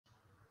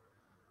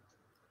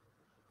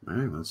All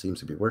right, well, it seems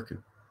to be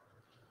working.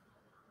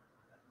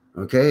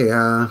 Okay,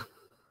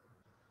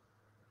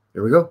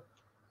 here we go.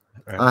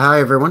 Right. Hi,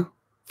 everyone.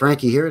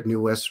 Frankie here at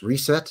New West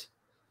Reset.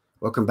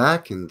 Welcome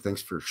back, and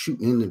thanks for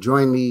shooting in to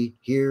join me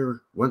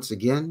here once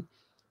again.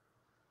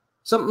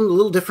 Something a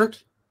little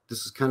different.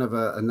 This is kind of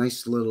a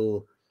nice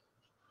little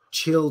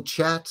chill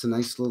chat, a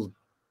nice little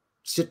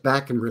sit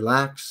back and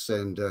relax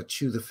and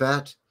chew the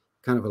fat,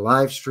 kind of a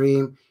live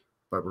stream,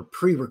 but we're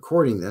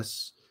pre-recording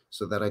this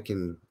so that I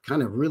can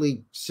kind of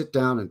really sit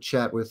down and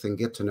chat with and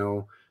get to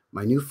know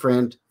my new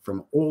friend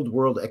from Old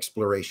World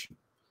Exploration.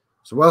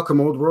 So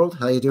welcome, Old World.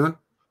 How you doing?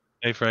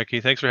 Hey,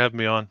 Frankie. Thanks for having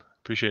me on.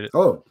 Appreciate it.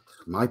 Oh,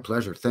 my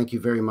pleasure. Thank you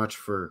very much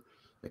for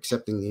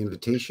accepting the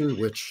invitation,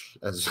 which,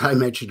 as I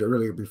mentioned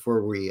earlier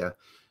before we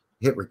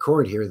hit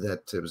record here,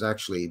 that it was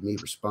actually me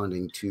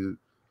responding to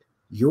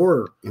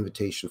your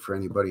invitation for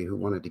anybody who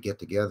wanted to get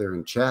together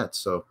and chat.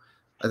 So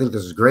I think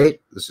this is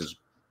great. This is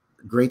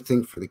a great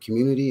thing for the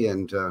community.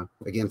 And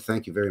again,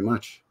 thank you very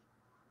much.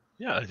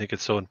 Yeah, I think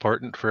it's so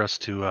important for us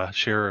to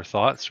share our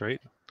thoughts, right?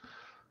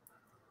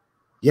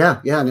 Yeah,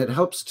 yeah. And it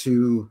helps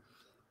to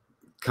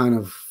kind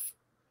of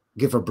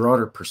give a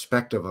broader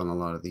perspective on a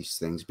lot of these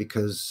things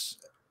because,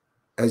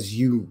 as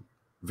you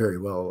very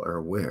well are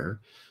aware,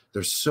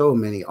 there's so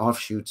many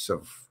offshoots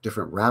of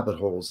different rabbit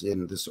holes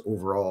in this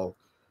overall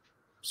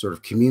sort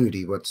of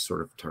community, what's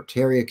sort of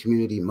Tartaria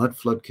community, mud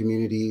flood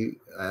community,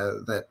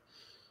 that,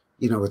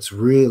 it's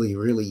really,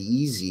 really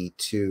easy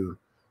to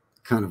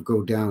kind of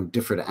go down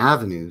different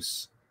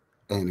avenues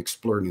and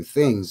explore new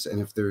things.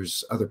 And if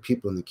there's other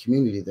people in the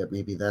community that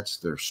maybe that's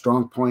their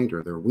strong point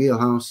or their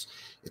wheelhouse,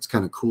 it's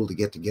kind of cool to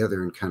get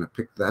together and kind of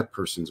pick that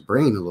person's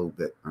brain a little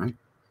bit, right?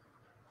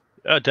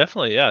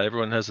 Definitely. Yeah,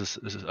 everyone has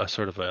a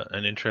sort of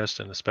an interest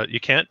in this, but you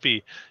can't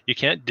dig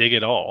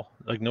it all.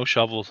 Like no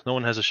shovels. No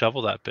one has a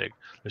shovel that big.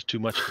 There's too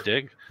much to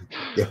dig.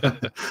 Yeah.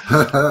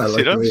 I So,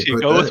 like the way you so you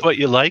put go with that. what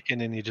you like,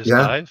 and then you just Yeah.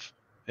 dive.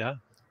 Yeah.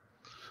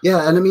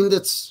 Yeah. And I mean,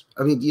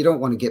 you don't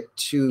want to get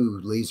too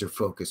laser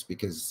focused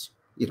because,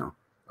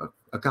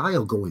 a guy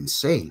will go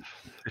insane.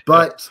 Yeah.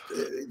 But,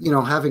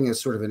 having a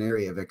sort of an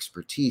area of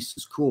expertise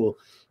is cool.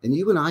 And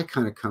you and I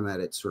kind of come at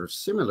it sort of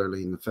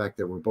similarly in the fact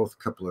that we're both a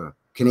couple of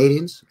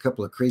Canadians, a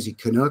couple of crazy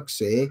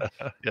Canucks, eh?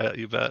 Yeah,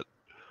 you bet.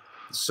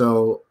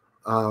 So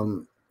I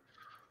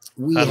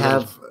we had a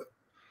have,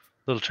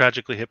 little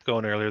tragically hip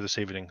going earlier this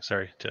evening.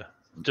 Sorry to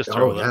just oh,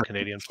 throw that yeah,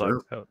 Canadian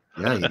plug sure. out.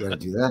 Yeah, you got to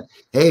do that.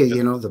 Hey,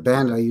 Yeah. the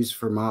band I use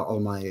for all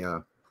my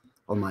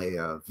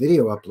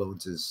video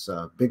uploads is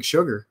Big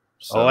Sugar.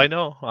 Oh, I So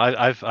know.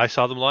 I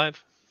saw them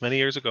live many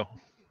years ago.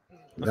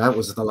 that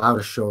was the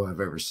loudest show I've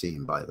ever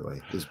seen, by the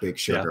way, is Big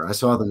Yeah. Sugar. I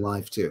saw them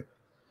live too.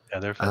 Yeah,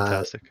 they're Uh,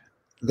 fantastic.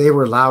 they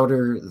were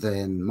louder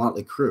than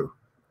Motley Crue,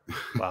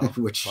 Wow.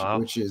 Wow.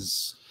 which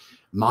is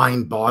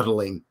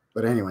mind-boggling.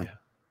 But anyway, Yeah.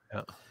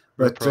 Yeah.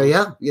 Real but pros.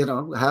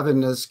 yeah,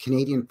 having this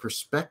Canadian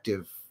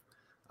perspective,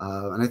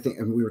 and I think,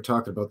 and we were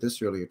talking about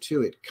this earlier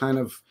too. It kind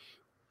of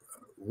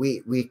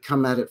we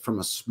come at it from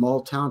a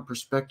small town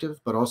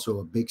perspective, but also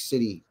a big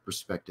city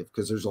perspective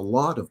because there's a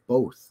lot of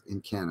both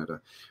in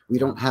Canada. We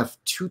don't have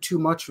too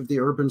much of the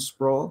urban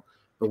sprawl,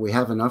 but we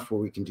have enough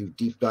where we can do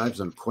deep dives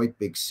on quite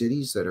big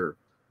cities that are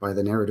by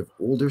the narrative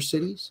older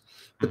cities.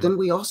 But then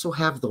we also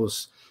have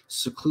those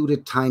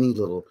secluded tiny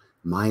little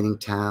mining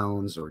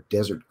towns or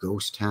desert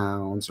ghost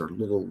towns or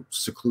little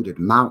secluded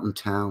mountain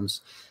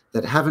towns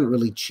that haven't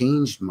really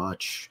changed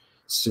much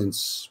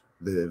since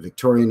the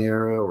Victorian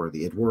era or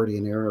the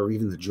Edwardian era or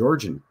even the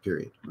Georgian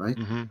period, right?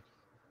 Mm-hmm.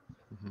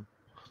 Mm-hmm.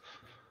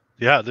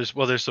 Yeah,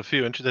 there's a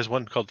few. There's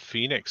one called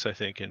Phoenix, I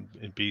think, in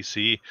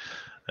BC,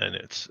 and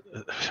it's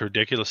a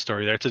ridiculous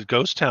story there. It's a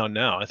ghost town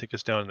now. I think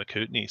it's down in the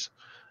Kootenays,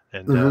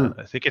 and Mm-hmm.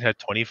 I think it had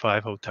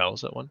 25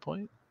 hotels at one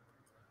point.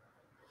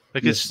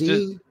 Like You it's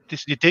just,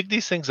 see, you dig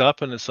these things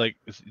up, and it's like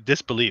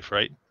disbelief,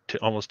 right?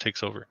 Almost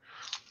takes over.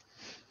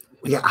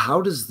 yeah,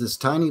 how does this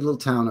tiny little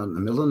town out in the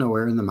middle of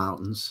nowhere in the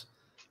mountains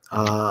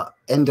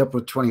end up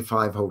with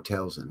 25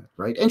 hotels in it,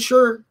 right? And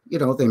sure,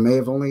 they may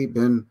have only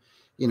been,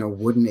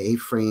 wooden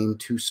A-frame,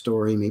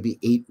 two-story, maybe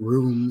 8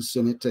 rooms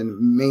in it, and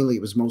mainly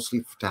it was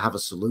mostly to have a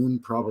saloon,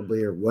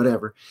 probably, or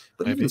whatever.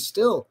 But even Maybe.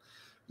 still,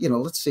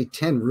 let's say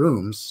 10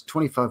 rooms,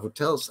 25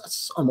 hotels,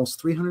 that's almost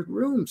 300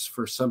 rooms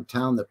for some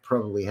town that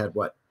probably had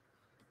what,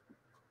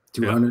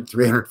 Yeah. 200,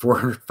 300,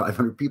 400,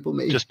 500 people,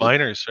 maybe. Just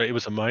miners, right? It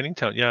was a mining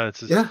town. Yeah,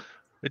 Yeah.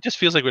 it just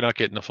feels like we're not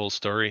getting the full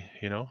story,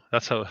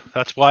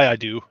 That's why I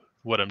do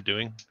what I'm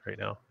doing right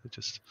now. It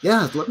just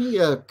Yeah. Let me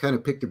kind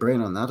of pick your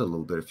brain on that a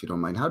little bit, if you don't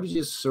mind. How did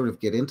you sort of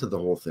get into the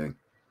whole thing?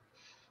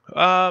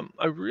 I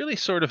really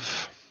sort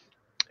of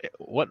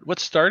what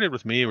started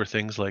with me were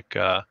things like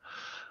it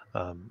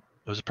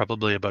was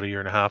probably about a year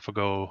and a half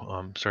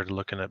ago. Started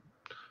looking at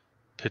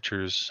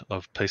pictures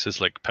of places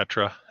like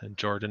Petra in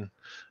Jordan.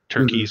 Mm-hmm.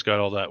 Turkey's got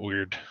all that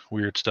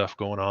weird stuff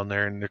going on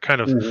there, and they're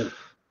kind of Mm-hmm.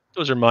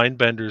 those are mind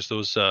benders.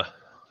 Those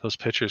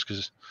pictures,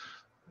 because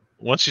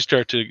once you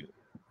start to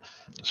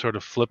sort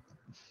of flip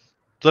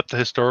the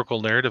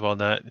historical narrative on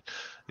that,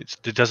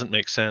 it doesn't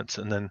make sense.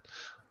 And then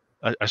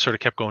I sort of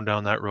kept going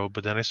down that road,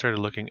 but then I started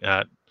looking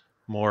at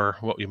more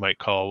what we might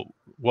call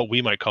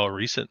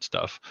recent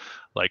stuff,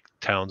 like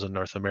towns in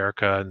North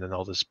America, and then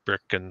all this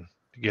brick, and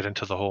you get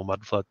into the whole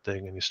mud flood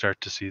thing, and you start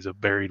to see the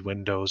buried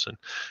windows, and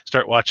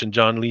start watching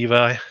John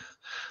Levi,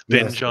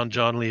 Yes. binge on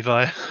John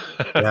Levi.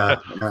 Yeah.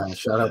 Yeah.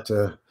 Shout out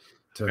to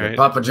Right.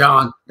 Papa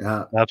John.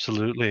 Yeah.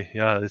 Absolutely.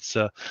 Yeah. It's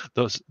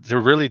those,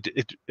 they're really,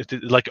 it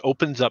like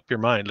opens up your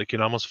mind. Like you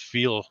can almost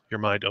feel your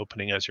mind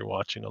opening as you're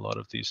watching a lot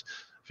of these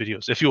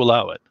videos, if you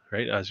allow it,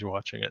 right, as you're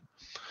watching it.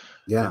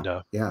 Yeah.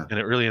 And Yeah. and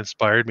it really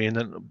inspired me. And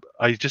then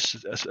I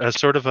just, as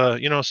sort of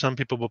a, some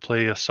people will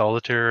play a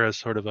solitaire as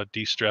sort of a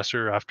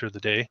de-stressor after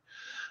the day.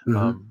 Hmm.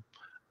 um,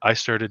 I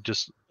started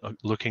just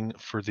looking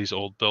for these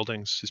old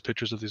buildings, these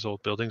pictures of these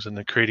old buildings, and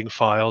then creating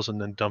files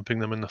and then dumping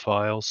them in the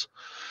files.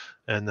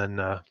 And then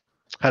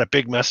had a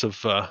big mess of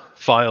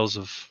files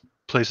of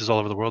places all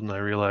over the world. And I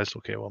realized,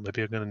 okay, well,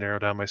 maybe I'm going to narrow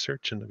down my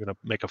search, and I'm going to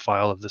make a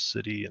file of this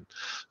city and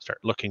start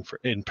looking for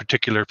in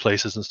particular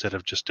places instead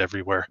of just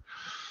everywhere,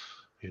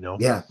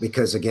 Yeah,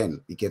 because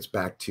again, it gets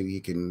back to,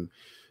 you can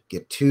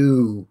get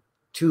too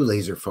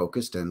laser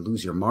focused and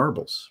lose your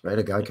marbles, right?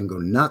 A guy can go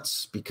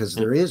nuts because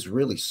there is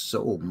really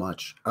so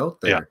much out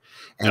Yeah. there.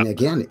 And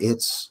again,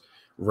 it's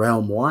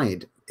realm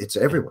wide. It's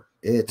everywhere.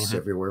 It's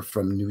everywhere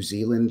from New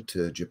Zealand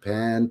to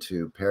Japan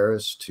to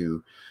Paris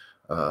to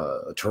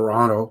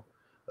Toronto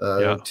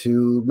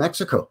to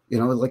Mexico.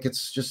 Like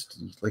it's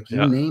just like,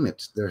 you name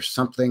it. There's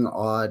something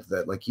odd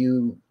that, like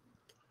you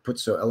put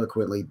so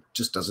eloquently,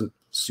 just doesn't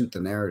suit the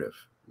narrative.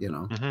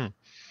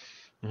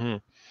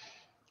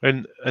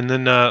 And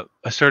then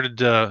I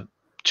started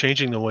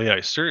changing the way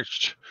I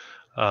searched,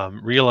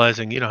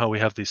 realizing, how we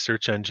have these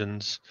search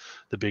engines,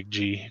 the big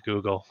G,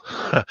 Google.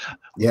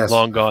 Yes.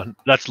 Long gone.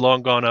 That's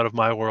long gone out of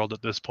my world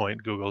at this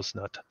point. Google's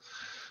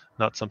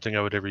not something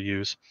I would ever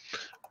use.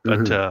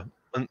 But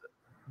and,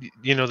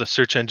 the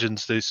search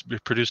engines, they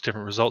produce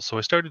different results. So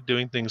I started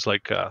doing things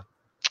like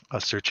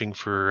searching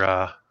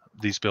for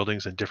these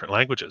buildings in different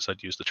languages.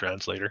 I'd use the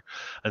translator,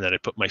 and then I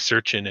put my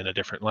search in a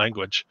different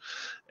language,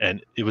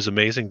 and it was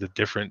amazing the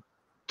different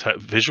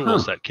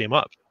visuals that came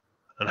up,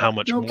 and how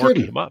much No more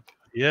kidding. came up.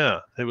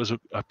 Yeah, it was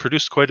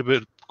produced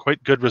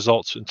quite good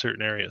results in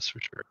certain areas for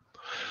sure.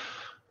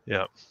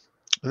 Yeah,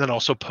 and then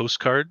also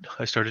postcard.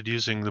 I started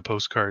using the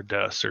postcard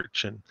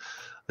search, and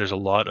there's a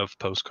lot of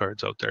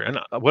postcards out there. And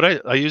what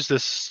I use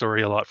this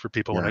story a lot for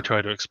people when I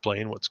try to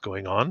explain what's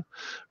going on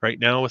right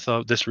now with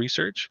this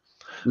research.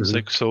 It's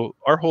like, so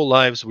our whole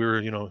lives we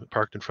were,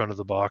 parked in front of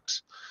the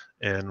box,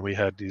 and we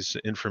had these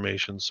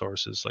information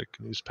sources like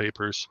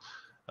newspapers,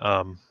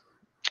 and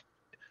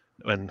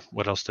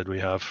what else did we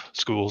have?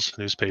 Schools,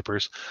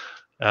 newspapers,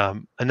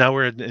 and now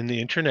we're in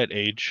the internet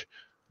age,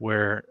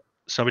 where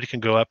somebody can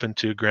go up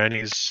into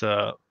Granny's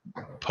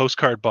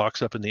postcard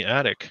box up in the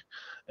attic,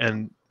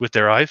 and with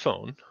their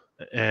iPhone,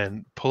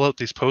 and pull out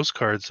these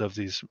postcards of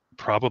these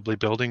probably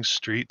buildings,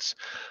 streets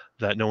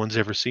that no one's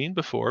ever seen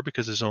before,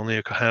 because there's only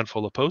a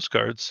handful of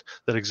postcards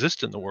that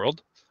exist in the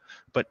world.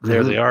 But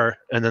there they are,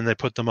 and then they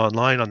put them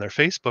online on their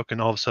Facebook,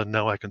 and all of a sudden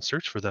now I can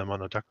search for them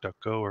on a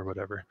DuckDuckGo or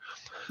whatever.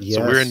 Yes,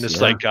 so we're in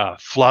this like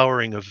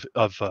flowering of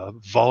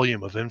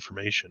volume of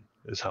information,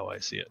 is how I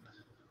see it.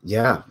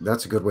 Yeah,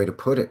 that's a good way to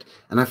put it.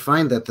 And I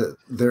find that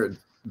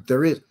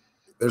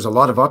there's a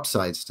lot of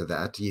upsides to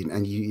that.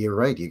 You're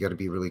right. You got to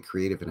be really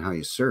creative in how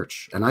you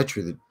search. And I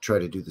try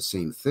to do the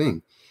same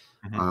thing.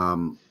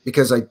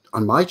 Because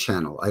on my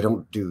channel, I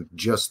don't do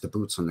just the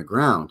boots on the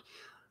ground.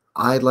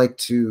 I like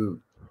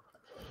to,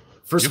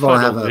 first of all,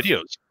 I have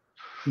videos.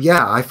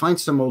 Yeah, I find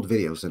some old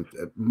videos, and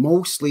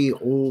mostly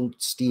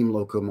old steam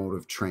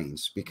locomotive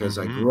trains, because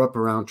I grew up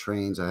around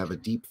trains. I have a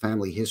deep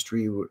family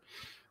history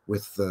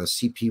with the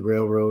CP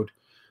Railroad.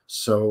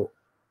 So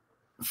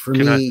for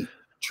me,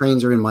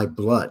 trains are in my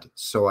blood.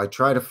 So I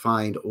try to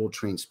find old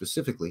trains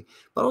specifically,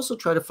 but also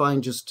try to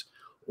find just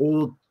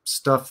old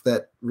stuff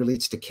that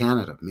relates to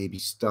Canada, maybe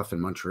stuff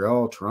in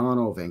Montreal,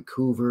 Toronto,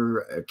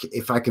 Vancouver.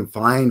 If I can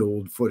find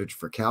old footage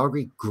for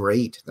Calgary,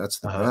 great. That's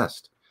the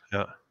best.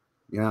 Yeah.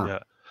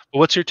 Well,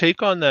 what's your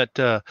take on that,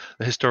 the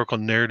historical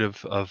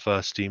narrative of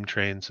steam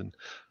trains and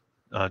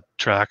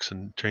tracks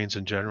and trains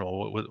in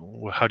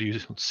general? How do you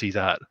see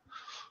that?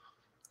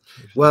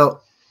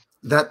 Well,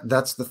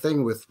 that's the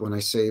thing with when I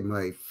say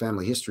my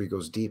family history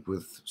goes deep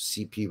with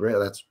CP Rail.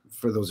 That's,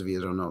 for those of you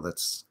that don't know,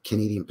 that's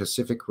Canadian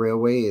Pacific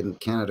Railway. In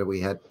Canada,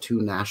 we had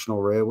two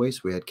national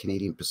railways. We had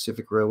Canadian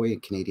Pacific Railway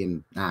and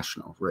Canadian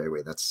National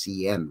Railway. That's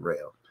CN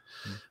Rail.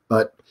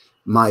 But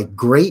my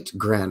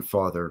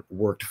great-grandfather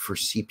worked for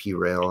CP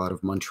Rail out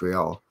of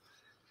Montreal.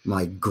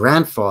 My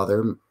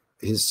grandfather,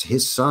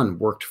 his son,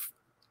 worked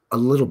a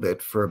little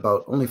bit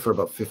only for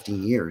about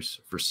 15 years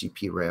for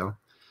CP Rail.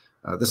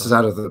 This is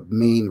out of the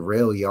main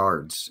rail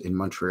yards in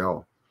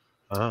Montreal.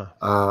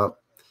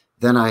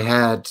 Then I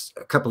had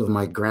a couple of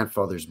my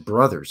grandfather's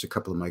brothers, a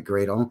couple of my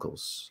great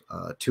uncles,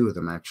 two of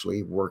them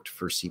actually worked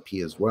for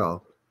CP as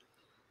well.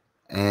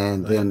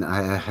 And then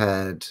I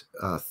had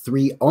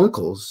three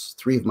uncles,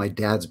 three of my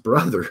dad's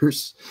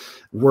brothers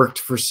worked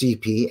for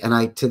CP. And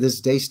I, to this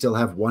day, still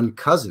have one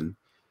cousin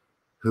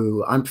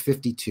who, I'm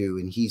 52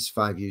 and he's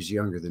 5 years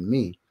younger than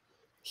me.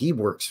 he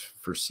works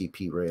for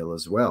CP Rail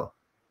as well.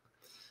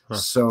 Huh.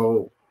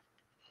 So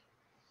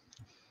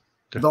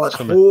There's that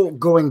some, whole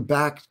going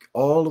back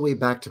all the way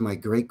back to my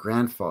great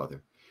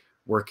grandfather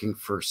working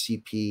for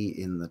CP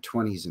in the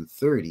 20s and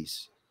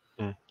 30s.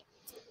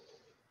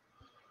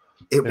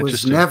 It was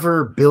interesting.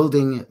 never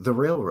building the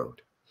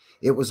railroad.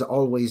 It was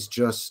always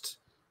just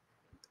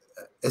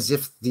as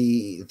if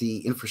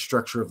the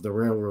infrastructure of the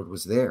railroad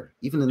was there,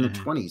 even in the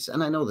 20s.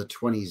 And I know the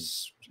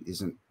 20s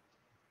isn't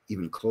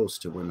even close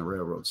to when the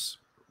railroads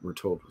were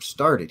told were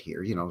started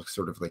here, you know,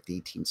 sort of like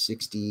the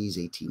 1860s,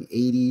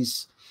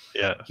 1880s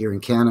here in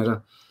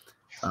Canada,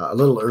 a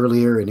little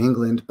earlier in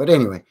England. But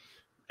anyway,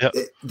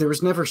 there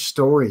was never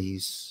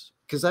stories,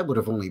 because that would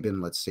have only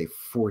been, let's say,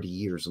 40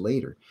 years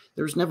later.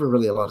 There was never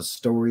really a lot of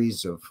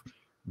stories of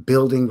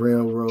building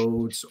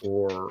railroads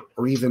or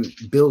even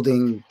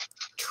building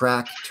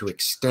track to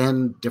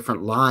extend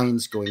different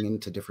lines going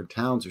into different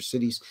towns or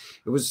cities.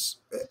 It was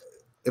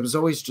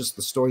always just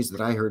the stories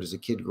that I heard as a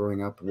kid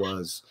growing up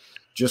was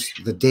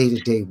just the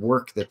day-to-day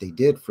work that they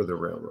did for the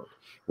railroad,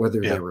 whether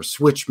they were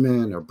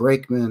switchmen or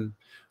brakemen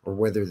or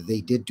whether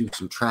they did do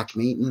some track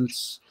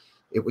maintenance.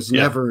 It was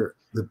never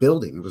the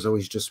building. It was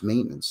always just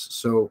maintenance.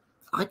 So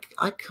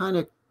I kind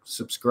of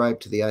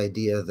subscribe to the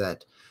idea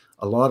that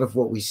a lot of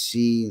what we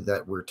see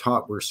that we're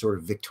taught were sort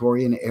of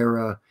Victorian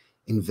era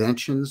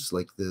inventions,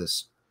 like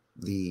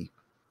the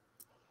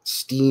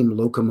steam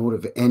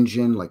locomotive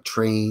engine, like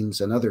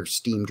trains and other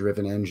steam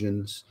driven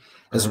engines,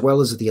 as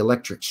well as the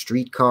electric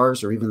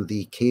streetcars or even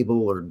the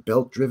cable or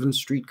belt driven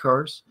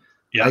streetcars.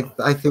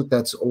 I think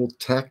that's old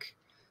tech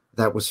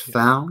that was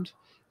found,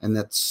 and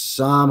that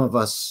some of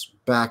us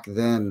back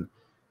then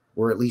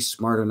were at least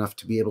smart enough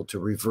to be able to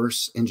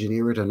reverse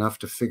engineer it enough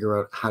to figure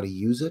out how to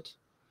use it,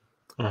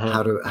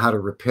 how to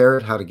repair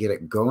it, how to get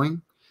it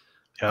going.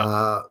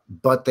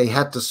 But they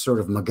had to sort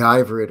of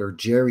MacGyver it or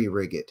jerry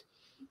rig it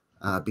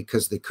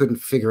because they couldn't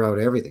figure out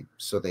everything.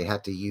 So they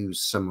had to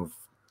use some of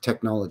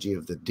technology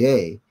of the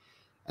day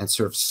and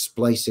sort of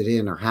splice it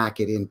in or hack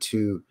it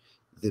into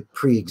the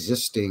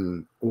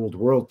pre-existing old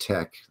world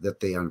tech that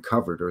they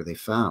uncovered or they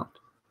found.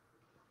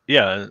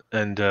 Yeah,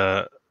 and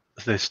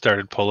they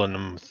started pulling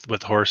them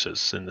with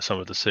horses in some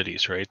of the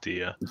cities, right?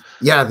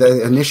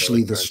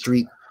 Initially the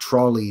street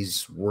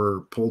trolleys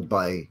were pulled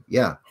by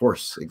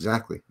horse.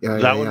 Exactly.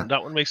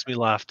 That one makes me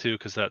laugh too,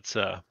 because that's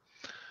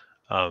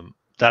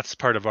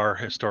part of our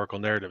historical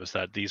narrative, is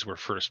that these were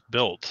first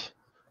built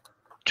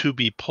to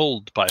be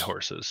pulled by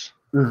horses.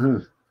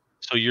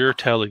 So you're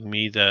telling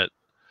me that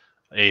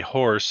a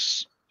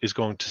horse is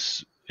going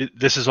to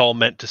this is all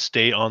meant to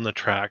stay on the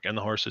track, and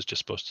the horse is just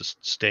supposed to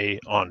stay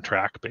on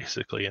track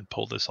basically and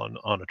pull this on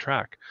a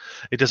track.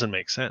 It doesn't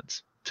make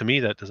sense to me.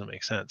 That doesn't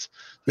make sense.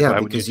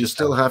 Like, because you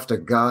still have the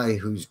guy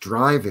who's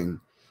driving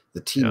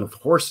the team of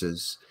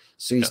horses,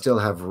 so you still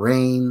have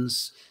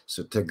reins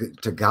so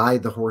to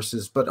guide the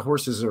horses, but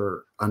horses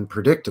are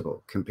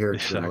unpredictable compared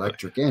to an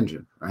electric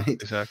engine, right?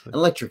 Exactly. An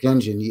electric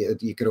engine,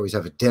 you could always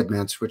have a dead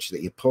man switch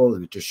that you pull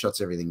and it just shuts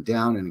everything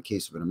down in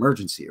case of an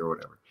emergency or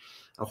whatever.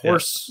 A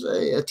horse,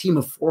 a team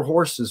of 4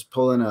 horses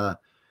pulling a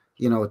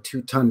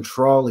 2-ton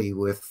trolley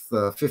with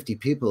 50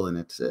 people in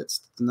it.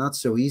 It's not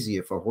so easy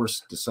if a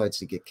horse decides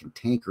to get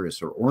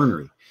cantankerous or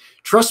ornery.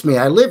 Trust me,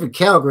 I live in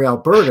Calgary,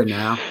 Alberta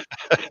now.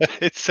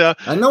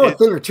 I know a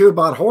thing or two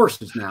about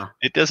horses now.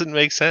 It doesn't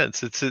make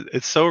sense.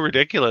 It's so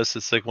ridiculous.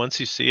 It's like once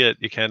you see it,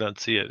 you can't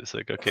unsee it. It's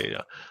like, okay,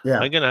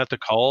 I'm gonna have to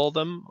call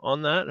them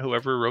on that.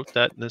 Whoever wrote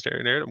that in this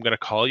narrative, I'm gonna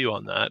call you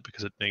on that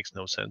because it makes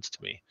no sense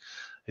to me.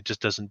 It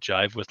just doesn't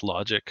jive with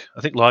logic.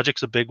 I think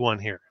logic's a big one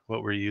here,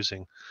 what we're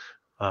using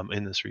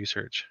in this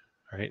research,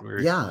 right?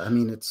 I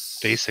mean, it's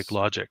basic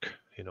logic,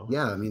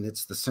 I mean,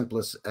 it's the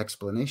simplest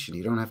explanation.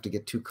 You don't have to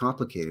get too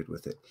complicated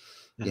with it.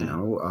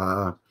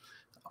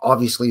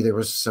 Obviously there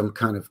was some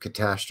kind of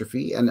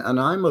catastrophe, and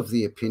I'm of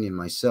the opinion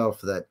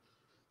myself that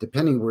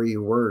depending where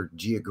you were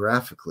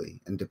geographically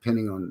and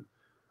depending on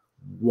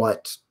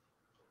what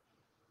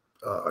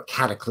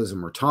cataclysm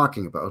we're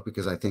talking about,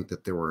 because I think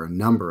that there were a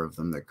number of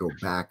them that go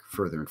back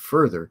further and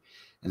further,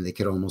 and they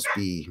could almost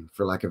be,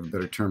 for lack of a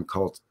better term,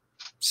 called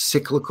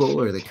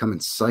cyclical, or they come in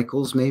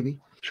cycles maybe.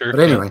 Sure.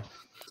 But anyway,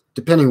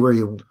 depending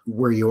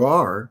where you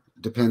are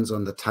depends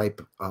on the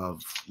type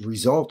of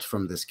result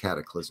from this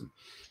cataclysm.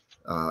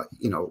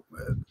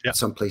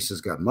 Some places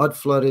got mud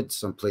flooded,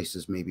 some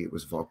places maybe it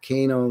was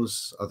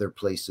volcanoes, other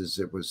places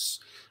it was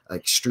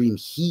extreme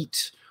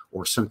heat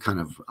or some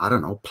kind of, I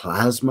don't know,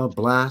 plasma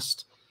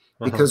blast.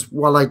 Because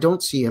while I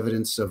don't see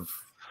evidence of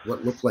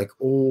what look like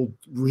old,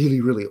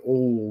 really, really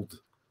old,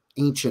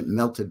 ancient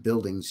melted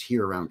buildings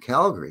here around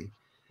Calgary,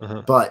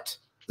 but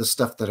the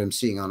stuff that I'm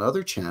seeing on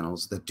other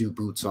channels that do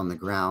boots on the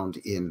ground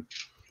in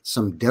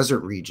some desert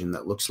region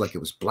that looks like it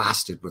was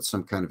blasted with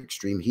some kind of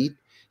extreme heat,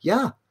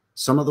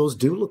 some of those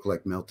do look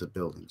like melted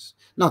buildings.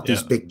 Not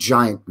these big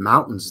giant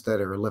mountains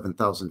that are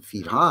 11,000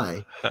 feet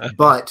high,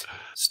 but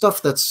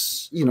stuff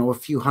that's, a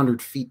few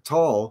hundred feet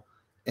tall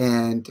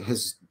and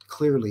has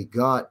clearly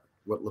got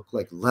what look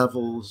like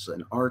levels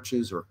and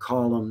arches or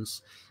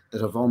columns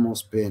that have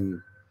almost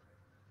been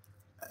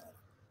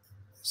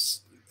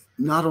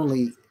not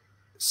only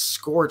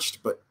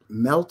scorched but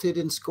melted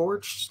and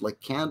scorched, like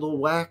candle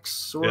wax,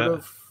 sort Yeah,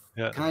 of,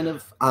 yeah. kind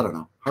of. I don't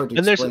know, hard to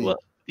And there's explain.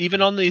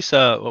 even on these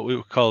what we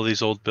would call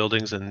these old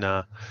buildings in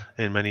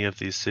many of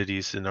these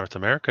cities in North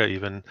America,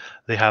 even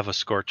they have a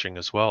scorching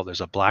as well.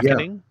 There's a Yeah.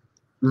 blackening,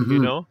 you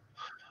Hmm. know.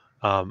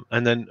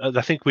 And then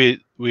I think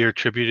we are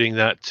attributing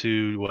that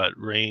to what,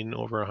 rain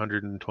over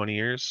 120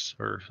 years,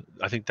 or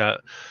I think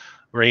that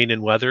rain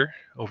and weather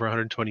over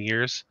 120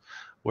 years,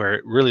 where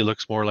it really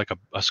looks more like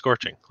a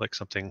scorching, like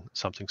something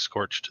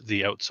scorched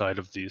the outside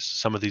of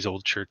some of these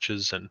old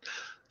churches and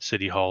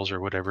city halls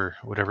or whatever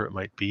it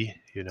might be,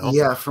 you know.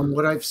 Yeah, from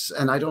what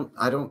and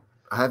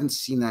I haven't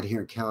seen that here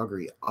in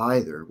Calgary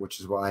either, which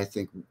is why I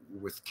think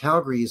with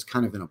Calgary is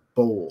kind of in a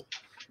bowl,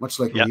 much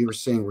like where Yeah. you were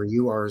saying where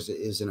you are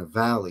is in a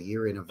valley.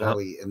 You're in a Uh-huh.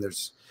 valley, and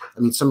there's,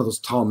 I mean, some of those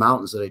tall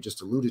mountains that I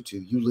just alluded to.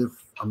 You live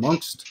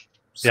amongst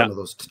Yeah, some of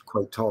those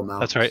quite tall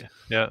that's mountains. right.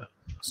 Yeah.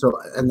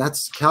 So, and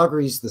that's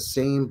Calgary's the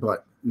same,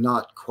 but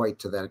not quite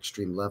to that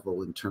extreme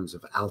level in terms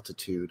of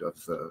altitude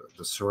of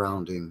the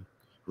surrounding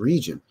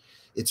region.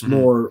 It's Hmm.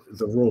 more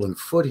the rolling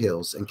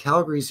foothills, and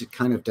Calgary's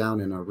kind of down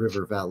in a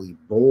river valley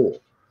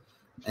bowl.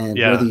 And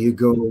whether Yeah. you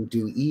go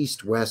due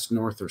east, west,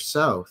 north, or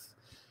south,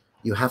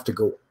 you have to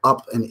go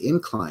up an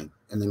incline,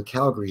 and then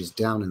Calgary is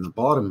down in the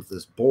bottom of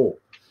this bowl.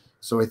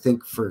 So I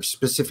think for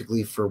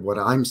specifically for what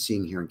I'm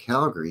seeing here in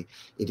Calgary,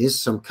 it is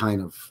some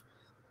kind of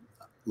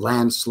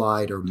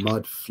landslide or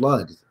mud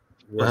flood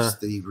Uh-huh. was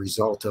the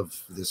result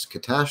of this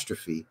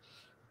catastrophe,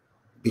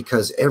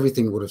 because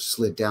everything would have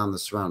slid down the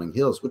surrounding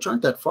hills, which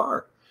aren't that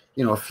far.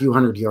 You know, a few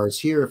hundred yards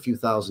here, a few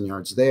thousand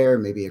yards there,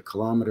 maybe a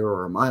kilometer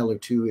or a mile or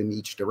two in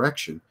each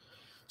direction.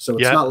 So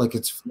it's Yeah. not like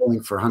it's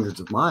flowing for hundreds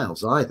of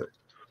miles either.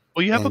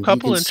 Well, you have a And you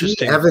couple can see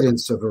interesting.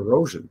 evidence of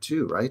erosion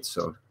too, right?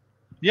 So,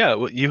 Yeah,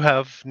 what you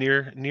have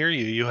near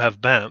you, you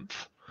have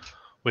Banff,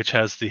 which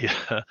has the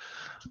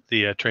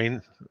the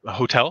train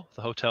hotel,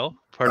 the hotel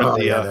part of oh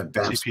the yeah, that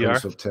Banff Springs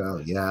CPR.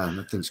 Hotel. Yeah,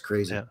 that thing's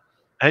crazy. Yeah,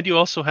 and you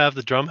also have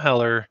the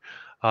Drumheller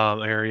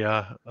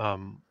area,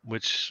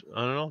 which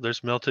I don't know.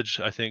 There's meltage,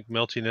 I think,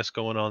 meltiness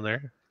going on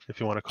there, if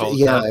you want to call it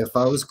Yeah, that. if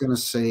I was going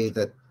to say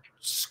that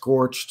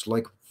scorched,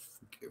 like,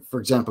 for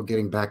example,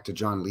 getting back to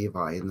John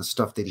Levi and the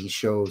stuff that he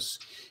shows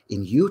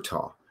in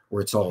Utah,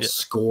 where it's all Yeah,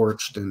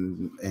 scorched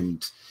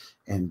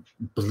and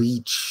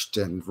bleached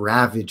and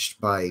ravaged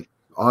by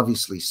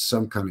obviously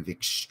some kind of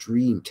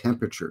extreme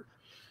temperature,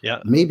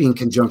 yeah, maybe in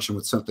conjunction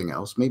with something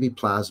else, maybe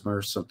plasma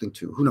or something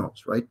too. Who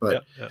knows, right? yeah,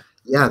 But yeah.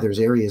 yeah, there's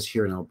areas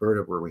here in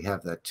Alberta where we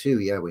have that too.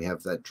 Yeah, we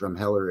have that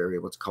Drumheller area,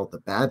 what's called the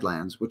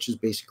Badlands, which is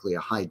basically a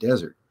high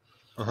desert,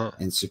 Uh-huh.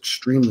 and it's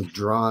extremely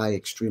dry,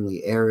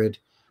 extremely arid.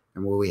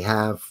 And where we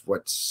have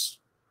what's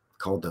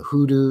called the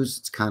hoodoos,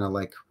 it's kind of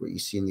like what you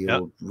see in the Yeah.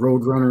 old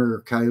Roadrunner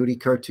or Coyote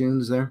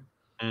cartoons there.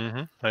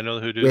 I know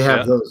the We hoodoos. have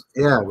Yeah, those.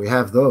 Yeah, we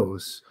have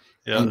those.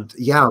 yeah. And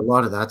yeah, a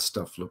lot of that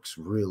stuff looks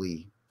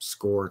really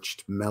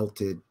scorched,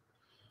 melted,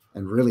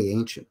 and really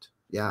ancient.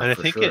 Yeah, And I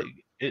for think it sure.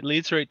 it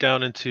leads right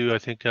down into, I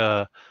think,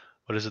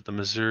 what is it, the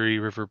Missouri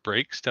River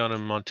breaks down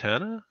in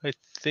Montana, I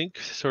think,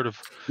 sort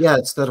of. Yeah,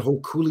 it's that whole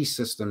coulee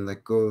system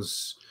that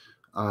goes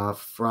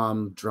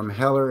from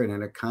Drumheller, and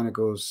then it kind of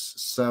goes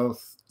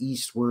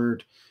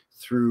southeastward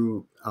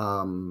through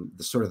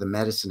the sort of the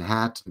Medicine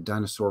Hat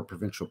Dinosaur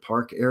Provincial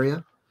Park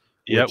area,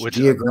 Yeah, which which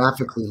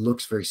geographically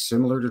looks very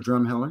similar to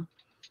Drumheller.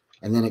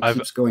 And then it I've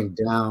keeps going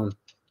down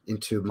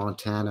into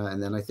Montana,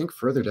 and then I think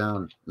further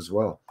down as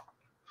well.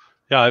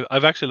 yeah,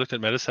 I've actually looked at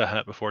Medicine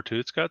Hat before too.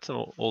 It's got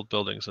some old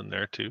buildings in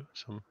there too.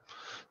 Some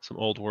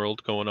old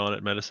world going on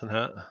at Medicine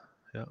Hat.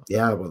 Yeah.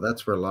 Yeah, well,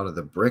 that's where a lot of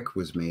the brick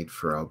was made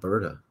for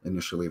Alberta.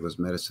 Initially, was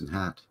Medicine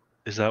Hat.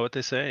 Is that what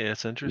they say?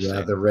 It's Yeah,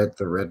 interesting. the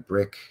red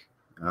brick.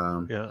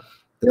 Um, Yeah.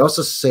 They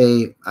also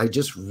say, I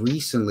just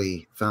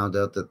recently found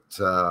out that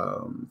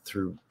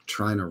through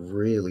trying to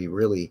really,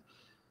 really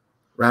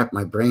wrap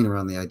my brain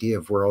around the idea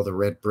of where all the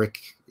red brick,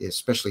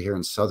 especially here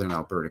in southern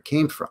Alberta,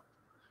 came from.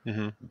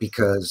 Hmm.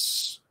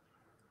 Because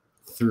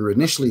through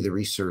initially the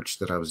research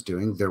that I was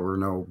doing, there were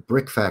no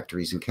brick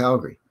factories in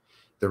Calgary.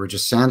 There were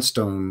just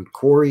sandstone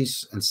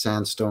quarries and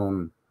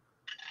sandstone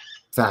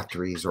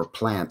factories or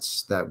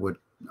plants that would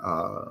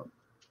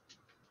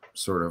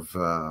sort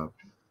of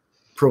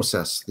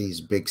process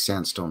these big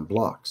sandstone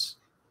blocks.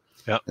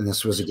 Yeah. And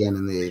this was again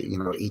in the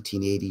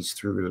 1880s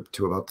through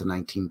to about the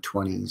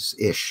 1920s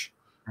ish.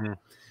 Mm.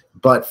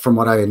 But from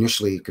what I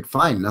initially could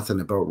find, nothing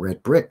about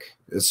red brick.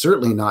 It's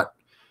certainly not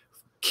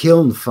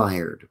kiln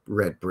fired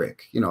red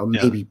brick. Yeah.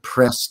 Maybe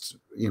pressed,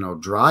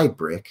 dry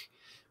brick,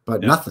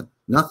 but Yeah.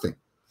 nothing.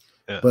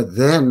 Yeah. But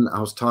then I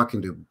was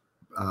talking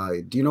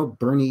to, do you know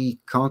Bernie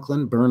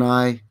Conklin?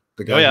 Bernie,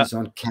 the Oh guy yeah. who's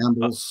on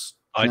Campbell's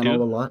I channel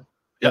do. a lot.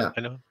 Yeah, Yeah,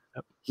 I know.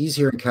 Yep. he's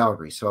here in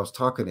Calgary. So I was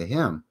talking to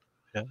him,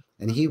 Yeah.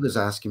 and he was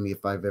asking me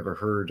if I've ever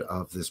heard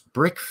of this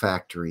brick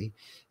factory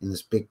in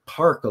this big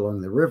park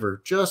along the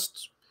river,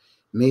 just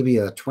maybe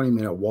a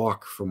 20-minute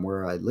walk from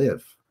where I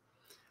live.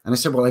 And I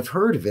said, well, I've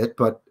heard of it,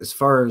 but as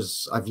far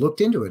as I've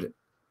looked into it,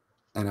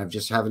 and I've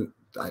just haven't,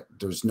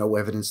 there's no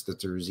evidence that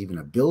there's even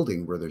a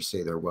building where they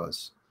say there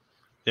was.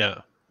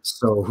 Yeah.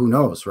 So who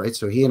knows, right?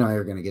 So he and I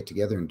are going to get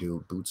together and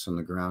do boots on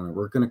the ground, and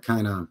we're going to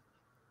kind of.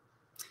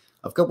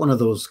 I've got one of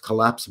those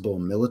collapsible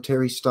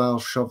military style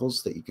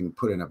shovels that you can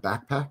put in a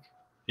backpack.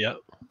 Yeah.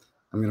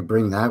 I'm going to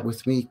bring that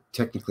with me.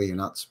 Technically, you're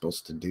not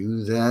supposed to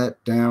do that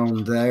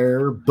down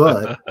there,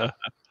 but I'm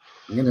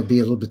going to be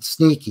a little bit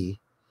sneaky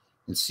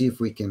and see if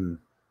we can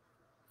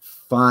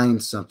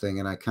find something.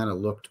 And I kind of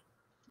looked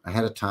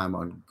ahead of time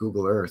on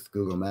Google Earth,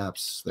 Google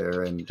Maps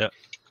there, and Yeah.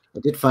 I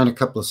did find a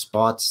couple of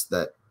spots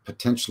that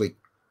potentially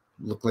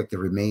look like the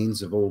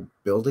remains of old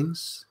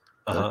buildings.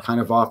 They're kind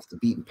of off the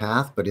beaten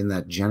path, but in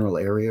that general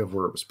area of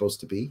where it was supposed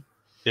to be.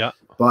 Yeah.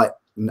 But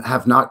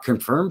have not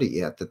confirmed it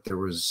yet that there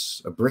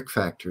was a brick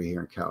factory here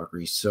in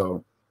Calgary.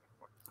 So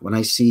when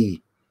I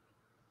see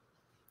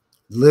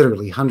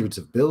literally hundreds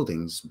of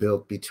buildings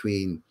built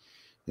between,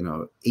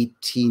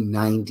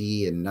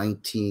 1890 and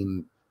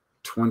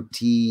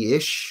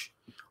 1920-ish,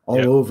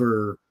 all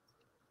over,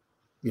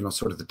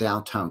 sort of the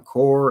downtown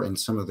core and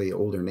some of the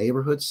older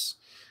neighborhoods,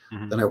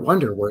 then I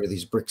wonder, where do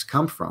these bricks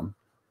come from?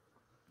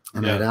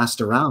 And I'd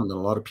asked around, and a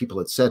lot of people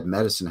had said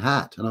Medicine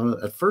Hat.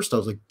 And at first I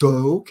was like,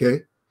 duh,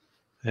 okay.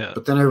 Yeah.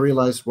 But then I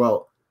realized,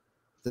 well,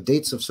 the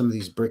dates of some of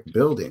these brick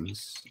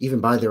buildings, even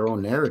by their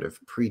own narrative,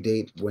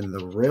 predate when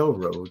the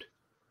railroad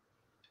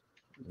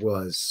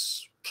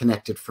was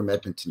connected from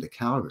Edmonton to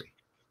Calgary.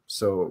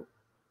 So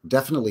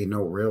definitely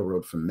no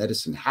railroad from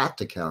Medicine Hat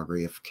to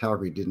Calgary if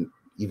Calgary didn't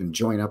even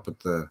join up with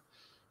the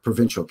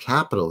provincial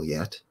capital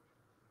yet.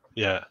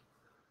 Yeah.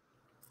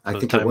 I So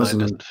think the it timeline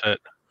wasn't. doesn't fit.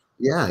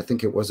 Yeah, I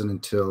think it wasn't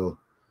until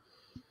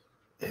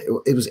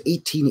it was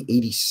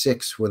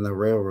 1886 when the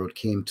railroad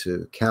came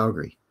to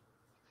Calgary.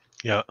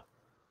 Yeah.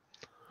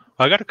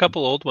 I got a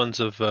couple old ones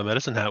of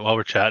Medicine Hat while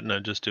we're chatting.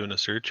 I'm just doing a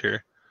search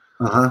here.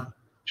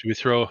 Should we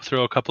throw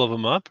a couple of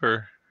them up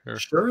or?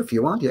 Sure, if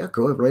you want. Yeah,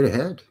 go right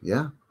ahead.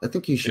 Yeah, I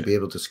think you should be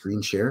able to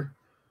screen share.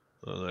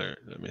 Oh, there.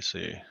 Let me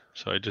see.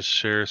 So I just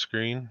share a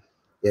screen.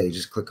 Yeah, you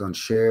just click on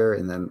share,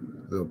 and then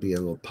there'll be a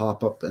little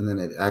pop-up, and then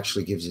it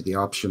actually gives you the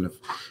option of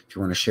if you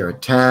want to share a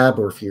tab,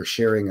 or if you're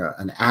sharing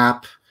an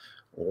app,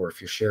 or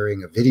if you're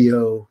sharing a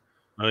video.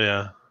 Oh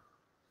yeah.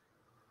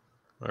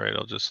 All right,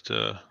 I'll just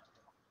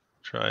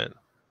try it.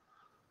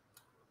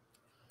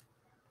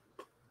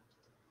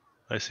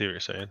 I see what you're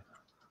saying.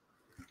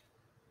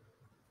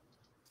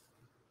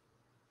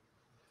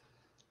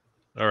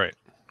 All right,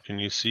 can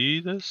you see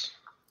this?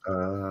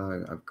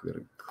 I've got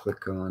to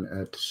click on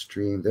add to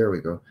stream. There we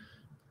go.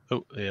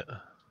 Oh yeah.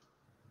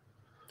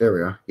 There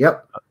we are.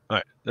 Yep. All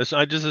right. This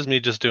is me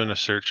just doing a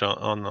search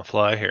on the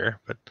fly here,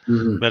 but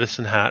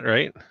Medicine Hat,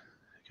 right?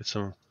 Get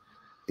some.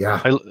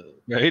 Yeah.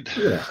 Right.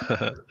 Yeah.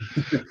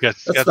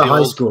 That's the high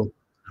old, school.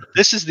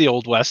 This is the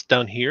Old West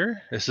down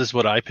here. This is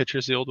what I picture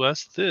as the Old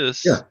West.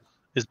 This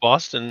is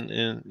Boston,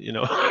 and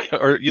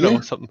or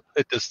something.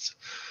 It just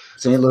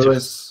St.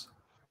 Louis,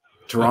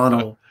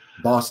 Toronto,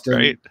 Boston,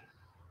 right?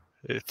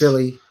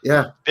 Philly.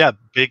 Yeah. Yeah,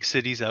 big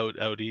cities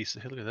out east.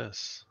 Hey, look at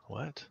this.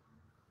 What?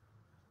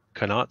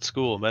 Connaught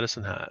School,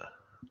 Medicine Hat.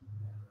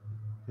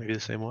 Maybe the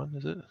same one,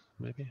 is it?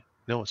 Maybe.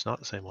 No, it's not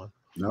the same one.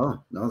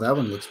 No, that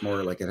one looks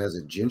more like it has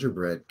a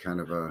gingerbread kind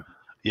of a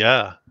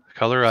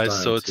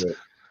colorized.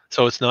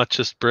 So it's not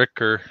just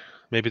brick, or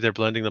maybe they're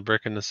blending the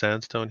brick and the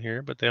sandstone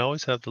here, but they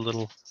always have the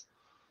little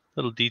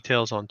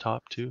details on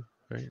top too,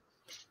 right?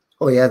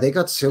 Oh yeah, they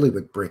got silly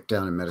with brick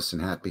down in Medicine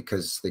Hat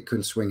because they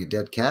couldn't swing a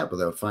dead cat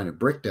without finding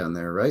brick down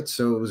there, right?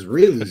 So it was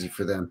real easy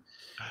for them.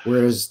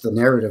 Whereas the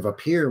narrative up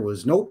here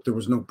was, nope, there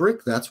was no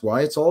brick. That's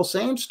why it's all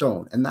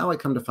sandstone. And now I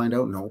come to find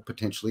out, no,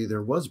 potentially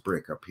there was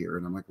brick up here.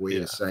 And I'm like,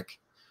 wait a sec.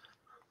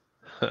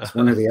 It's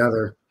one or the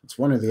other. It's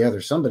one or the other.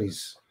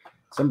 Somebody's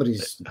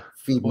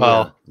feeding me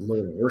a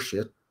load of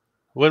horseshit.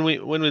 When we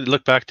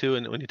look back to,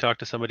 and when you talk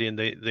to somebody and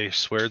they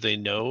swear they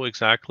know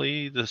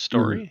exactly the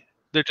story,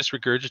 they're just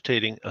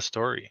regurgitating a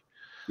story.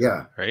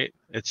 Yeah. Right.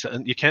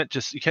 You can't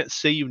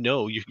say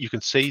you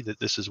can say that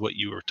this is what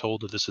you were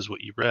told or this is what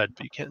you read,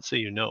 but you can't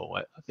say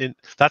and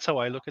that's how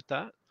I look at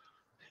that,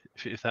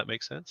 if that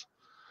makes sense.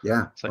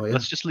 Yeah. It's like,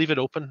 let's just leave it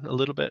open a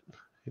little bit,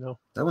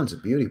 That one's a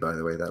beauty, by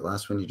the way. That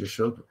last one you just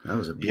showed, that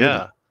was a beauty.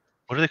 Yeah.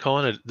 What are they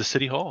calling it? The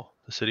City Hall.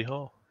 The City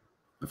Hall.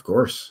 Of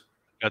course.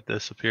 Got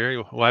this up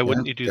here. Why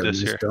wouldn't you do this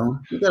here?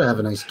 Dome. You got to have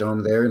a nice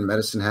dome there in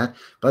Medicine Hat.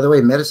 By the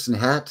way, Medicine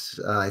Hat,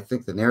 I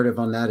think the narrative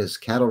on that is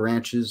cattle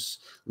ranches,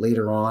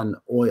 later on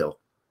oil.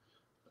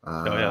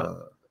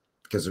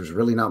 Because there's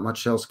really not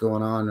much else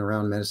going on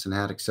around Medicine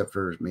Hat except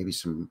for maybe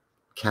some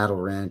cattle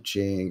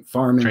ranching,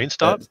 farming. Train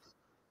stop?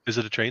 Is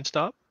it a train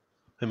stop?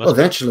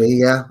 Eventually,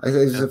 yeah.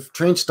 There's a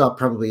train stop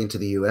probably into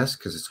the U.S.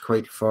 because it's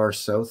quite far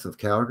south of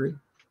Calgary.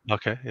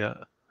 Okay, yeah.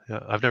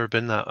 I've never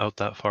been out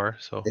that far,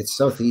 so it's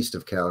southeast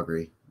of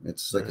Calgary.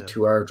 It's like a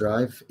 2-hour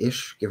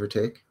drive-ish, give or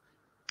take.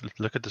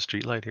 Look at the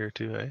street light here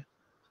too, eh?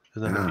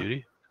 Isn't that a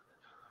beauty?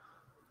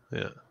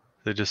 Yeah.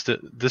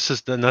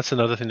 That's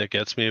another thing that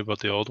gets me about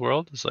the old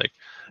world. Is like,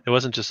 it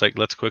wasn't just like,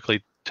 let's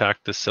quickly tack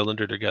this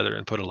cylinder together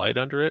and put a light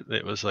under it.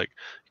 It was like,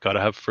 you got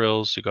to have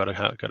frills, you got to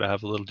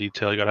have a little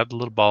detail, you got to have the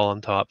little ball on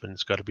top, and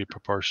it's got to be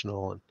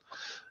proportional. And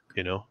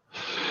you know?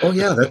 Oh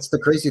yeah, that's the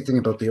crazy thing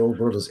about the old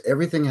world is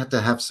everything had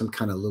to have some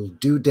kind of little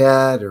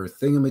doodad or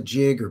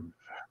thingamajig or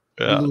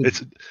Yeah, little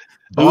it's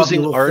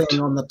oozing bobule thing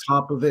art, on the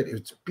top of it.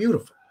 It's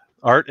beautiful.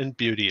 art and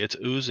beauty. It's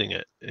oozing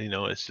it, you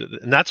know.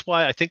 And that's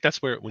why I think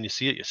that's where when you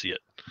see it, you see it.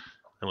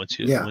 And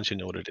Yeah, once you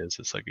know what it is,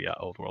 it's like, yeah,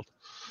 old world.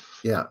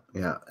 yeah,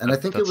 yeah. And I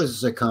think it That's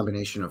was a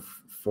combination of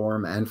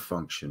form and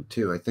function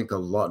too. I think a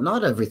lot,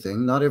 not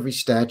everything, not every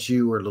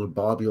statue or little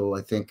bobule,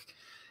 I think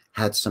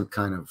had some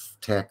kind of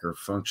tech or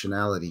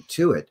functionality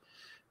to it.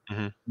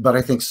 hmm But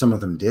I think some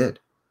of them did,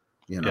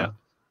 you yeah, know.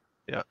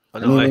 yeah. I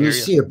No, mean, I when you hear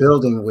you. see a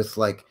building with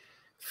like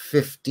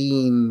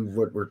 15,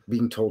 what we're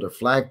being told are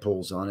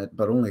flagpoles on it,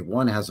 but only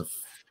one has a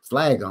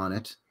flag on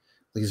it.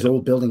 These Yep.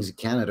 old buildings in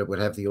Canada would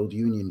have the old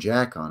Union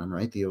Jack on them,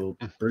 right? The old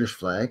Mm. British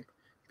flag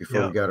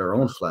before Yeah, we got our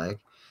own flag.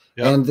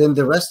 yeah. And then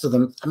the rest of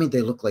them, I mean,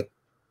 they look like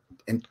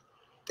an,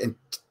 an,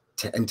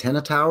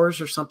 antenna towers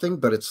or something,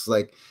 but it's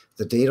like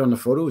the date on the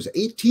photo is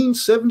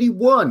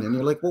 1871. And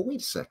you're like, well,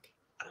 wait a sec.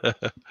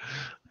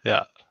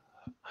 Yeah,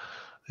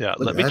 yeah.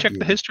 Look Let at me that check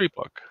the beauty. history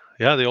book.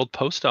 Yeah, the old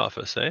post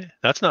office, eh?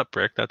 That's not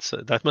brick.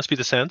 That must be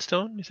the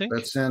sandstone, you think?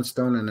 That's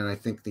sandstone. And then I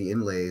think the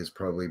inlay is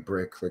probably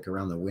brick, like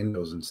around the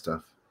windows and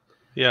stuff.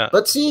 Yeah.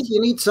 But see,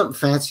 you need something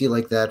fancy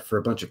like that for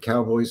a bunch of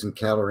cowboys and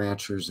cattle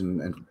ranchers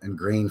and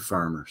grain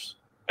farmers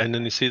And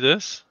then you see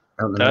this?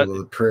 out in the That middle of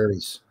the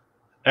prairies.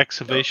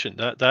 excavation.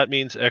 That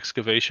means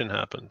excavation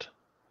happened.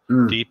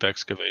 Mm. Deep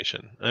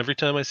excavation. Every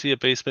time I see a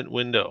basement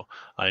window,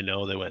 I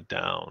know they went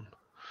down.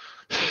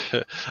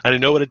 And I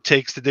know what it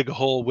takes to dig a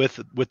hole with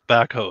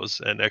backhoes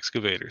and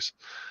excavators.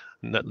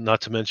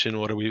 Not to mention,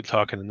 what are we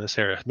talking in this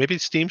area? Maybe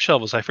steam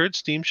shovels. I've heard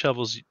steam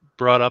shovels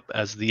brought up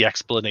as the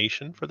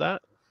explanation for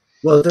that.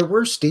 Well, there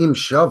were steam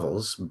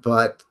shovels,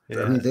 but I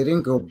Yeah. mean, they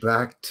didn't go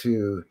back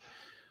to.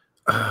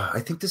 I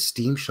think the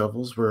steam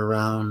shovels were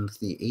around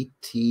the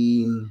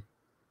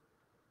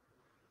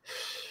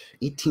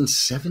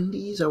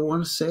 1870s, I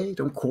want to say.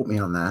 Don't quote me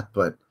on that,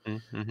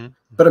 Mm-hmm.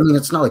 but I mean,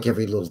 it's not like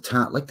every little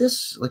town like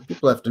this. Like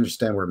people have to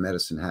understand where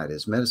Medicine Hat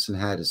is. Medicine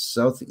Hat is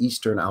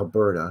southeastern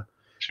Alberta.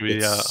 Should we?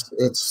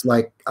 It's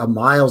like a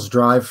mile's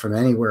drive from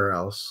anywhere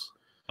else,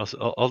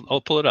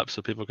 I'll pull it up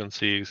so people can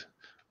see,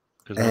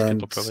 because most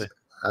people and probably.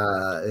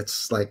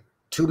 it's like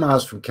 2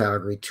 miles from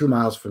Calgary, 2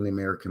 miles from the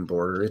American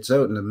border. It's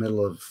out in the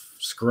middle of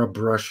scrub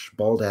brush,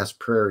 bald ass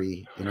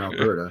prairie in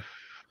Alberta.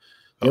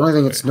 The only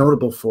thing Okay. it's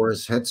notable for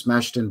is head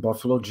smashed in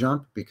buffalo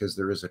jump because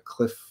there is a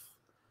cliff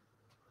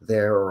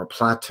there or a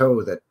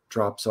plateau that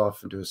drops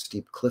off into a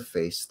steep cliff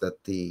face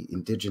that the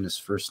indigenous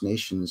First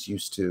Nations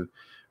used to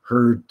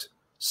herd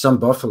some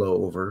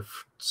buffalo over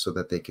so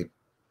that they could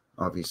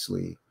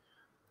obviously,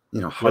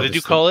 What did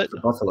you harvest call it? the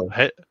buffalo.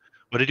 Head.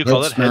 What did you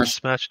call Head it? Head smashed,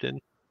 smashed in.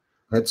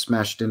 head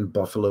smashed in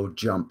buffalo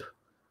jump.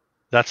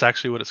 That's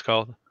actually what it's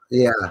called.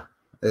 Yeah,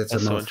 it's a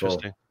That's so mouthful.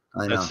 interesting.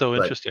 I That's know, so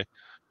but interesting.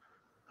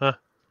 Huh.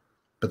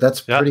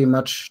 that's Yeah. pretty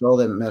much all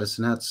that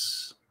Medicine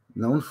Hat's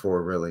known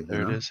for, really.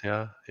 There it is.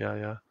 Yeah. Yeah.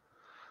 Yeah.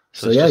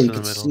 So So it's yeah, just you in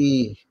the could middle.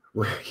 see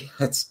where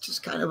it's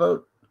just kind of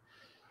out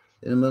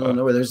in the middle of Huh.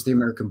 nowhere. There's the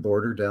American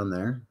border down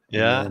there, and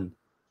Yeah. then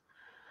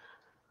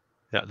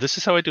Yeah. This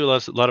is how I do a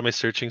lot of my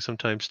searching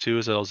sometimes too.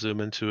 Is I'll zoom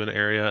into an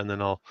area and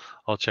then I'll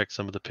check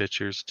some of the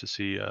pictures to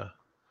see,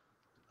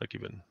 like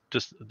even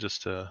just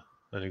an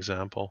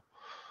example.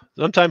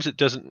 Sometimes it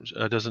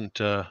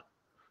doesn't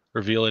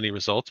reveal any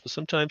results, but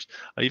sometimes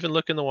I even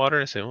look in the water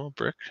and I say, "Oh,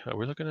 brick.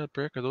 We're looking at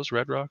brick. Are those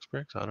red rocks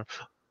bricks? I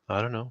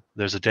don't know."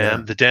 There's a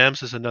yeah, dam. The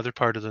dams is another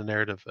part of the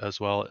narrative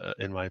as well,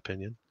 in my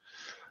opinion.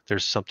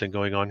 There's something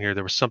going on here.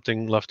 There was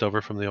something left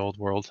over from the old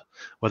world,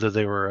 whether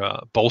they were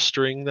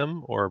bolstering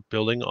them or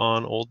building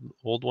on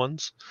old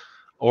ones,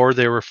 or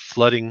they were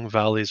flooding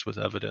valleys with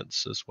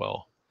evidence as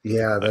well.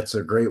 yeah, I, that's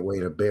a great way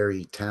to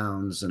bury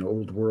towns and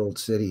old world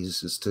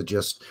cities is to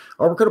just,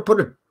 oh, we're going to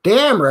put a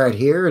dam right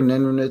here, and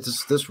then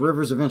this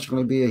river's eventually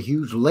going to be a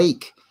huge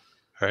lake.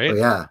 But right?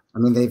 yeah, I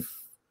mean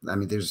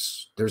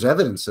there's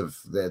evidence of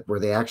that where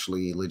they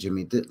actually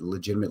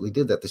legitimately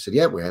did that. They said,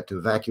 yeah, we had to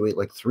evacuate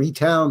like 3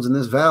 towns in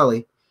this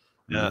valley.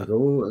 And you're Yeah. like,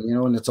 oh,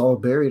 and it's all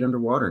buried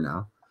underwater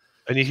now.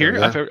 And you So hear,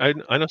 yeah,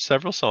 I know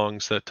several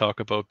songs that talk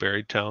about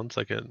buried towns,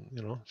 like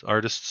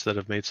artists that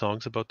have made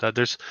songs about that.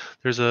 There's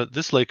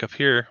this lake up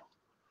here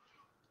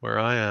where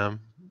I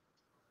am.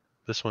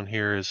 This one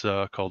here is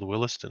called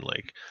Williston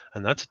Lake,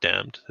 and that's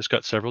dammed. It's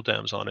got several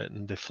dams on it,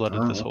 and they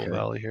flooded oh, this whole okay,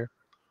 valley here.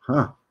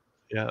 huh.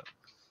 Yeah,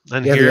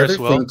 and Yeah, the here other as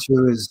thing well.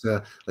 too is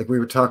like we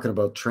were talking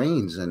about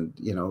trains and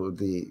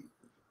the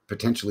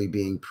potentially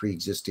being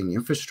pre-existing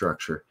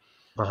infrastructure.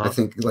 Uh I huh.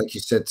 think, like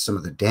you said, some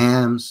of the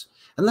dams,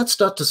 and that's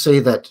not to say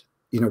that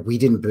we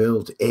didn't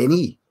build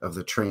any of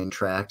the train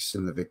tracks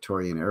in the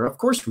Victorian era. Of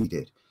course we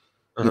did.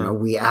 Uh huh.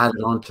 We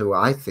added on to,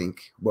 I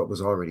think, what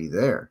was already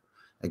there.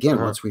 Uh Again,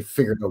 huh. once we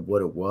figured out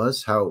what it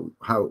was, how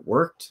it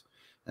worked,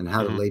 and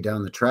how to hmm lay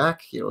down the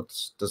track, it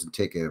doesn't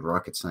take a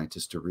rocket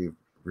scientist to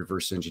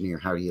reverse engineer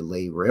how do you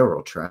lay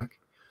railroad track.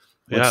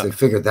 Once they Yeah.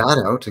 figured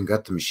that out and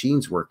got the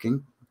machines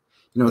working,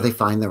 they Yeah.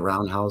 find the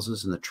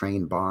roundhouses and the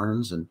train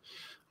barns and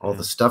all the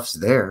hmm stuff's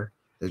there.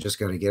 They just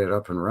got to get it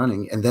up and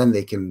running, and then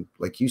they can,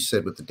 like you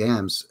said, with the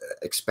dams,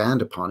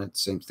 expand upon it.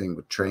 Same thing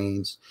with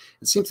trains,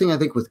 and same thing I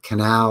think with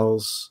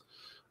canals.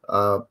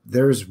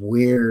 There's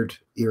weird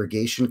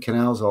irrigation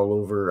canals all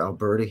over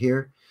Alberta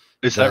here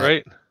Is that that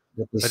right?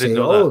 they I didn't say,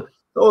 know that.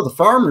 oh, the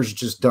farmers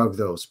just dug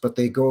those, but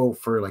they go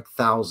for like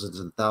thousands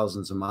and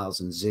thousands of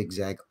miles and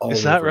zigzag Is all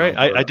that over right?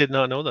 I Alberta. did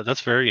not know that.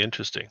 That's very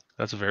interesting.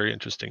 That's a very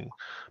interesting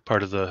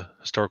part of the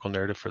historical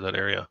narrative for that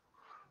area.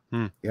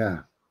 Hmm. Yeah,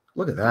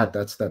 look at Hmm. that.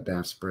 That's that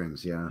Banff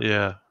Springs. Yeah,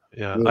 Yeah,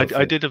 yeah. I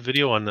beautiful. did a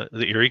video on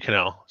the Erie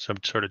Canal, so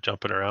I'm sort of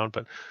jumping around,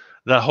 but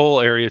that whole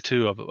area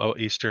too of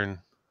eastern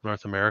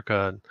North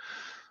America, and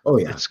Oh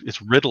yeah.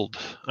 it's riddled.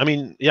 I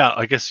mean, yeah,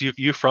 I guess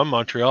you from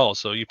Montreal,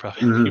 so you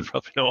probably you Hmm.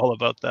 probably know all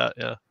about that.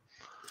 Yeah,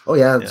 Oh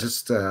yeah, yeah,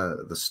 just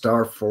the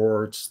star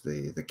forts,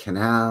 the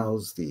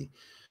canals, the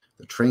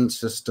train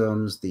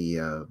systems,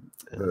 yeah.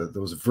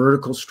 those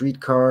vertical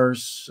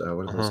streetcars. What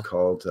are those Uh-huh.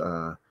 called?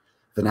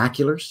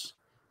 Vernaculars.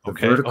 The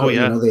Okay. Oh vertical,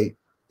 yeah.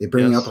 they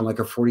bring you up Yes. on like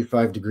a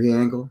 45-degree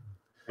angle.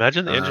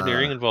 Imagine the Uh,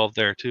 engineering involved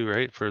there too,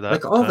 right? For that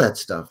like all time. that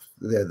stuff.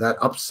 That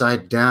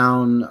upside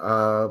down,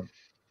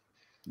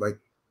 like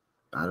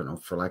I don't know,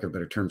 for lack of a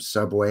better term,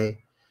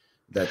 subway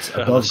that's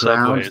The above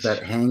ground subways.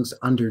 that hangs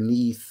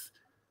underneath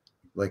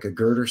like a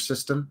girder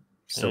system.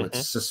 So it's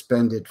Mm-hmm.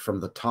 suspended from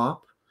the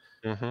top,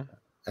 Mm-hmm.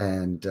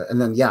 and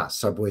then yeah,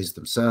 subways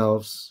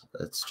themselves.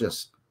 It's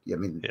just, I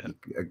mean, Yeah.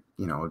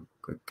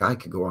 a guy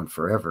could go on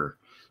forever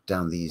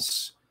down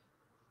these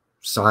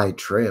side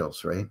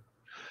trails, right?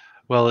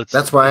 Well,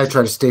 That's why I it's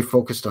try to stay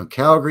focused on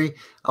Calgary.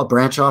 I'll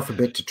branch off a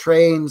bit to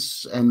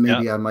trains, and yeah,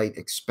 maybe I might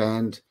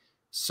expand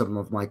some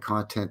of my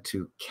content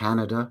to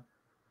Canada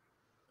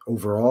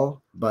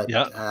overall. But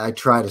yeah. I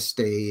try to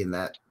stay in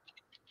that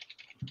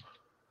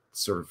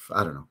sort of,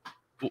 I don't know.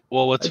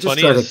 Well, I what's just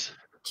funny try to is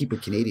keep a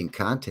Canadian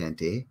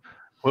content, eh?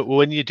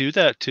 when you do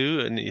that too,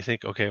 and you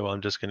think, okay, well,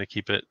 I'm just going to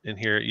keep it in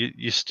here.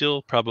 You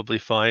still probably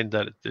find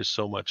that there's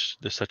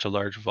such a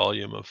large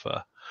volume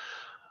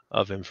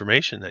of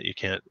information that you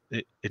can't.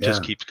 It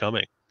just Yeah. keeps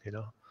coming, you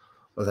know.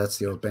 Oh, that's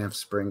the old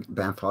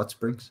Banff Hot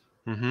Springs,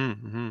 Mm-hmm.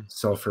 Mm-hmm.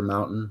 Sulphur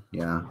Mountain.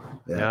 Yeah,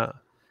 yeah. Yeah.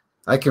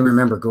 I can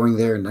remember going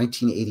there in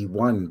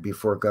 1981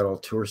 before it got all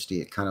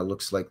touristy. It kind of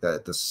looks like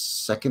that. The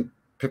second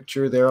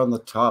picture there on the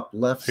top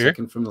left, Here.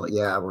 second from the,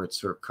 yeah, where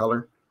it's sort of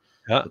color.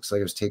 Yeah. Looks like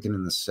it was taken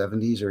in the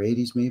 70s or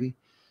 80s, maybe.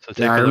 So Yeah,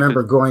 take I a look at.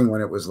 remember going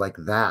when it was like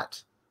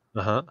that.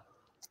 Uh-huh.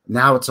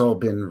 Now it's all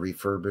been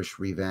refurbished,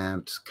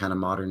 revamped, kind of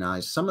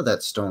modernized. Some of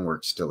that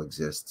stonework still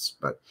exists,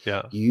 but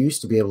Yeah. you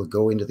used to be able to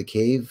go into the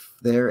cave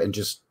there and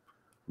just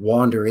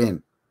wander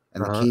in.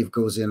 And the Uh-huh. cave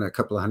goes in a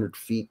couple of 100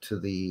 feet to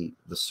the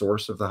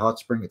source of the hot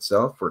spring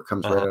itself, where it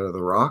comes right Uh-huh. out of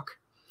the rock.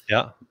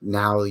 Yeah.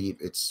 Now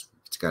it's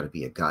got to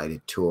be a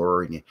guided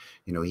tour, and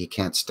you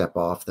can't step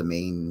off the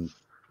main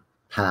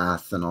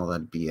path and all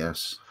that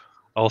BS.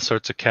 All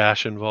sorts of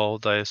cash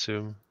involved, I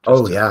assume.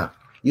 Just Oh to. yeah,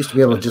 used to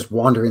be able to just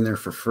wander in there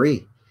for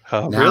free.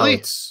 Oh, Now really?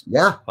 it's,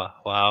 yeah,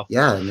 Wow.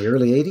 yeah. In the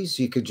early 80s,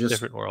 you could just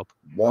Different world.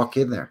 walk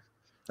in there.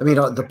 I mean,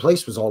 the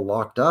place was all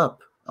locked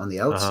up on the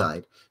Uh-huh.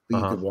 outside, but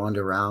you Uh-huh. could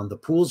wander around. The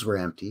pools were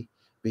empty,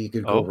 but you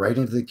could go Oh, right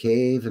into the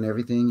cave and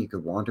everything. You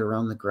could wander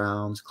around the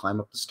grounds, climb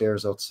up the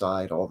stairs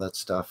outside, all that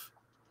stuff.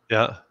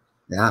 yeah.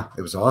 Yeah,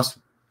 it was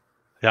awesome.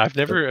 Yeah, But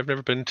I've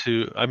never been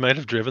to. I might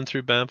have driven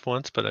through Banff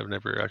once, but I've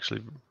never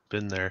actually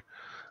been there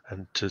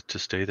and to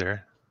stay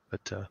there.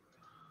 But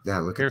yeah,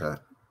 look at here,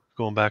 that.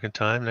 going back in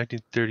time,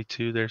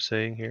 1932, they're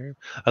saying here.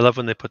 I love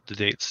when they put the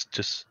dates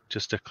just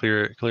to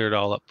clear it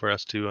all up for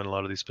us too on a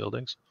lot of these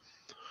buildings.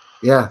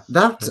 Yeah,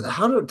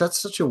 Yeah. that's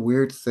such a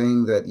weird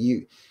thing that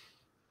you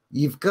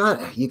got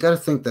to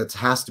think that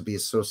has to be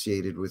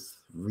associated with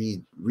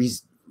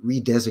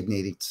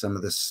redesignating some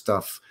of this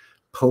stuff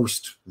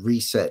post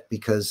reset,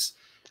 because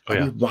Oh I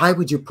yeah, mean, why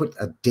would you put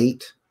a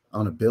date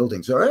on a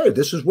building? So, hey,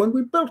 this is when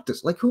we built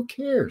this. Like, who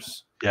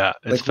cares? yeah.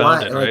 It's Like,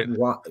 why? founded, Like, right?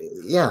 why?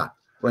 Yeah.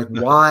 Like,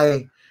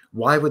 why?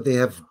 Why would they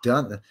have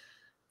done a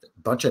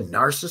bunch of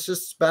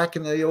narcissists back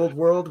in the old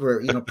world,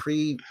 where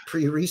pre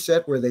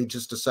reset, where they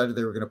just decided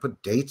they were going to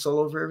put dates all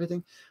over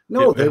everything?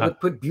 No, they Yeah, would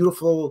put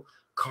beautiful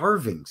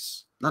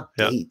carvings, not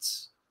yeah,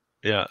 dates.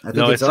 yeah. I think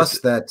No, it's it's us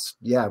that,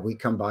 yeah, we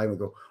come by and we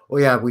go, oh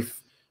yeah,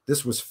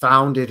 this was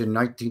founded in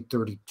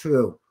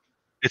 1932.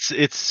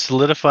 it's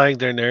solidifying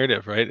their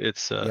narrative, right?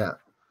 It's Yeah.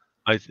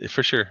 I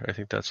for sure. I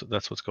think that's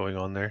what's going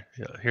on there.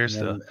 Yeah. And Here's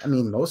the. then, I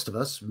mean, most of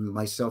us,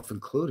 myself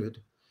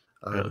included,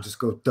 would Yeah. just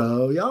go,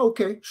 duh, yeah,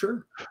 okay,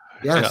 sure.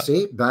 Yeah, Yeah.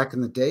 see, back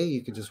in the day,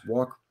 you could just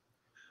walk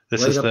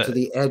This right is up to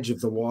the. the edge of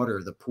the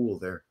water, the pool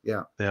there.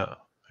 Yeah. Yeah.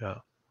 Yeah.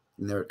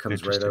 And there it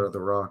comes right out Interesting. of the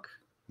rock.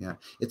 Yeah.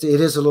 It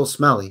is a little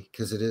smelly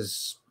because it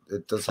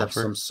does have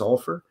Sulfur. some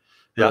sulfur,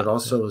 but Yeah. it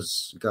also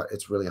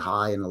it's really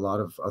high in a lot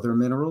of other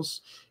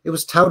minerals. It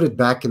was touted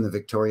back in the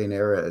Victorian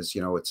era as,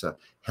 it's a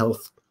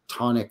health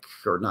tonic,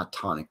 or not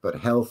tonic, but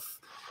health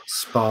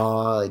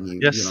spa,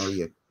 and Yes.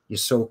 you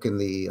soak in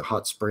the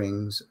hot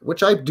springs,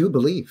 which I do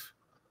believe.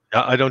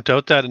 Yeah, I don't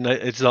doubt that, and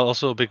it's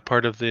also a big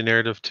part of the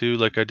narrative too.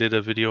 Like I did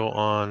a video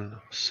on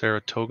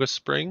Saratoga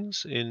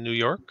Springs in New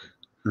York,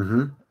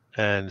 Hmm.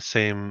 And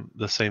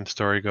the same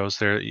story goes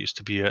there. It used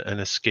to be an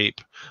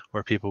escape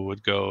where people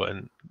would go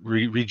and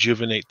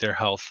rejuvenate their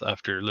health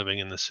after living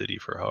in the city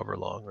for however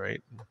long,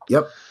 right?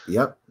 Yep.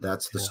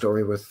 That's the Yeah.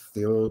 story with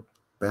the old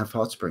Banff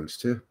Hot Springs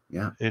too.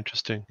 Yeah.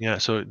 Interesting. Yeah.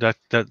 So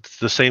that's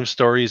the same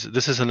stories.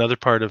 This is another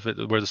part of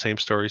it where the same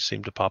stories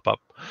seem to pop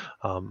up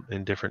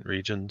in different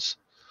regions.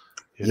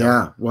 You know.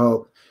 Yeah.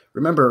 Well,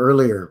 remember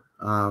earlier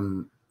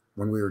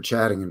when we were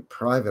chatting in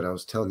private, I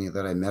was telling you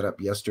that I met up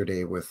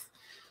yesterday with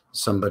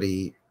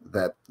somebody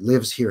that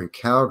lives here in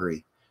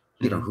Calgary,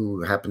 you know, Mm-hmm.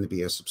 who happened to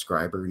be a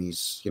subscriber, and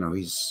he's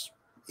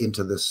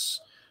into this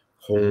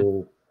Mm-hmm.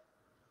 whole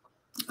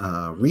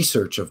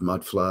research of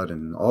mud flood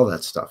and all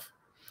that stuff.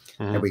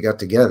 And Mm-hmm. we got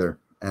together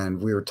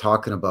and we were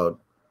talking about,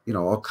 you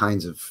know, all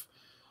kinds of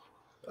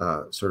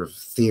sort of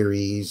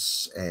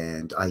theories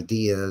and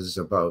ideas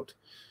about,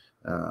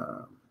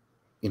 uh,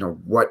 you know,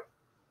 what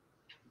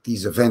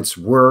these events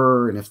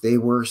were and if they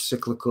were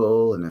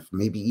cyclical and if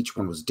maybe each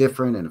one was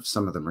different and if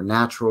some of them are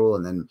natural,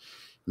 and then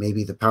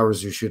maybe the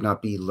powers who should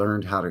not be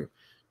learned how to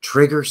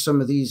trigger some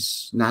of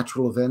these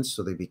natural events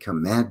so they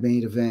become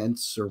man-made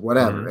events or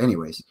whatever. Mm-hmm.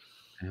 Anyways,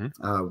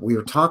 we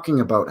were talking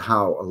about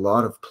how a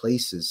lot of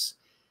places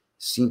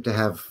seem to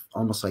have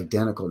almost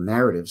identical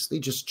narratives. They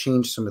just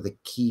changed some of the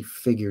key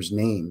figures'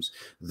 names.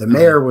 The Mm-hmm.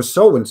 mayor was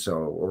so and so,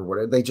 or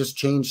whatever. They just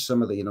changed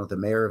some of the, you know, the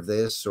mayor of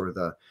this or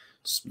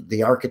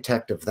the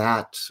architect of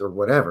that or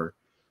whatever.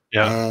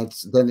 Yeah. And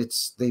then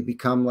they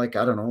become like,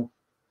 I don't know,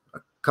 a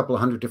couple of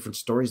hundred different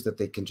stories that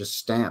they can just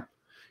stamp.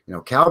 You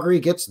know,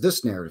 Calgary gets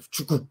this narrative: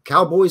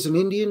 cowboys and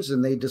Indians,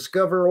 and they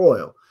discover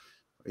oil.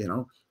 You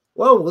know,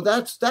 well,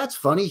 that's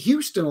funny.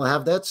 Houston will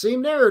have that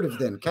same narrative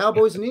then: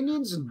 cowboys and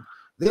Indians, and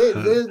they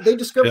Yeah.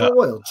 discover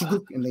oil,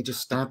 and they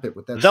just stamp it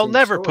with that They'll same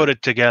never put story.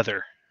 it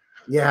together.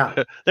 Yeah,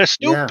 They're yeah,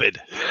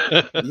 stupid.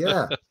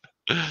 yeah.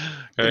 You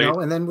Right. know,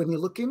 and then when you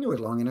look into it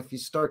long enough, you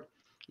start,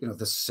 you know,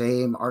 the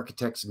same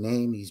architect's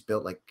name. He's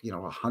built like, you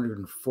know,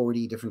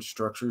 140 different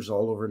structures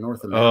all over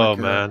North Oh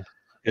America. man. And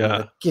you're Yeah.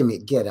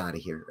 like, get out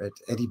of here.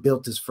 And he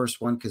built his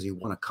first one because he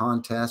won a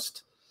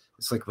contest.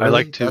 It's like, I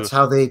like really? to. That's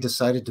how they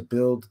decided to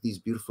build these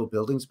beautiful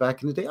buildings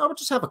back in the day? I would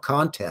just have a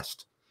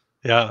contest.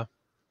 Yeah.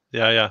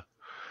 Yeah. Yeah.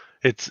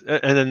 It's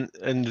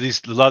and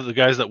these a lot of the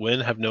guys that win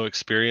have no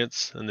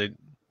experience, and they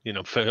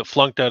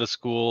flunked out of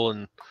school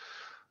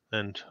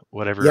and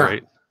whatever, Yeah,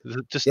 right?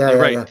 Just yeah, you're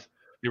yeah, right.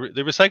 yeah.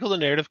 They recycle the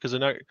narrative because they're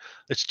not.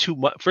 It's too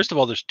much. First of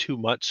all, there's too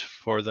much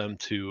for them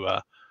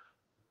to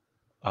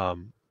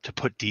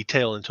put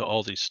detail into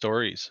all these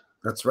stories.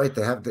 That's right.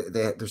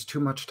 There's too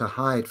much to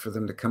hide for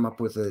them to come up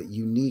with a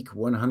unique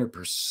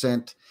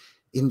 100%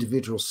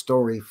 individual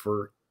story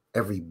for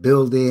every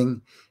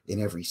building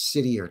in every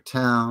city or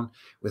town,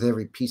 with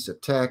every piece of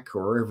tech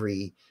or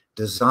every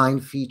design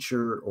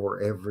feature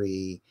or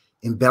every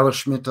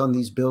embellishment on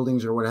these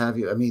buildings or what have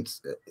you. I mean,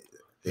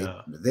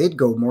 Yeah. they'd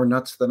go more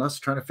nuts than us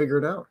trying to figure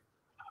it out.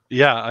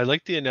 Yeah, I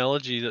like the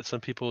analogy that some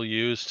people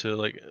use to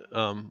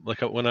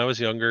when I was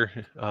younger,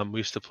 we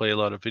used to play a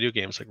lot of video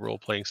games, like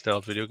role-playing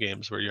style video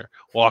games where you're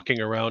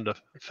walking around a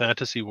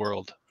fantasy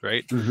world,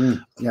 right?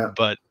 Yeah,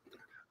 But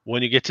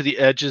when you get to the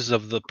edges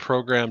of the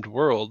programmed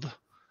world,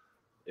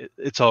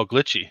 it's all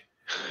glitchy.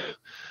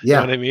 You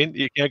know what yeah. I mean?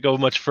 You can't go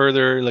much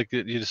further. Like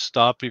you just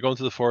stop. You're going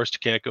through the forest. You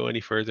can't go any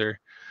further.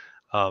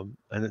 And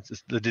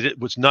it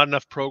was not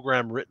enough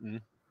program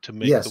written to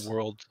make the Yes.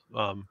 world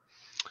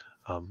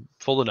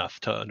full enough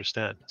to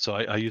understand. So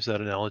I use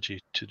that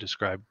analogy to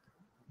describe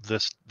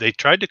this. They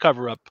tried to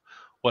cover up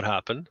what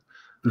happened.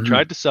 They Hmm.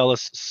 tried to sell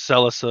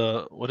us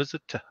a what is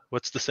it?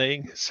 What's the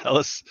saying? Sell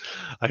us.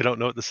 I don't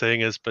know what the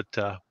saying is, but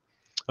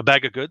a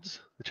bag of goods.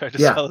 They tried to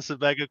Yeah, sell us a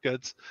bag of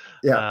goods,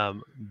 yeah.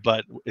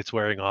 but it's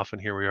wearing off,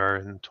 and here we are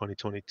in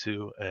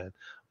 2022, and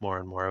more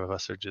of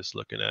us are just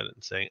looking at it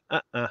and saying,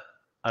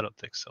 I don't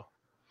think so.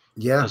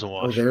 Yeah. Doesn't Oh,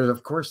 wash.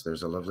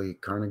 there's a lovely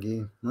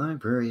Carnegie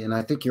Library. And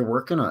I think you're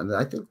working on,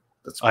 I think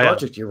that's a I am.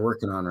 project you're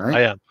working on, right?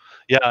 I am.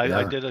 Yeah, I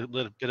Yeah. did a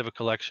little bit of a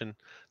collection.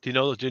 Do you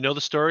know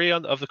the story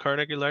of the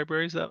Carnegie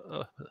libraries at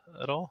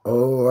all?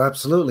 Oh,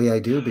 absolutely. I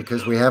do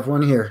because we have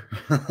one here.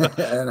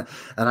 And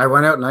I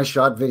went out and I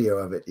shot video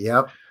of it.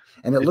 Yep.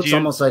 And it Did looks you?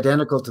 almost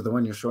identical to the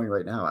one you're showing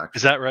right now, Is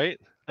actually. that right?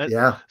 And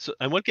Yeah.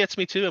 and what gets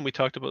me too, and we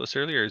talked about this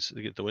earlier, is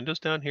you get the windows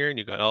down here, and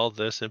you got all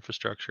this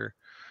infrastructure.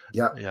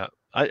 Yeah. Yeah.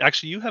 I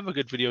actually you have a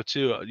good video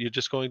too. You're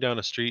just going down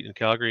a street in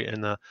Calgary,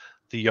 and the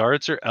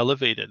yards are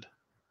elevated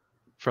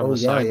from Oh,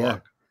 the yeah. Yeah.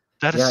 sidewalk.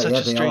 That is Yeah. such Yeah.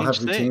 a They all strange have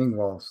thing. retaining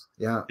walls.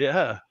 Yeah.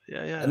 Yeah. Yeah.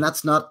 And Yeah.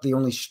 that's not the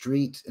only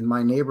street in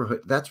my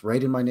neighborhood. That's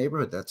right in my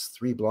neighborhood. That's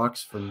 3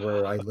 blocks from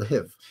where I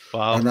live.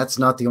 Wow. And that's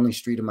not the only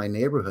street in my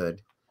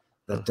neighborhood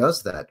Huh. that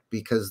does that,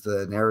 because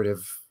the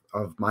narrative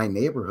of my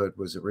neighborhood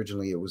was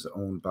originally it was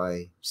owned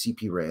by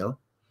CP Rail.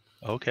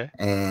 Okay.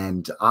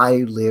 And I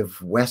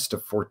live west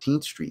of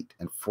 14th Street,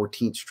 and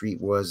 14th Street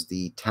was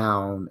the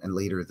town and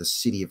later the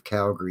city of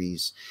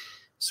Calgary's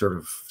sort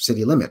of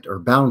city limit or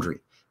boundary.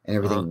 And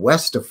Uh-huh. everything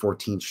west of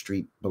 14th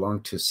Street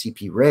belonged to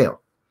CP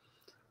Rail.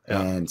 Yeah.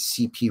 And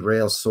CP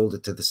Rail sold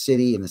it to the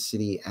city, and the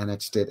city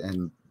annexed it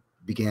and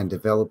began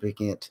developing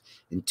it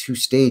in 2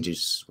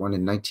 stages, one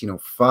in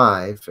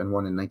 1905 and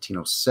one in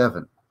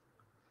 1907.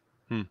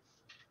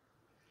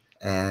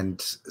 And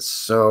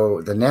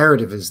so the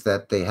narrative is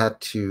that they had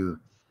to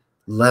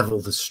level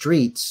the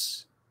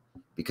streets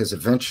because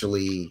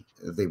eventually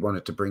they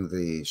wanted to bring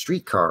the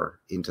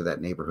streetcar into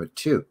that neighborhood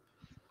too.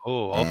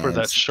 Oh, all for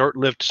that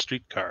short-lived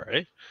streetcar,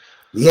 eh?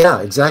 Yeah,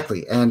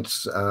 exactly. And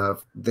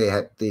they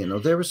had,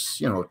 there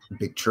was,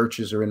 big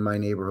churches are in my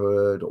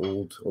neighborhood,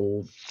 old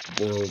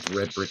world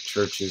red brick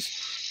churches.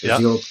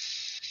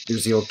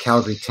 There's the old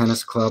Calgary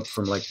Tennis Club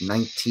from like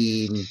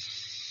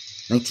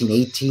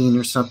 1918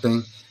 or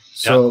something.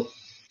 So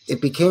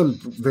it became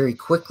very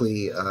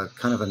quickly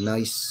kind of a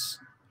nice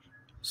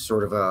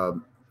sort of a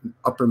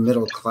upper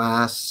middle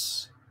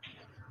class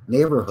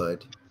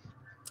neighborhood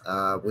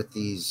with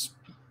these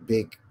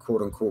big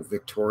quote unquote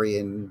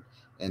Victorian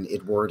and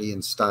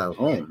Edwardian style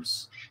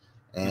homes.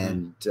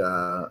 And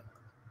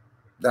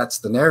that's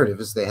the narrative,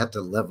 is they had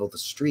to level the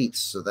streets.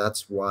 So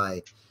that's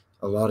why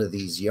a lot of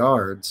these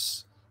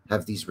yards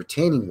have these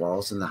retaining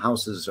walls, and the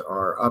houses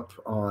are up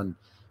on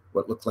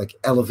what look like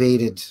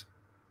elevated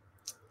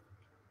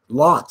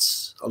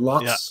lots,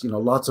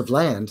 lots of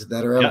land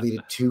that are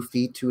elevated 2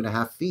 feet,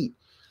 2.5 feet.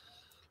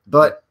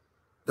 But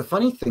the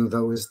funny thing,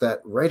 though, is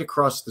that right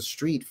across the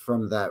street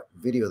from that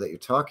video that you're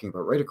talking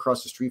about, right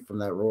across the street from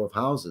that row of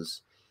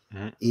houses,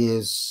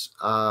 is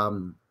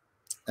an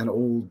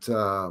old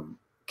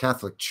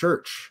Catholic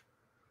church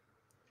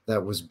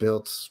that was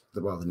built,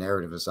 well, the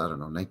narrative is, I don't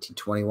know,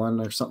 1921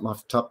 or something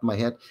off the top of my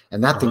head.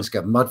 And that thing's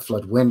got mud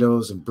flood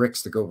windows and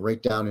bricks that go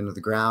right down into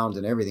the ground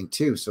and everything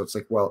too. So it's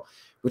like, well,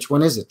 which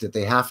one is it? Did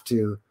they have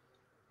to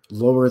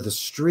lower the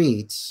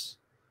streets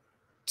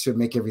to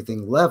make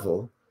everything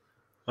level?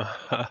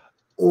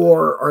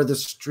 Or are the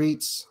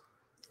streets,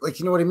 like,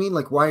 you know what I mean?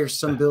 Like, why are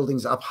some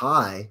buildings up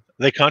high?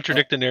 They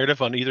contradict the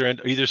narrative on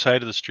either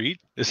side of the street?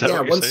 Is that what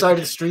you're one saying? side of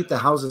the street, the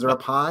houses are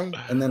up high.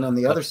 And then on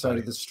the other side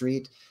of the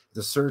street,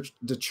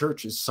 the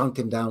church is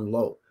sunken down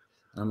low.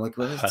 And I'm like,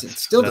 well, it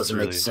still doesn't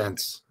make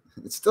sense.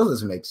 It still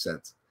doesn't make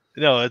sense.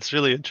 No, it's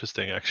really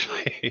interesting,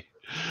 actually.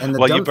 And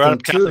well, you brought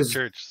up Catholic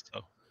Church.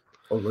 So.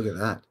 Oh, look at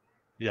that.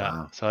 Yeah.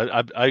 Wow.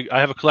 So I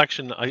have a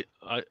collection. I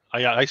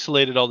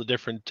isolated all the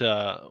different,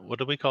 what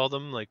do we call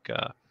them? Like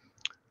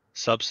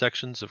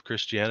subsections of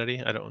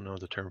Christianity. I don't know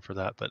the term for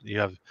that, but you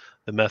have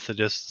the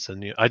Methodists,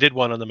 and I did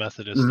one on the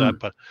Methodist,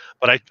 but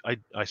I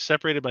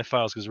separated my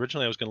files because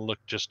originally I was going to look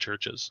just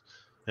churches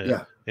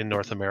in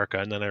North America,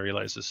 and then I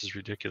realized this is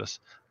ridiculous.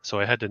 So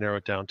I had to narrow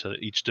it down to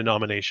each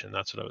denomination.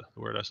 That's the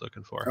word I was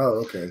looking for.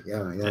 Oh, okay.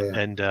 Yeah.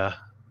 And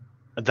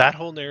that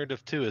whole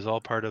narrative too is all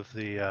part of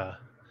the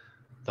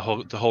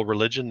whole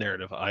religion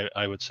narrative.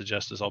 I would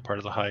suggest is all part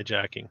of the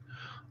hijacking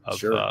of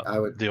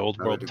the old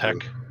world tech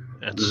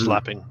and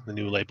slapping the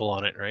new label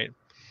on it, right?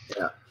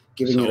 Yeah.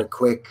 Giving it a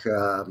quick,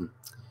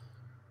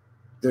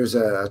 there's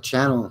a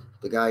channel,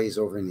 the guy is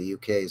over in the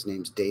UK, his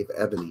name's Dave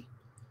Ebony.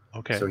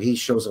 Okay. So he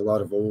shows a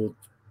lot of old,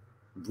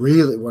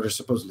 what are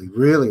supposedly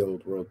really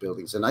old world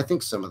buildings. And I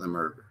think some of them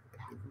are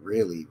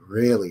really,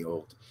 really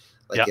old.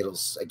 Like it'll,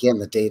 again,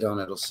 the date on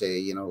it'll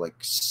say,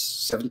 like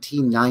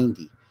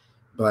 1790.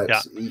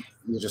 But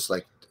you're just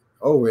like,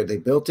 oh, where they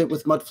built it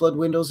with mud flood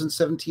windows in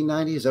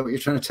 1790? Is that what you're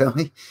trying to tell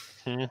me?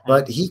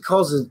 But he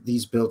calls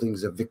these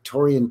buildings a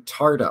Victorian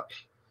tart up.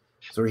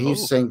 So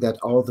he's saying that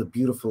all the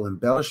beautiful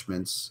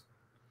embellishments,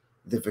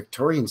 the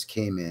Victorians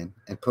came in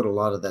and put a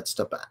lot of that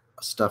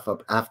stuff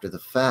up after the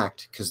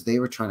fact because they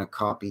were trying to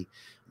copy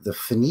the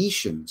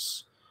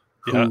Phoenicians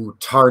who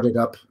tarted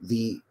up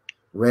the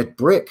red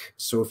brick.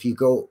 So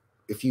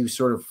if you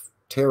sort of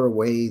tear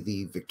away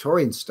the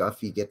Victorian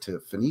stuff, you get to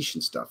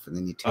Phoenician stuff, and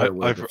then you tear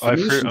away the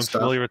Phoenician stuff.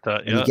 I'm familiar with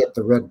that. And you get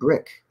the red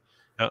brick.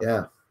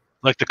 Yeah.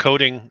 Like the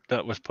coating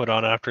that was put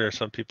on after,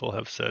 some people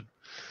have said.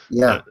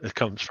 Yeah. It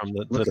comes from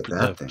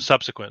the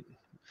subsequent.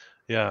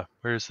 Yeah.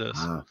 Where is this?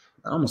 Wow.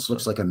 It almost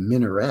looks like a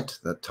minaret,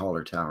 that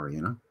taller tower,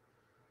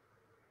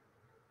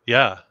 Yeah.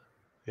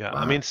 Yeah.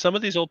 Wow. I mean, some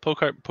of these old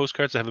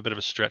postcards have a bit of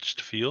a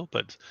stretched feel,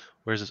 but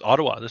where's this?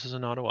 Ottawa. This is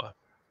in Ottawa.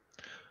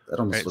 That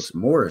almost looks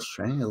Moorish,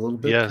 right? A little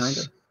bit, kind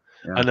of.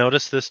 Yeah. I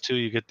noticed this too.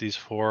 You get these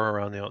 4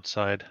 around the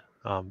outside.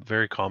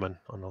 Very common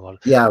on a lot of.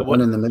 Yeah,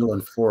 one in the middle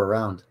and 4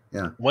 around.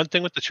 Yeah. One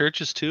thing with the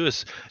churches too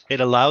is it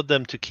allowed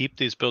them to keep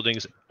these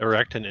buildings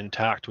erect and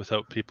intact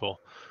without people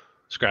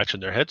scratching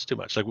their heads too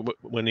much. Like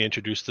when they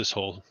introduced this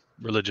whole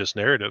religious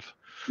narrative,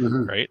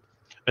 right?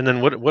 And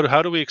then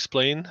how do we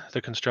explain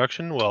the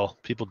construction? Well,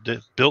 people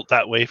built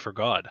that way for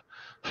God.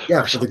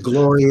 Yeah, for the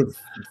glory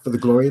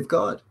of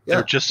God. Yeah.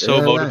 They're just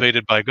so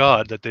motivated by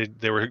God that they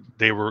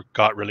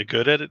got really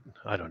good at it.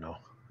 I don't know.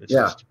 It's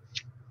just...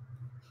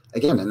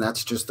 Again, and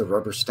that's just the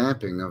rubber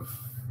stamping of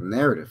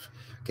narrative.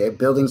 Okay,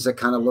 buildings that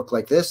kind of look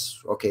like this,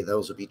 okay,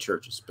 those will be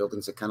churches.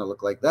 Buildings that kind of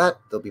look like that,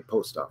 they'll be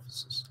post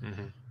offices.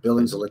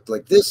 Buildings that look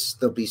like this,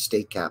 they'll be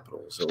state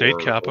capitals. State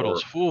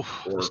capitals. Or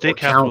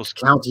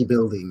county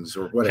buildings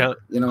or whatever.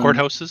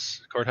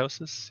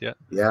 Courthouses, yeah.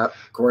 Yeah,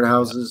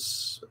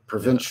 courthouses,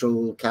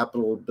 provincial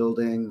capital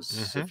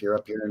buildings. If you're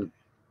up in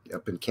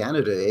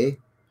Canada,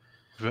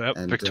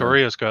 And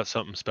Victoria's got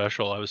something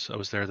special. I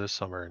was there this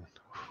summer, and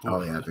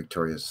oh oof, yeah,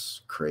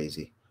 Victoria's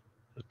crazy.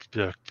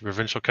 the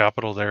provincial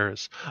capital there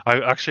is.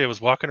 I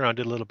was walking around,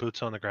 did a little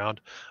boots on the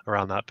ground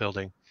around that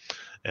building,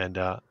 and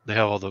they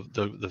have all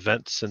the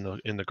vents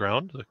in the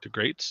ground, like the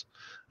grates,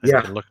 and you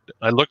Yeah, can look.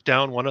 I looked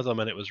down one of them,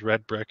 and it was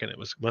red brick, and it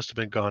was must have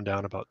been gone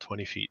down about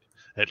 20 feet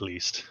at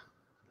least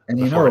and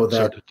you before know it that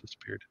sort of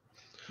disappeared.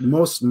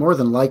 more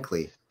than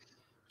likely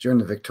during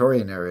the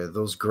Victorian era,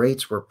 those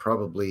grates were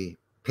probably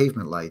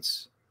pavement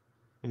lights,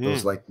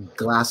 those Mm, like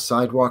glass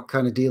sidewalk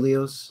kind of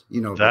dealios.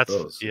 You know about that's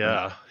those, right?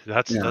 yeah,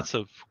 Yeah, that's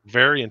a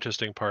very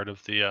interesting part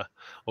of the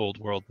old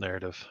world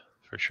narrative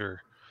for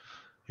sure.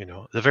 You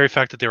know, the very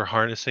fact that they were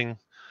harnessing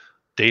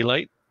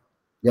daylight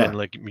yeah. and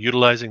like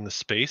utilizing the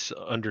space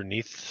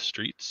underneath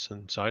streets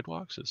and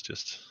sidewalks is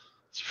just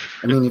it's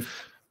I mean,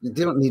 if you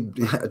don't need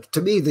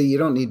to me, you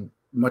don't need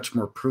much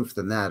more proof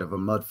than that of a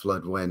mud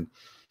flood when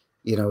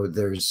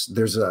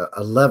there's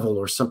a level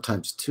or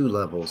sometimes two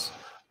levels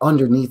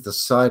underneath the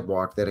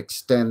sidewalk that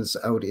extends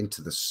out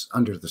into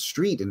under the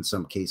street in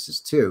some cases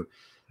too,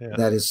 yeah.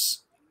 that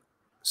is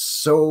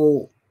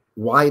so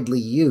widely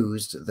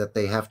used that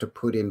they have to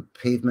put in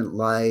pavement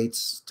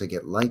lights to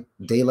get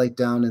daylight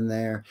down in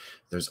there.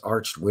 There's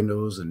arched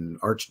windows and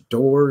arched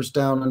doors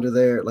down under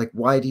there. Like,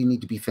 why do you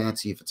need to be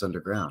fancy if it's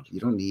underground? You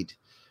don't need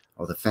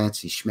all the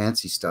fancy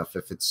schmancy stuff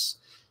if it's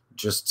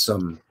just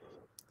some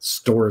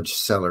storage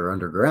cellar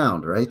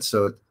underground, right?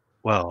 So it's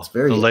Well, the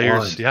very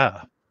layers, odd.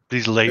 yeah.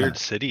 These Yeah, layered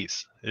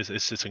cities is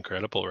it's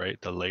incredible, right?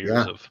 The layers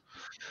yeah. of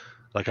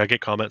like I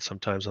get comments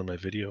sometimes on my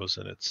videos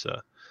and it's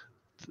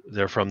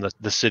they're from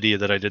the city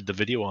that I did the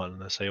video on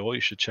and they say, "Oh, you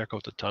should check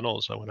out the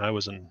tunnels." When I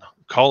was in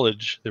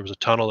college, there was a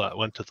tunnel that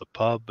went to the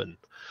pub and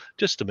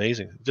just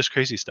amazing, just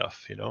crazy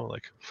stuff, you know,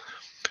 like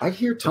I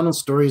hear but tunnel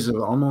stories of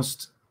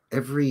almost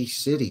every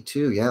city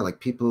too. Yeah, like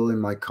people in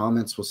my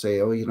comments will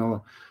say,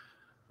 "Oh,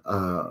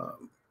 uh,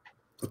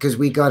 because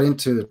we got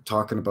into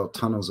talking about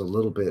tunnels a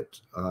little bit.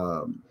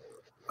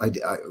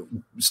 I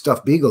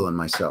Stuff Beagle and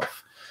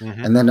myself,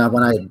 mhm. and then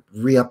when I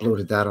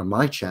re-uploaded that on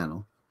my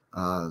channel,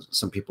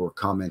 some people were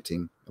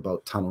commenting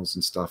about tunnels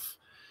and stuff,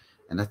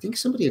 and I think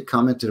somebody had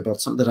commented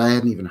about something that I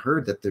hadn't even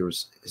heard. That there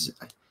was,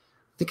 I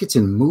think it's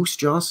in Moose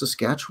Jaw,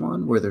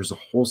 Saskatchewan, where there's a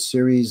whole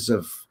series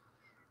of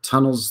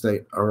tunnels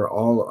that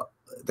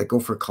go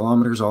for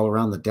kilometers all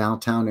around the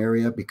downtown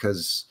area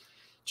because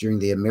during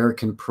the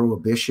American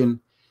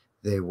Prohibition,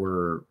 they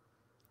were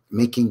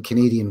making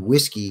Canadian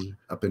whiskey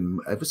up in,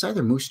 it was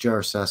either Moose Jaw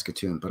or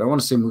Saskatoon, but I want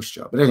to say Moose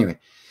Jaw. But anyway,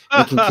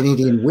 making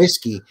Canadian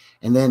whiskey,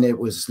 and then it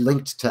was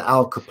linked to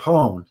Al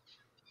Capone,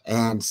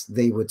 and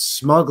they would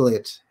smuggle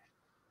it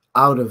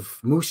out of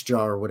Moose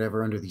Jaw or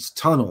whatever under these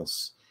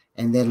tunnels,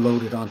 and then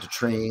load it onto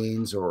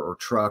trains or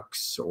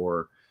trucks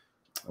or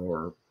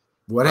Wow.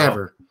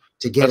 whatever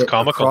to get That's it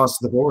comical. across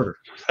the border.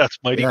 That's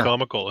mighty Yeah,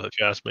 comical if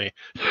you ask me.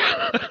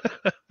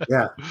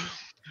 yeah.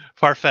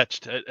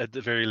 Far-fetched at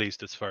the very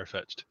least, it's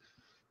far-fetched.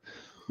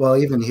 Well,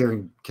 even here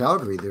in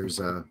Calgary, there's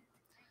a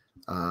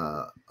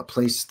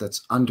place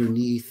that's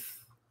underneath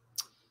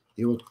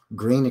the old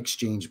grain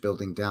exchange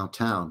building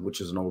downtown,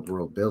 which is an old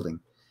world building.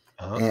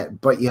 Uh-huh.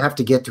 But you have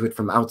to get to it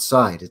from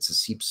outside. It's a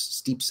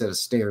steep set of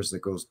stairs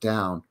that goes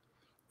down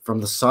from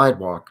the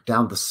sidewalk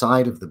down the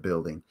side of the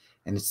building,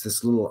 and it's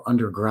this little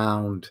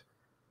underground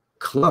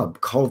club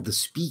called the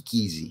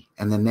Speakeasy.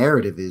 And the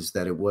narrative is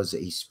that it was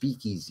a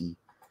speakeasy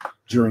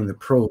during Mhm. the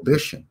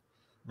Prohibition.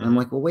 And I'm Mhm.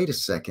 like, well, wait a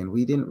second.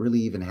 We didn't really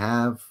even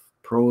have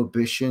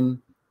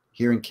Prohibition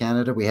here in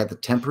Canada. We had the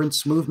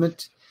temperance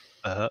movement.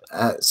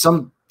 Uh-huh.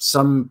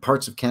 Some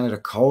parts of Canada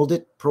called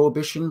it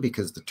Prohibition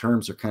because the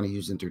terms are kind of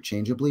used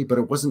interchangeably, but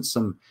it wasn't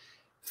some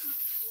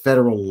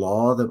federal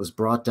law that was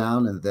brought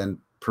down and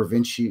then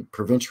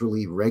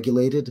provincially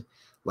regulated,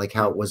 like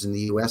how Mm. it was in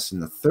the US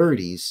in the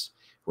 30s,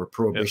 where Yeah.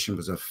 Prohibition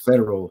was a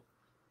federal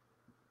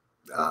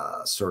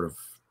sort of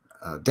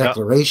Yeah.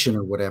 declaration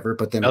or whatever,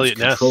 but then it was Elliot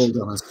Ness. controlled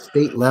on a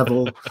state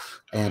level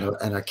and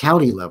a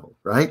county level,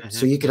 right?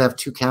 So Mhm. you could have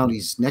two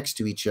counties next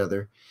to each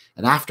other,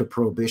 and after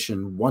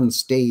Prohibition, one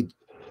stayed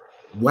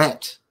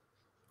wet,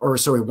 or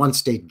sorry, one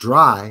stayed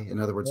dry. In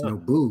other words, Yeah. no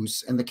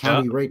booze, and the Yeah.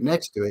 county right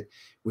next to it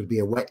would be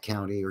a wet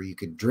county, or you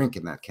could drink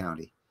in that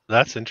county.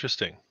 That's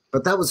interesting.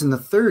 But that was in the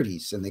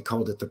 30s, and they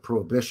called it the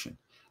Prohibition.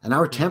 And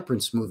our Mm.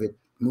 temperance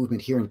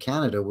movement here in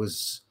Canada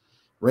was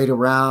right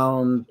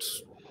around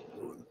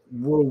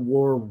World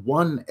War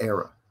I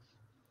era,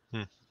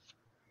 Mm.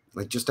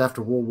 like just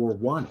after World War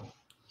One.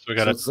 So we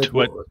got So a it's like,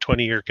 well,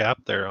 20-year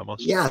gap there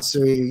almost. yeah. So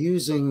you're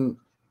using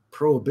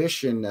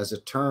prohibition as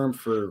a term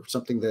for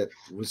something that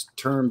was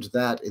termed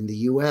that in the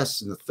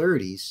U.S. in the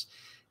 30s,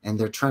 and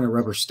they're trying to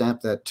rubber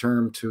stamp that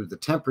term to the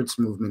temperance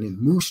movement in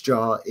Moose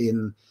Jaw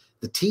in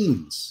the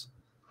teens.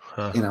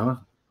 Huh. You know,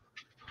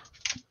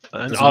 it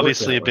And doesn't work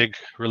obviously that a way. big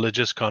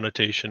religious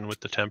connotation with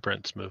the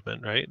temperance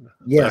movement, right?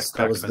 Yes, that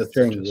Backed was by the the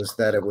thing, churches. was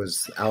that it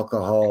was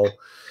alcohol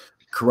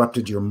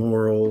corrupted your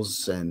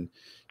morals, and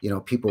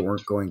people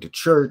weren't going to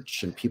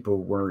church, and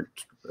people weren't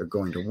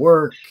going to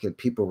work, and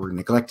people were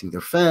neglecting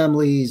their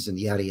families, and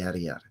yada yada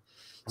yada.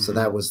 So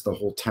that was the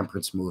whole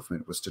temperance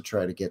movement, was to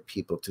try to get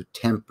people to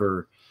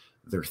temper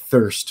their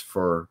thirst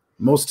for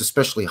most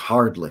especially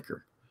hard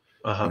liquor,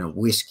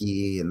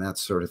 whiskey and that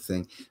sort of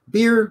thing.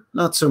 Beer,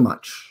 not so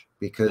much,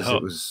 because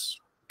it was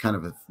kind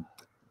of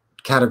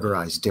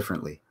categorized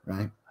differently,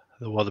 right?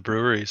 Well, the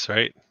breweries,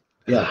 right?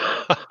 Yeah,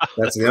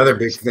 that's the other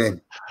big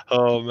thing.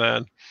 Oh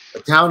man, a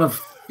town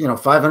of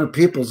 500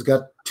 people's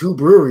got 2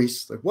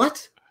 breweries. Like,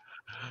 what?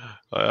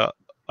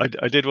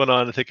 I did one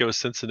on, I think it was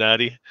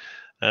Cincinnati,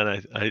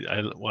 and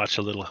I watched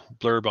a little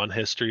blurb on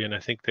history, and I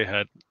think they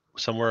had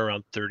somewhere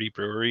around 30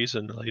 breweries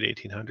in the late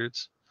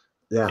 1800s.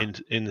 Yeah.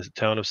 In the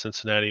town of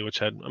Cincinnati, which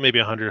had maybe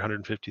 100,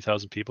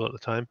 150,000 people at the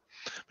time,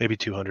 maybe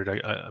 200.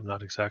 I'm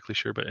not exactly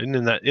sure, but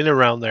in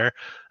around there,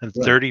 and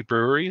 30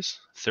 breweries.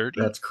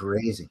 30. That's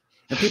crazy.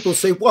 And people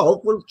say,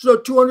 well,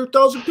 it's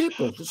 200,000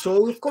 people,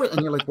 so of course.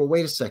 And you're like, well,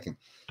 wait a second.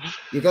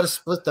 You got to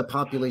split the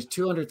population,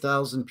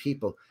 200,000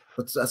 people,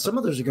 but some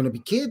of those are going to be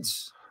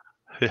kids.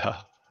 Yeah.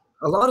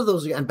 A lot of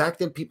those, and back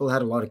then people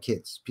had a lot of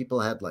kids. People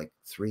had like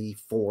 3,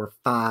 4,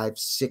 5,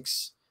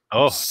 6,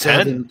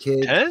 7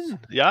 kids. 10?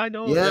 Yeah, I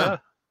know.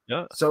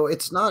 Yeah. So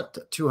it's not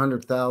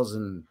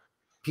 200,000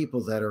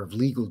 people that are of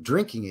legal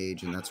drinking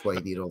age, and that's why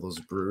you need all those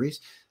breweries.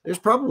 There's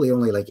probably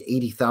only like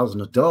 80,000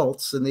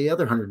 adults, and the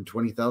other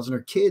 120,000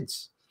 are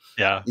kids.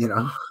 Yeah.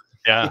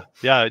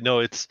 Yeah. No,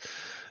 it's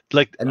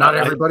like, and not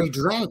everybody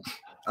drank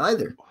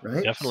either,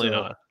 right? Definitely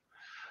not.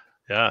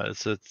 Yeah,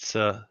 it's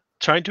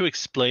trying to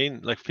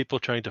explain, like, people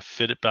trying to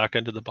fit it back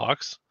into the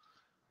box,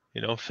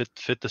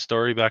 fit the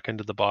story back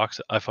into the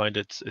box. I find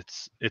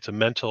it's a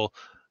mental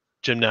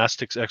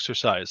gymnastics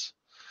exercise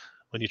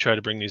when you try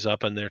to bring these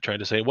up, and they're trying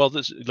to say, well,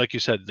 this, like you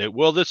said,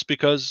 this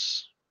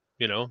because,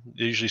 they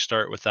usually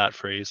start with that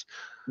phrase.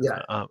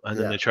 And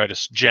then they try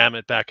to jam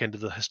it back into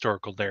the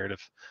historical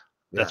narrative.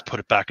 Let's put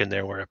it back in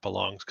there where it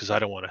belongs, because I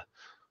don't want to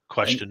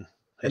question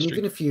history. And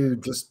even if you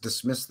just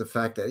dismiss the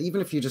fact that,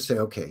 even if you just say,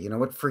 okay, you know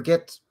what,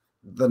 forget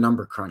the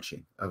number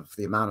crunching of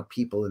the amount of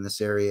people in this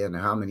area and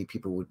how many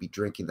people would be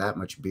drinking that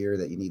much beer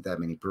that you need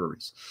that many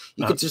breweries.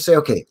 You could just say,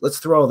 okay, let's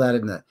throw all that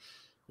in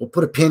we'll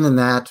put a pin in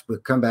that. We'll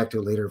come back to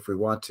it later if we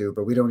want to,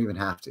 but we don't even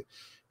have to.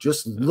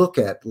 Just look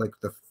at like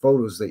the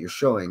photos that you're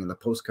showing and the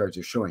postcards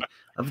you're showing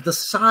of the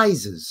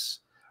sizes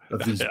of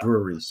these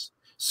breweries.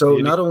 So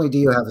not only do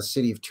you have a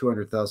city of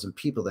 200,000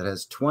 people that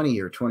has 20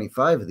 or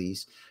 25 of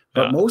these,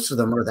 but most of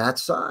them are that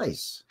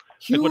size.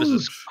 Huge. Like, what is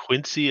this,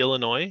 Quincy,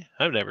 Illinois?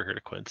 I've never heard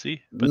of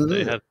Quincy, but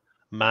they have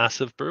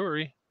massive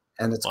brewery.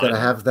 And it's going to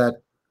have that,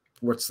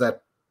 what's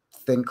that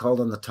thing called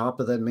on the top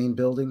of that main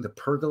building? The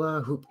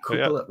pergola?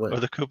 Cupola?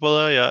 Or the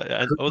cupola, yeah.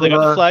 And, they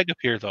got the flag up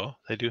here, though.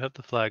 They do have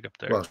the flag up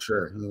there. Well,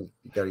 sure. You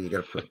got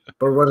to put.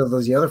 But what are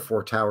the other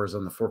 4 towers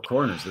on the 4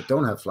 corners that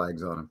don't have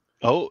flags on them?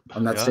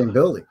 On that same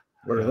building.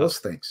 What are those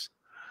things?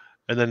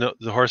 And then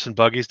the horse and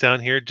buggies down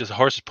here,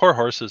 just poor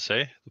horses,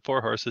 the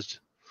poor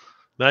horses.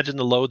 Imagine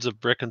the loads of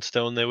brick and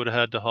stone they would have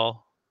had to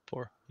haul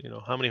for.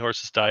 How many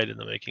horses died in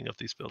the making of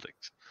these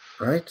buildings?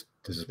 Right?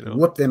 Just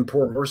whoop them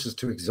poor horses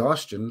to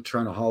exhaustion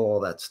trying to haul all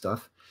that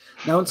stuff.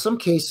 Now, in some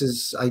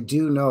cases, I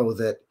do know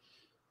that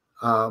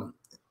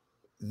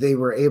they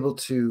were able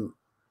to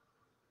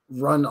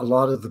run a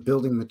lot of the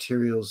building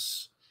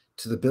materials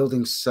to the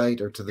building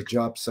site or to the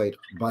job site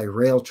by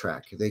rail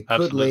track. They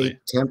could lay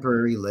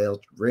temporary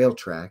rail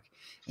track.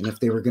 And if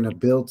they were going to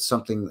build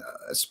something,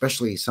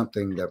 especially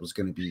something that was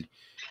going to be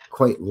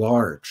quite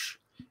large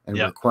and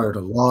required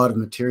a lot of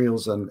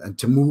materials and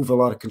to move a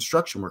lot of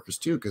construction workers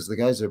too, because the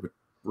guys that would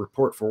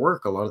report for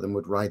work, a lot of them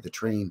would ride the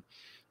train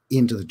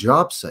into the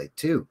job site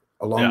too,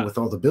 along with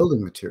all the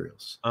building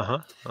materials.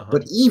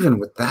 But even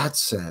with that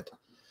said,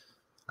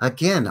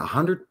 again,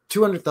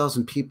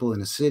 200,000 people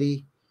in a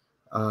city,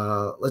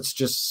 let's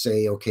just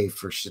say, okay,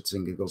 for shits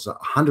and giggles,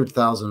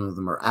 100,000 of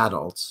them are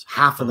adults,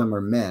 half of them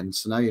are men.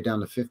 So now you're down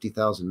to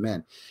 50,000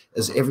 men.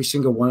 Is every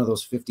single one of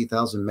those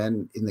 50,000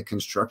 men in the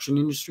construction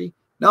industry?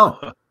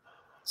 No.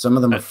 Some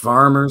of them are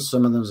farmers.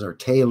 Some of them are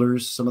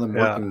tailors. Some of them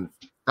work in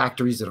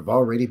factories that have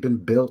already been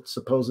built,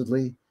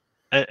 supposedly.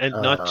 And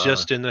not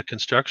just in the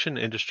construction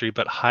industry,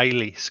 but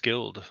highly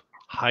skilled.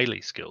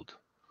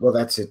 Well,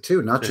 that's it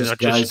too. Not just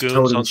guys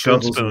toting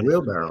shovels and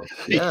wheelbarrows.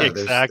 Yeah,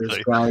 exactly.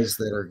 There's guys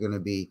that are going to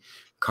be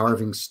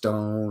carving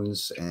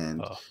stones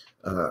and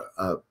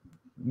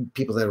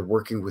people that are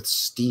working with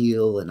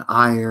steel and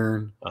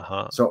iron.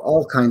 So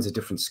all kinds of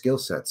different skill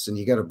sets, and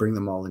you got to bring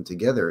them all in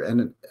together.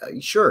 And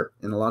sure,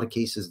 in a lot of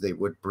cases, they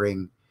would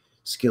bring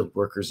skilled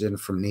workers in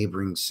from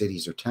neighboring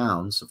cities or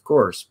towns, of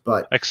course,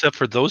 but except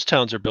for those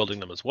towns are building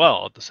them as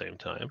well at the same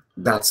time.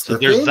 That's the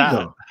thing,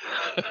 though.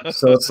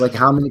 So it's like,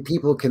 how many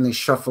people can they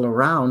shuffle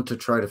around to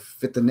try to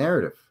fit the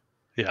narrative?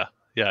 Yeah,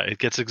 it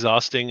gets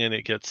exhausting, and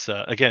it gets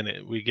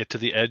we get to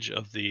the edge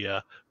of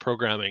the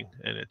programming,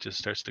 and it just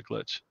starts to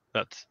glitch.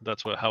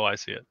 That's how I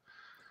see it.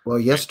 Well,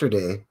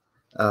 yesterday,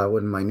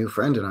 when my new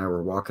friend and I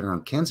were walking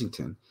around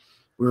Kensington,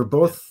 we were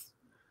both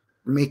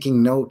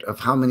making note of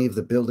how many of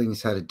the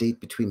buildings had a date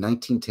between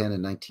 1910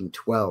 and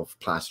 1912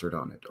 plastered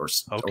on it,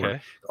 Okay.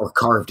 or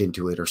carved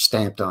into it, or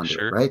stamped onto it,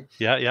 Sure. right?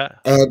 Yeah. Yeah.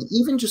 And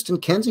even just in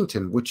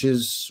Kensington, which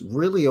is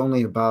really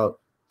only about,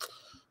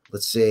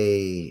 let's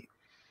say,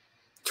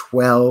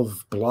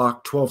 12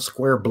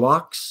 square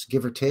blocks,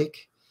 give or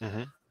take.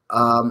 Mm-hmm.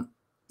 Um,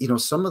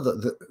 some of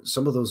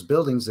some of those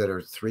buildings that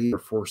are 3 or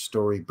 4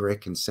 story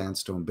brick and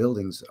sandstone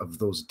buildings of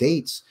those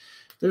dates,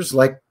 there's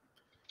like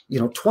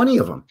 20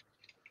 of them.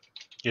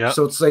 Yeah.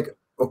 So it's like,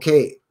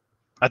 okay,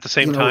 At the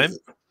same you know, time,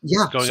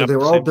 yeah. going So up they at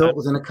the were all same time. built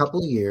within a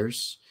couple of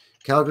years.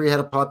 Calgary had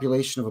a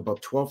population of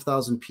about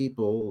 12,000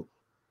 people,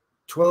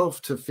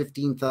 12 to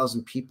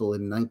 15,000 people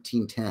in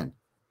 1910,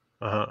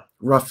 Uh-huh.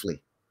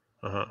 roughly.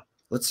 Uh-huh.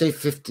 Let's say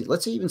 50.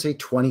 Let's even say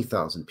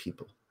 20,000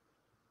 people.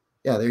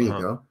 Yeah, there you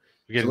Uh-huh. go.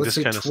 We're So getting let's this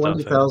say kind of stuff in.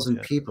 20,000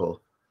 Yeah.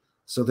 people.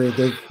 So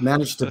they've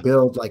managed to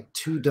build like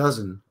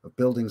 24 of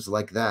buildings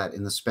like that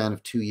in the span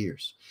of 2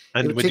 years. It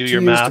And would we do take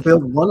your 2 years to math.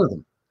 build one of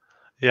them.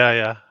 Yeah,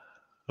 yeah.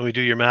 And we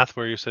do your math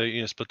where you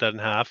say, split that in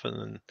half and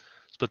then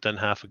split that in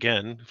half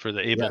again for the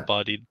Yeah.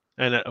 able-bodied,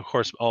 and of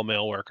course all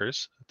male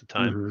workers at the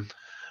time. Mm-hmm.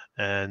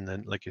 And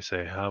then, like you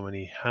say, how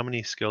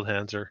many skilled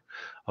hands are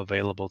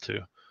available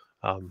to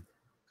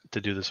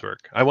do this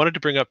work? I wanted to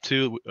bring up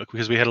too,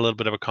 because we had a little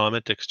bit of a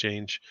comment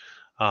exchange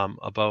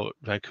about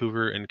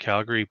Vancouver and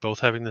Calgary both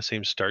having the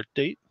same start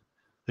date.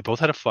 They both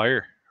had a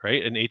fire,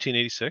 right, in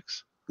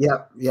 1886.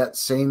 Yeah, yeah.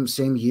 Same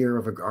year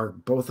of our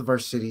both of our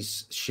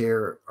cities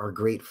share our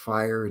Great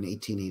Fire in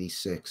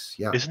 1886.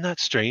 Yeah. Isn't that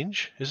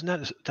strange? Isn't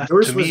that to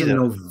Yours was me in the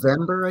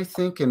November, I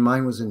think, and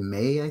mine was in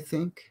May, I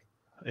think.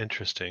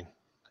 interesting,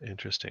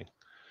 interesting?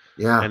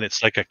 Yeah, And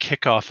it's like a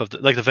kickoff of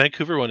the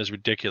Vancouver one is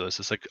ridiculous.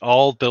 It's like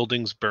all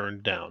buildings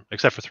burned down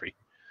except for 3,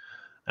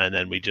 and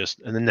then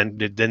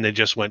then they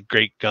just went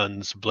great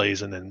guns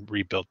blazing and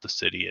rebuilt the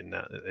city, and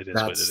it is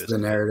what it that's is the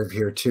today. narrative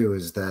here too.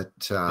 Is that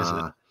Is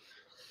it?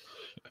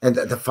 and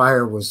the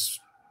fire was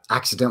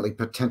accidentally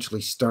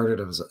potentially started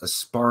as a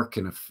spark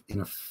in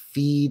a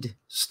feed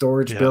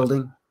storage Yeah,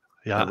 building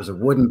that yeah, was a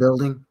wooden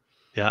building.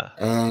 yeah,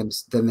 And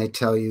then they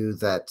tell you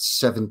that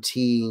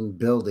 17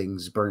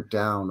 buildings burnt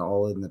down,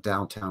 all in the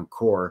downtown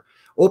core.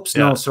 Oops,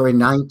 no, yeah, sorry,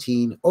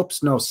 19.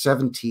 Oops, no,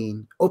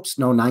 17. Oops,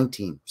 no,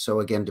 19. So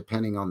again,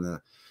 depending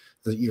on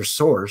your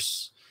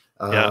source,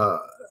 yeah, uh,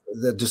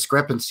 the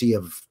discrepancy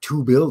of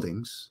 2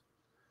 buildings.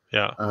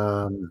 yeah.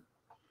 Um,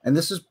 and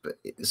this is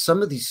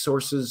some of these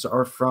sources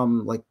are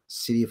from like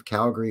City of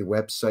Calgary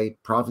website,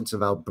 Province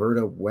of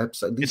Alberta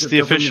website. These It's are the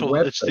government official.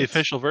 It's the websites.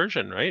 official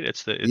version, right?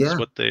 It's Yeah.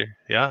 what they.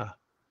 Yeah,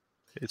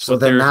 it's So what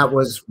then they're. that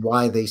was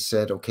why they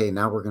said, okay,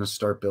 now we're going to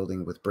start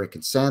building with brick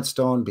and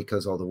sandstone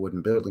because all the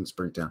wooden buildings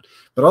burnt down.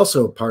 But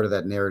also part of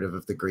that narrative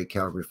of the Great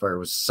Calgary Fire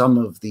was some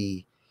of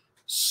the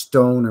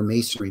stone or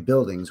masonry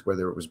buildings,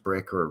 whether it was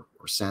brick or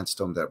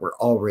sandstone, that were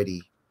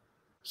already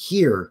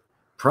here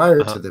prior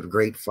Uh-huh, to the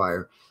Great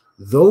Fire.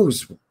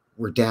 Those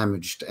were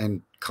damaged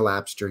and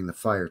collapsed during the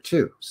fire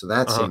too. So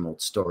that uh-huh, same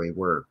old story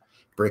where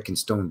brick and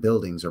stone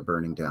buildings are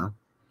burning down.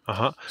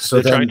 uh-huh.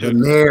 So They're trying then the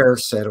to mayor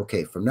said,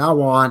 okay, from now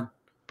on,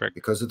 brick.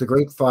 because of the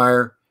Great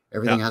Fire, Yeah,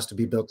 everything has to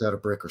be built out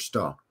of brick or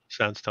stone.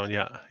 sandstone.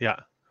 Yeah, yeah.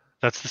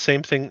 That's the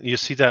same thing. You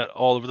see that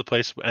all over the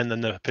place, and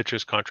then the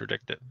pictures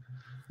contradict it,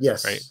 right?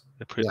 Yes.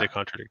 They Yeah.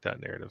 contradict that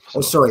narrative.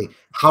 Oh, So sorry.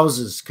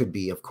 Houses could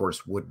be, of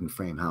course, wooden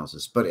frame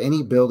houses, but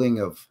any building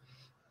of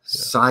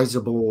yeah,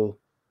 sizable,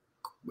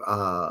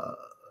 uh,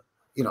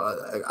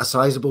 a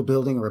sizable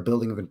building or a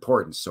building of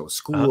importance. So a uh-huh,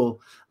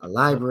 school, a uh-huh.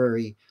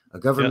 library, a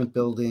Yeah, government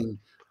building,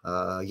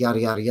 yada,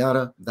 yada,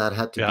 yada. That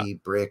had to yeah, be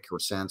brick or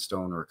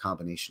sandstone or a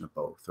combination of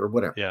both or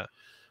whatever. yeah,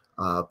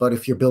 But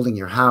if you're building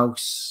your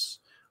house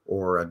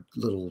or a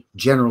little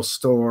general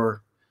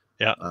store,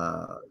 yeah,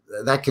 uh,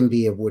 that can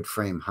be a wood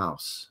frame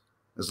house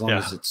as long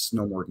as yeah. it's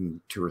no more than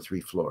 2 or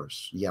 3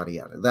 floors, yada,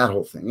 yada, that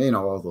whole thing,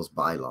 all those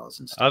bylaws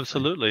and stuff,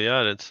 right? Absolutely,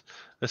 yeah.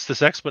 It's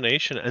this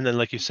explanation, and then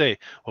like you say,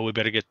 well, we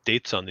better get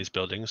dates on these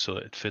buildings so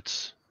it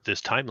fits this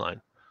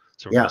timeline.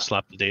 So we're going to Yeah,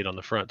 slap the date on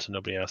the front so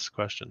nobody asks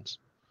questions,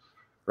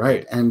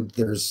 right. right? And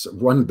there's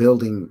one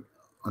building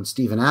on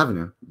Stephen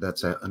Avenue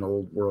that's an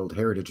old World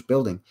Heritage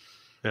building.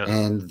 Yeah.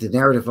 And the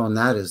narrative on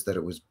that is that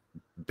it was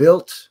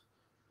built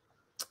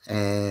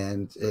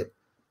and it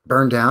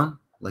burned down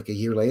like a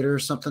year later or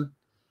something.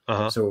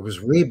 Uh-huh. So it was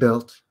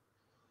rebuilt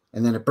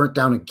and then it burnt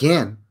down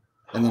again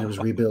and then it was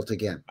rebuilt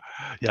again.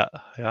 Yeah,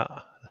 yeah.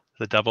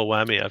 The double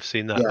whammy. I've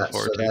seen that Yeah,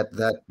 before so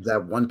too.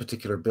 that one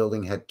particular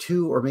building had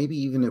 2 or maybe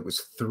even it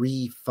was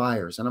 3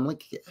 fires, and I'm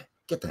like,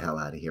 get the hell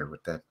out of here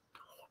with that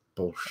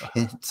bullshit.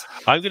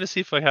 I'm going to see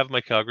if I have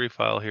my Calgary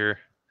file here.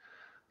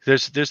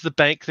 There's the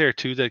bank there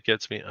too that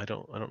gets me. I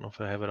don't know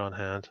if I have it on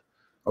hand.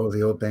 Oh,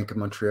 the old Bank of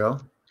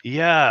Montreal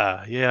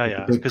Yeah, yeah, with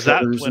the yeah. big Because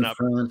that pillars went in up.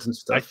 front and I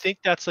stuff. think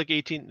that's like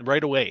 18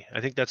 right away.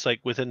 I think that's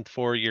like within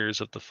 4 years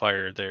of the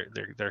fire. They're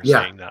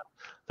Yeah, saying that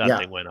yeah,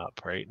 thing went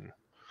up, right? And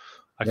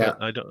yeah,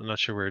 I'm not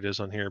sure where it is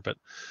on here, but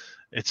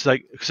it's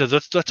like so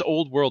that's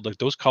old world. Like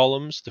those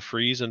columns, the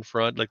frieze in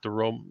front, like the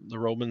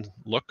Roman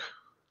look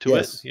to it.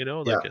 yes, You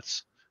know, yeah, like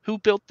it's who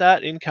built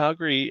that in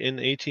Calgary in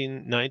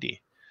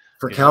 1890?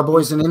 For You know, who?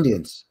 cowboys and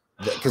Indians,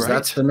 because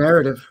that's Right? the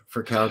narrative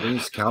for Calgary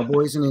is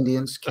cowboys and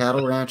Indians,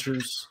 cattle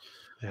ranchers,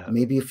 Yeah.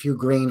 maybe a few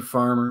grain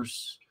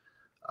farmers.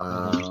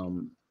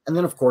 Hmm. And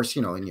then, of course,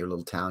 in your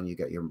little town, you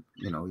got your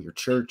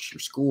church, your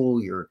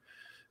school, your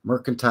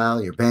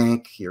mercantile, your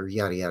bank, your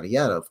yada, yada,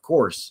 yada, of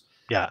course.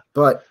 Yeah.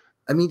 But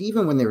I mean,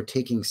 even when they were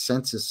taking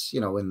census,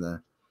 in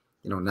the,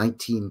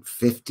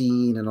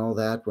 1915 and all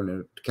that,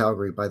 when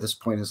Calgary by this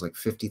point is like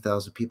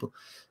 50,000 people,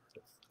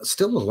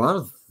 still a lot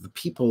of the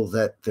people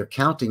that they're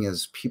counting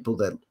as people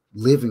that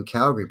live in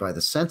Calgary by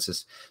the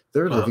census,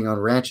 they're living on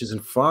ranches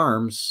and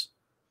farms,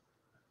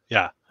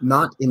 Yeah.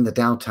 not in the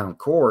downtown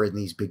core in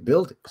these big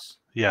buildings.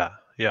 Yeah.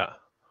 Yeah.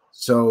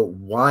 So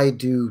why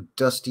do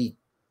dusty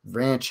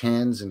ranch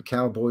hands and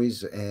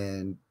cowboys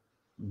and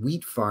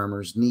wheat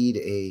farmers need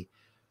a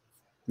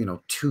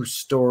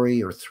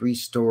 2-story or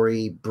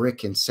 3-story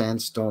brick and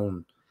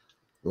sandstone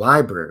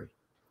library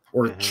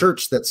or a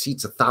church that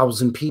seats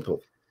 1,000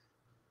 people?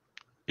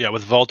 Yeah,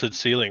 with vaulted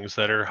ceilings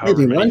that are however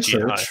Maybe many one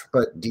feet high. church,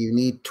 but do you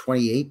need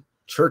 28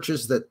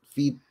 churches that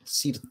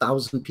seat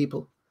 1,000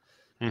 people?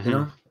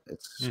 Mm-hmm.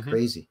 It's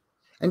crazy.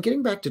 And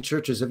getting back to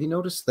churches, have you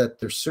noticed that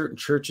there's certain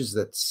churches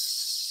that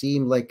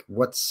seem like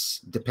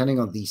depending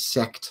on the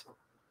sect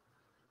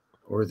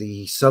or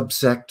the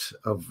subsect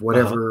of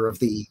whatever of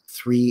the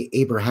 3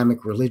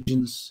 Abrahamic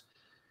religions,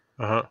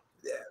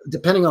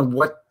 depending on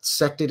what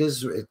sect it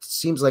is, it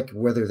seems like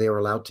whether they were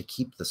allowed to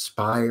keep the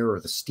spire or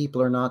the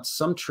steeple or not.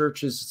 Some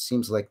churches, it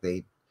seems like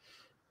they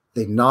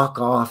knock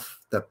off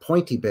the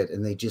pointy bit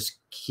and they just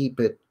keep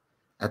it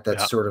at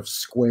that sort of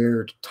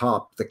squared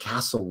top, the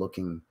castle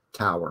looking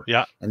tower.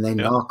 Yeah. And they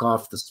knock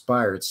off the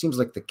spire. It seems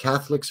like the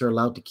Catholics are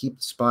allowed to keep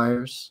the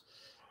spires.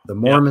 The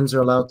Mormons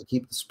are allowed to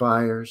keep the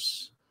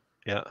spires.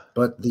 Yeah.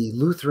 But the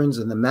Lutherans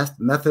and the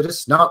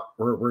Methodists, no,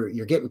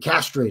 you're getting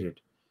castrated.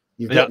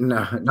 You're getting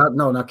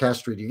not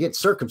castrated. You're getting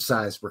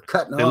circumcised. We're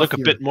cutting off. They look a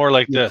bit more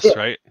like this, hip.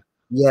 right?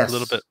 Yes, a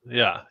little bit.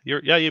 Yeah,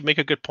 you make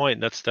a good point.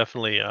 That's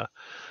definitely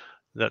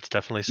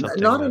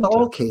something. Not in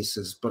all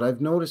cases, but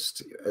I've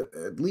noticed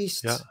at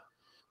least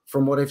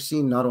from what I've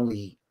seen, not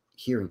only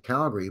here in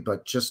Calgary,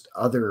 but just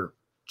other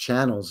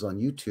channels on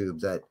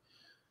YouTube that,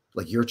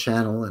 like your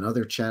channel and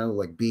other channel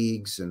like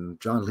Biggs and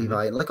John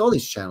Levi, and like all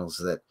these channels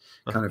that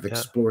kind of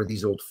explore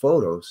these old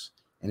photos.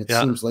 And it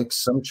seems like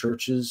some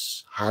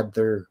churches had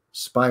their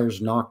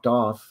spires knocked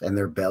off and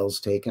their bells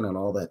taken and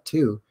all that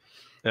too.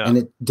 Yeah. And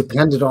it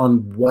depended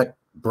on what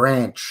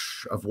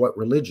branch of what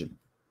religion.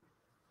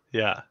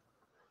 Yeah.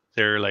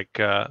 They're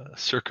like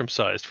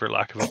circumcised, for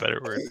lack of a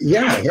better word.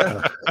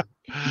 Yeah.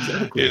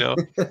 Exactly. Yeah.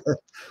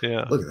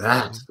 Look at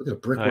that. Look at a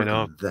brickwork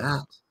of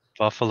that.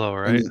 Buffalo,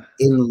 right? And the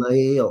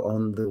inlay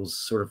on those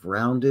sort of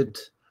rounded.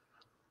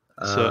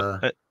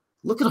 Look at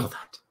all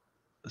that.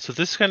 So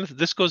this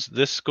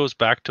goes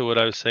back to what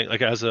I was saying.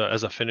 Like as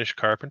a Finnish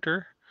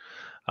carpenter,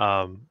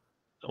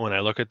 when I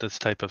look at this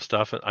type of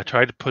stuff, I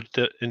try to put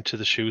it into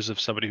the shoes of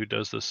somebody who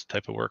does this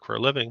type of work for a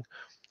living.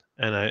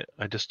 And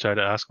I just try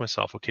to ask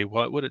myself, okay,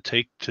 what would it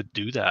take to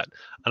do that?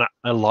 And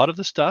a lot of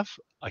the stuff,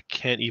 I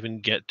can't even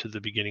get to the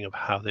beginning of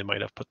how they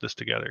might have put this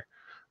together.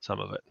 Some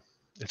of it.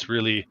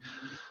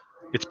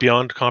 It's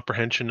beyond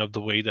comprehension of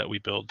the way that we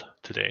build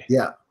today.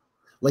 Yeah.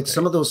 Like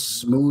some of those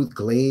smooth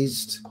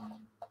glazed,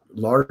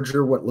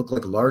 what look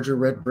like larger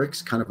red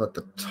bricks kind of at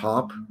the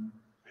top.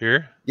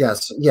 Here?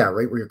 Yes. Yeah,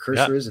 right where your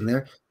cursor is in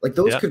there. Like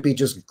those could be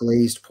just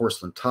glazed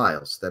porcelain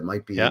tiles that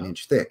might be an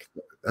inch thick.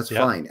 That's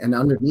fine. And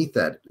underneath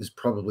that is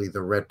probably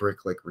the red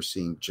brick like we're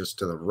seeing just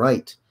to the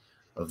right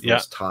of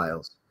those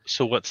tiles.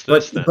 So what's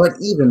this then? But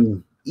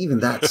even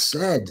that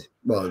said,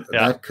 well,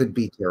 that could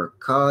be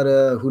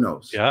terracotta. Who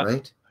knows,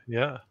 right?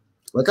 Yeah.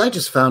 Like I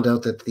just found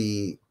out that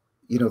the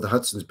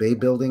Hudson's Bay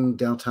building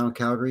downtown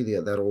Calgary,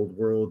 that old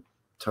world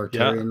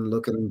Tartarian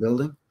looking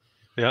building.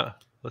 Yeah.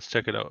 Let's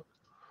check it out.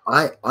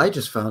 I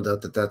just found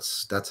out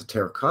that's a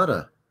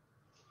terracotta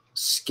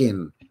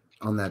skin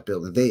on that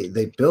building.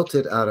 They built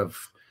it out of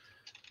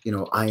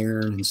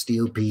iron and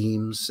steel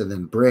beams and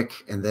then brick,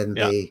 and then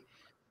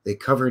they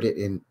covered it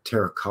in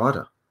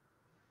terracotta.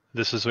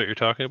 This is what you're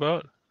talking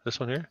about? This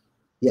one here?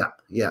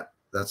 Yeah,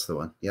 that's the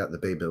one. Yeah, the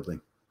Bay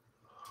building.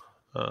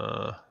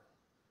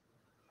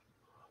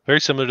 Very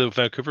similar to the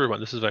Vancouver one.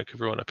 This is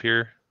Vancouver one up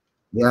here.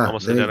 Yeah,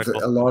 almost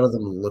identical. A lot of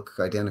them look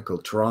identical.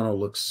 Toronto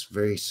looks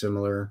very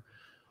similar.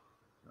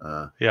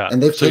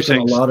 And they've taken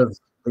a lot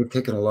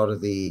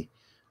of the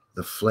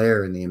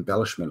flair and the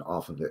embellishment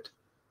off of it.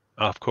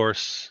 Of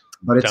course.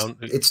 But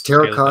it's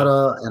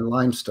terracotta and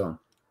limestone.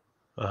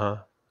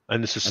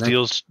 And this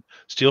is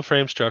steel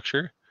frame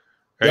structure,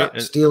 right? Yeah,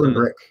 steel and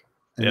brick.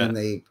 And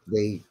then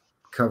they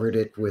covered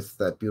it with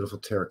that beautiful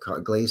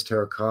glazed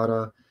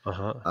terracotta,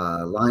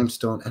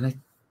 limestone, and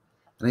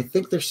I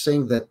think they're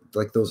saying that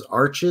like those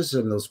arches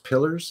and those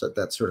pillars,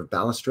 that sort of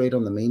balustrade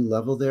on the main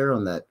level there,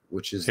 on that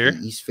which is the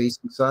east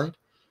facing side.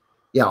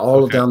 Yeah,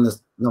 all down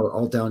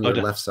your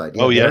left side.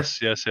 Yeah, yes.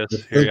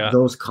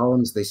 Those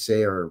columns they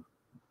say are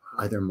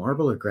either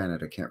marble or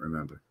granite. I can't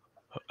remember.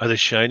 Are they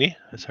shiny?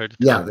 It's hard to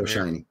tell. Yeah, they're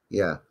shiny.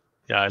 Yeah.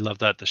 Yeah, I love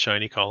that. The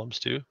shiny columns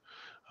too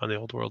on the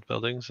old world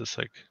buildings. It's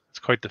like, it's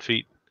quite the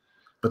feat.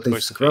 But It's they've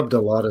quite the feat. scrubbed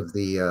a lot of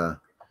the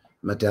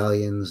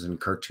medallions and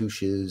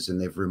cartouches, and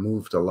they've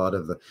removed a lot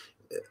of the.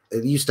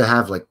 It used to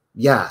have like,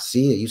 yeah,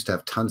 see, it used to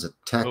have tons of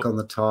tech Oh, on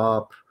the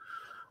top.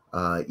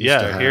 It used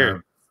to yeah, here.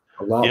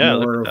 have a lot Yeah,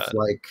 look more at of that.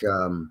 like,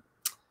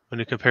 When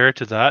you compare it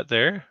to that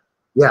there,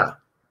 yeah,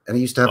 and it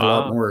used to have a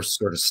lot wow. more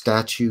sort of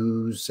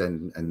statues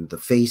and the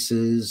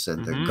faces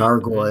and the Mm-hmm, mm-hmm,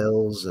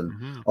 gargoyles and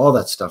mm-hmm. all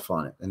that stuff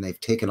on it, and they've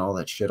taken all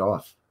that shit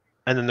off.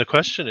 And then the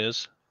question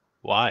is,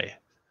 why?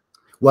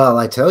 Well,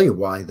 I tell you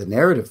why. The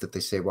narrative that they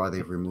say why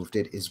they've removed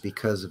it is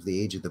because of the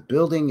age of the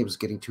building. It was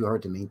getting too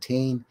hard to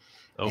maintain.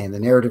 Oh, And the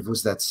narrative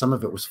was that some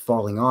of it was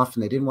falling off,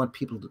 and they didn't want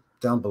people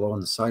down below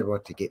on the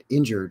sidewalk to get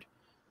injured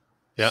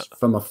yeah,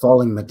 from a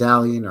falling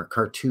medallion or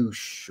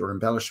cartouche or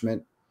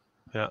embellishment.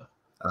 yeah.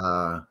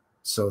 Uh,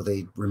 so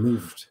they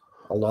removed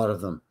a lot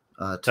of them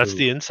That's to,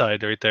 the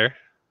inside right there.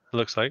 It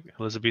looks like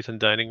Elizabethan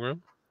dining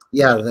room.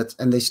 yeah, that's,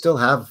 and they still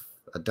have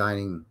a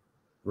dining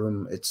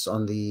room. It's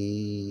on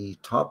the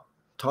top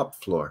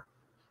floor.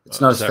 It's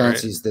not Is as that right?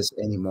 fancy as this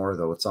anymore,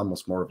 though. It's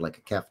almost more of like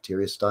a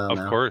cafeteria style Of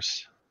now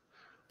course.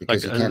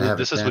 Like, because you can't have it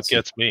this is what fancy.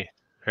 gets me,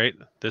 right?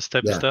 This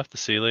type of Yeah. stuff, the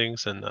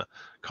ceilings and the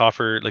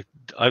coffer. Like,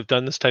 I've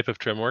done this type of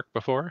trim work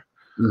before,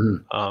 Hmm.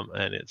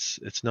 and it's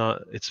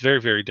not. It's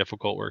very, very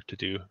difficult work to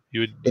do.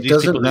 It These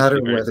doesn't people need to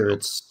matter be very whether skilled.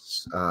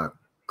 it's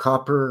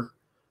copper,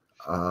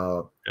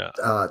 uh, Yeah,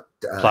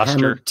 plaster.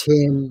 hammered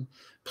tin,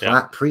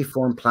 Yeah,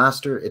 preformed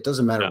plaster. It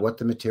doesn't matter yeah, what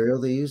the material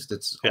they used.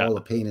 It's yeah. all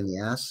a pain in the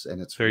ass,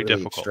 and it's Very really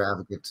difficult.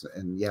 extravagant.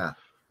 And yeah,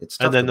 it's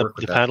And tough to then work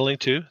with the that. paneling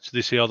too. So do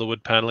you see all the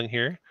wood paneling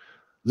here?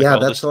 Like Yeah, all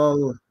that's this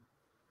all.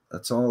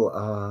 That's all.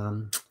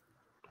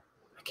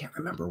 I can't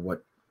remember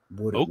what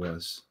wood it oak.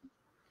 was.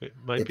 It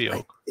might be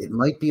oak. It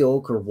might be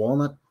oak or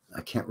walnut.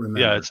 I can't Yeah,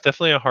 remember. it's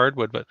definitely a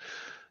hardwood, but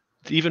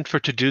even to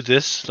do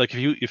this, like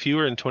if you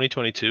were in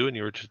 2022 and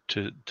you were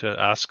to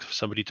ask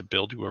somebody to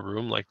build you a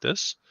room like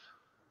this,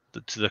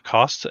 the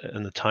cost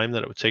and the time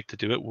that it would take to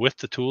do it with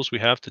the tools we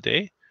have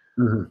today,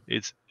 Hmm.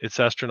 it's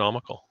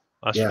astronomical.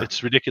 Yeah,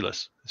 It's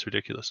ridiculous. It's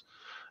ridiculous.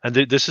 And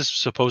this is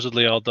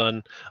supposedly all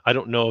done. I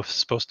don't know if it's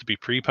supposed to be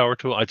pre-power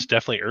tool. It's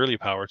definitely early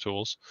power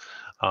tools.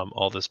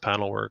 All this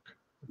panel work,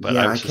 but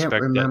I yeah. would I can't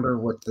suspect that. remember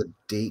what the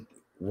date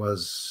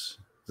was.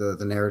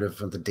 The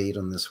narrative of the date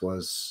on this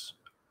was,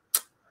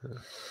 uh,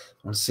 I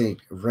want to say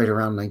right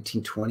around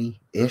 1920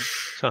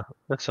 ish.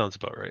 That sounds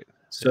about right.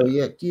 So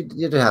Yeah, yeah,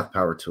 you'd have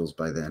power tools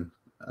by then,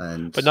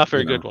 and but not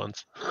very good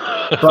ones.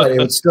 but it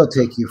would still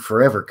take you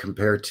forever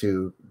compared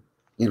to,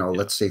 Yeah,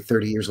 let's say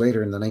 30 years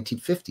later in the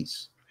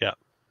 1950s. yeah,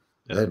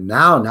 yeah. And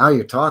now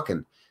you're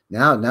talking.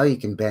 Now you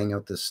can bang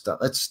out this stuff.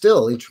 It's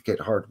still intricate,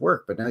 hard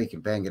work, but now you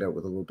can bang it out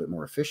with a little bit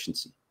more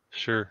efficiency.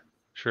 Sure,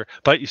 sure.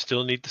 But you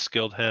still need the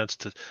skilled hands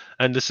to,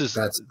 and this is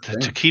That's the to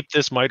thing. keep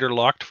this miter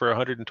locked for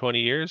 120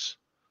 years,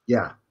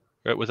 Yeah.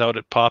 right? Without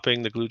it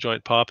popping, the glue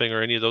joint popping,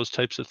 or any of those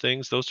types of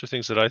things. Those are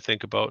things that I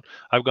think about.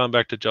 I've gone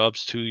back to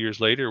jobs 2 years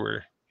later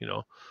where,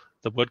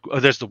 the wood,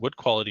 there's the wood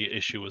quality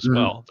issue as Mhm.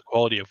 well. The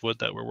quality of wood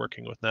that we're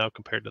working with now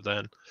compared to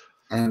then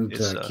And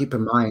is, keep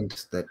in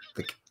mind that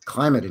the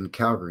climate in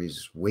Calgary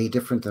is way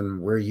different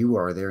than where you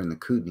are there in the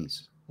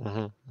Kootenays.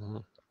 mhm,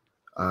 mhm.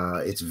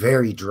 It's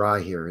very dry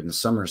here in the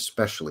summer,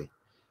 especially.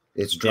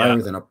 It's Yeah.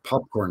 drier than a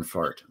popcorn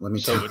fart. Let me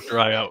So it tell would you.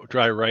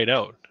 dry right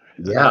out.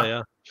 Yeah, Yeah.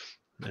 yeah.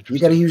 You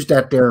got to Interesting. use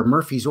that there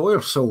Murphy's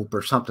oil soap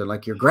or something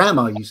like your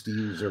grandma used to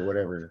use or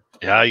whatever.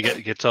 Yeah,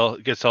 you gets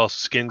all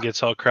skin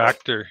gets all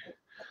cracked or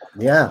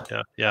Yeah.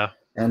 yeah, yeah.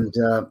 And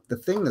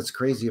the thing that's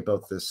crazy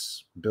about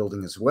this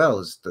building as well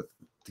is that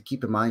to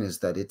keep in mind is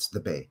that it's the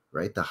Bay,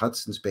 right? The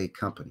Hudson's Bay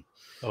Company.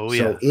 Oh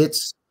So yeah.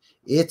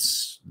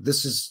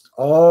 this is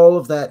all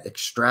of that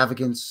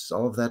extravagance,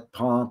 all of that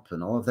pomp,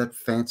 and all of that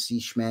fancy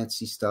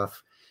schmancy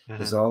stuff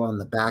Mhm. is all on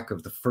the back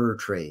of the fur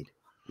trade,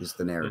 is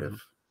the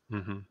narrative.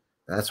 Mhm. Mhm.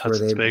 That's where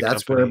Hudson's Bay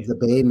Company, the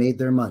Bay made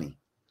their money.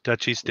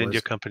 Dutch East India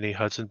Was Company,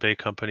 Hudson Bay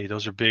Company.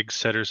 Those are big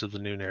setters of the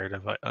new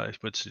narrative. I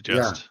would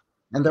Yeah, suggest.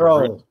 and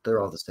Or root. they're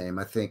all the same.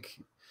 I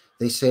think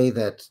they say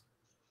that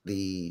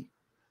the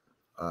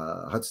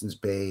Hudson's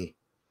Bay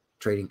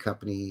Trading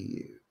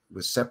Company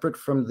was separate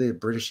from the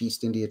British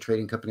East India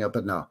Trading Company,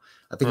 but no,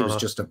 I think it was Uh,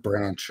 just a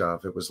branch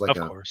of. It was like of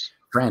a course.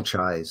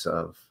 franchise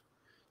of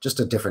just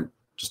a different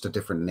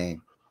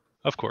name.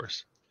 Of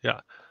course. Yeah.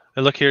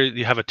 And look here,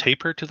 you have a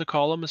taper to the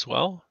column as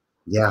well.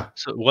 Yeah,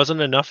 So it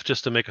wasn't enough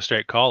just to make a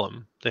straight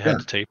column. They had yeah,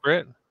 to taper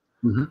it.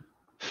 hmm,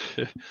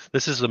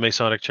 This is the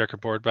Masonic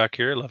checkerboard back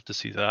here. Love to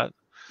see that.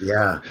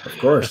 yeah, of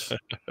course.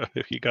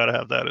 You got to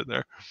have that in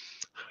there.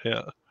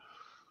 Yeah.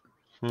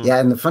 Hmm. Yeah,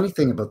 and the funny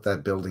thing about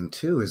that building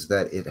too is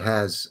that it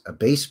has a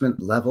basement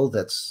level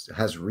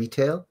has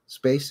retail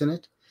space in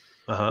it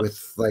Uh-huh.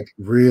 with like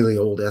really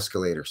old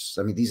escalators.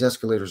 I mean, these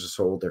escalators are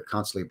so old they're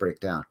constantly break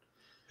down.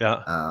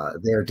 Yeah.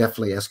 They are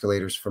definitely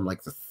escalators from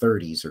like the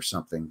 30s or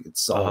something.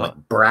 It's all Uh-huh.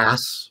 like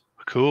brass,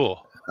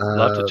 Cool.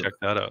 Love to uh, check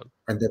that out.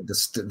 and then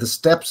the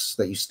steps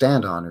that you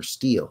stand on are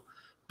steel,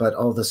 but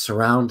all the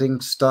surrounding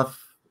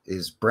stuff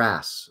is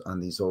brass on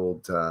these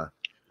old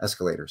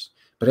escalators.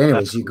 But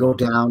anyways, That's you go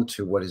cool. down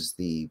to what is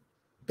the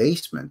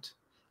basement,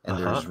 and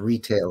there's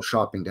retail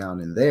shopping down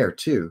in there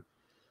too.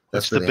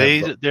 Which That's where the they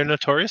have Bay, they're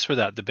notorious for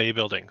that, the Bay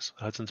buildings,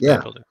 Hudson's Bay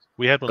yeah. buildings.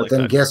 We had one But like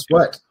then that here guess too.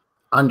 what?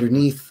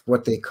 Underneath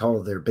what they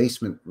call their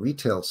basement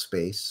retail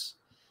space,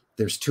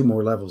 there's 2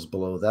 more levels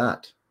below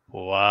that.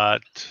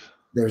 What?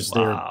 There's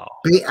their Wow.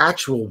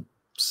 actual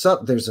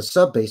there's a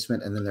sub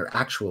basement and then their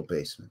actual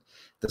basement.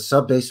 The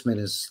sub basement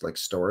is like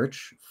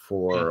storage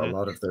for a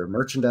lot of their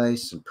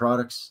merchandise and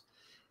products.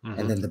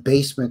 And then the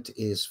basement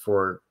is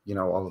for,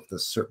 all of the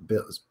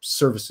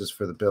services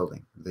for the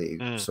building,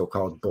 the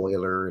so-called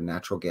boiler and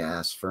natural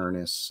gas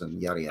furnace and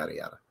yada, yada,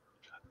 yada.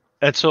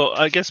 And so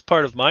I guess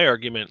part of my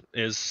argument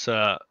is,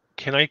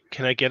 can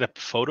I get a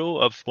photo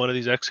of one of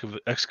these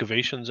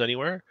excavations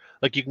anywhere?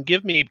 Like, you can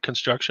give me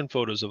construction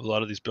photos of a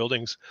lot of these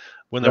buildings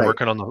when they're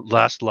working on the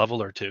last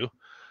level or two,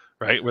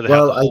 right? Where they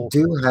have the I whole...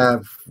 do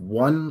have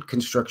one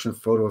construction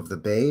photo of the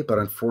bay, but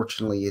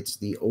unfortunately it's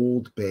the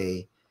old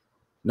bay,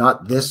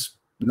 not this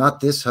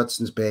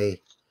Hudson's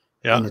Bay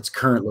in its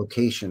current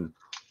location,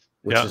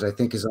 which is, I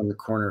think, is on the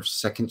corner of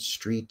 2nd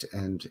Street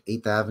and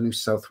 8th Avenue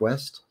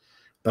Southwest.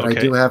 But I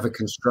do have a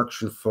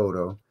construction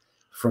photo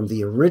from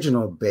the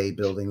original Bay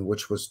building,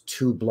 which was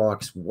 2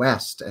 blocks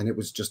west, and it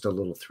was just a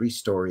little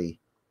 3-story.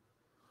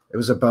 It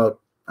was about,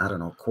 I don't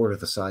know, a quarter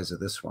the size of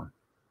this one.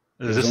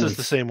 This is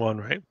the same one,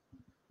 right?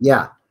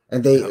 Yeah.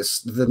 And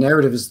the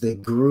narrative is they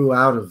grew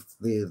out of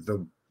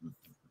the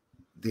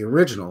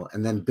original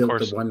and then built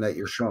the one that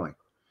you're showing.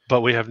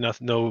 But we have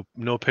no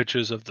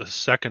pictures of the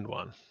second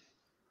one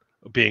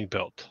being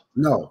built.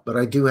 No, but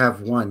I do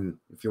have one.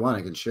 If you want,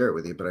 I can share it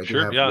with you. But I do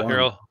have one. Here,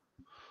 I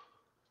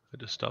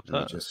just stopped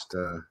that.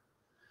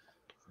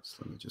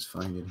 Let me just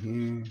find it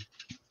here.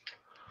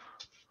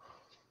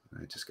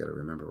 I just got to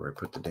remember where I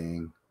put the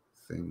dang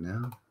thing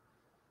now.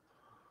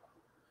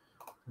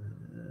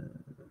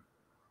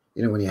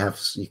 When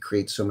you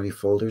create so many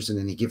folders and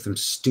then you give them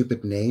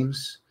stupid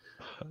names.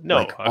 No,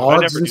 like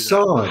Odds and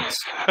Sods.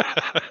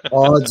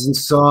 Odds and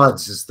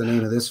Sods is the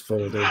name of this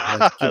folder.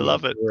 I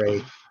love it.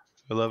 Great.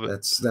 I love it.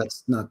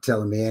 That's not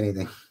telling me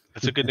anything.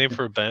 It's a good name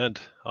for a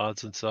band,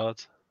 Odds and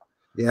Sods.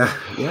 Yeah,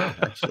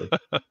 actually.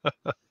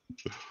 Let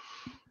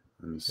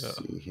me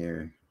see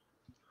here.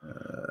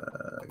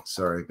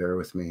 Sorry, bear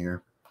with me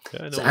here.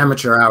 It's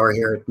amateur hour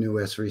here at New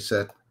West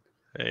Reset.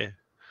 Hey,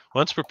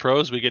 once we're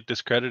pros, we get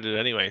discredited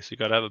anyway, so you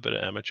got to have a bit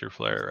of amateur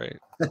flair, right?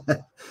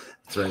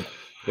 That's right.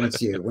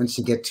 Once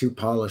you get too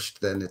polished,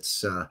 then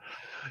it's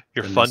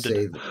you're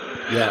funded.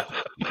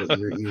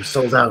 You're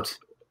sold out.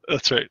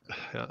 That's right.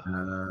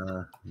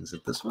 Yeah. Is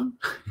it this one?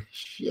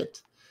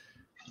 Shit.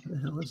 What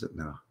the hell is it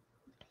now?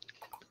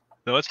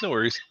 No, it's no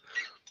worries.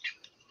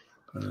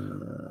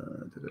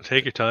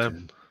 Take your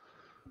time.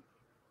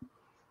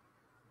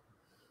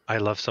 I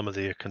love some of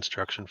the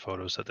construction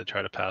photos that they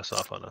try to pass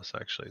off on us.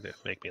 Actually, they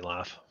make me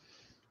laugh.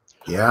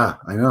 Yeah,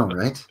 I know,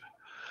 right?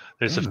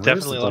 There's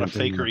definitely a lot of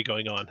fakery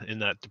going on in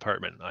that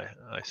department.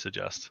 I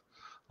suggest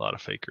a lot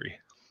of fakery.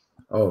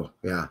 Oh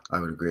yeah, I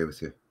would agree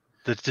with you.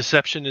 The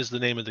deception is the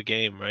name of the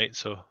game, right?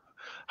 So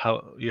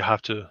how you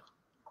have to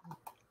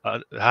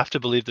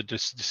believe that they're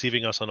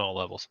deceiving us on all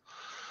levels.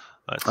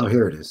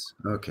 Here it is.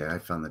 Okay, I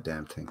found the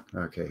damn thing.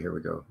 Okay, here we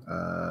go.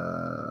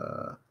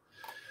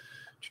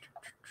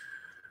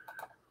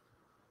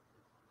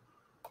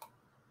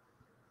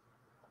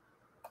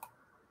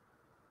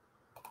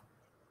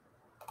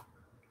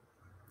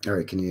 All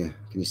right, can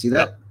you see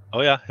that? Yeah.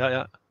 Oh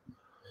yeah.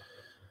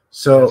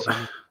 So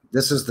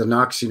this is the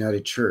Knox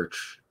United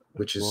Church,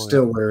 which is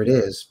still where it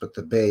is, but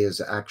the bay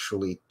is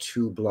actually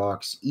 2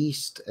 blocks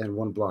east and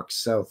 1 block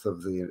south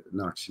of the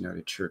Knox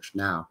United Church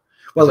now.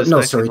 Well,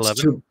 no, sorry,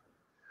 it's 2.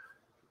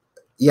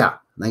 Yeah,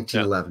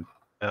 1911.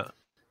 Yeah.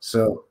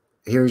 So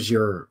here's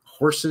your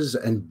horses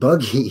and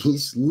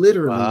buggies,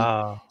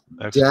 literally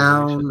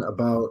down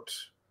about,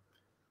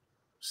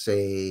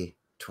 say,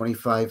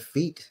 25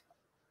 feet.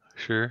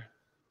 Sure.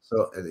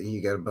 So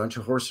you got a bunch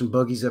of horse and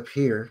buggies up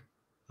here.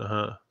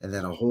 And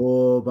then a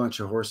whole bunch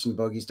of horse and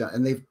buggies down.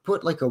 And they've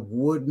put like a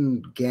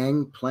wooden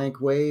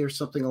gangplank-way or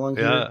something along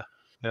here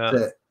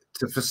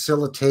to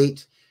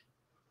facilitate,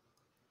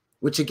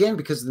 which again,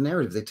 because of the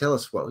narrative, they tell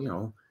us,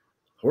 well,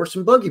 horse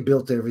and buggy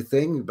built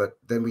everything, but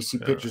then we see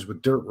pictures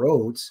with dirt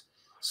roads.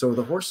 So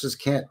the horses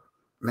can't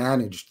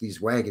manage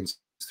these wagons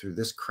through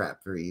this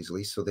crap very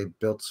easily. So they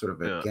built sort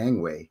of a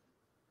gangway.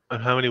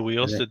 And how many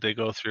wheels did they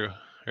go through,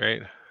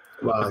 right?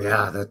 Well,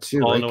 yeah, that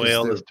too. Hauling away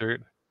all this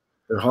dirt.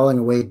 They're hauling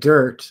away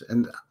dirt,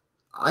 and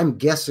I'm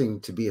guessing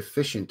to be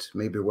efficient,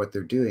 maybe what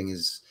they're doing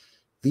is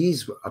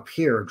these up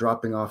here are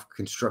dropping off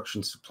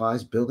construction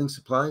supplies, building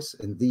supplies,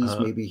 and these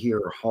maybe here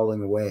are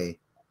hauling away.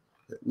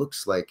 It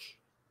looks like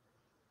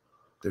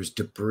there's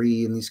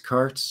debris in these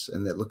carts,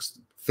 and that looks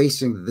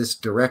facing this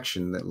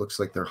direction. That looks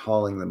like they're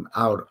hauling them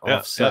out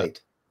off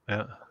site.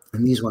 Yeah.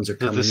 And these ones are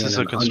coming in. This is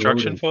a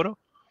construction photo?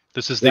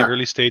 This is the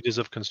early stages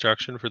of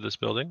construction for this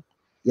building?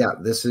 Yeah,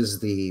 this is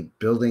the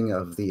building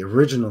of the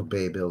original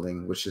Bay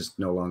building, which is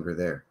no longer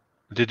there.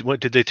 Did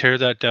they tear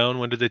that down?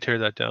 When did they tear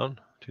that down?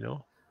 Do you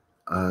know?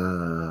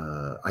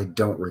 I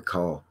don't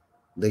recall.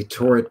 They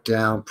tore it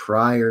down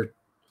prior.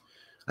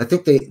 I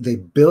think they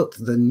built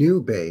the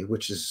new bay,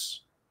 which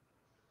is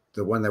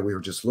the one that we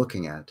were just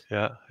looking at.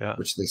 Yeah, yeah.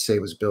 Which they say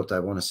was built, I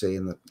want to say,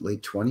 in the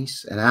late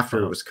 20s. And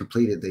after it was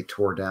completed, they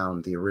tore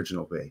down the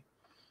original bay.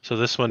 So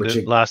this one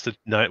lasted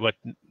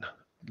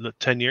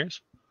 10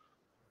 years?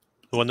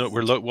 The one that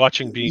we're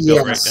watching being built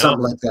right now?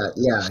 Something like that.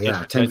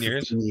 Yeah, 10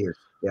 years.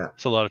 Yeah.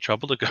 It's a lot of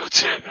trouble to go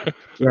to.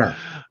 Yeah.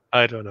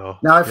 I don't know.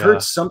 Now, I've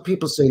heard some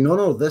people say,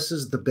 no, this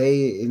is the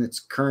bay in its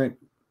current,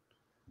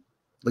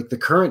 like the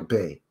current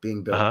bay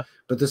being built,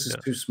 but this is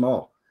too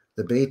small.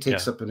 The bay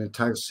takes up an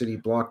entire city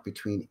block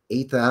between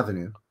 8th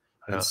Avenue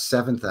and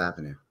 7th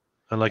Avenue.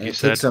 And like you it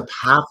said, takes up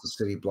half the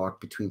city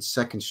block between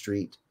 2nd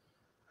Street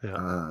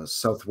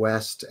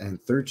Southwest and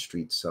 3rd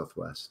Street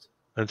Southwest.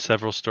 And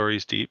several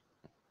stories deep.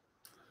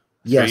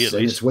 Yes,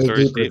 and it's way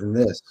deeper than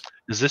this.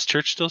 Does this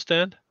church still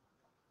stand?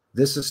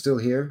 This is still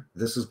here.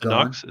 This is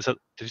gone. Knox? Did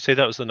you say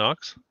that was the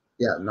Knox?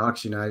 Yeah,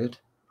 Knox United.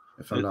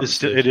 If I'm not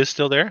mistaken. It is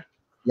still there?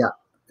 Yeah,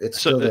 it's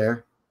still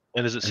there.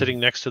 And is it sitting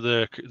next to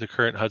the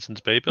current Hudson's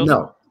Bay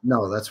building?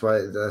 No, that's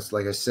why. That's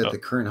like I said. The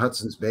current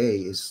Hudson's Bay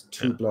is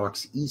 2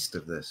 blocks east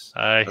of this.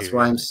 That's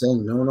why I'm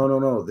saying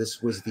no.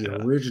 This was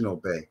the original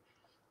bay,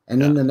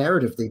 and in the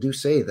narrative they do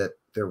say that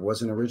there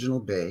was an original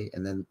bay,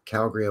 and then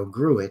Calgary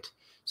outgrew it,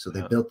 so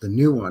they built the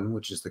new one,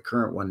 which is the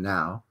current one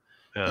now,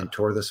 and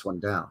tore this one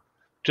down.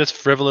 Just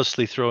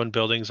frivolously throwing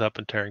buildings up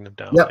and tearing them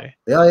down. Yeah.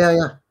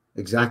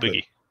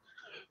 Exactly.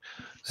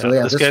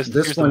 No so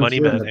this one, the money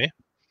man, eh?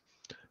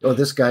 Oh,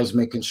 this guy's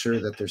making sure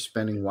that they're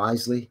spending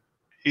wisely.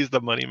 He's the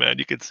money man.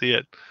 You can see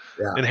it.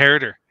 Yeah.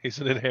 Inheritor. He's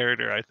an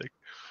inheritor, I think.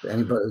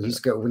 Anybody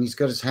when he's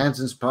got his hands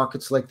in his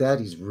pockets like that,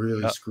 he's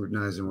really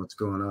scrutinizing what's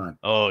going on.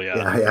 Oh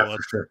yeah. Yeah,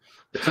 for sure.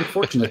 It's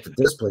unfortunate that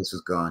this place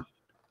is gone.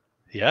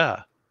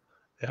 Yeah.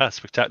 Yeah,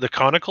 spectacular.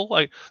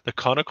 The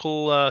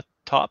conical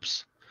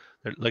tops.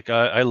 Like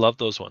I love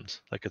those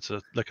ones. Like it's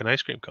like an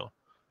ice cream cone.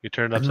 You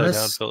turn it upside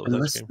down, fill it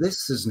with ice cream.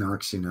 This is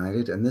Knox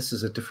United, and this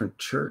is a different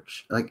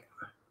church. Like,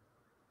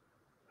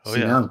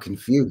 now I'm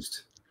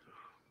confused.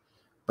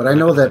 But I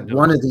know that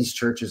one of these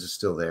churches is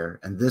still there,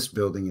 and this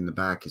building in the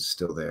back is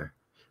still there.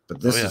 But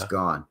this is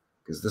gone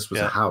because this was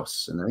a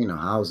house, and there ain't no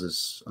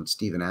houses on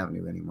Stephen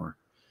Avenue anymore.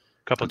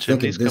 A couple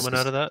chimneys coming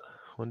out of that.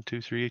 1,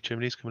 2, 3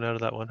 chimneys coming out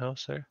of that one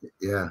house there.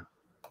 Yeah.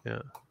 Yeah.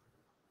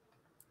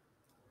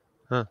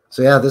 Huh.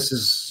 So yeah, this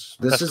is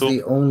cool.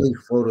 the only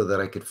photo that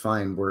I could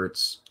find where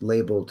it's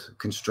labeled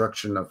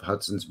construction of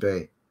Hudson's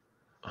Bay.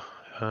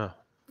 But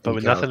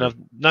with nothing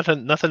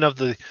of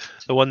the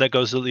one that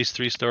goes at least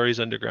 3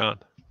 stories underground.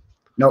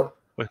 No.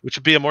 Which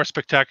would be a more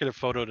spectacular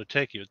photo to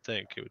take, you would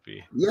think it would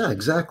be. Yeah,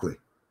 exactly.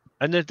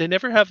 And they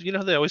never have,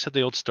 they always have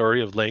the old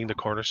story of laying the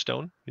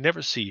cornerstone. You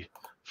never see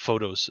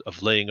photos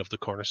of laying of the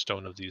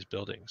cornerstone of these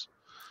buildings.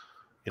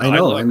 I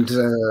know, and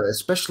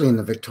especially in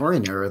the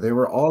Victorian era, they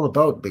were all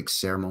about big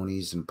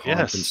ceremonies and pomp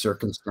and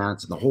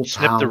circumstance, and the whole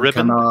town the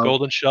ribbon, would come out.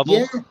 Golden shovel.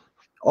 Yeah,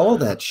 all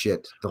that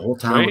shit. The whole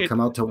town would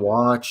come out to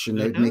watch, and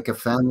they'd make a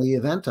family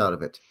event out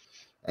of it.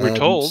 We're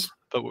told,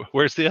 but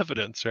where's the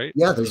evidence, right?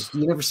 Yeah,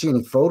 you never see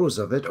any photos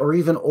of it, or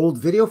even old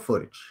video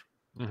footage.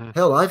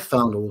 Hell, I've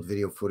found old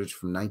video footage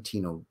from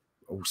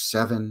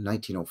 1907,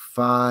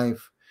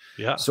 1905.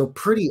 Yeah. So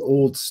pretty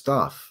old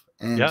stuff,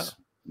 and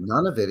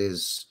none of it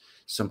is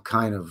some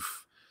kind of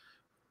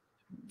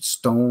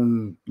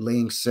stone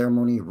laying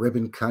ceremony,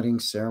 ribbon cutting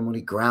ceremony,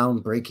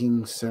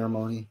 groundbreaking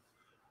ceremony.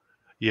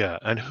 Yeah,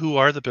 and who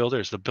are the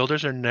builders? The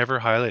builders are never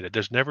highlighted.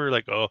 There's never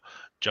like, oh,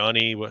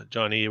 Johnny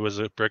was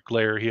a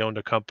bricklayer, he owned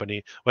a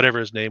company, whatever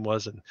his name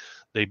was, and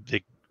they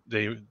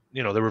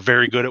were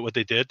very good at what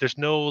they did. There's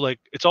no like,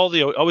 it's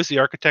always the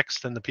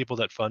architects and the people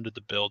that funded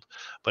the build,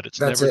 but it's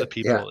never the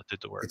people that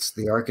did the work. It's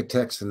the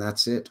architects, and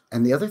that's it.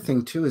 And the other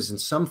thing too is in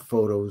some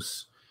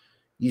photos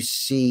you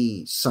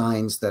see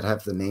signs that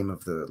have the name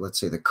of let's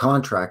say the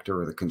contractor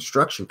or the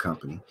construction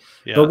company.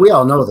 Yeah. But we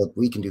all know that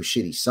we can do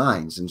shitty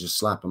signs and just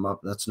slap them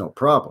up. That's no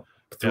problem.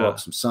 Throw up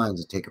some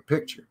signs and take a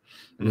picture.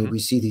 I mean, we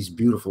see these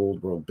beautiful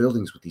old world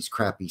buildings with these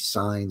crappy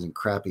signs and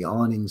crappy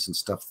awnings and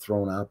stuff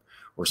thrown up,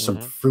 or some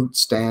fruit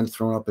stand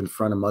thrown up in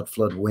front of mud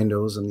flood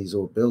windows in these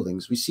old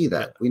buildings. We see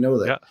that. We know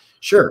that. Yeah.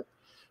 Sure.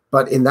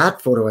 But in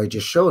that photo I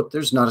just showed,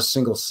 there's not a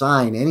single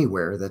sign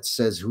anywhere that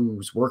says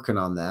who's working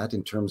on that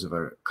in terms of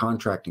a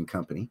contracting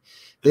company.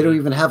 They don't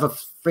even have a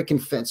freaking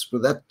fence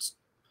with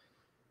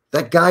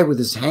that guy with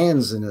his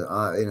hands in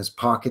his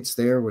pockets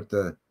there with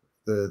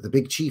the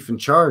big chief in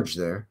charge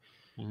there.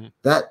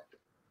 That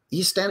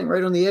he's standing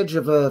right on the edge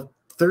of a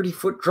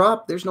 30-foot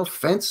drop. There's no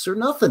fence or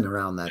nothing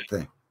around that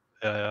thing.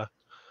 Yeah.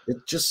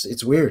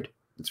 It's weird.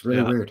 It's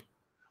really weird.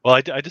 Well,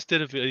 I just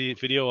did a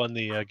video on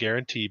the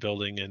Guarantee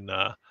building in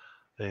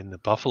the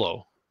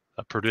Buffalo,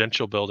 a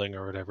Prudential building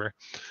or whatever.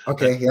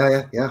 Okay,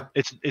 yeah.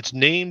 It's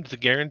named the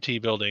Guarantee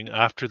building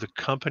after the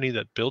company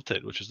that built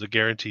it, which is the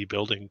Guarantee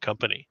Building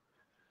Company,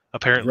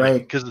 apparently.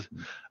 Right. So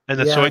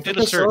I did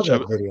a search. I saw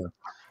that video.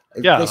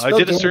 I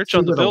did a search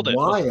on the building.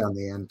 Y on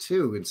the end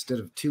too, instead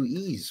of 2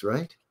 E's,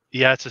 right?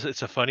 Yeah,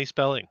 it's a funny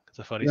spelling. It's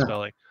a funny Yeah,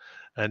 spelling.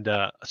 And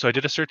so I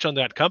did a search on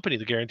that company,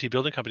 the Guarantee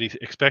Building Company,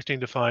 expecting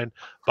to find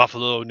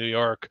Buffalo, New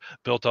York,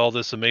 built all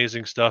this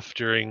amazing stuff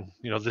during,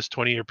 this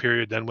 20-year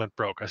period, then went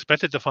broke. I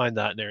expected to find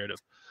that narrative.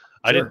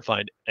 I didn't sure.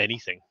 find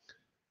anything.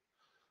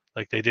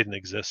 Like, they didn't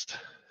exist.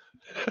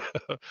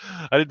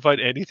 I didn't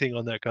find anything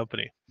on that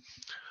company,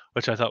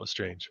 which I thought was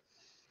strange.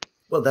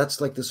 Well,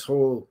 that's like this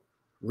whole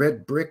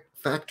red brick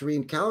factory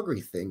in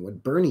Calgary thing. When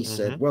Bernie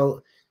said, Mm-hmm.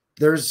 well,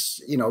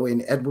 there's,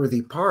 in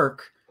Edworthy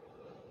Park,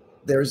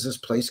 there's this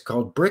place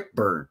called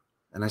Brickburn.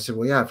 And I said,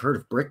 well, yeah, I've heard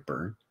of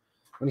Brickburn.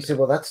 And he said,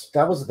 well,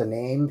 that was the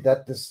name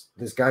that this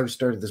guy who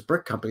started this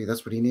brick company,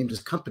 that's what he named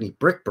his company,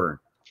 Brickburn.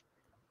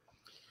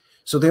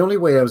 So the only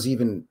way I was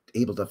even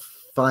able to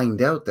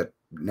find out that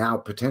now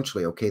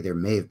potentially, okay, there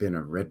may have been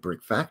a red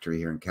brick factory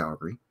here in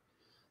Calgary,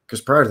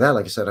 because prior to that,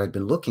 like I said, I'd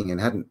been looking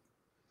and hadn't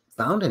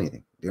found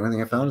anything. The only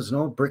thing I found is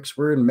no bricks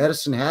were in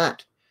Medicine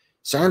Hat.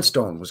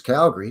 Sandstone was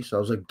Calgary, so I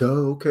was like,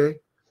 duh, okay.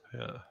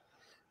 Yeah.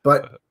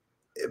 But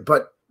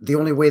the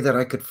only way that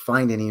I could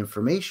find any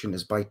information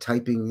is by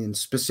typing in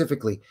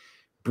specifically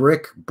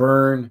brick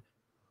burn,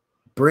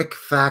 brick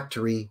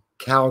factory,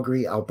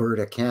 Calgary,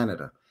 Alberta,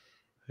 Canada.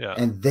 Yeah.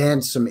 And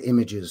then some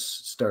images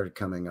started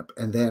coming up,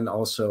 and then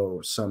also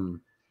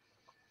some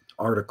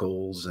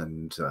articles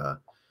and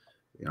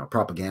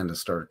propaganda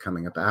started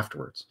coming up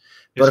afterwards.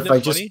 But Isn't if it I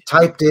funny? just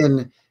typed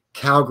in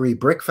Calgary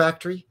Brick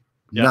Factory,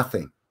 Yeah.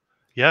 nothing.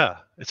 Yeah.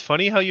 It's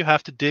funny how you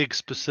have to dig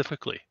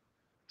specifically.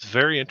 It's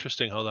very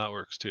interesting how that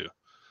works too.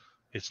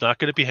 It's not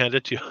going to be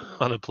handed to you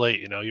on a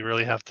plate. You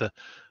really have to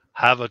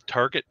have a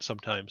target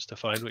sometimes to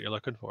find what you're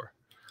looking for.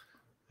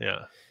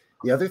 Yeah.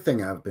 The other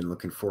thing I've been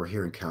looking for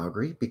here in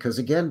Calgary, because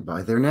again,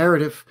 by their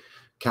narrative,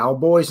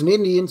 cowboys and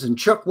Indians and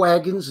chuck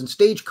wagons and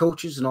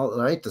stagecoaches and all,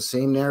 right? The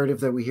same narrative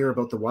that we hear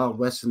about the Wild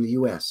West in the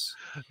U.S.,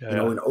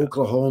 Yeah. in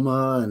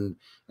Oklahoma and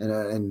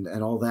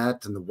all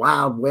that, and the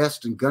Wild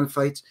West and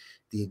gunfights.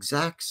 The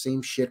exact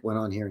same shit went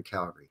on here in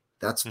Calgary.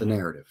 That's the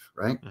narrative,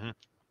 right? Mm-hmm.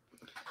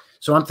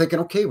 So I'm thinking,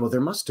 okay, well,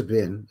 there must have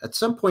been at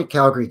some point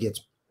Calgary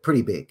gets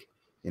pretty big,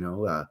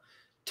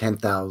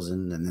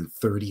 10,000 and then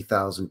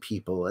 30,000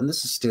 people. And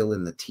this is still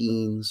in the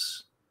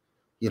teens,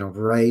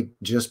 right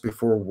just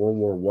before World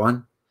War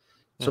One.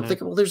 So I'm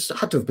thinking, well, there's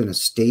had to have been a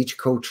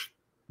stagecoach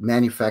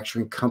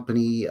manufacturing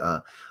company,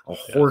 a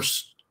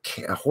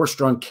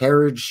horse-drawn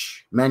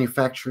carriage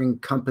manufacturing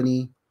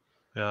company,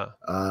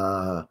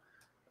 a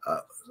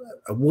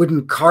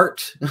wooden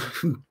cart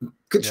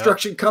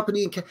construction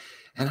company.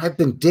 And I've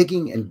been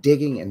digging and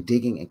digging and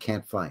digging and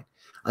can't find.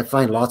 I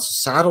find lots of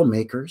saddle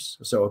makers.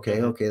 So, okay,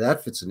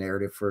 that fits a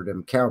narrative for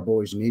them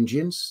cowboys and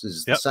Indians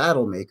is the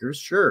saddle makers.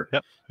 Sure.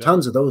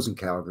 Tons of those in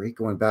Calgary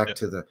going back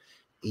to the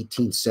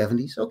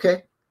 1870s.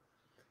 Okay.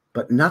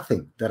 But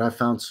nothing that I've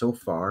found so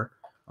far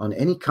on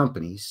any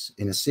companies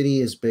in a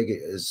city as big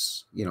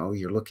as,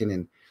 you're looking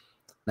in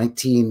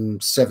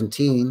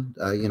 1917,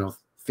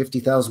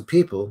 50,000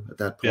 people at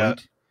that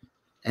point.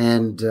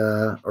 And,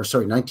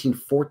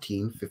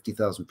 1914,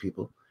 50,000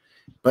 people.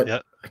 But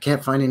I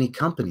can't find any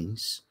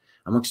companies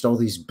amongst all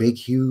these big,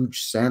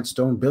 huge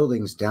sandstone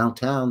buildings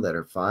downtown that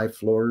are 5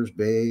 floors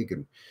big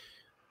and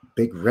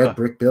big red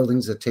brick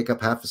buildings that take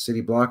up half a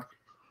city block.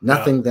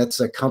 Nothing that's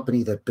a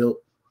company that built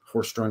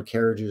horse-drawn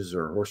carriages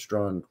or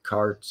horse-drawn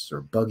carts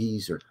or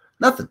buggies or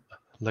nothing.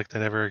 Like they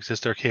never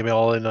existed or came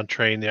all in on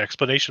train. The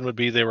explanation would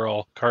be they were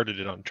all carted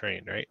in on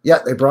train, right? Yeah,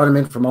 they brought them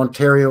in from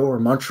Ontario or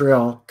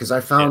Montreal, because I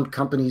found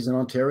companies in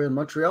Ontario and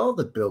Montreal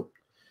that built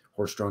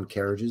horse-drawn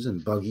carriages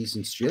and buggies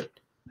and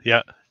shit.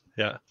 Yeah.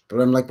 But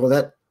I'm like, well,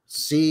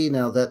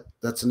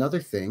 that's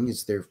another thing,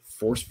 is they're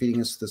force-feeding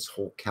us this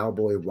whole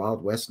cowboy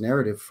Wild West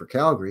narrative for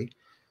Calgary.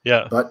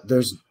 Yeah. But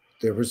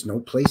there was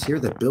no place here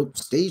that built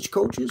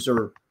stagecoaches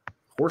or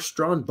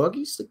horse-drawn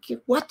buggies.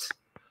 What?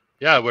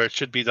 Yeah, where it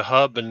should be the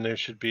hub, and there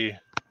should be,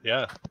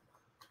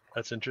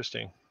 that's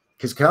interesting.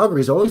 Because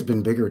Calgary's always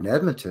been bigger than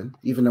Edmonton,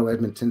 even though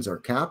Edmonton's our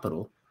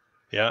capital.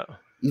 Yeah.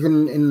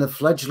 Even in the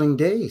fledgling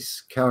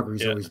days,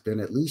 Calgary's always been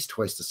at least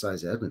twice the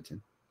size of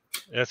Edmonton.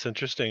 That's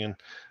interesting. And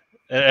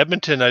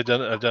Edmonton, I've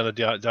done a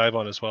dive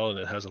on as well, and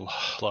it has a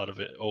lot of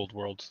old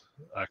world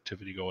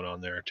activity going on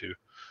there too.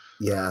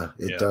 Yeah,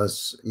 it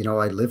does.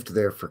 I lived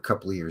there for a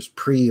couple of years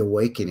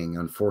pre-awakening,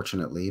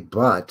 unfortunately,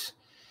 but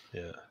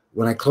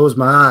when I close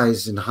my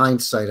eyes, in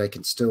hindsight, I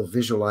can still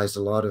visualize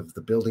a lot of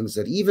the buildings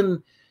that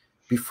even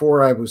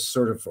before I was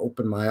sort of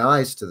opened my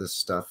eyes to this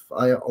stuff,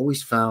 I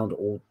always found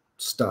old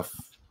stuff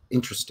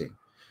interesting.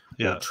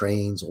 Old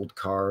trains, old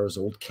cars,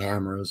 old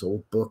cameras,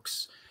 old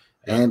books,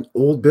 and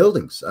old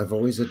buildings. I've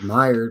always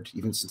admired,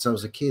 even since I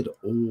was a kid,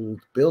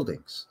 old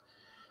buildings.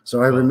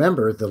 So I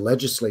remember the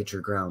legislature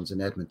grounds in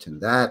Edmonton.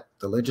 The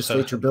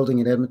legislature building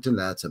in Edmonton,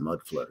 that's a mud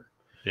flutter.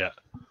 Yeah.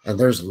 And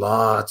there's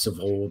lots of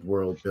old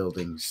world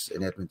buildings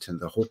in Edmonton.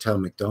 The Hotel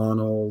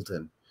McDonald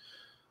and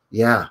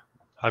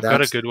I've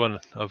got a good one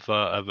of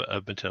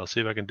Edmonton. I'll see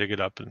if I can dig it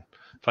up, and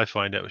if I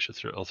find it,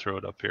 I'll throw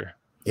it up here.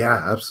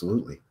 Yeah,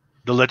 absolutely.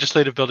 The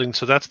legislative building.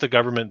 So that's the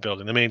government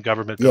building, the main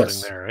government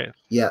building there, right?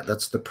 Yeah,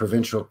 that's the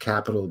provincial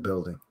capital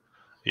building.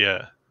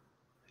 Yeah.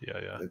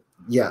 Yeah.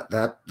 Yeah,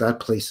 that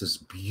place is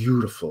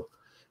beautiful.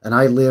 And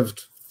I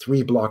lived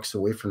 3 blocks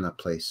away from that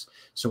place.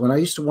 So when I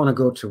used to want to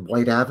go to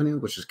White Avenue,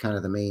 which is kind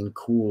of the main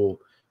cool,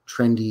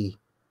 trendy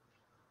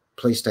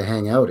place to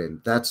hang out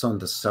in, that's on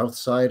the south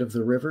side of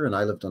the river, and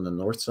I lived on the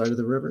north side of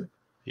the river.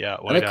 Yeah,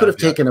 And I White could have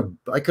Ave,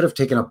 yeah.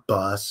 taken a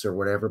bus or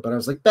whatever, but I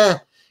was like, bah,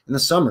 in the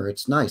summer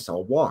it's nice,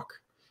 I'll walk.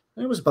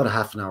 And it was about a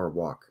half an hour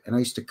walk. And I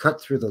used to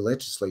cut through the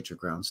legislature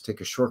grounds, take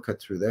a shortcut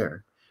through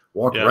there,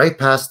 walk Yeah. right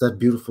past that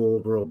beautiful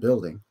old world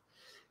building.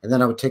 And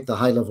then I would take the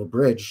high level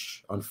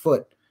bridge on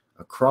foot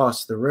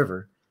across the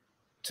river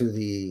to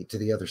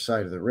the other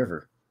side of the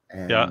river,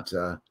 and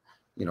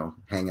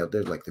hang out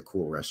there, like the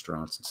cool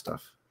restaurants and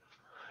stuff.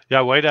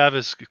 Yeah, White Ave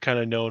is kind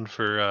of known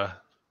for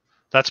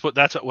that's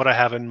what I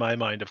have in my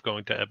mind of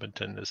going to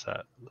Edmonton, is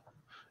that,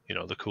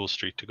 the cool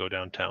street to go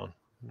downtown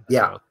and hang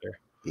Yeah. out there.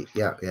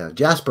 Yeah.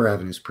 Jasper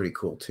Avenue is pretty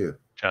cool too.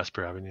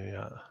 Jasper Avenue,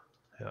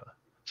 yeah.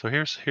 So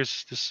here's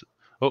this.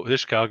 Oh,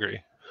 there's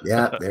Calgary.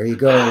 Yeah, there you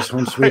go. It's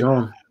home sweet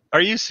home. Are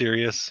you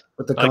serious?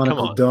 With the Like, come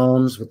conical on.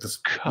 domes, with the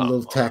Come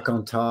little on. tech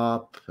on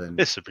top, and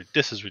This is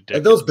ridiculous.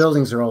 and those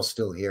buildings are all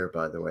still here,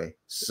 by the way.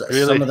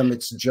 Really? Some of them,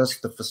 it's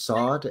just the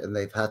facade, and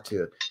they've had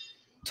to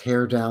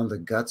tear down the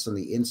guts on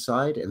the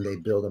inside, and they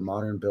build a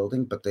modern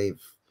building. But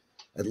they've,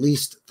 at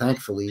least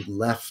thankfully,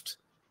 left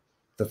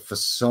the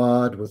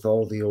facade with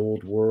all the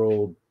old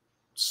world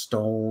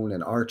stone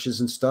and arches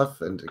and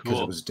stuff, and because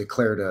Cool. it was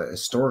declared a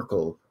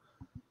historical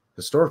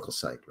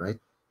site, right?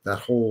 That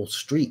whole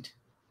street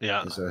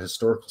is a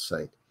historical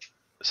site.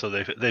 So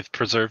they've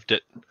preserved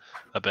it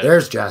a bit.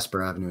 There's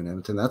Jasper Avenue in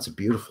Edmonton. That's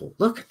beautiful.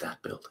 Look at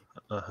that building.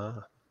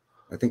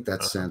 I think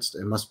that's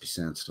sandstone. It must be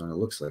sandstone. It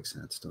looks like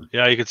sandstone.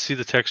 Yeah, you can see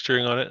the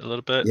texturing on it a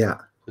little bit. Yeah.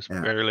 Just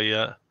barely,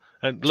 yeah.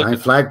 And look,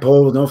 giant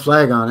flagpole with no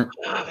flag on it.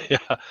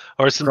 Yeah.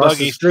 Horse and Across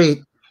buggy. the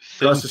street.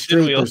 Across the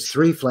street, there's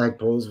 3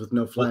 flagpoles with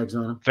no flags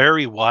on them.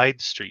 Very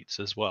wide streets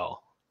as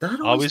well. That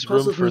always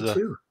puzzled me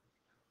too.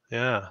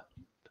 Yeah.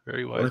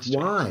 Very wide like, streets.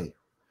 Why?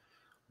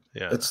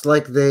 Yeah. It's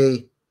like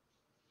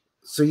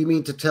so you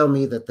mean to tell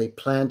me that they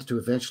planned to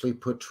eventually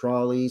put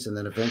trolleys and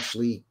then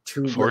eventually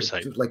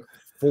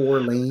 4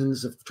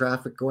 lanes of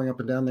traffic going up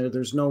and down there?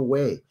 There's no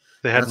way.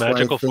 They had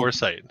magical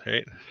foresight,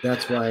 right?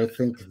 That's why I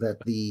think that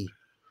the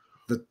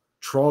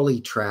trolley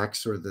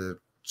tracks, or the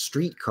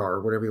streetcar,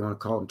 whatever you want to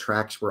call them,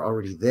 tracks, were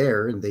already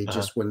there, and they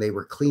just, when they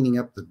were cleaning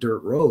up the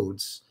dirt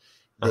roads,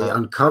 they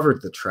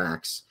uncovered the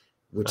tracks,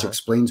 which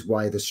explains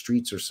why the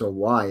streets are so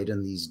wide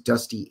in these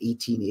dusty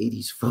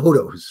 1880s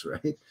photos,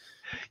 right?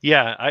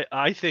 Yeah,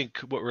 I think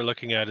what we're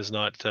looking at is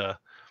not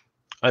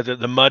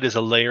the mud is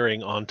a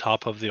layering on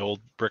top of the old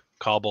brick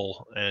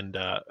cobble and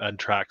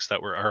tracks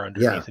that are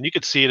underneath, and you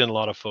could see it in a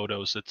lot of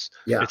photos. It's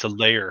a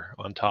layer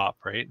on top,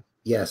 right?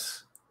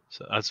 Yes.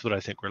 So that's what I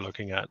think we're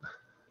looking at.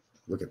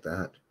 Look at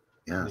that.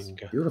 Yeah,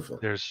 beautiful.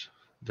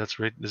 That's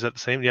right. Is that the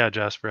same? Yeah,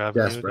 Jasper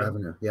Avenue. Jasper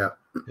Avenue. Yeah.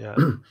 Yeah.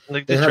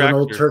 Like they have an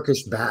old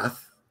Turkish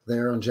bath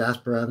there on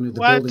Jasper Avenue.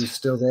 The building's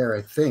still there,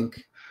 I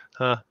think.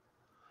 Huh.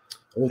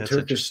 Old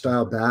Turkish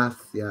style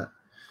bath. Yeah.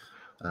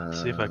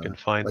 See if I can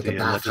find like a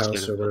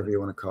bathhouse or whatever you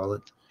want to call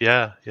it.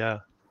 Yeah.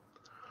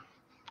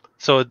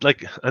 So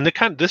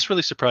this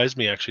really surprised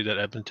me, actually, that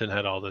Edmonton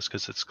had all this,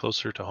 because it's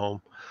closer to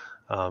home,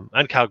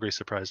 and Calgary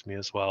surprised me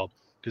as well,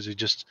 because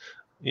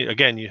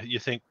you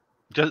think,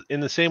 just in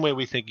the same way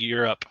we think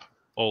Europe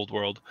old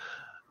world,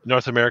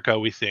 North America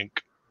we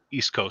think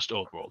East Coast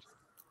old world.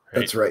 Right?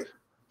 That's right.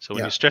 So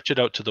when you stretch it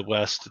out to the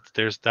west,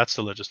 that's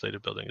the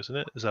legislative building, isn't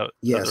it? Is that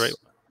right?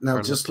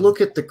 Now just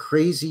look at the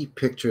crazy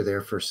picture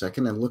there for a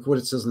second, and look what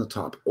it says on the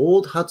top: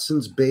 Old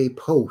Hudson's Bay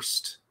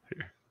Post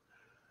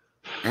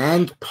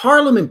and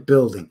Parliament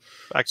Building.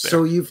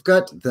 So you've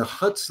got the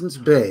Hudson's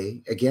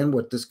Bay, again,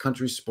 what this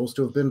country is supposed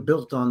to have been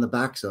built on the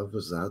backs of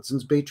was the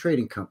Hudson's Bay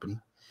Trading Company.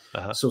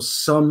 So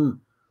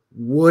some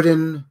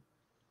wooden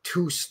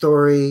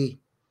 2-story,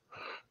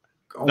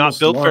 not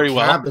built very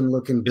well,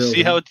 cabin-looking building.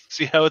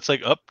 See how it's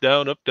like up,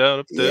 down, up, down,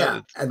 up, down.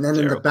 Yeah, and then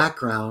in the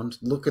background,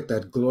 look at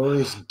that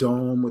glorious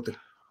dome with the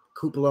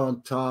cupola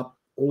on top.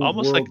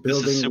 Almost like this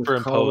is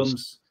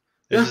superimposed.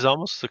 This is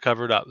almost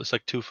covered up. It's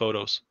like 2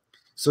 photos.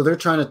 So they're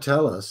trying to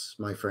tell us,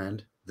 my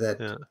friend, that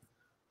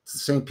it's the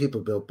same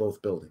people built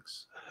both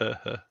buildings,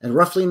 and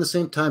roughly in the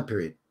same time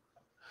period.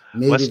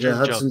 Maybe the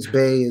Hudson's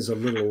Bay is a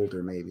little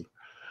older, maybe.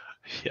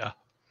 Yeah.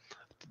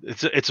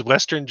 It's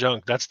Western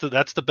junk. That's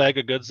the bag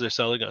of goods they're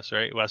selling us,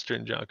 right?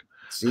 Western junk.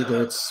 See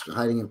there, it's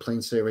hiding in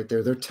plain sight right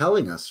there. They're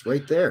telling us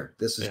right there,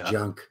 this is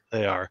junk.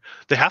 They are.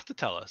 They have to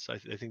tell us. I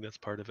think that's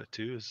part of it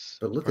too.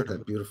 But look at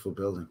that beautiful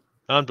building.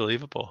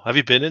 Unbelievable. Have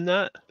you been in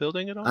that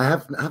building at all? I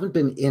haven't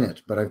been in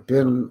it, but I've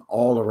been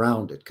all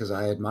around it, because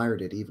I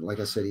admired it. Even, like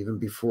I said, even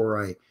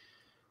before I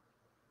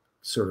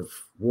sort of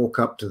woke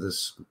up to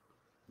this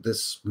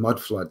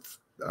mud flood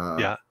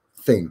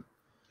thing.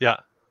 Yeah.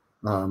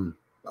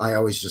 I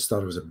always just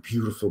thought it was a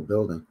beautiful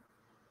building.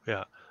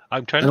 Yeah.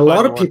 I'm trying and a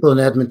lot of people in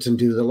Edmonton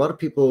do. A lot of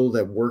people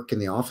that work in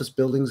the office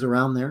buildings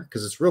around there,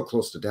 because it's real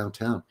close to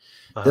downtown.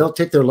 They'll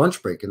take their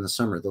lunch break in the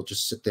summer. They'll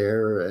just sit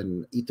there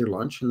and eat their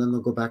lunch, and then they'll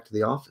go back to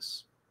the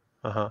office.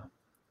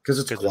 Because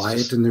it's because it's quiet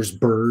just and there's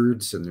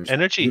birds and there's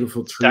energy.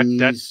 beautiful That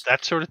trees.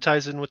 sort of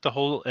ties in with the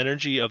whole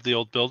energy of the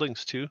old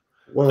buildings too.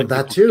 Well, Like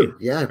that people, too.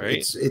 Yeah,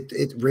 right?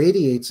 it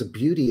radiates a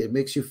beauty. It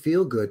makes you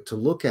feel good to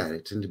look at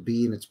it and to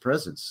be in its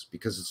presence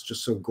because it's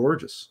just so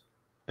gorgeous.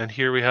 And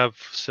here we have,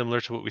 similar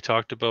to what we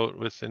talked about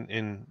with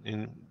in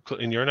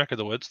your neck of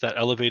the woods, that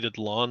elevated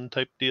lawn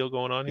type deal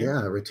going on here.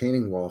 Yeah, a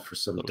retaining wall for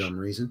some Little dumb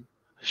reason.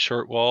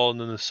 short wall and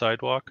then the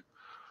sidewalk.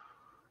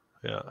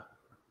 Yeah,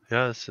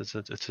 yeah,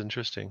 it's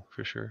interesting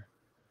for sure.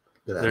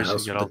 Look at that There's, you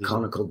house get with all the these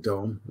old, conical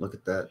dome. Look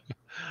at that.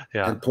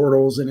 yeah, And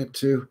portals in it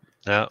too.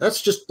 yeah. That's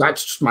just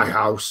my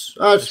house.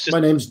 It's just My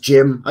name's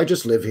Jim. I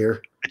just live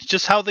here. it's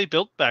just how they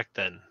built back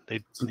then. They,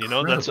 It's that's,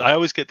 incredible. I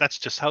always get, that's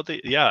just how they.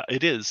 Yeah,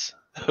 it is.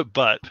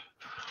 But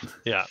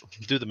yeah,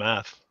 do the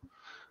math.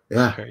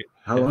 Yeah. Right.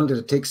 How long did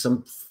it take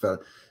some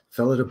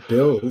fella to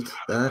build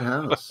that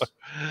house?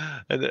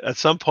 And at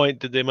some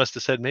point, they must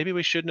have said, maybe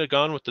we shouldn't have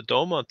gone with the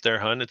dome up there,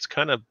 hun. It's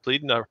kind of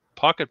bleeding our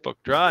pocketbook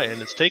dry,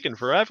 and it's taken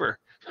forever.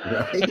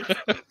 Right?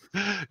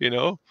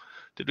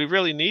 Did we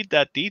really need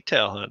that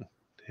detail, hun?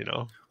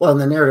 Well, and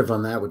the narrative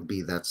on that would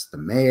be that's the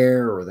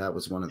mayor, or that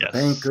was one of the Yes.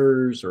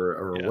 bankers,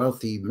 or a Yeah.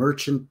 wealthy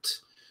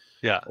merchant,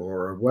 Yeah.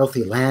 or a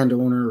wealthy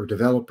landowner or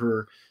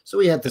developer. So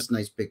he had this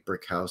nice big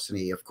brick house, and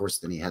he, of course,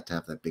 then he had to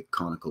have that big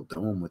conical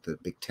dome with the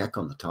big tech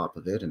on the top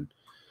of it, and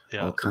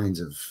all kinds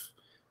of,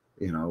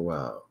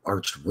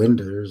 arched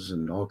windows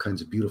and all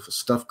kinds of beautiful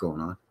stuff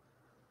going on.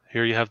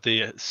 Here you have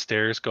the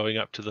stairs going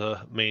up to the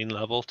main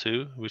level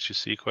too, which you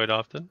see quite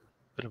often.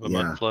 Bit of a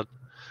mud flood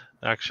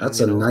action. That's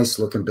a nice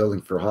looking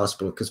building for a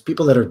hospital, because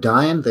people that are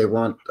dying, they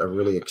want a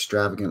really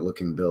extravagant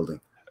looking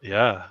building.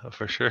 Yeah,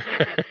 for sure.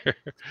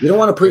 You don't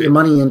want to put your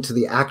money into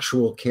the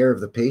actual care of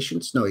the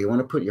patients. No, you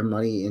want to put your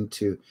money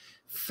into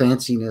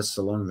fanciness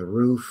along the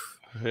roof,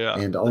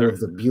 and all of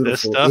the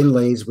beautiful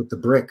inlays with the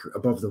brick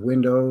above the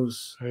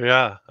windows.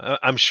 Yeah,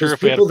 I'm sure if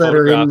people that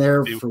are in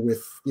there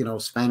with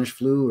Spanish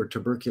flu or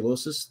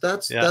tuberculosis,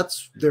 that's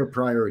their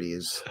priority,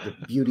 is the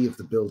beauty of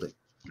the building.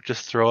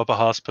 Just throw up a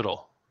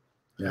hospital.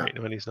 Yeah.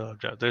 Right, when he's not.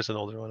 There's an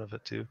older one of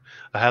it too.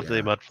 I have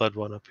the mud flood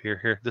one up here.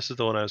 Here, this is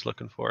the one I was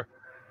looking for.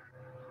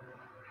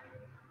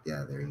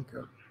 Yeah, there you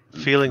go.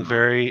 Feeling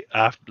very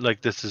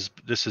like this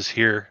is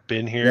here,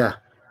 been here. Yeah,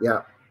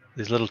 yeah.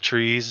 These little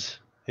trees,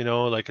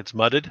 like it's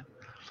mudded.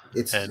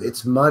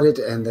 It's mudded,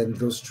 and then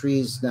those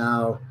trees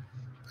now,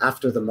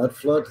 after the mud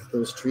flood,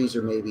 those trees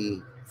are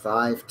maybe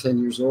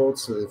 5-10 years old,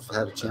 so they've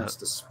had a chance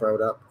to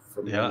sprout up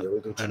from one of the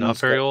older trees. They're not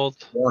very old.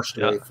 Washed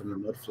away from the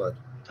mud flood.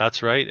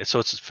 That's right. So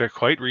it's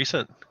quite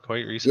recent.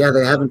 Yeah,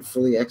 they haven't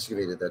fully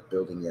excavated that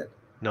building yet.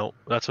 No,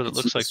 that's what it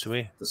looks like to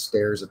me. The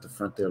stairs at the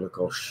front there look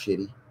all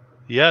shitty.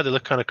 Yeah, they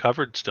look kind of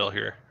covered still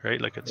here,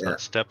 right? Like it's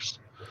not steps.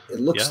 It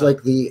looks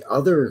like the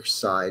other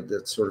side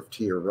that's sort of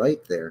to your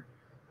right there,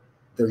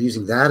 they're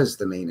using that as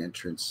the main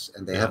entrance,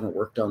 and they haven't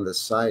worked on this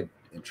side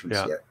entrance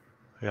yet.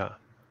 Yeah.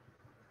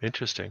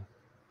 Interesting.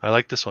 I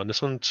like this one.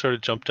 This one sort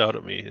of jumped out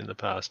at me in the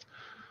past.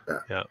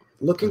 Yeah.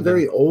 Looking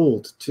very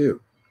old too,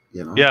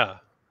 Yeah.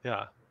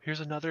 Yeah.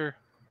 Here's another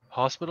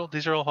hospital.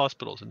 These are all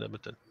hospitals in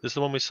Edmonton. This is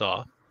the one we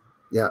saw.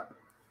 Yeah.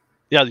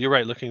 Yeah, you're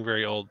right. Looking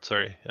very old.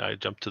 Sorry. I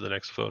jumped to the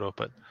next photo,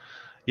 but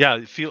yeah,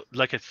 it feels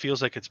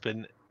like it's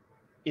been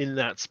in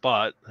that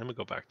spot. I'm gonna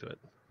go back to it.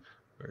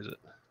 Where is it?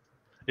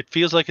 It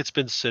feels like it's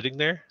been sitting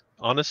there,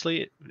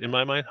 honestly, in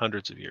my mind,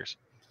 hundreds of years.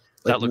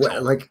 That looks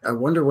old. I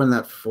wonder when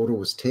that photo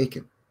was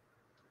taken.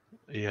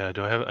 Yeah, I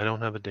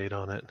don't have a date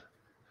on it.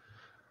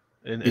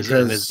 And is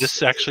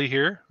this actually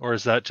here, or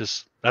is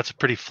that's a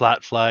pretty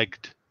flat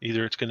flagged?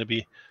 Either it's going to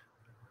be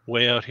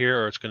way out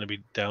here, or it's going to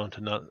be down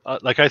to not.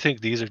 I think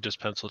these are just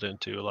penciled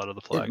into a lot of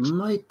the flags. It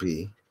might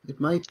be.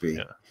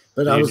 Yeah.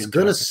 But I was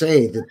going to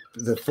say that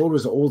the photo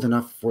is old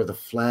enough for the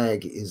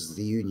flag is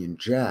the Union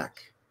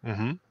Jack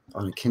on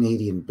a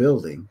Canadian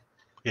building.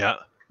 Yeah.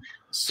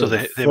 So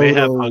they may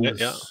have hung it.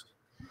 Yeah.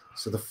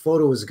 So the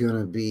photo is going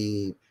to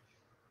be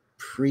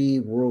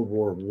pre-World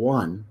War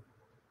I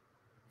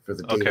for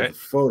the date of the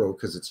photo,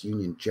 because it's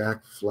Union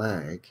Jack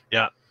flag.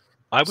 Yeah.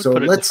 I would put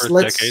it in the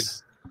first decade.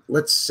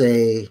 Let's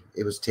say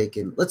it was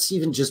taken. Let's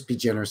even just be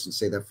generous and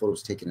say that photo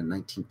was taken in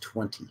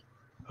 1920.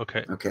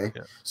 Okay.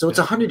 Yeah. So it's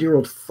a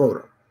 100-year-old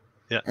photo.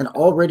 Yeah. And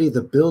already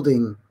the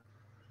building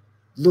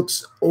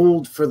looks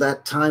old for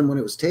that time when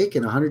it was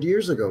taken 100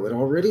 years ago. It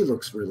already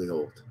looks really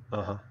old.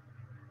 Uh-huh.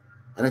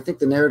 And I think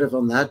the narrative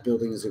on that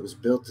building is it was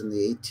built in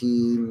the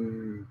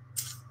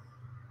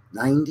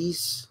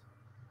 1890s,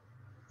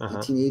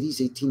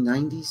 1880s,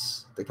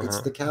 1890s.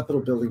 It's the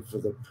Capitol building for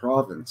the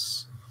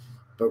province.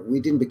 But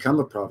we didn't become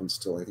a province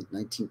till, I think,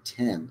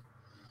 1910.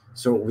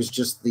 So it was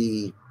just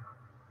the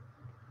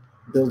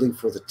building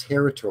for the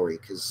territory,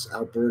 because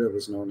Alberta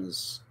was known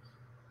as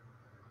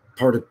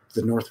part of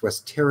the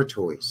Northwest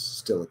Territories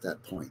still at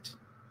that point.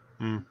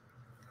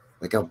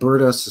 Like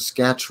Alberta,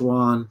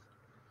 Saskatchewan,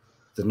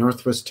 the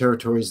Northwest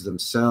Territories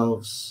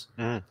themselves,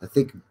 I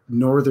think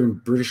northern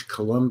British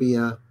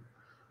Columbia,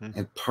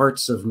 and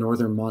parts of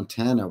northern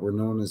Montana were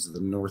known as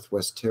the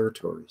Northwest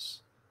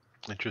Territories.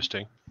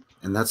 Interesting.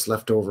 And that's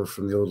left over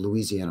from the old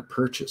Louisiana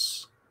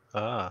Purchase.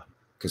 Ah.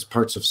 because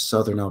parts of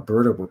southern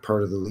Alberta were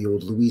part of the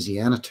old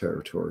Louisiana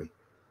territory.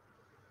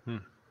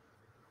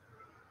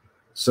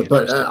 So,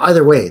 but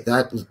either way,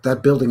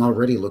 that building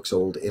already looks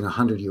old in a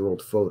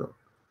 100-year-old photo.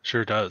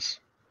 Sure does.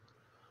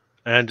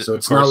 And so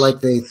it's not like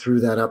they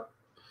threw that up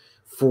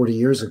 40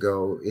 years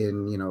ago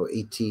in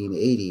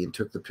 1880 and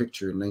took the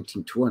picture in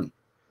 1920.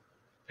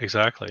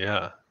 Exactly.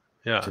 Yeah.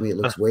 Yeah. To me, it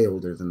looks way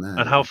older than that.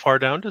 And how far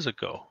down does it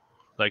go?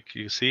 Like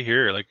you see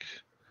here, like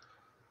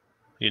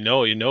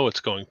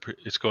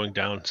it's going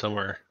down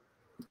somewhere.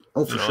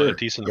 Oh, for sure. A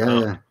decent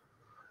amount. Yeah.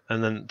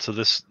 And then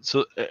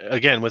so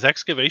again, with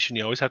excavation,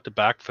 you always have to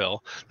backfill.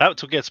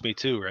 That's what gets me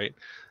too, right?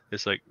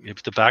 It's like you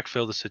have to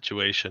backfill the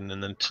situation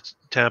and then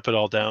tamp it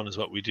all down is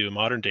what we do in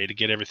modern day to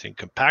get everything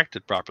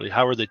compacted properly.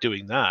 How are they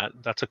doing that?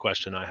 That's a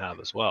question I have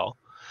as well.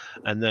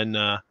 And then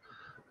the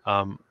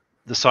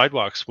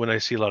sidewalks, when I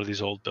see a lot of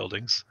these old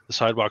buildings, the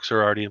sidewalks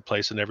are already in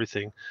place and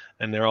everything,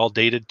 and they're all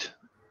dated.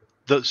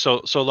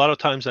 So a lot of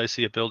times I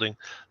see a building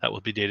that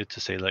will be dated to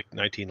say like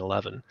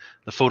 1911,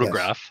 the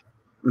photograph. Yes.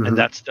 And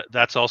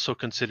that's also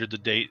considered the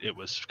date it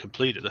was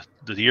completed,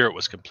 the year it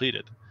was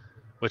completed,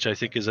 which I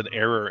think is an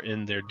error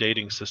in their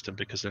dating system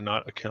because they're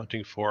not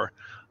accounting for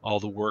all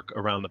the work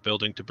around the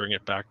building to bring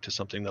it back to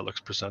something that looks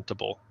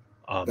presentable.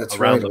 That's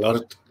right. A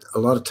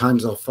lot of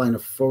times I'll find a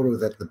photo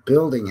that the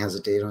building has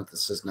a date on it that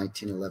says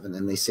 1911,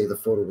 and they say the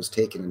photo was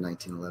taken in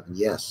 1911.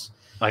 Yes.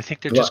 I think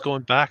they're just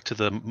going back to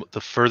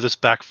the furthest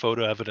back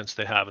photo evidence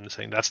they have and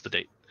saying that's the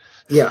date.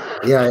 Yeah.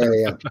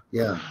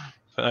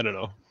 I don't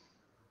know.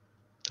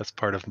 That's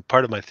part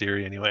of my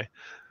theory anyway,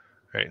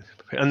 right?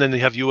 And then they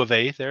have U of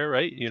A there,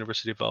 right?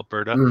 University of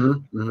Alberta,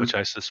 which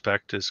I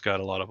suspect has got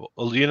a lot of.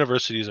 Well, the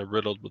universities are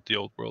riddled with the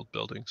old world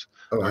buildings.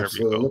 Oh,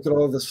 absolutely! Look at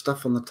all the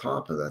stuff on the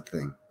top of that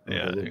thing.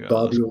 Yeah,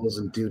 bobules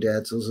and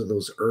doodads. Those are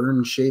those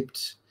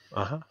urn-shaped.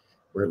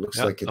 Where it looks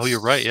like it's. Oh,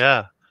 you're right.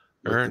 Yeah,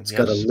 urn. It's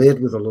got a lid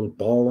with a little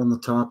ball on the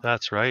top.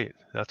 That's right.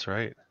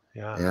 Yeah.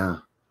 Yeah.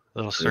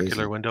 Little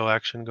circular window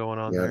action going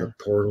on there. Yeah, the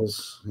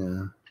portals.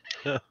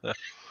 Yeah.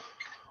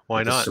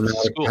 Why not? The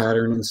somatic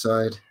pattern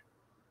inside.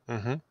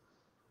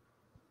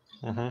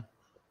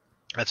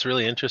 That's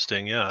really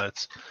interesting. Yeah,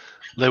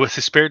 they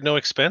spared no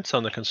expense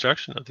on the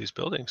construction of these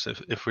buildings.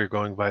 If we're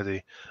going by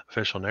the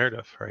official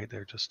narrative, right?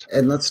 They're just.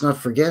 And let's not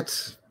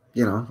forget,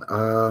 in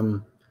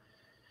the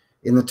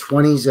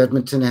 20s,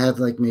 Edmonton had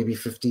like maybe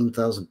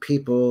 15,000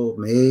 people,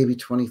 maybe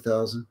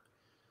 20,000.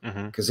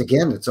 Because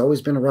again, it's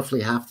always been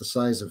roughly half the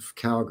size of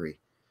Calgary.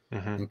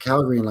 And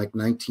Calgary in like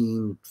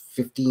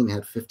 1915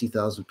 had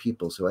 50,000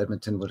 people. So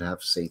Edmonton would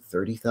have, say,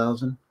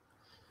 30,000.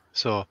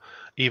 So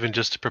even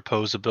just to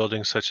propose a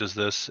building such as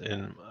this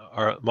in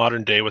our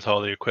modern day with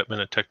all the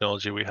equipment and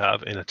technology we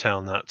have in a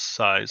town that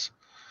size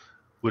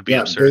would be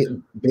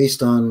absurd.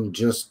 Based on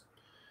just,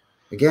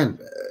 again,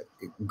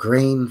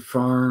 grain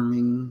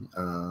farming,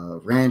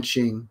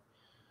 ranching,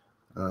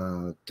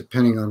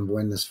 depending on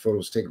when this photo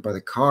was taken by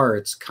the car,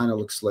 it's kind of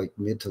looks like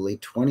mid to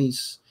late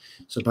 20s.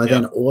 So by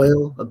then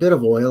a bit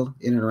of oil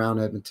in and around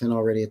Edmonton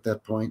already at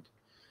that point.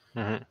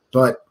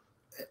 But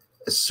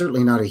it's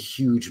certainly not a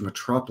huge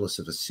metropolis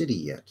of a city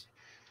yet,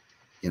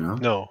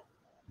 No.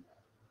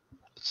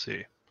 Let's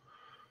see.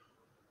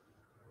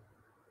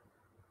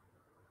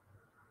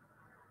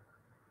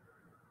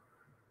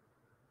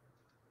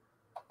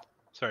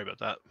 Sorry about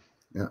that.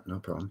 Yeah, no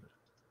problem.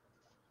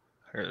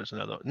 There's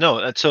another one.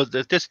 No, so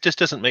this just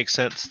doesn't make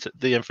sense to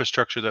the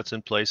infrastructure that's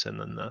in place and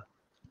then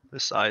the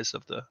size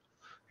of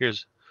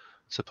here's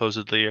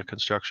supposedly a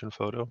construction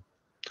photo.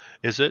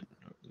 Is it?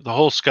 The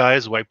whole sky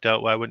is wiped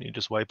out. Why wouldn't you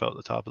just wipe out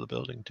the top of the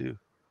building too?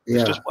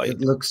 It's just white.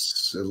 It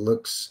looks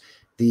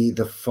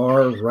the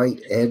far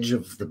right edge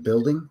of the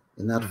building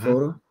in that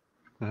photo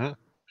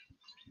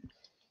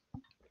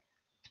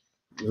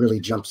really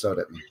jumps out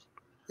at me.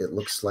 It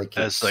looks like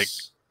it's like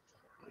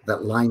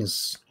that line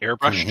is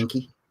airbrushed,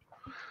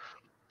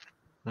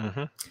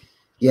 hinky.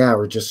 Yeah,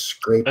 or just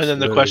scraped. And then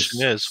the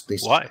question is,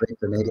 why? Scrape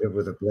the negative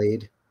with a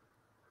blade.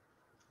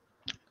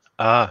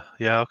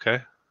 Yeah, okay.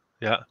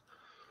 Yeah.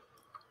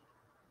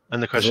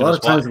 And the question is, a lot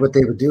of times what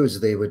they would do is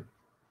they would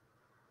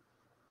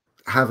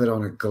have it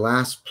on a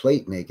glass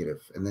plate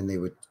negative, and then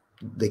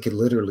they could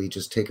literally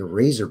just take a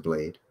razor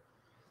blade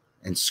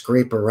and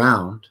scrape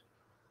around.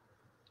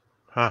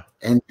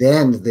 And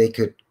then they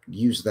could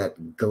use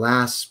that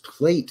glass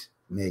plate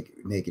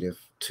negative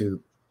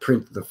to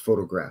print the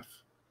photograph.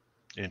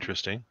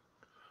 Interesting.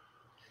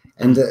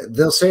 And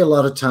they'll say a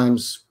lot of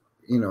times,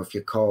 if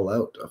you call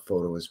out a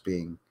photo as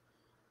being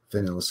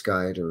vanilla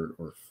skied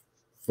or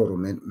photo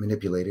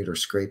manipulated or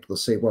scraped, they'll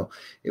say, well,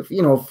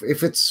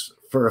 if it's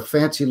for a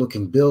fancy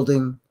looking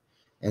building,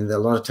 and a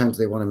lot of times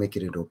they want to make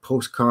it into a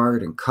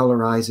postcard and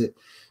colorize it.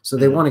 So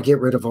they want to get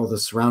rid of all the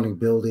surrounding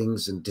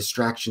buildings and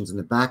distractions in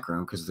the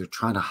background because they're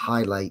trying to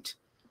highlight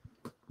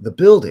the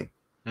building.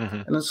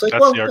 And it's like,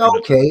 well,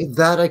 okay,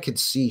 that I could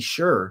see,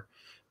 sure.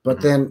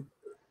 But then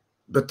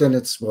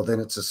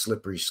it's a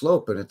slippery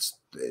slope, and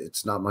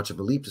it's not much of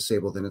a leap to say,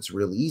 well, then it's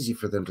real easy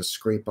for them to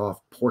scrape off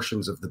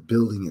portions of the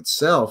building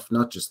itself,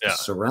 not just the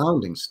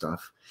surrounding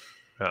stuff,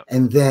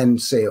 and then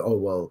say, oh,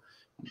 well,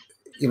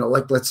 you know,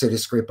 like let's say they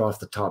scrape off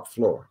the top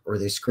floor or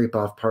they scrape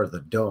off part of the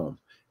dome.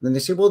 And then they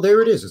say, well,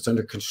 there it is. It's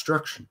under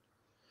construction.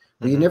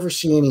 But you never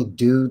see any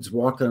dudes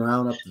walking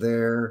around up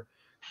there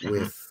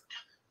with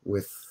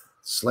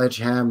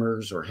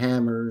sledgehammers or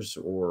hammers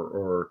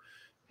or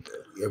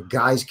you know,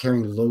 guys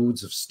carrying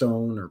loads of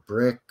stone or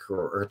brick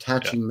or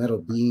attaching metal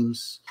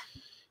beams.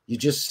 You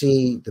just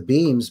see the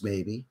beams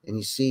maybe, and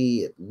you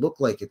see it look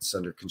like it's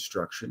under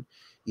construction.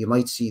 You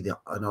might see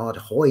an odd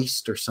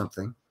hoist or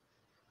something,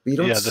 but you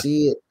don't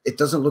see it. It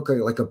doesn't look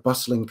like a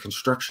bustling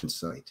construction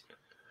site.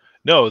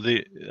 No,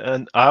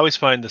 and I always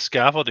find the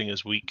scaffolding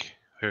is weak,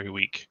 very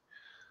weak.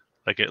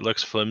 Like it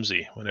looks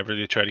flimsy whenever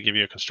they try to give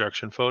you a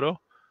construction photo.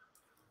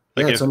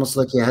 Like it's almost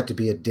like you had to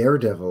be a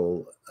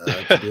daredevil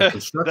to be a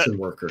construction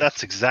worker.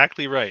 That's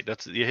exactly right.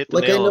 You hit the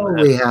like nail I know on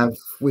the head.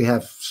 we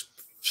have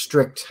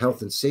strict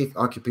health and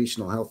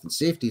occupational health and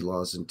safety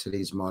laws in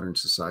today's modern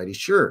society,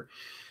 sure.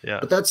 Yeah.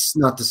 But that's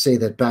not to say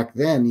that back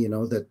then,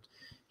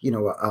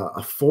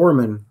 a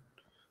foreman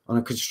on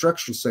a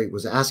construction site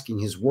was asking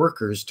his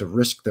workers to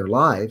risk their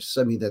lives.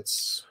 I mean,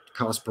 that's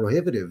cost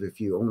prohibitive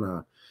if you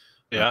own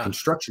a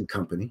construction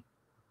company.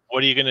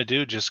 What are you going to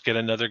do? Just get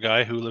another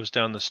guy who lives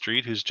down the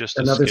street who's just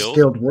another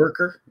skilled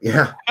worker?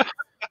 Yeah.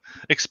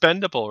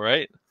 Expendable,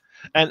 right?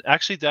 And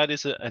actually, that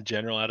is a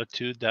general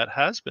attitude that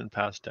has been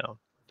passed down.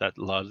 That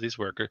a lot of these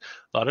workers,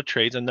 a lot of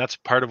trades, and that's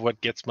part of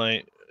what gets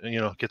my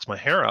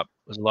hair up.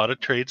 Is a lot of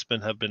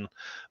tradesmen have been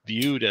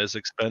viewed as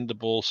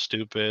expendable,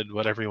 stupid,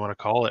 whatever you want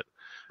to call it,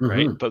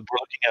 right? But we're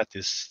looking at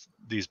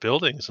these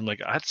buildings, and like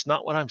that's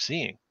not what I'm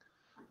seeing.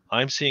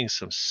 I'm seeing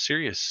some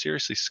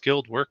seriously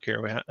skilled work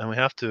here, and we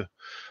have to.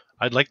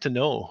 I'd like to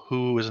know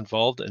who is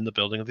involved in the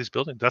building of these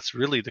buildings. That's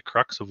really the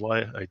crux of why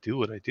I do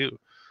what I do.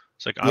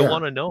 It's like, I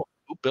want to know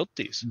who built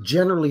these.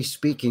 Generally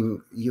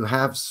speaking, you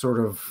have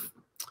sort of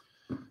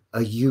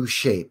a U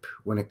shape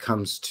when it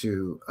comes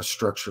to a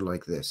structure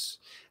like this.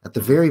 At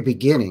the very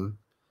beginning,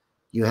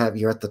 you're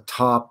at the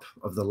top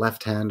of the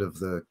left hand of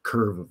the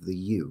curve of the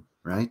U,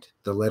 right?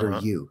 The letter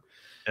U.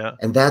 Yeah.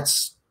 And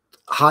that's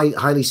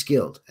highly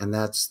skilled. And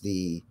that's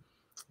the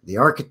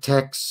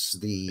architects,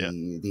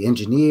 the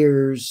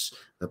engineers,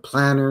 the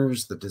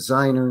planners, the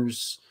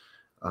designers,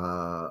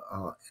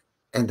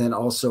 and then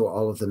also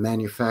all of the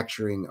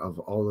manufacturing of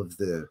all of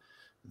the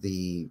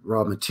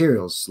raw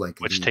materials,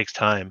 which takes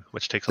time,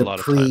 which takes a lot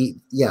of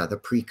time. Yeah, the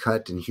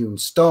pre-cut and hewn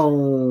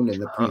stone and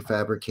the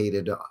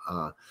prefabricated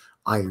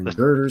iron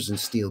girders and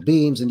steel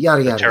beams and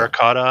yada yada.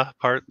 Terracotta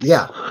parts.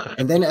 Yeah,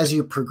 and then as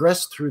you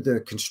progress through the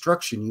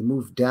construction, you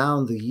move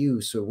down the U.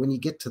 So when you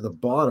get to the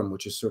bottom,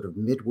 which is sort of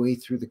midway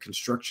through the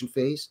construction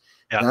phase,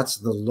 that's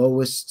the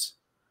lowest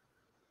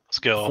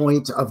skill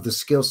point of the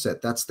skill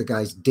set. That's the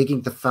guys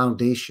digging the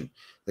foundation,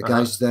 the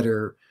guys that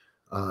are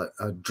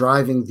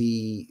driving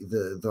the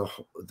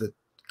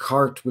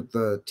cart with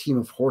the team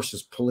of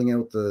horses pulling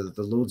out the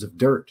loads of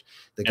dirt,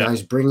 the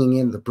guys bringing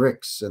in the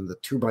bricks and the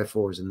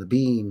 2x4s and the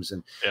beams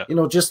and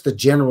just the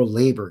general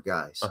labor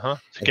guys. And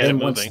then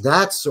once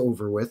that's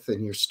over with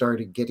and you're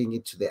started getting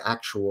into the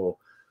actual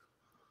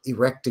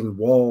erecting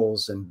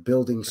walls and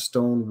building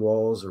stone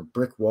walls or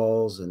brick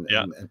walls and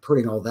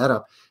putting all that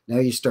up, now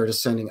you start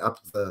ascending up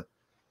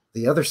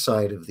the other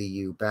side of the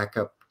U, back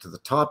up to the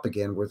top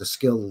again, where the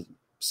skill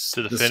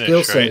set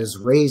is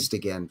raised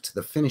again to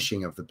the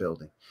finishing of the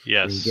building.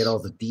 Yes, where you get all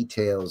the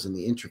details and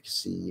the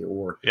intricacy,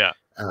 or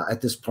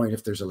at this point,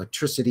 if there's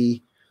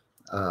electricity,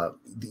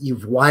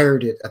 you've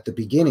wired it at the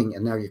beginning,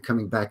 and now you're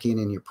coming back in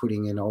and you're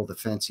putting in all the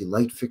fancy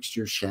light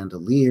fixtures,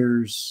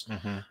 chandeliers,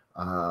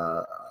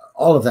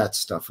 all of that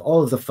stuff,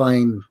 all of the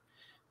fine,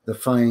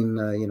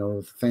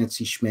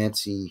 fancy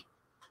schmancy.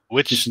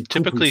 Which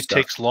typically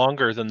takes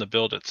longer than the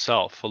build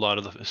itself. A lot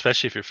of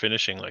especially if you're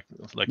finishing like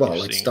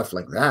stuff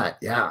like that.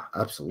 Yeah,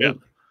 absolutely. Yeah.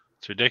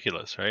 It's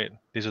ridiculous, right?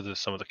 These are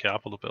some of the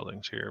Capitol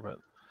buildings here, but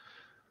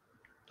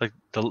like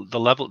the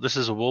level. This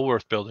is a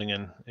Woolworth building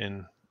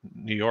in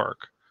New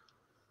York,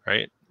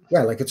 right?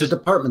 Yeah, like it's a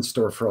department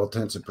store for all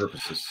intents and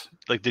purposes.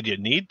 Like, did you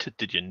need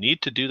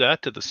to do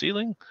that to the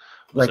ceiling?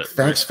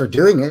 Thanks for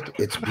doing it.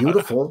 It's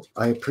beautiful.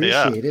 I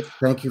appreciate it.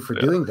 Thank you for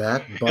doing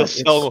that.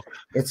 But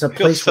it's a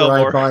place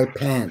where I buy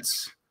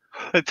pants.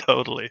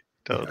 Totally.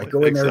 I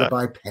go in there to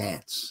buy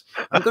pants.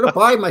 I'm going to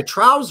buy my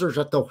trousers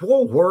at the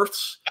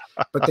Woolworths,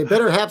 but they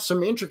better have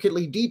some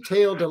intricately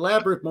detailed,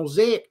 elaborate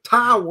mosaic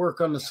tile work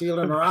on the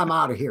ceiling, or I'm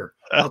out of here.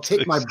 I'll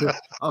take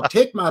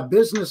my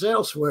business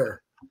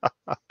elsewhere.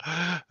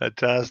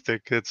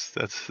 Fantastic. That's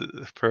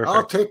perfect.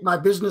 I'll take my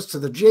business to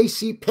the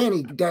J.C.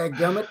 Penney,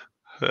 dadgummit.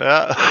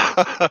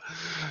 Yeah.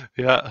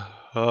 Yeah.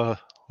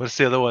 What's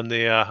the other one?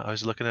 I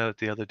was looking at it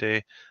the other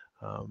day.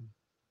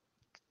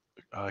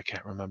 I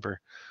can't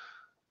remember.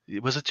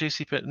 Was it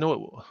JC Penney?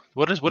 No.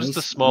 What is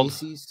the small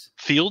Macy's?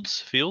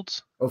 Fields?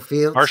 Oh,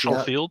 Fields. Marshall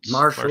Fields.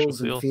 Marshalls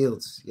and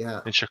Fields.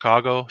 Yeah. In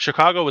Chicago.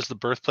 Chicago was the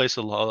birthplace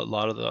of a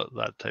lot of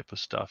that type of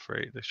stuff,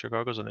 right?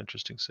 Chicago's an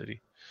interesting city.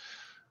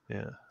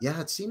 Yeah. Yeah,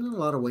 it seemed in a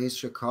lot of ways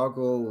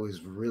Chicago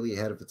was really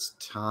ahead of its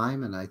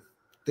time, and I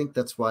think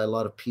that's why a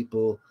lot of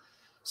people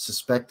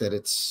suspect that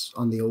it's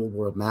on the old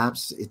world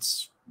maps.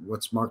 It's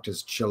what's marked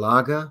as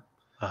Chilaga,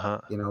 Uh-huh.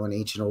 an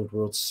ancient old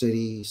world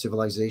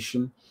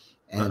civilization.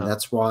 And Uh-huh.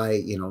 that's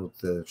why,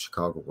 the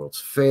Chicago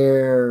World's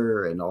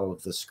Fair and all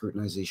of the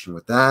scrutinization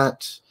with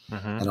that,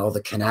 Mm-hmm. and all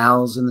the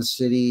canals in the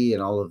city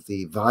and all of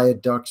the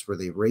viaducts where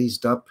they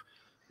raised up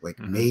like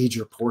Mm-hmm.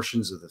 major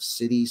portions of the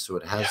city. So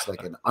it has Yeah.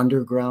 like an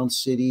underground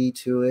city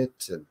to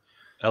it. And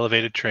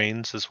Elevated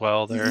trains as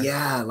well there.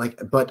 yeah,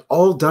 but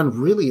all done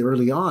really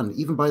early on,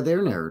 even by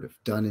their narrative,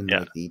 done in Yeah.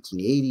 like the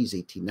 1880s,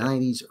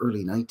 1890s,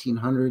 early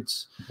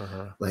 1900s.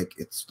 Uh-huh. Like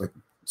it's like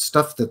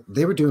stuff that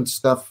they were doing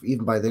stuff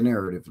even by their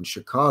narrative in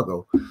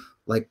Chicago,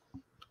 like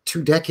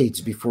 2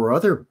 decades before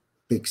other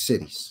big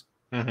cities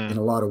Mm-hmm. in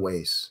a lot of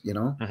ways,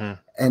 Mm-hmm.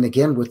 and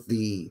again with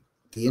the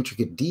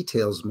intricate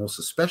details, most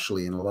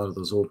especially in a lot of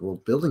those old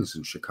world buildings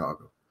in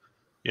Chicago,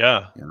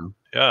 Yeah. you know.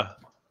 Yeah.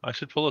 I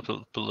should pull up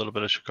a little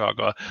bit of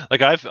Chicago.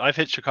 Like I've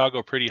hit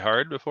Chicago pretty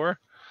hard before,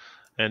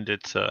 and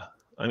it's I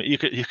mean you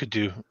could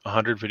do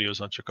 100 videos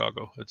on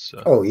Chicago. It's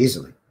Oh,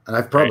 easily. And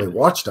I've right. probably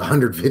watched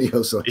 100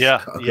 videos on Yeah,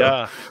 Chicago.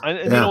 yeah. And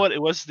you know Yeah. what?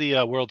 It was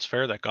the World's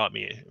Fair that got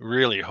me,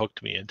 really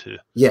hooked me into this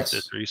Yes.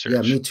 Yeah,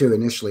 research. me too.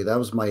 Initially, that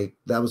was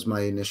my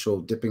initial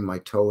dipping my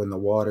toe in the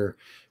water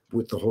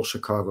with the whole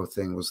Chicago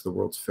thing, was the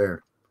World's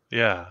Fair.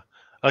 Yeah.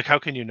 Like how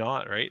can you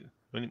not, right?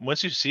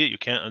 Once you see it, you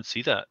can't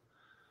unsee that.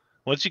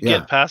 Once you Yeah.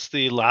 get past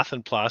the lath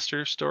and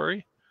plaster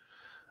story,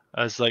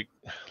 as like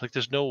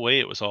there's no way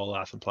it was all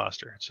lath and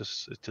plaster. It's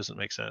just it doesn't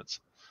make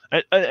sense.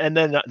 And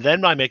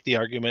then I make the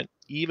argument,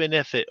 even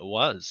if it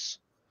was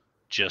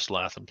just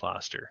lath and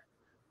plaster,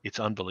 it's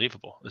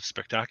unbelievable. It's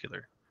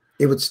spectacular.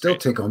 It would still Right?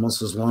 take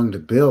almost as long to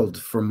build,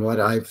 from what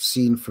I've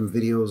seen from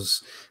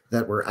videos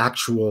that were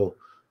actual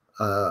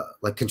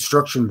like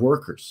construction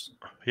workers,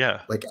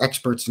 Yeah. like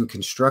experts in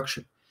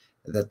construction,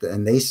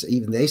 and they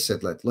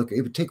said, like, look,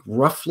 it would take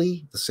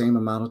roughly the same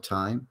amount of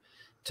time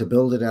to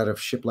build it out of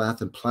shiplath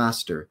and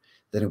plaster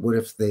than it would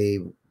if they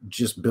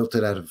just built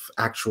it out of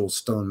actual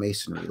stone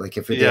masonry, like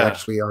if they Yeah.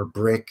 actually are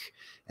brick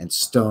and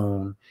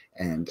stone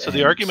and So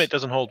the argument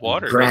doesn't hold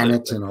water, does it?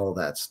 granite Like, and all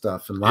that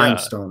stuff, and yeah,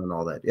 limestone and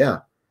all that.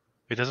 Yeah.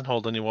 it doesn't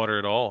hold any water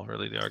at all,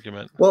 really, the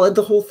argument. Well, and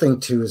the whole thing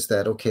too is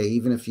that, okay,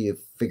 even if you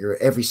figure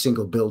every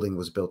single building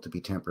was built to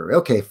be temporary,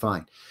 okay,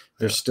 fine.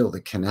 There's Yeah. still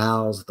the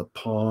canals, the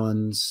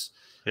ponds,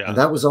 and Yeah.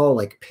 that was all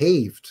like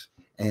paved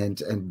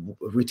and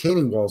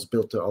retaining walls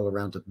built all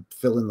around to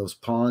fill in those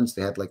ponds.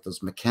 They had like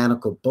those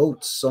mechanical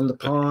boats on the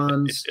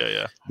ponds. Yeah,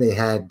 yeah. They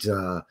had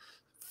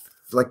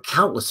like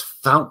countless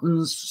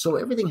fountains, so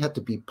everything had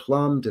to be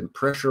plumbed and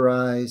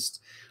pressurized.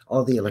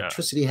 All the Yeah.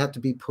 electricity had to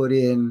be put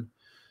in.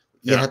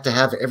 You Yeah. had to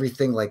have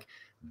everything like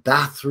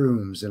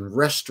bathrooms and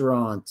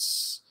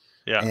restaurants,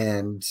 Yeah.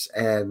 and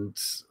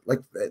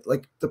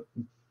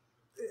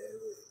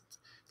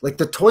like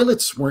the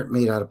toilets weren't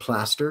made out of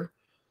plaster,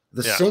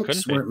 the Yeah. Couldn't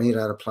sinks be. weren't made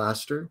out of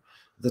plaster,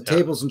 the Yeah.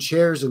 tables and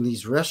chairs in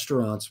these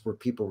restaurants where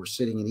people were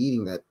sitting and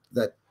eating,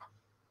 that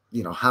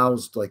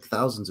housed like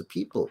thousands of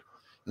people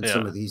in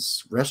some Yeah. of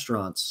these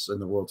restaurants in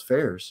the World's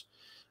Fairs.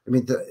 I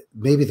mean,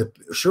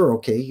 sure,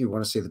 okay, you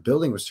want to say the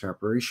building was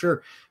temporary,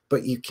 sure,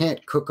 but you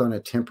can't cook on a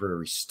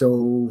temporary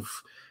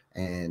stove,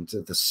 and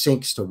the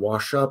sinks to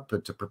wash up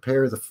and to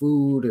prepare the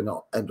food,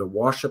 and to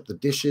wash up the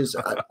dishes.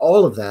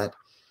 All of that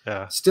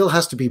Yeah. still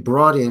has to be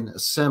brought in,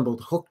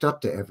 assembled, hooked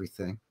up to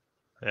everything.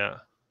 Yeah.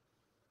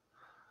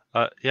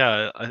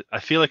 Yeah. I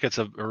feel like it's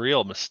a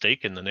real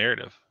mistake in the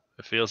narrative.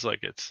 It feels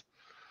like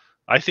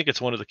I think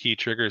it's one of the key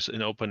triggers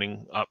in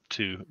opening up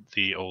to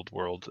the old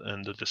world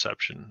and the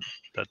deception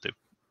that they've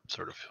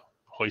sort of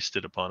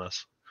hoisted upon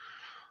us.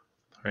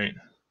 Right.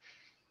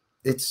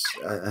 It's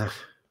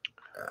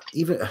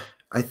even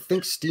I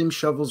think steam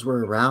shovels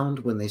were around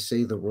when they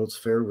say the World's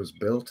Fair was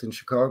built in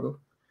Chicago.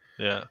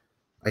 Yeah.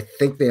 I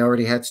think they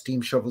already had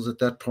steam shovels at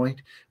that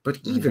point. But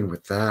even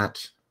with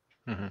that,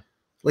 Mm-hmm.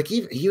 like,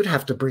 you'd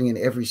have to bring in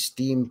every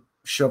steam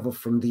shovel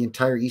from the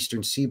entire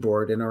eastern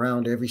seaboard and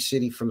around every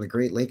city from the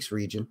Great Lakes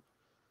region.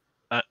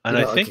 And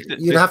I think that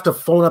You'd have to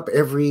phone up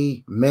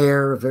every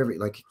mayor of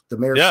like the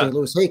mayor of yeah, St.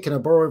 Louis. Hey, can I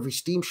borrow every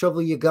steam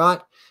shovel you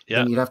got? yeah.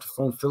 Then you'd have to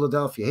phone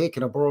Philadelphia. Hey,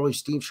 can I borrow all your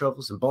steam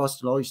shovels? In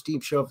Boston, all your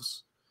steam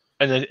shovels.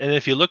 And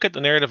if you look at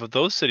the narrative of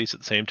those cities at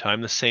the same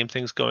time, the same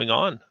thing's going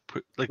on.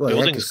 Like Well, yeah,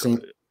 buildings.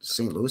 because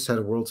St. Louis had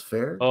a World's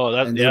Fair, Oh,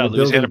 and they were building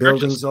Louisiana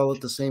buildings Purchase. all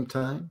at the same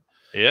time.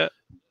 Yeah,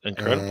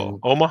 incredible. And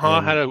Omaha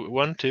and had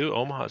one too.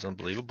 Omaha's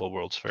unbelievable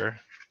World's Fair.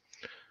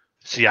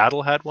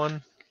 Seattle had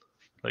one.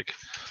 Like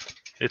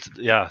it's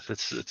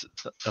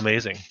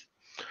amazing.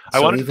 I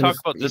so wanted to even talk if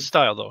about this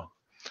style though.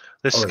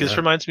 This oh this yeah,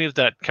 reminds me of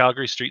that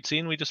Calgary street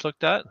scene we just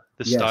looked at.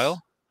 This yes,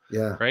 style,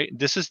 yeah, right?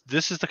 This is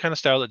the kind of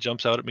style that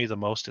jumps out at me the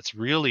most. It's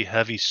really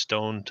heavy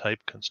stone type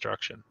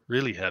construction,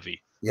 really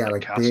heavy, yeah,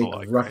 like like big, castle-like,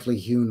 right? roughly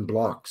hewn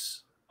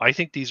blocks. I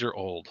think these are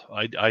old.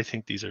 I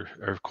think these are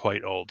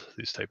quite old.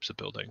 These types of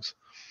buildings,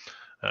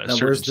 Now,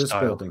 certain where's this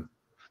style. building?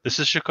 This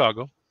is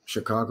Chicago.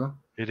 Chicago.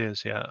 It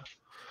is, yeah.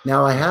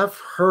 Now, I Uh, have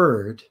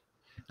heard,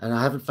 and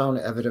I haven't found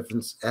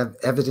evidence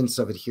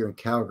of it here in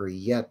Calgary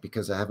yet,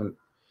 because I haven't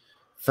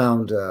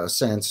found a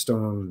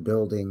sandstone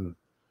building,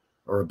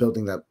 or a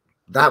building that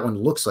one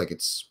looks like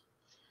it's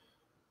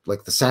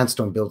like the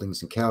sandstone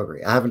buildings in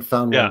Calgary. I haven't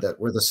found one Yeah. that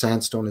where the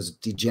sandstone is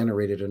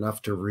degenerated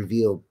enough to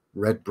reveal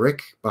red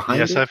brick behind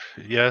Yes, it.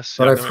 yes,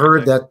 But yeah, I I've know what you're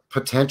heard saying. that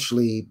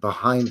potentially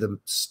behind the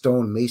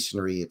stone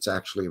masonry, it's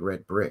actually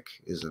red brick.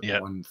 Is it Yeah.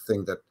 one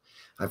thing that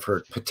I've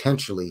heard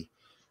potentially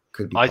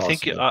could be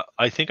possible?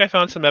 I think I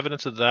found some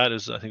evidence of that. I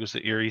think it was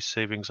the Erie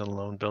Savings and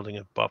Loan Building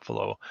in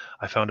Buffalo.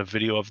 I found a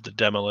video of the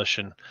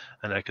demolition,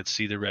 and I could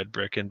see the red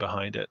brick in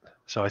behind it.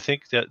 So I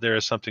think that there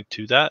is something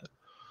to that.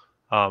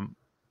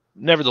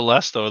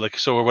 Nevertheless, though, like,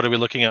 so what are we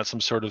looking at?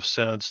 Some sort of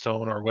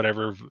sandstone or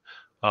whatever,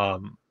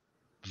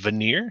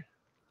 veneer,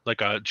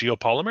 like a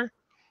geopolymer,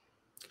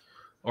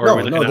 or are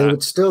we No, looking no, they at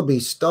would still be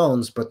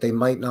stones, but they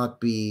might not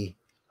be,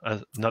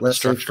 not the let's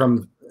say, structure?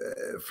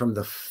 from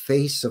the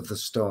face of the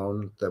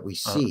stone that we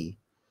Uh, see,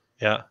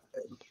 yeah,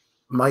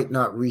 might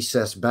not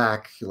recess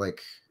back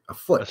like a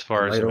as foot.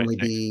 far as you might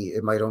think.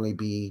 It might only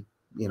be,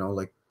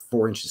 like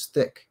 4 inches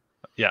thick.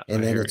 Yeah,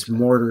 And I then hear it's you.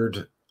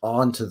 mortared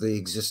onto the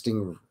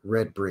existing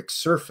red brick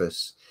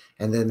surface.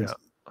 And then Yeah,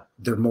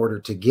 they're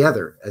mortared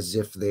together as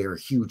if they are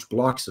huge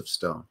blocks of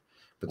stone,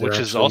 but they're which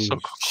is also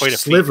actually quite a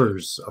feat.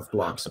 slivers of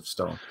blocks of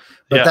stone.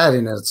 But Yeah, that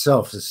in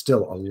itself is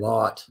still a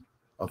lot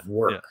of yeah,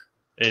 work.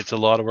 it's a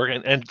lot of work,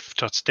 and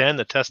to stand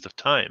the test of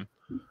time,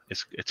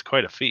 it's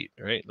quite a feat,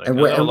 right? Like And,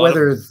 I know a and lot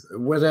of them.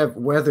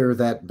 whether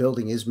that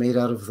building is made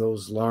out of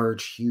those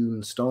large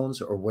hewn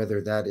stones, or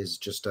whether that is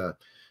just a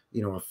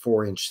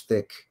 4 inch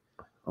thick,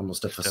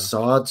 almost a Still,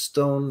 facade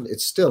stone,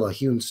 it's still a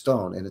hewn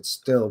stone, and it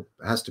still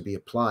has to be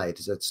applied.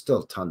 It's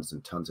still tons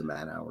and tons of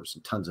man hours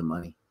and tons of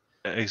money.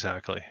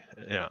 exactly.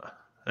 Yeah,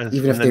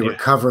 Even and if they then were you,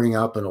 covering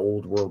up an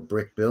old world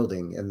brick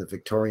building and the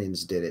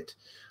Victorians did it,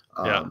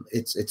 yeah,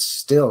 it's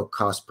still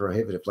cost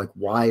prohibitive. Like,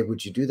 why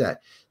would you do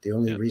that? The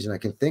only yeah, reason I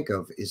can think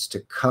of is to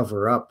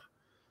cover up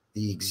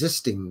the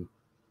existing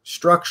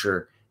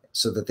structure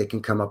so that they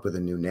can come up with a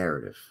new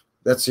narrative.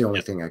 That's the only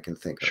yeah, thing I can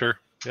think of. sure.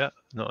 Yeah,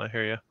 no, I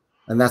hear you.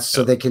 And that's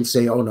so Yeah, they can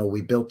say, oh no,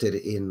 we built it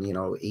in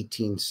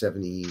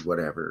 1870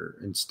 whatever,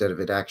 instead of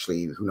it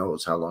actually, who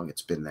knows how long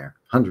it's been there,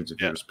 hundreds of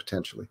yeah, years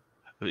potentially.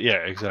 yeah,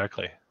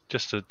 exactly.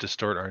 Just to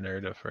distort our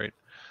narrative, right?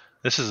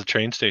 This is a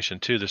train station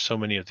too. There's so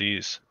many of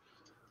these.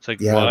 It's like,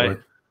 Yeah, why?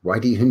 why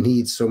do you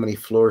need so many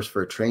floors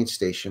for a train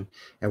station?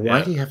 And why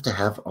Yeah. do you have to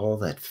have all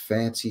that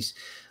fancy,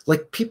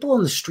 like, people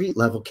on the street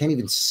level can't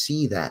even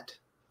see that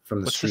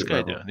from the What's this street guy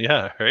level. doing?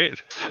 Yeah,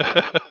 right.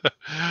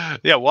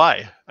 Yeah,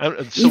 why?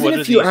 So Even what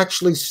are if you the?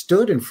 actually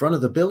stood in front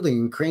of the building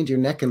and craned your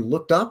neck and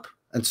looked up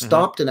and Mhm.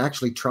 stopped and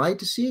actually tried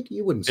to see it,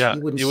 Yeah,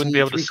 you wouldn't you wouldn't be see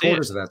able to three see it.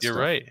 quarters of that You're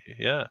stuff. right.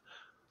 Yeah.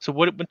 So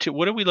what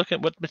are we looking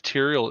at? What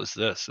material is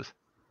this?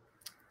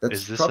 That's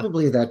Is this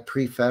probably that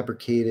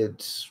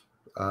prefabricated,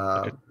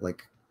 like a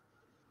like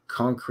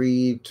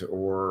concrete,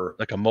 or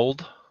like a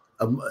mold?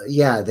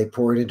 yeah, they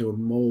pour it into a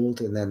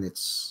mold and then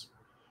it's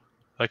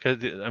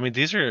I mean,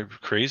 these are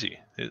crazy,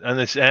 and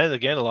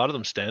again, a lot of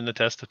them stand the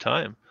test of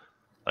time.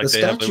 the Like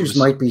they have statues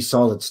might be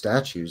solid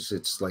statues.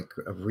 It's like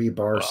a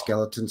rebar well,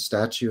 skeleton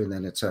statue, and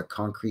then it's a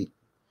concrete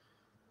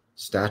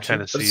you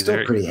kind statue, of but it's see still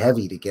there. pretty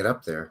heavy to get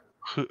up there.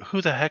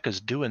 Who the heck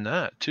is doing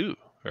that too?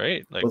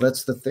 Right? Well, Like,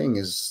 that's the thing,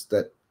 is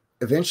that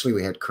eventually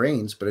we had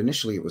cranes, but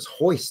initially it was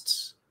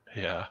hoists.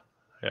 yeah,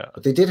 yeah.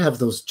 But they did have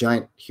those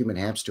giant human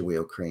hamster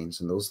wheel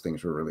cranes, and those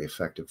things were really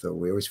effective, though.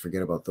 We always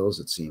forget about those,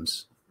 it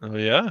seems. Oh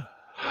yeah.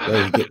 Yeah,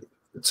 you get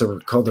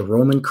called the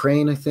Roman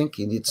crane, I think.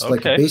 And it's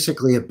like Okay.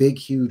 basically a big,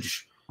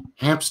 huge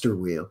hamster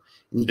wheel,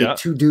 and you get Yeah,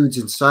 two dudes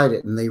inside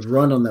it, and they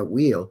run on that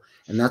wheel,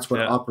 and that's what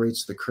yeah.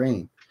 operates the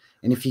crane.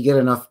 And if you get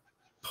enough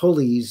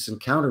pulleys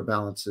and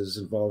counterbalances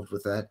involved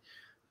with that,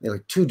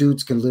 like two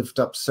dudes can lift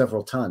up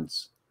several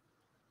tons.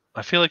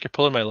 I feel like you're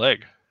pulling my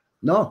leg.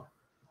 No,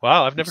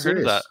 Wow, I've I'm never heard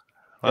of that. serious.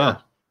 Wow,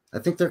 Yeah, I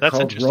think they're that's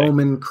called interesting.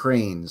 Roman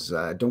cranes.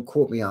 Don't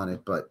quote me on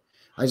it, but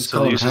I just So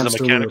call it them uses a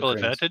hamster wheel mechanical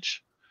cranes.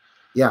 advantage,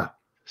 Yeah,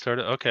 sort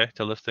of. Okay,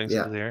 to lift things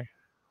into yeah. the air.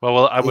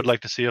 Well, I would It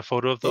like to see a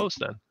photo of it those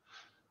then.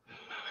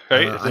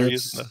 Right, if they're I've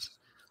using this.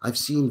 I've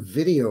seen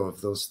video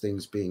of those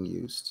things being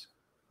used.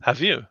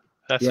 Have you?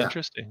 That's Yeah,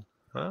 interesting.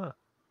 Ah,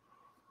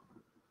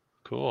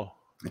 cool.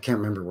 I can't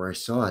remember where I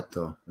saw it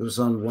though. It was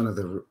on one of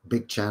the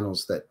big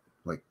channels that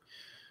like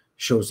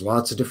shows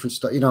lots of different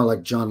stuff.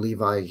 Like John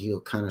Levi,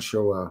 he'll kind of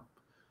show a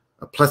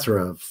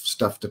plethora of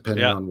stuff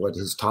depending Yeah, on what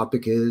his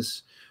topic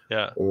is,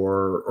 yeah,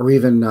 or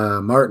even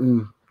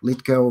Martin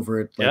Litka over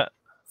at like yeah,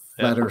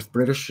 yeah. Flat Earth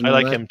British and I all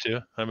like that. him too.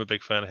 I'm a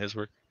big fan of his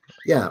work.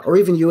 Yeah, or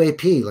even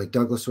UAP, like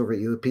Douglas over at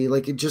UAP,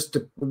 like it just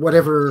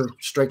whatever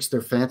strikes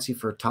their fancy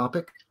for a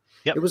topic.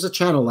 Yep. It was a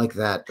channel like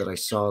that I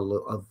saw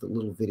of the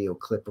little video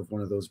clip of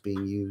one of those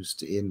being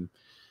used in.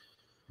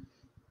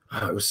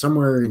 It was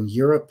somewhere in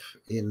Europe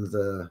in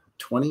the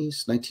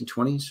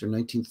 1920s or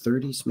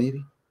 1930s,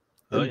 maybe.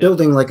 Oh yeah.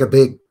 Building like a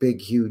big,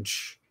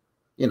 huge,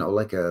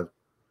 like a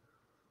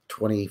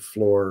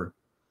 20-floor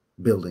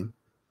building.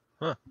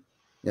 Huh.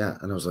 Yeah,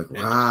 and I was like,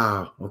 Interesting.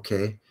 wow,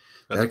 okay,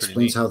 that That's pretty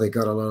explains neat. how they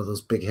got a lot of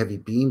those big, heavy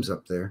beams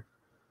up there.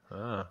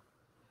 Ah,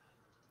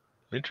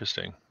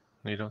 interesting.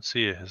 You don't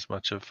see as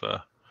much of.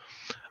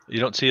 You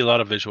don't see a lot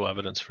of visual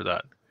evidence for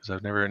that because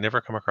I've never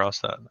come across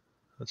that.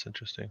 That's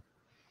interesting.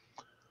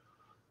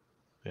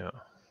 Yeah.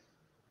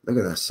 Look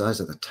at the size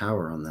of the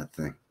tower on that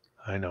thing.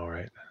 I know,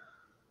 right?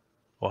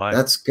 Why?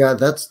 There's got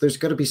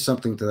to be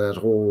something to that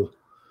whole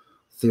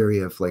theory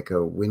of like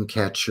a wind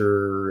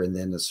catcher and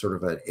then a sort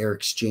of an air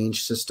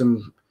exchange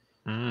system.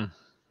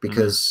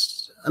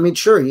 Because I mean,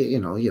 sure, you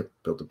know, you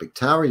build a big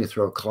tower, you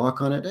throw a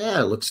clock on it. Yeah,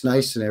 it looks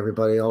nice, and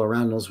everybody all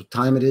around knows what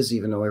time it is,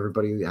 even though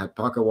everybody had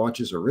pocket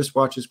watches or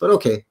wristwatches. But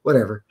okay,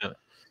 whatever.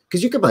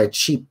 Because you could buy a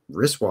cheap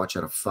wristwatch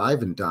at a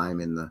 5 and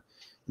dime in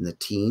the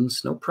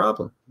teens, no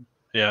problem.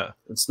 Yeah.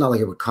 It's not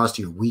like it would cost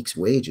you a week's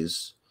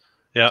wages.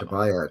 Yeah.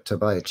 To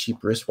buy a cheap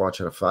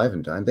wristwatch at a 5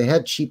 and dime. They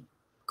had cheap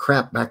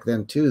crap back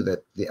then too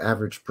that the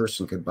average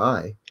person could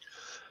buy.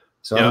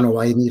 So I don't know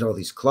why you need all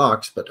these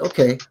clocks, but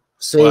okay,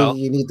 say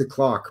you need the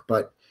clock,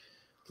 but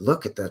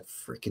look at that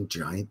freaking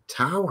giant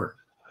tower.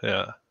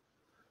 Yeah.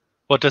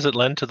 What does it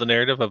lend to the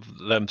narrative of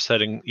them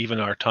setting even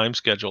our time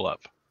schedule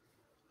up?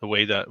 The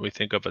way that we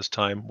think of as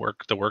time,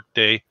 the work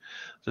day,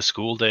 the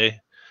school day,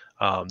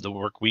 the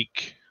work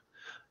week,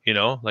 you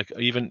know, like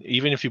even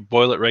if you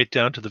boil it right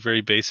down to the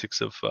very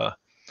basics of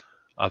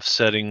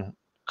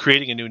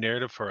creating a new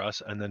narrative for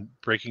us, and then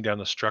breaking down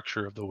the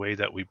structure of the way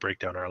that we break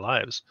down our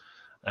lives,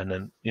 and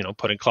then, you know,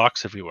 putting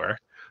clocks everywhere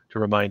to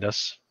remind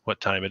us what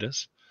time it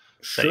is.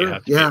 Sure. That you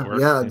have to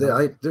be at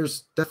work,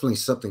 there's definitely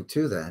something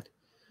to that.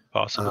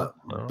 Possible.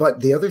 But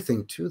the other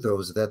thing too, though,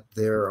 is that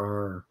there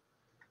are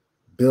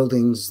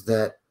buildings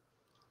that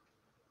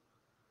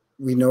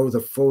we know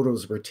the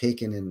photos were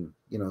taken in,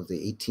 you know,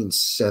 the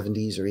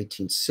 1870s or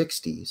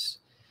 1860s.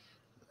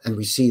 And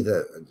we see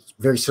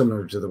very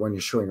similar to the one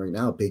you're showing right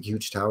now, a big,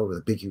 huge tower with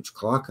a big, huge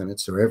clock on it.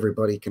 So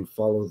everybody can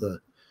follow the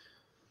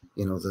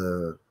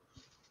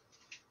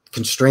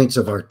constraints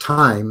of our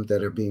time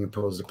that are being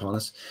imposed upon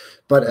us.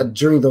 But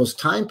during those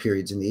time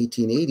periods in the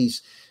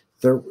 1880s,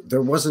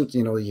 there wasn't,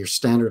 you know, your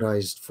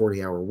standardized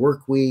 40-hour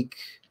work week.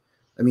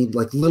 I mean,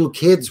 like little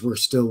kids were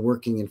still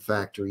working in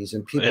factories,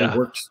 and people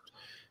worked,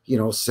 you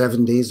know,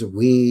 7 days a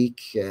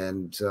week,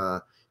 and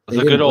they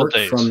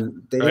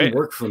didn't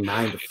work from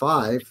 9 to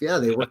 5. Yeah,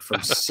 they worked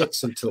from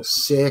 6 until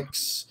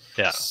 6.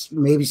 Yeah,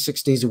 maybe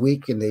 6 days a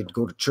week, and they'd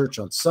go to church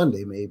on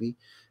Sunday, maybe.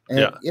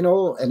 And you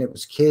know, and it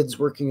was kids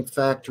working in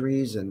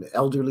factories, and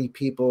elderly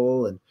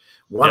people, and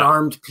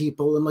one-armed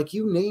people, and like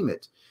you name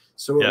it.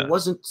 So it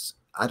wasn't,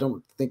 I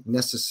don't think,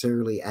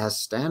 necessarily as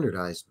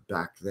standardized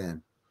back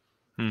then.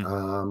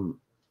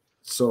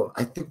 So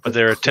I think but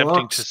they're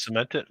attempting to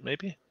cement it,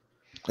 maybe.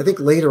 I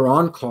think later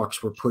on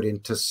clocks were put in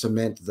to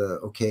cement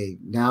okay,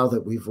 now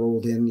that we've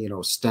rolled in, you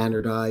know,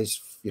 standardized,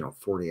 you know,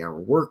 40-hour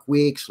work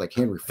weeks like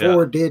Henry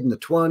Ford did in the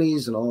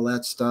 20s and all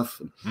that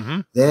stuff.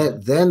 And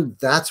then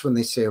that's when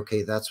they say,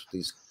 okay, that's what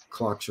these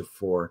clocks are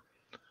for.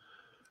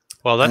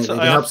 Well, it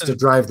helps to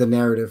drive the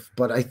narrative.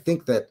 But I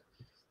think that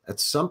at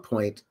some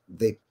point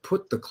they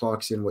put the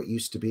clocks in what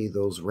used to be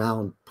those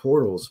round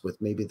portals with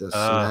maybe the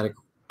somatic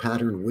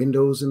pattern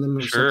windows in them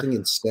or something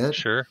instead.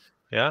 Sure.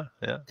 Yeah.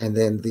 And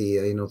then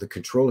the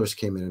controllers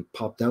came in and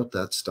popped out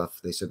that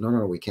stuff. They said, no,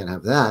 we can't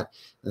have that.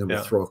 And then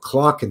we'll throw a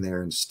clock in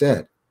there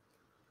instead.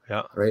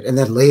 Yeah. Right. And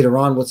then later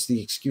on, what's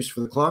the excuse for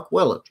the clock?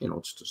 Well, you know,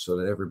 it's so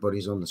that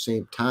everybody's on the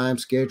same time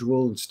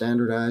schedule and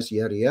standardized,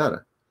 yada,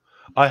 yada.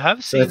 I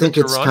have seen I think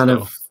it's kind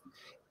of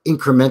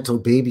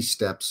incremental baby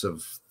steps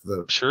of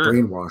the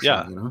brainwashing,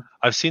 yeah. You know,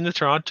 I've seen the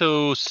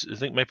Toronto, I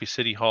think it might be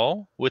City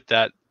Hall, with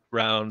that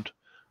round,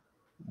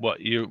 what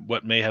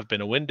may have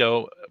been a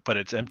window, but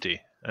it's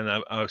empty. And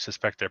I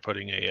suspect they're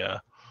putting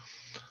a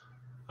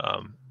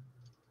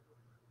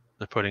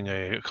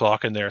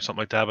clock in there or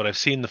something like that. But I've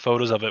seen the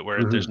photos of it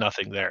where there's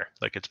nothing there.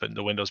 Like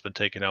the window's been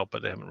taken out,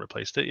 but they haven't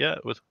replaced it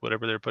yet with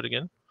whatever they're putting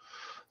in.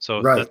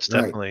 So that's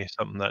definitely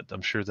something that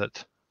I'm sure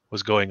that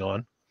was going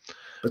on.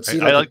 But see,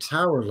 like a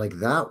tower like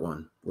that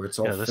one, where it's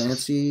all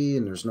fancy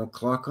and there's no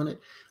clock on it,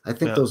 I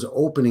think those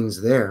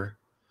openings there,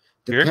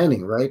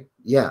 depending, right?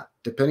 Yeah,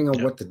 depending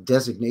on what the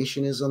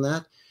designation is on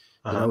that.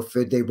 You know,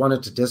 if they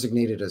wanted to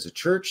designate it as a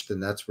church, then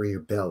that's where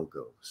your bell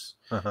goes.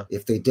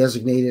 If they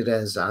designate it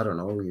as, I don't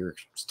know, your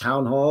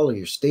town hall or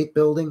your state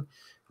building,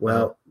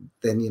 well,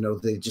 then, you know,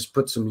 they just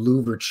put some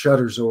louvered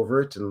shutters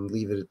over it and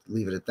leave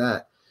it at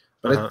that.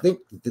 But I think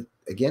that,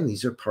 again,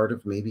 these are part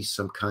of maybe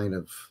some kind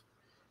of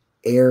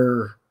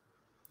air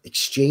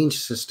exchange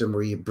system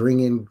where you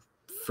bring in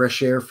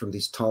fresh air from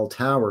these tall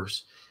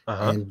towers,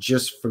 and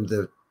just from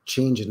the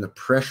change in the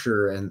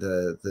pressure and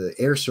the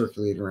air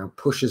circulating around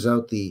pushes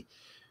out the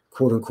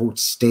quote unquote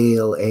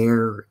stale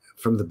air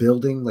from the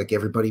building, like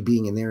everybody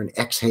being in there and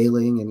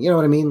exhaling. And you know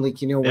what I mean?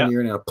 Like, you know, when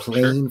you're in a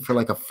plane for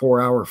like a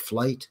 4-hour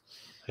flight,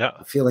 you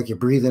feel like you're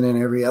breathing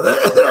in every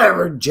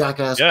other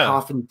jackass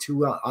coughing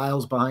 2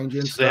 aisles behind you.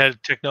 And so they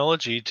had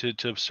technology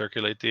to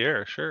circulate the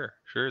air. Sure.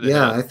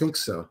 I think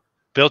so.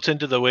 Built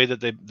into the way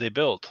that they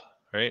built,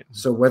 right?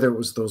 So whether it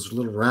was those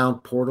little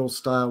round portal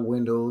style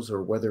windows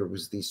or whether it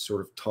was these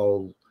sort of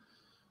tall,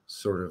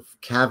 sort of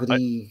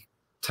cavity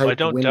type I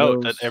don't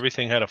windows, doubt that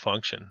everything had a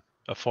function.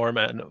 A form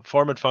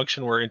and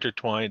function were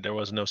intertwined. There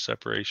was no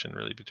separation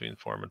really between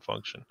form and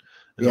function.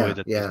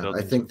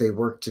 I think they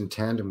worked in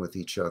tandem with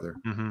each other.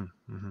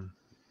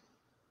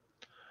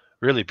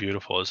 Really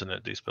beautiful, isn't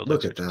it? These Look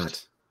buildings are at just,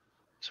 that.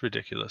 it's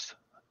ridiculous.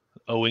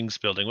 Owings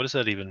building. What does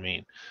that even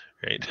mean?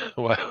 Right?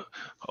 Wow.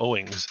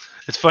 Owings.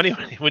 It's funny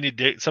when you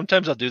dig.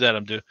 Sometimes I'll do that.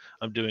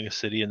 I'm doing a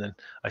city and then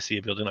I see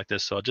a building like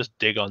this, so I'll just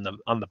dig on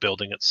the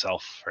building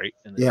itself, right?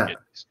 And then you Yeah, get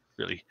these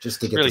really just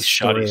to get the really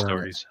shoddy story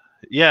on it. stories.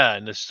 Yeah,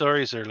 and the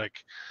stories are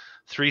like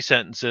 3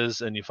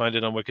 sentences, and you find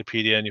it on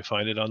Wikipedia, and you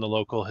find it on the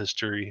local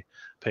history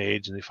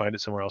page, and you find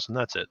it somewhere else, and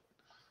that's it.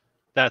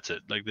 That's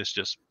it. Like this,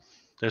 just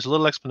there's a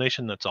little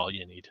explanation. That's all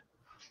you need,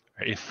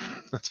 right?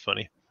 That's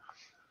funny.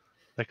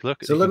 Like,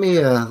 look, So you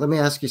can. let me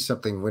ask you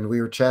something. When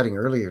we were chatting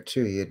earlier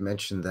too, you had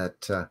mentioned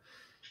that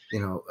you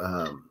know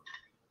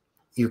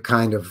you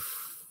kind of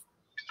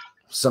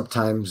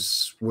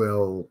sometimes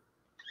will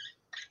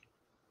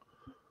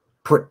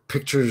put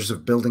pictures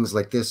of buildings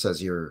like this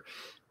as your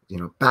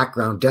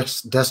background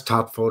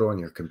desktop photo on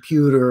your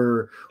computer,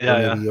 or Yeah,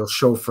 maybe yeah. you'll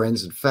show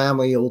friends and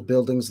family old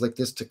buildings like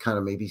this to kind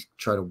of maybe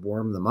try to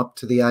warm them up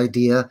to the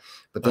idea.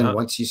 But then Uh-huh.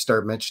 once you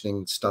start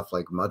mentioning stuff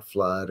like mud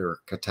flood or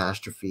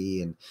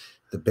catastrophe and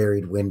the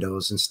buried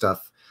windows and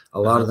stuff, a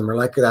lot Uh-huh. of them are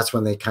like, that's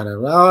when they kind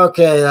of, "Oh,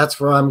 okay, that's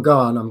where I'm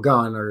gone,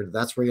 or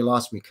that's where you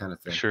lost me," kind of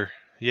thing. Sure.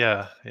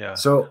 Yeah, yeah.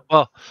 So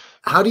Well,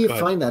 how do you go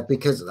ahead. find that?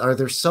 Because are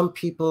there some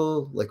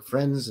people, like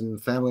friends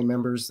and family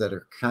members, that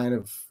are kind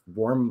of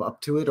warm up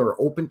to it or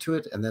open to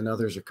it, and then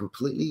others are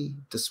completely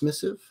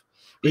dismissive?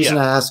 Reason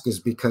Yeah. I ask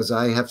is because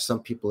I have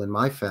some people in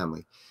my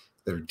family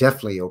that are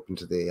definitely open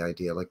to the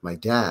idea, like my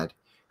dad,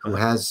 who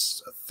Uh-huh.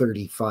 has a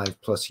 35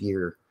 plus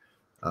year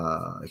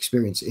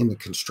experience in the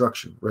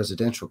construction,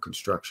 residential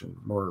construction,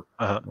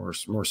 Uh-huh.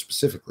 more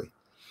specifically.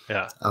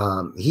 Yeah.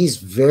 He's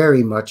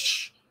very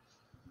much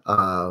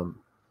um,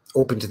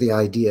 open to the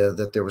idea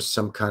that there was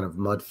some kind of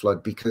mud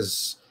flood,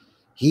 because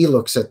he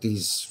looks at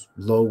these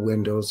low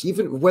windows,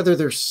 even whether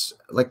they're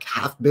like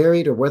half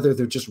buried or whether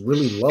they're just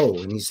really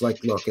low. And he's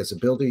like, look, as a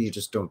builder, you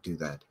just don't do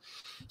that,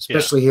 Yeah.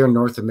 especially here in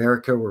North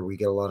America where we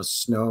get a lot of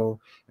snow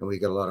and we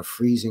get a lot of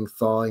freezing,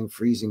 thawing.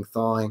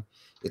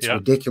 It's Yeah.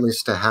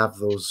 ridiculous to have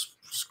those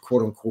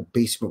quote unquote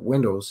basement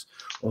windows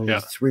only Yeah.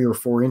 3 or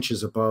 4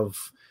 inches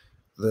above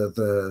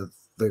the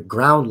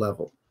ground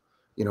level,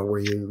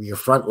 where your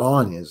front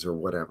lawn is or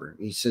whatever.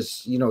 He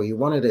says, you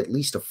want it at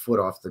least a foot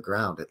off the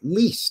ground, at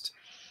least,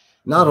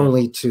 not Mm-hmm.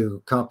 only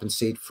to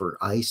compensate for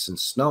ice and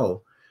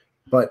snow,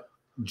 but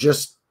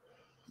just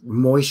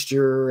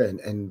moisture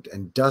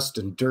and dust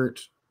and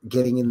dirt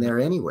getting in there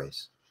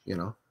anyways,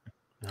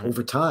 Mm-hmm.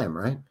 over time,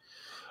 right?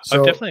 I've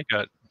So definitely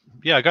got,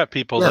 yeah, I got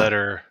people yeah. that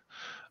are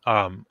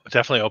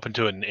definitely open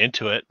to it and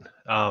into it.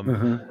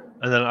 Hmm.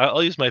 And then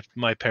I'll use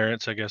my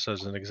parents, I guess,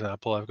 as an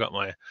example. I've got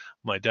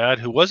my dad,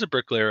 who was a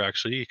bricklayer,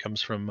 actually. He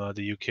comes from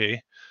the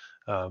UK.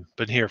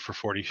 Been here for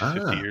 40, 50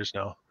 Ah, years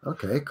now.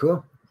 okay,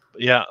 cool.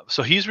 Yeah,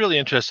 so he's really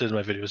interested in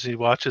my videos. He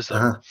watches them.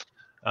 Uh-huh.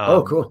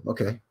 Oh, Um, cool.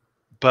 Okay.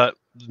 but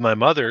my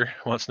mother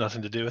wants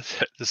nothing to do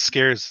with it. It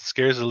scares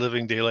the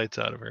living daylights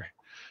out of her.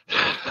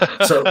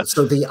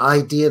 So the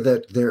idea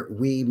that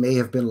we may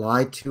have been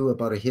lied to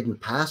about a hidden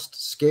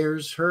past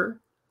scares her.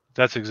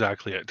 That's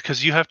exactly it.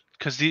 Because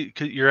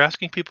you're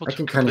asking people I to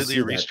can kind of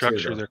completely see that too,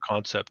 restructure though. their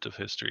concept of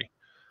history.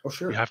 Oh, You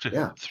sure. have to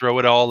Yeah. throw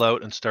it all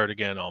out and start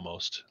again,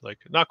 almost. Like,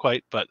 not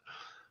quite, but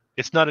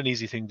it's not an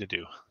easy thing to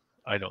do,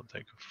 I don't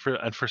think.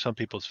 For some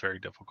people, it's very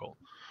difficult,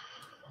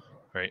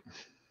 right?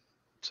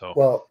 So,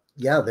 Well,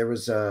 yeah, there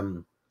was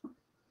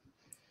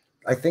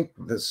I think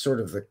the sort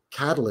of the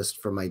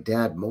catalyst for my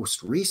dad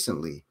most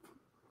recently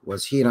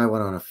was he and I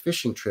went on a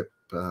fishing trip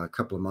a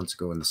couple of months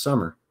ago in the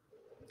summer,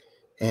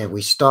 and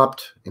we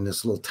stopped in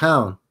this little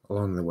town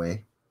along the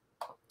way,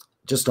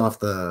 just off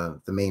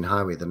the main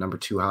highway, the number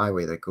 2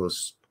 highway that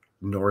goes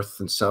north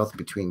and south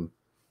between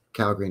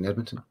Calgary and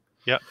Edmonton.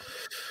 yeah.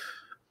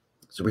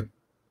 So we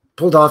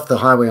pulled off the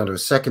highway onto a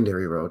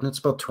secondary road, and it's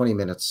about 20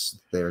 minutes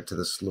there to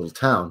this little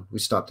town. We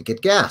stopped to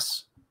get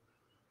gas.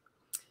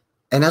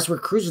 And as we're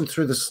cruising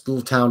through this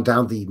little town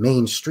down the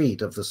main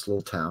street of this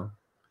little town,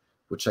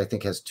 which I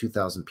think has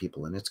 2,000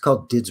 people in it, it's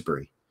called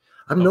Didsbury.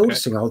 I'm Okay.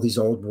 noticing all these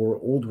old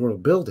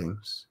world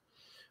buildings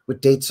with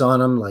dates on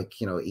them, like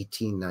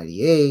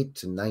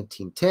 1898 and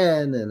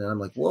 1910, and I'm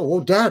like, whoa,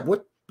 Dad,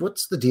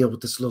 what's the deal with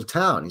this little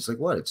town? He's like,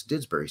 what? It's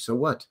Didsbury. So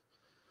what?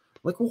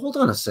 I'm like, well, hold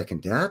on a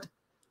second, Dad.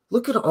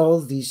 Look at all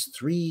these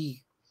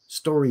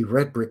 3-story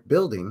red brick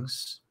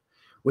buildings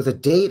with a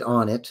date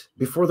on it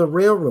before the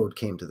railroad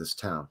came to this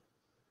town.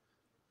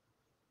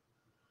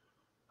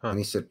 Huh. And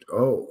he said,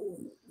 oh,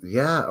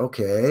 yeah,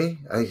 okay.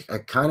 I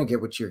kind of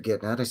get what you're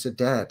getting at. I said,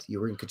 Dad, you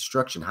were in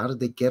construction. How did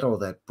they get all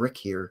that brick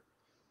here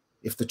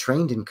if the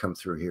train didn't come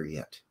through here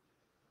yet?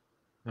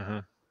 Mm-hmm.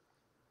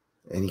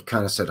 And he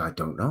kind of said, I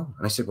don't know.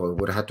 And I said, well, it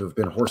would have had to have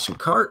been a horse and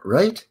cart,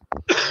 right?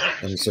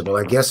 And he said, well,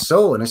 I guess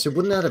so. And I said,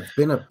 wouldn't that have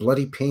been a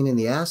bloody pain in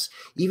the ass?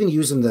 Even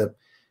using the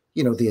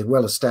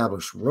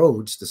well-established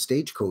roads, the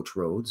stagecoach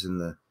roads in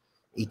the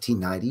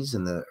 1890s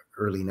and the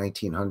early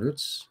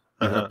 1900s,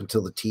 even Uh-huh. up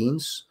until the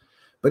teens.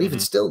 But even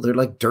Mm-hmm. still, they're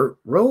like dirt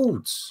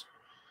roads.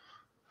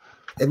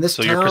 And this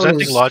So you're town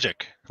presenting is,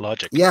 logic.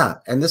 yeah,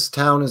 and this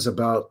town is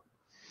about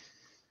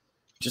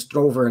just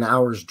over an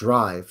hour's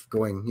drive,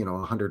 going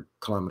 100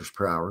 kilometers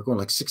per hour, going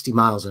like 60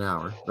 miles an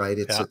hour, right?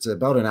 It's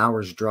about an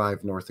hour's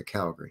drive north of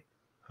Calgary.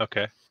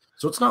 Okay.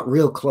 So it's not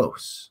real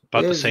close.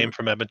 About the same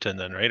from Edmonton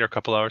then, right? Or a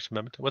couple hours from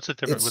Edmonton? What's the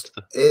difference?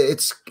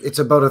 It's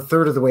about a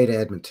third of the way to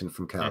Edmonton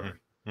from Calgary.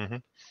 Mm-hmm.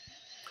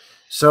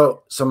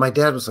 So my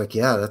dad was like,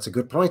 yeah, that's a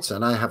good point,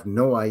 son. I have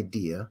no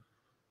idea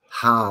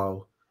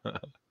how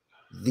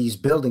these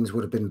buildings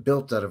would have been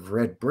built out of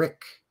red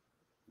brick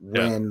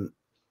when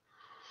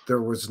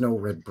there was no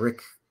red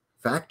brick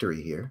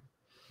factory here.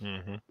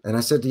 Mm-hmm. And I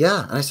said,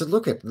 yeah. And I said,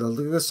 look at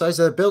the size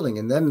of that building.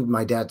 And then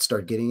my dad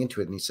started getting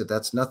into it, and he said,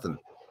 that's nothing.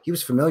 He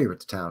was familiar with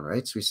the town,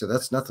 right? So he said,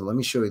 that's nothing. Let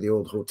me show you the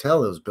old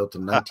hotel that was built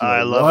in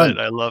 1901.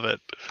 I love it.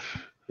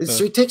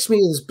 So he takes me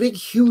to this big,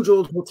 huge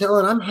old hotel,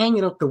 and I'm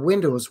hanging out the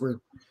windows. We're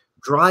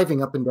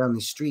driving up and down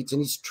these streets,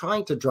 and he's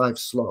trying to drive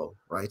slow,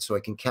 right? So I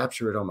can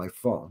capture it on my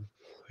phone.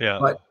 Yeah.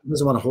 But he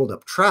doesn't want to hold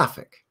up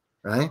traffic,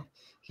 right?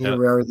 Here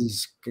we are,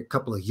 these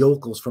couple of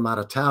yokels from out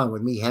of town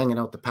with me hanging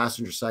out the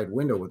passenger side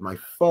window with my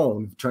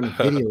phone, trying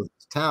to video the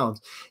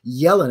towns,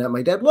 yelling at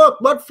my dad, look,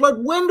 mud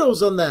flood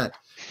windows on that,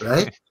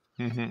 right?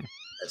 Mm-hmm.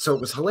 So it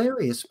was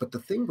hilarious. But the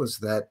thing was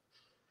that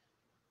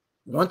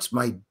once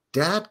my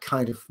dad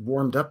kind of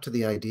warmed up to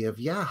the idea of,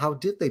 yeah, how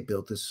did they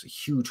build this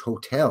huge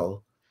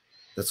hotel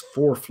that's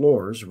 4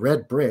 floors,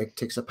 red brick,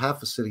 takes up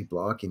half a city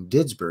block in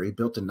Didsbury,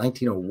 built in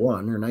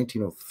 1901 or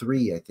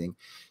 1903, I think.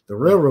 The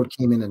railroad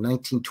came in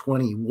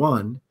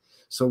 1921.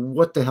 So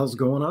what the hell's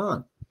going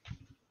on?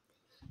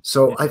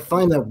 So I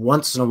find that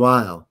once in a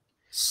while,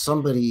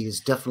 somebody is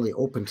definitely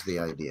open to the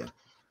idea.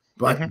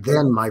 But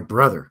then my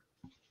brother,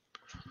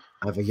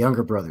 I have a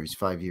younger brother. He's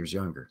 5 years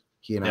younger.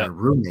 He and I are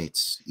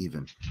roommates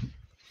even.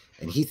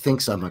 And he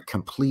thinks I'm a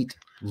complete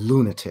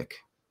lunatic.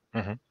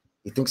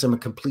 He thinks I'm a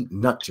complete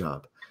nut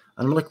job.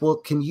 And I'm like, well,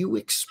 can you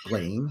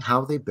explain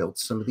how they built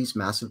some of these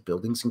massive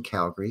buildings in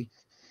Calgary?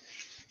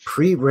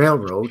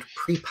 Pre-railroad,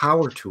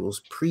 pre-power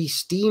tools,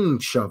 pre-steam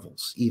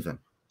shovels even.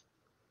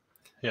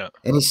 Yeah.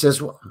 And he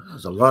says, well,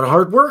 there's a lot of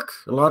hard work.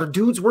 A lot of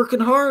dudes working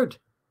hard.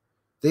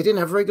 They didn't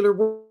have regular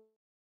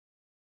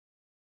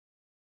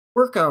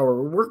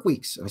work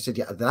weeks. And I said,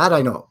 yeah, that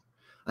I know.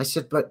 I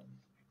said, but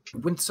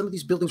when some of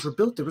these buildings were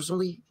built, there was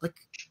only like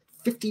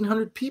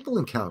 1,500 people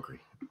in Calgary.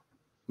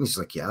 And he's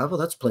like, yeah, well,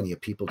 that's plenty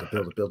of people to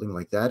build a building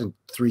like that in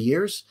 3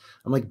 years.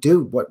 I'm like,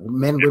 dude, what,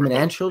 men, women,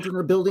 and children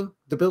are building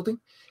the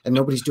building, and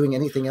nobody's doing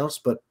anything else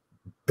but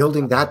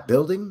building that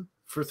building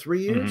for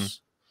 3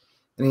 years?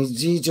 And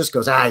he just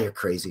goes, you're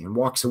crazy, and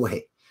walks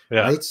away.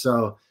 Right?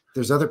 So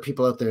there's other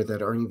people out there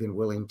that aren't even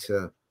willing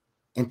to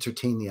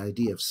entertain the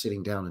idea of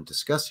sitting down and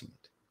discussing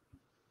it.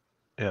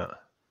 Yeah.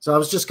 So I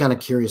was just kind of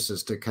curious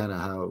as to kind of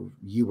how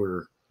you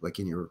were, like,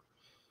 in your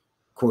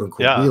quote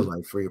unquote real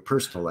life or your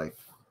personal life.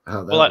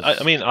 How that was.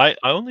 I mean, I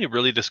only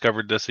really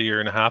discovered this a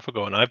year and a half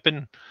ago, and I've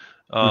been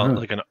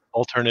like an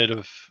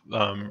alternative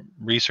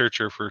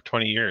researcher for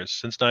 20 years.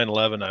 Since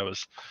 9/11,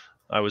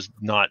 I was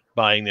not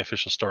buying the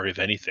official story of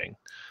anything.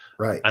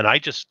 Right. And I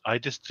just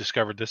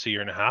discovered this a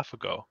year and a half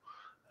ago.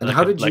 And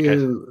how did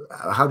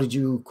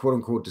you quote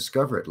unquote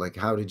discover it? Like,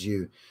 how did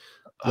you,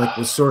 like,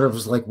 was sort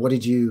of like, what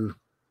did you?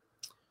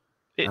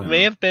 It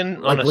may have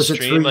been on a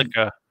stream, like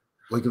a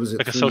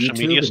social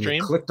media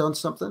stream. You clicked on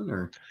something,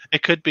 or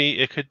it could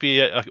be.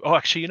 Oh,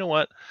 actually, you know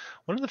what?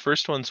 One of the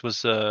first ones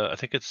was I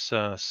think it's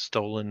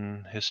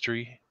Stolen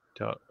History.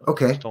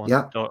 Okay.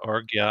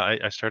 Stolen.org. Yeah,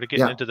 I started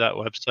getting into that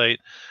website,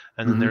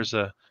 and then there's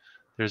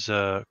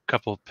a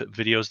couple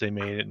videos they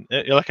made,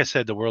 and like I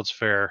said, the World's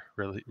Fair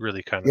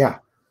really kind of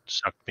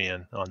sucked me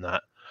in on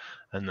that,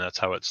 and that's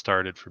how it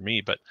started for me.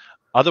 But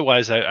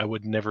otherwise, I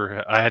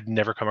had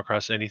never come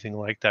across anything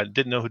like that.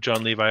 Didn't know who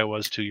John Levi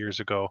was 2 years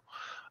ago.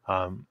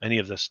 Any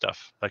of this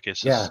stuff, like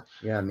it's just,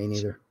 me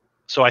neither.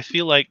 So I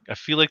feel like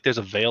there's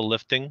a veil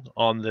lifting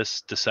on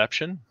this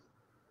deception.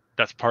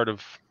 That's part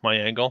of my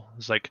angle.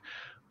 It's like,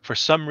 for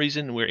some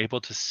reason, we're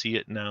able to see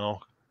it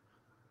now,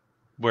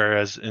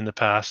 whereas in the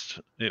past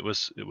it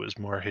was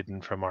more hidden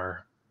from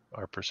our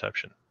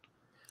perception.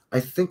 I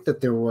think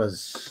that there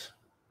was,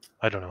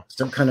 I don't know,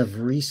 some kind of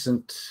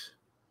recent,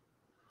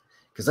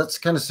 because that's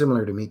kind of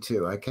similar to me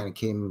too. I kind of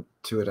came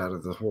to it out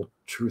of the whole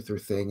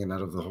truther thing and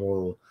out of the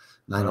whole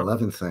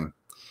 9/11 thing.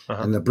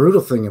 And the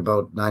brutal thing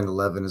about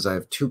 9/11 is I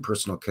have 2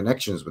 personal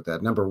connections with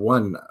that. Number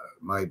one,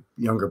 my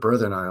younger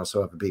brother and I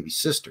also have a baby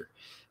sister,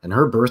 and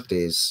her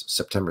birthday is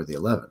September the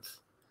 11th.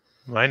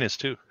 Mine is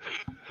too.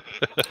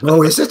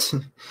 Oh, is it?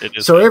 It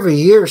is. So every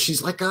year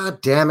she's like,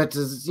 God damn it.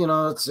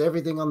 It's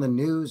everything on the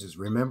news is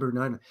remember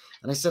 9.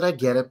 And I said, I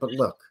get it, but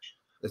look,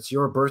 it's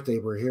your birthday.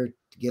 We're here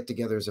to get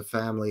together as a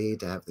family,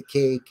 to have the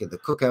cake and the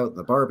cookout and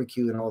the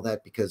barbecue and all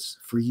that, because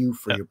for your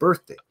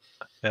birthday.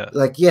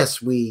 Like,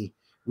 yes, we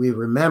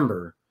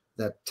remember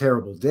that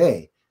terrible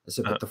day. I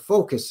said, but the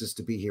focus is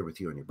to be here with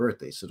you on your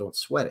birthday, so don't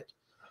sweat it.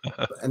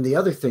 And the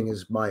other thing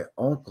is, my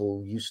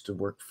uncle used to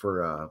work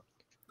for a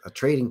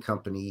trading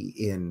company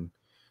in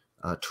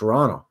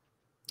Toronto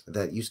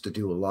that used to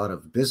do a lot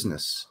of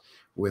business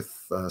with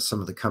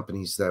some of the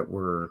companies that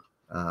were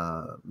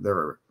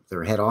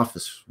their head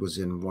office was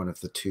in one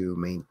of the two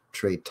main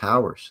trade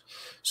towers.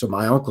 So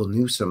my uncle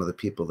knew some of the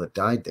people that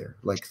died there,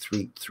 like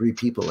three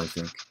people, I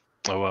think.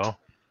 Oh, wow.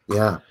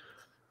 Yeah.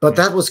 But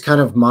that was kind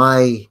of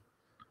my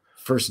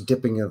first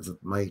dipping of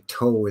my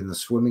toe in the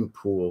swimming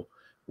pool,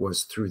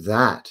 was through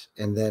that.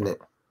 And then it,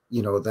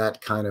 you know,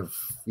 that kind of,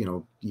 you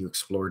know, you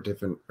explore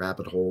different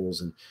rabbit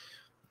holes.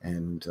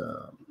 And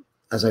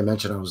as I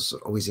mentioned, I was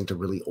always into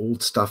really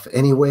old stuff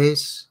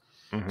anyways.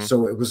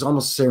 So it was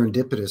almost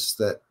serendipitous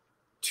that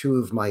two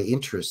of my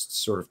interests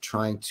sort of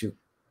trying to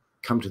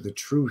come to the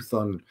truth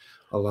on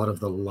a lot of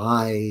the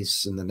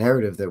lies and the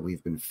narrative that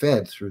we've been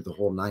fed through the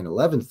whole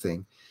 9/11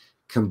 thing,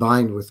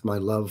 combined with my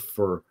love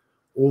for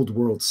old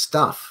world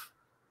stuff.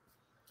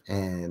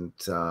 And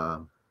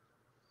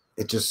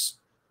it just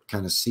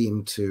kind of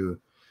seemed to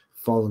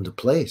fall into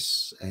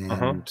place.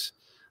 And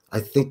I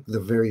think the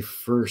very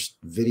first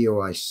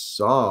video I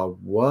saw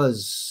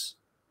was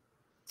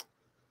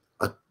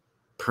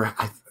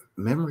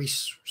memory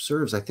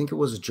serves, I think it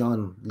was a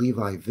John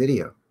Levi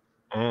video.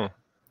 And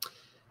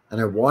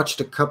I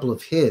watched a couple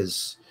of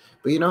his,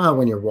 but you know how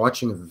when you're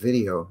watching a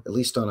video, at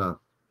least on a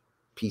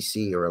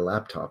PC or a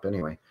laptop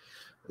anyway,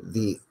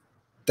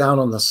 down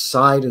on the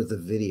side of the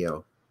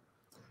video,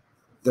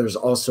 there's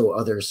also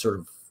other sort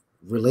of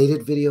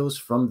related videos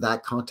from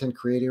that content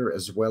creator,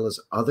 as well as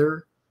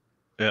other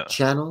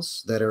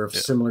channels that are of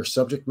similar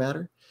subject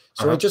matter.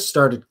 So I just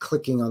started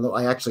clicking on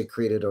I actually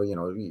created a, you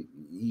know,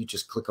 you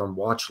just click on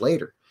watch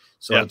later.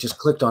 So I just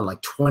clicked on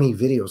like 20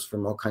 videos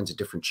from all kinds of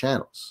different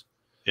channels.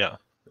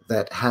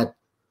 That had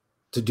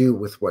to do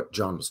with what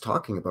John was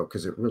talking about,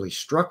 because it really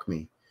struck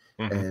me.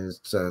 And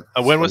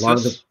when was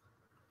this?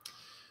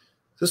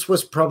 This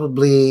was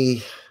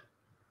probably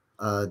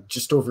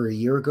just over a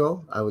year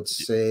ago, I would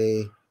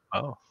say.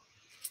 Oh,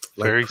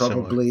 like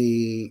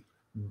probably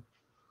similar.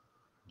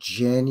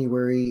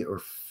 January or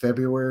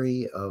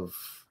February of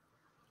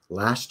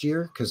last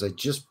year, because I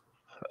just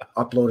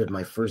uploaded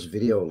my first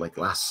video like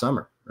last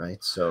summer,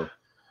 right? So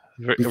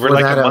we're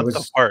like a month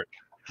apart.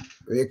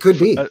 It could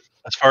be.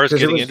 As far as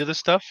getting into this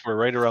stuff, we're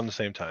right around the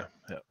same time.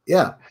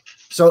 Yeah.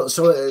 So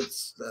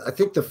it's, I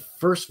think the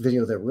first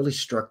video that really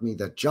struck me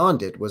that John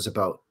did was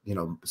about, you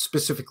know,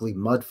 specifically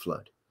mud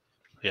flood.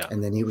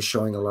 And then he was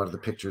showing a lot of the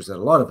pictures that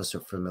a lot of us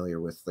are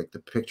familiar with, like the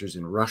pictures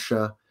in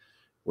Russia,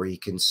 where you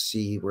can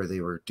see where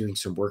they were doing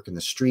some work in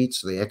the streets.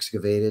 So they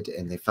excavated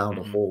and they found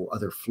a whole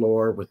other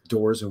floor with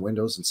doors and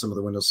windows, and some of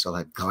the windows still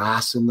had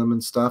glass in them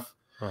and stuff.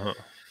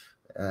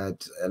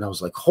 And I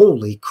was like,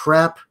 holy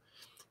crap.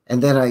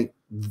 And then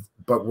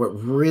but what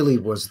really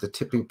was the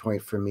tipping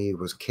point for me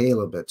was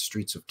Caleb at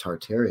Streets of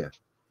Tartaria.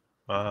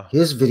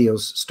 His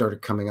videos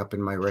started coming up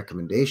in my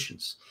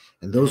recommendations,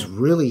 and those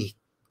really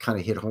kind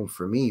of hit home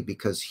for me,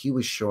 because he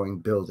was showing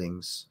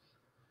buildings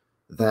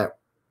that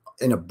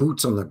in a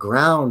boots on the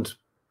ground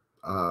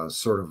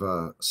sort of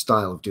a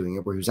style of doing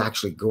it, where he was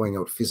actually going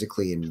out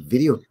physically and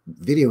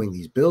videoing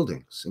these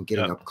buildings and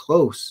getting up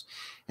close.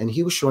 And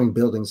he was showing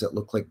buildings that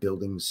look like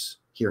buildings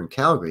here in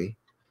Calgary,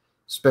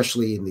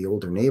 especially in the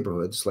older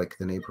neighborhoods, like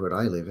the neighborhood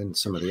I live in,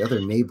 some of the other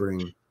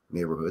neighboring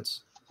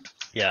neighborhoods.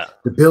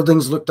 The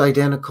buildings looked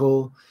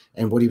identical,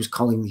 and what he was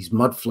calling these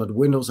mud flood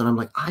windows. And I'm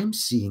like, I'm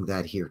seeing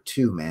that here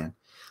too, man.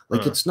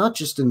 Like, it's not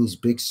just in these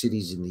big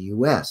cities in the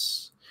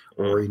US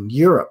or in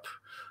Europe,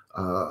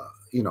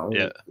 you know,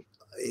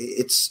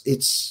 it's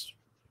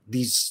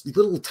these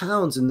little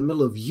towns in the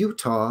middle of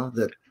Utah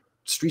that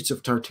Streets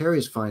of Tartaria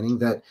is finding,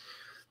 that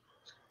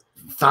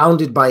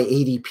founded by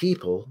 80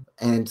 people,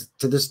 and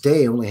to this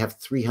day only have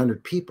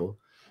 300 people,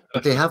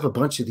 but they have a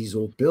bunch of these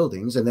old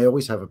buildings, and they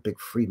always have a big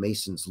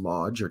Freemasons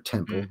lodge or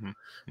temple. And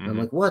I'm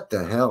like, what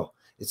the hell?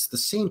 It's the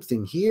same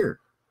thing here.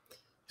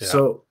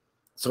 So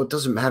it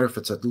doesn't matter if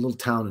it's a little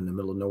town in the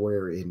middle of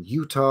nowhere in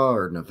Utah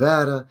or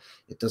Nevada.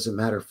 It doesn't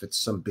matter if it's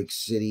some big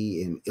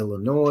city in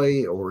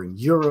Illinois or in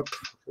Europe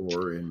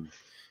or in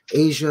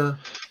Asia.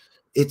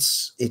 It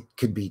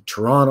could be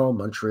Toronto,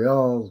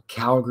 Montreal,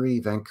 Calgary,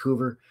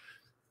 Vancouver.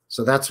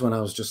 So that's when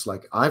I was just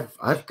like,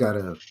 I've got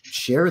to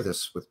share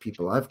this with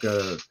people. I've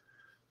got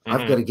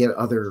to get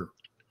other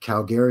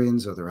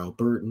Calgarians, other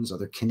Albertans,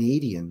 other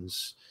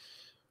Canadians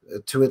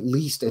to at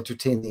least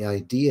entertain the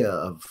idea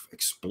of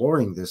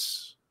exploring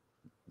this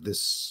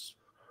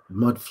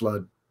mud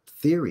flood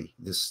theory.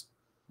 The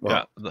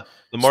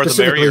more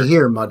specifically the merrier.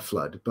 Here, mud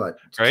flood, but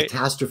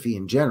catastrophe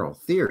in general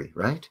theory,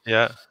 right?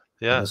 And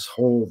this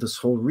whole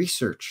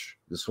research,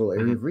 this whole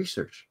area of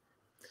research.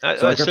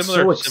 So I got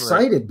so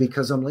excited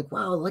because I'm like,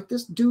 wow, like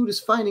this dude is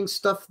finding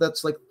stuff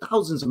that's like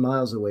thousands of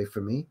miles away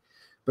from me,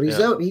 but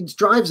he's out, he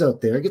drives out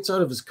there, gets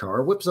out of his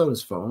car, whips out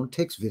his phone,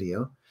 takes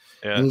video,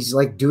 and he's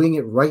like doing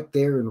it right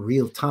there in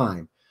real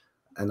time.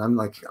 And I'm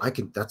like,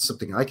 that's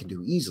something I can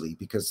do easily,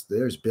 because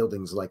there's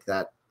buildings like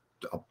that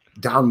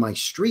down my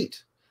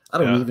street. I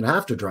don't even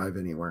have to drive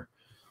anywhere.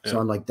 So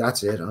I'm like,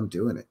 that's it. I'm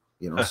doing it.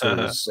 You know,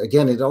 so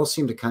again, it all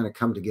seemed to kind of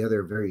come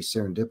together very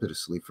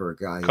serendipitously for a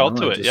guy. Called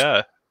to it.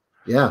 Yeah.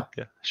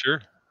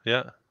 Sure.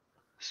 Yeah.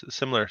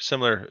 Similar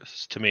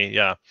to me.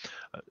 Yeah,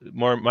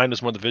 mine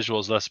was more the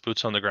visuals, less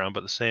boots on the ground,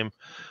 but the same.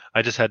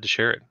 I just had to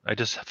share it. I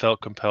just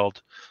felt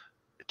compelled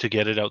to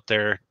get it out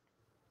there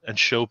and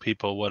show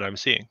people what I'm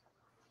seeing.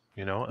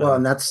 Well,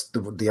 And and that's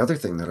the other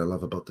thing that I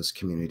love about this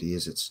community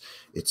is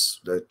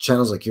it's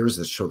channels like yours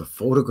that show the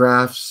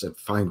photographs that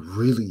find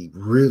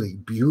really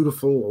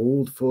beautiful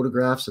old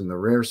photographs and the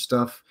rare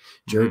stuff.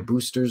 Jared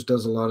Boosters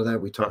does a lot of that.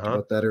 We talked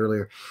about that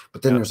earlier.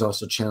 But then there's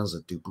also channels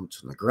that do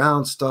boots on the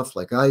ground stuff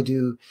like I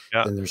do.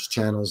 Yeah. Then there's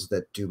channels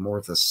that do more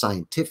of the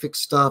scientific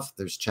stuff.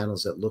 There's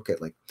channels that look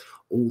at like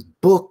old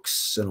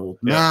books and old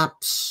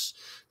maps.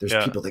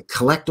 There's people that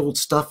collect old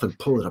stuff and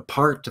pull it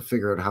apart to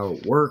figure out how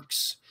it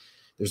works.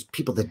 There's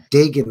people that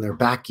dig in their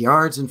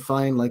backyards and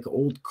find like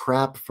old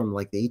crap from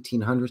like the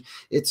 1800s.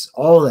 It's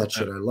all that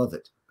shit. I love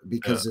it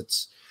because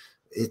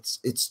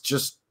it's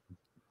just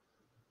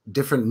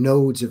different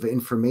nodes of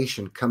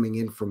information coming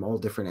in from all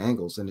different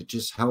angles, and it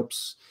just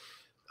helps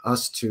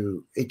us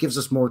to. It gives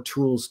us more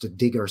tools to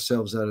dig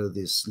ourselves out of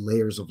these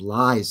layers of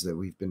lies that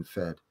we've been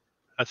fed.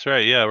 That's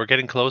right. Yeah, we're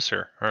getting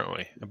closer, aren't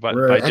we?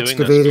 We're By doing this,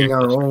 excavating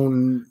our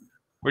own.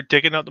 We're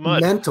digging out the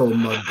mud. Mental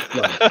mud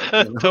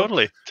flood.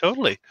 Totally.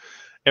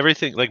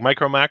 Everything like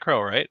micro,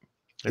 macro, right?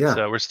 It's,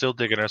 yeah. We're still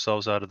digging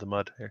ourselves out of the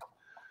mud here.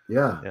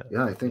 Yeah,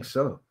 I think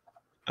so.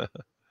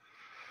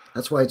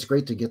 That's why it's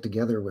great to get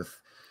together with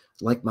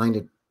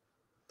like-minded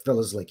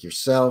fellas like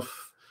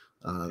yourself.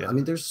 I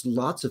mean, there's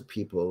lots of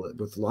people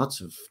with lots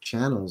of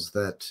channels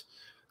that,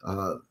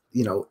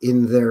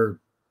 in their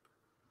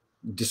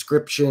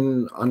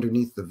description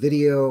underneath the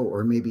video,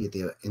 or maybe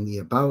in the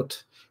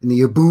about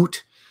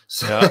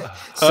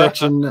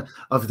section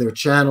of their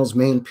channel's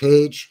main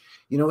page,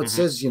 it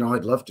says,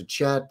 I'd love to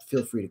chat.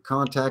 Feel free to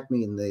contact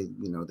me. And they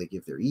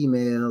give their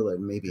email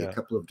and maybe a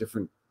couple of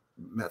different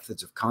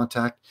methods of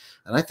contact.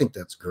 And I think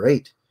that's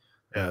great.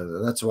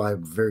 That's why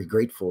I'm very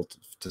grateful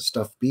to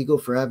Stuff Beagle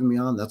for having me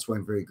on. That's why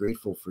I'm very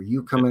grateful for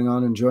you coming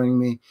on and joining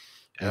me.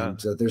 And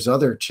there's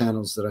other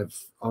channels that I've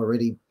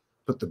already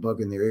put the bug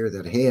in their ear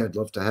that, hey, I'd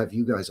love to have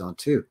you guys on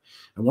too.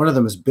 And one of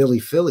them is Billy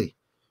Philly.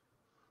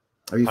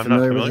 Are you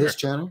familiar with his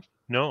channel?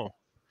 No.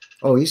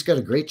 Oh, he's got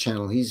a great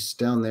channel. He's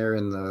down there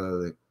in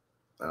the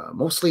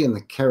mostly in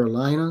the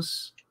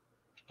Carolinas.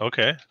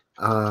 Okay.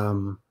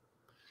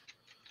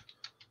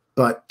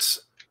 But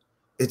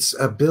it's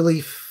a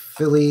Billy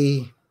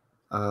Philly,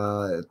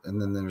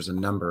 and then there's a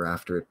number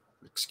after it.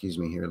 Excuse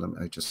me here.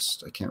 I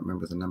can't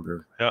remember the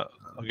number. Yeah,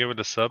 I'll give it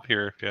a sub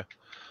here. Yeah.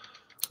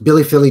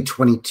 Billy Philly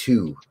 22.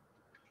 You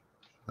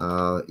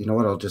know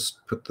what? I'll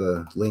just put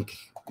the link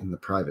in the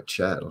private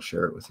chat. I'll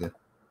share it with you.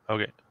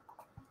 Okay.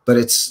 But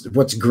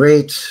what's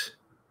great.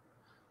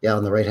 Yeah,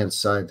 on the right-hand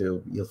side,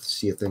 you'll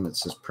see a thing that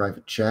says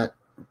private chat.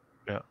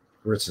 Yeah.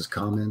 Where it says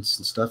comments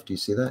and stuff. Do you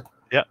see that?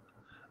 Yeah,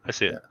 I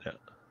see it. Yeah.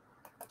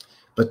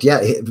 But yeah,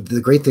 the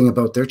great thing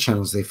about their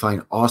channel is they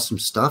find awesome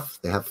stuff.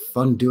 They have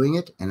fun doing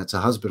it, and it's a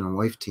husband and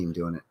wife team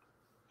doing it.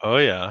 Oh,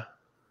 yeah.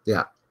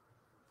 Yeah.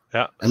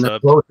 Yeah. And they're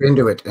both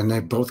into it, and they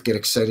both get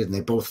excited, and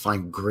they both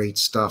find great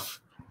stuff.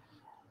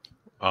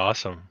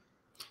 Awesome.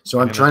 So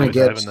I'm trying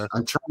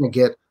to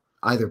get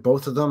either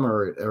both of them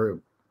or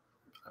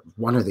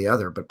one or the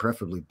other, but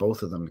preferably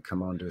both of them to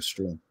come onto a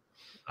stream.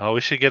 Oh,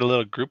 we should get a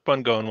little group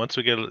one going once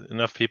we get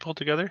enough people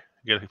together.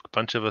 Get a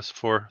bunch of us,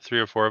 3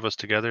 or 4 of us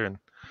together, and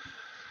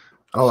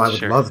I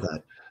would love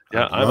that.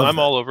 Yeah, I'm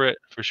all over it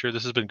for sure.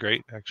 This has been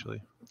great,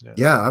 actually.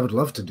 Yeah, I would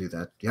love to do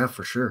that. Yeah,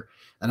 for sure.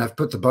 And I've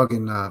put the bug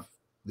in the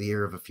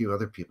ear of a few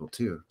other people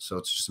too. So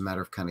it's just a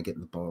matter of kind of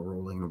getting the ball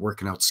rolling and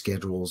working out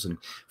schedules. And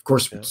of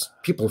course,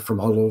 people from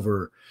all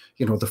over,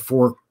 the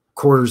 4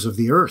 quarters of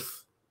the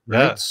earth,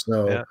 right? Yeah.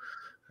 So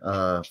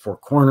 4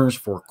 corners,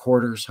 4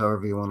 quarters,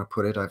 however you want to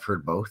put it. I've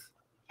heard both.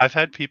 I've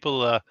had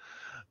people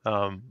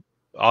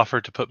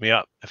offer to put me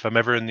up if I'm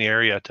ever in the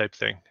area, type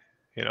thing.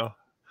 Oh,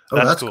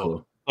 that's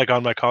cool. Like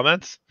on my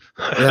comments.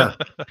 Yeah,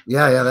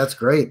 that's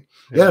great.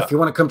 Yeah, if you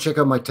want to come check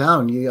out my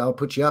town, I'll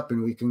put you up,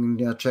 and we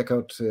can check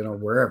out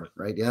wherever.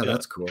 Right? Yeah,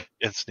 that's cool.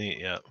 It's neat.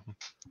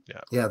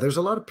 Yeah. There's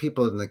a lot of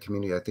people in the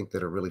community, I think,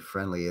 that are really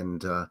friendly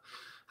and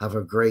have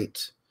a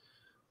great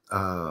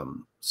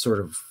sort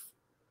of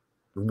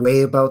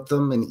way about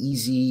them, an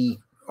easy,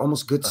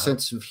 almost good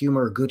sense of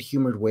humor, a good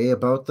humored way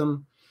about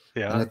them.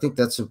 Yeah. And I think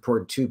that's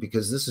important too,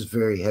 because this is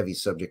very heavy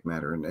subject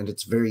matter, and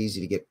it's very easy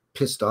to get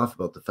pissed off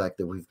about the fact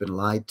that we've been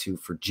lied to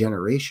for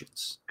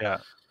generations. Yeah.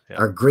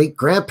 Our great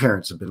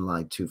grandparents have been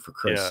lied to, for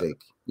Christ's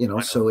sake.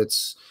 So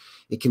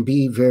it can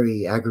be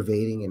very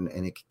aggravating,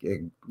 and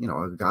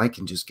a guy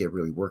can just get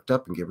really worked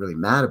up and get really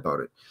mad about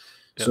it.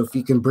 Yeah. So if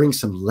you can bring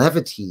some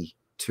levity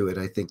to it,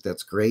 I think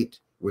that's great,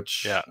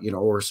 which,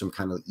 or some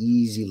kind of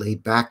easy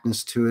laid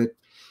backness to it.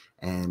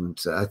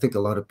 And I think a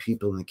lot of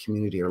people in the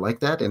community are like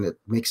that, and it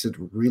makes it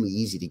really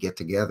easy to get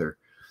together,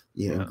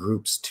 in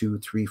groups, 2,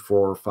 3,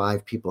 4, or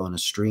 5 people on a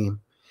stream,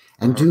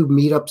 and do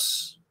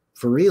meetups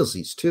for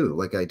realsies too,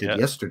 like I did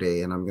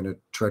yesterday. And I'm going to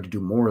try to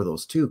do more of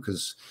those too,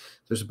 because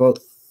there's about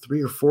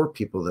 3 or 4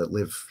 people that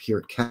live here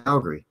at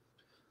Calgary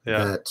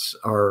that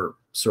are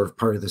sort of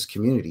part of this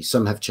community.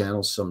 Some have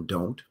channels, some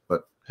don't,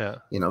 but Yeah.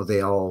 You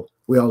know,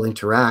 we all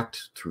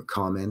interact through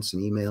comments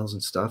and emails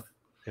and stuff.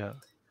 Yeah.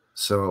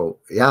 So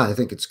yeah, I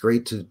think it's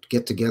great to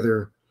get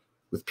together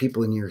with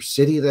people in your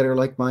city that are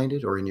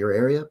like-minded or in your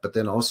area, but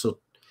then also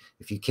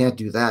if you can't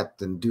do that,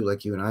 then do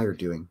like you and I are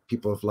doing.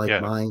 People of like Yeah.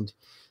 mind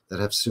that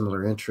have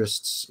similar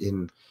interests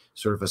in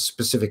sort of a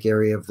specific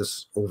area of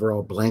this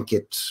overall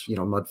blanket, you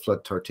know, mud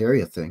flood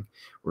Tartaria thing,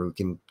 where we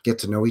can get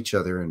to know each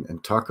other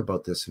and talk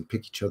about this and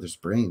pick each other's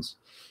brains.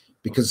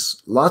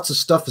 Because lots of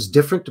stuff is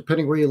different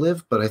depending where you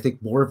live, but I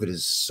think more of it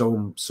is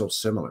so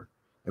similar.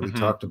 And we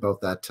talked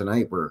about that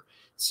tonight, where it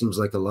seems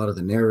like a lot of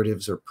the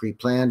narratives are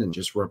pre-planned and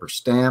just rubber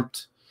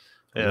stamped.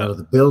 A lot of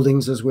the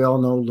buildings, as we all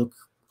know, look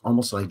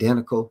almost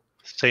identical.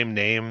 Same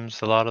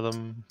names, a lot of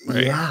them,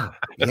 right? Yeah,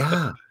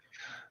 yeah.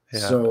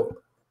 So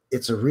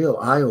it's a real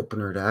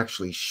eye-opener to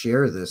actually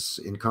share this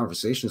in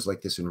conversations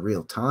like this in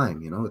real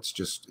time. You know, it's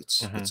just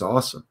it's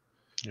awesome.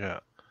 Yeah.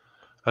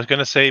 I was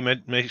gonna say,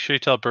 make sure you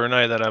tell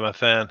Bernai that I'm a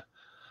fan.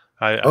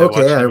 I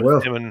Okay, watch I him, will.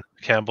 him and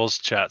Campbell's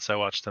chats. I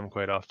watch them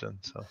quite often.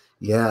 So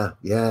Yeah,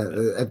 yeah.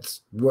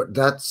 It's what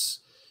that's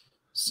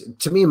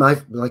to me my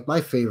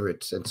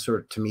favorite, and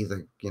sort of to me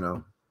the, you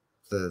know,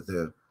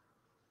 the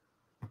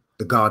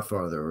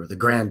godfather or the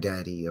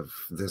granddaddy of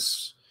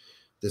this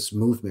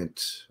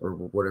movement, or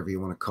whatever you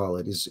want to call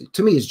it, is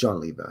to me is John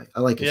Levi. I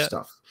like his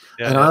stuff,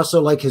 and I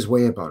also like his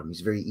way about him.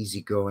 He's very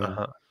easygoing.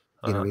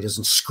 You know, he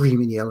doesn't scream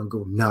and yell and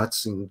go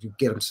nuts and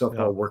get himself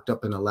all worked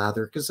up in a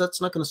lather, because that's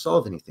not going to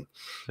solve anything.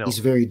 He's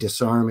very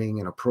disarming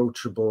and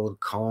approachable and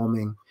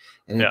calming,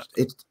 and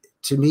it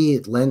to me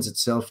it lends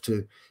itself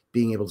to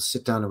being able to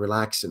sit down and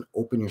relax and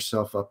open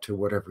yourself up to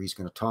whatever he's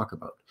going to talk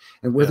about.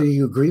 And whether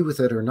you agree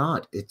with it or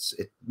not, it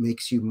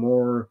makes you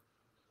more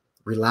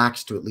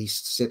relaxed to at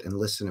least sit and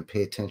listen and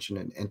pay attention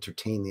and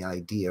entertain the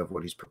idea of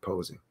what he's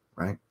proposing,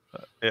 right?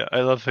 Yeah, I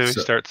love how he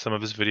starts some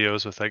of his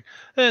videos with like,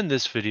 and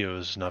this video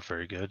is not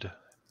very good.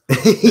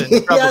 And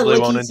you probably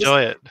won't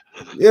enjoy it.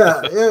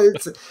 Yeah,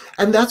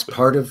 and that's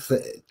part of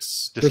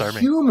the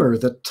humor,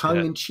 the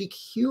tongue-in-cheek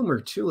humor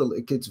too.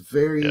 It gets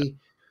very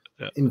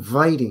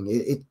inviting.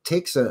 It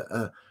takes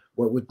a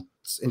what would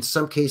in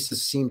some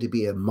cases seem to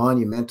be a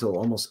monumental,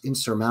 almost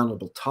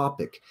insurmountable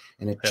topic,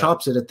 and it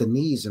chops it at the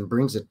knees and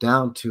brings it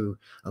down to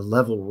a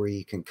level where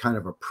you can kind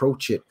of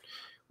approach it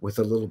with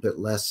a little bit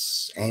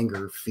less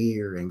anger,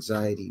 fear,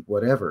 anxiety,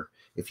 whatever,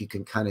 if you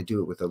can kind of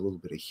do it with a little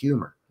bit of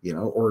humor, you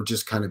know, or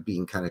just kind of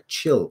being kind of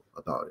chill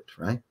about it,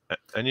 right?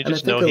 And you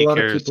just I think know a he lot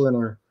cares. of people in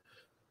our...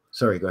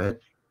 Sorry, go ahead.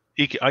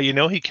 You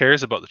know he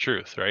cares about the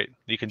truth, right?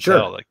 You can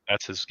tell, like,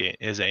 that's his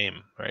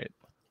aim, right?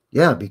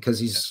 Yeah, because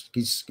he's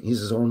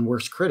his own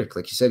worst critic.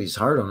 Like you said, he's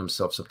hard on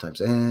himself sometimes.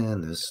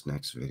 And this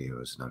next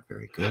video is not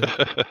very good.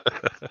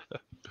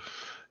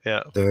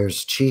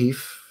 There's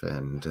Chief,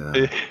 and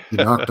he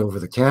knocked over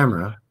the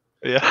camera.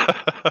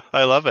 Yeah,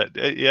 I love it.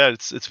 Yeah,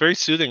 it's very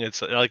soothing.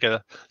 It's like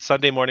a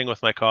Sunday morning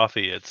with my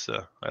coffee. It's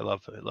I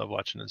love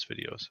watching his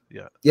videos.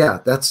 Yeah,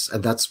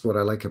 that's what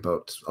I like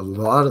about a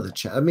lot of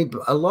the I mean,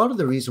 a lot of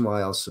the reason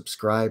why I'll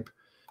subscribe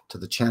to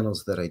the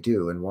channels that I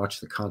do and watch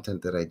the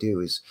content that I do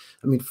is,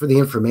 I mean, for the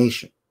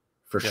information,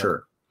 for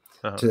sure.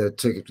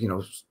 To you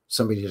know,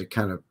 somebody to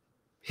kind of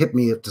hit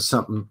me up to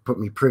something, put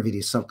me privy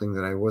to something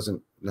that I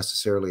wasn't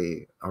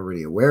necessarily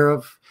already aware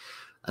of.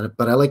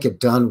 But I like it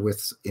done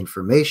with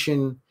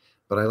information,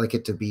 but I like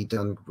it to be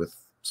done with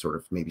sort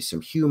of maybe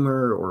some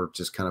humor or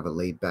just kind of a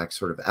laid back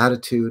sort of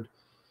attitude,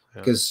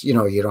 because, you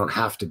know, you don't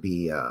have to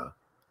be a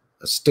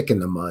stick in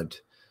the mud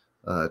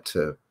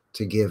to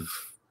give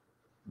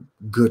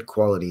good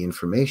quality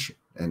information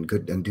and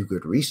do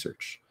good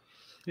research.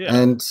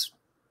 And,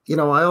 you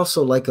know, I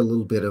also like a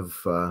little bit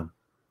of,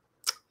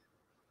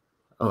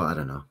 I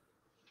don't know,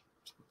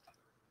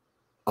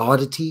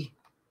 oddity.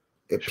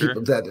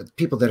 People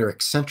that are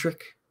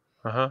eccentric.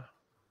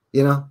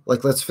 You know,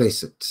 like, let's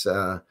face it,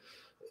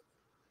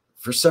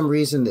 for some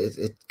reason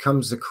it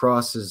comes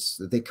across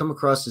as, they come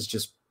across as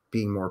just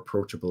being more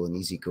approachable and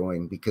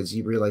easygoing, because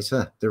you realize,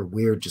 they're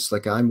weird just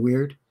like I'm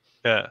weird.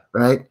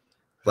 Right?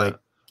 Like,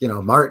 you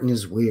know, Martin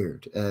is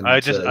weird, and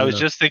I was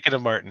just thinking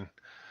of Martin.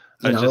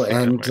 You know,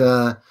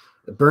 and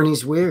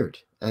Bernie's weird,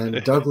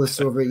 and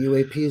Douglas over at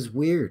UAP is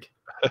weird.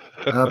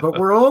 But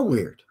we're all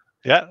weird.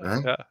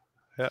 Right?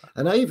 Yeah.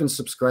 And I even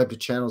subscribe to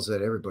channels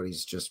that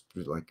everybody's just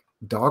like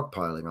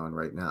dogpiling on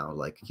right now,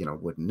 like, you know,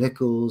 Wood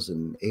Nichols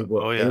and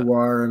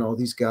Awar and all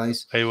these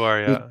guys.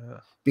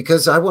 Awar,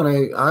 because I want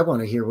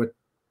to hear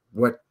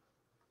what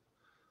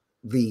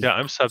the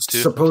I'm sub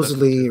too.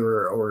 supposedly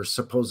or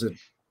supposed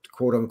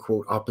quote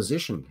unquote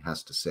opposition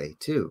has to say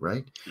too,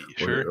 right?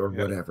 Or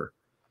whatever.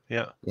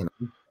 Yeah. You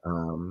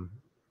know,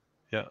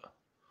 yeah.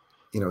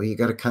 You know, you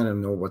got to kind of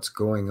know what's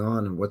going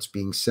on and what's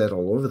being said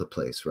all over the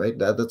place, right?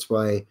 That's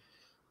why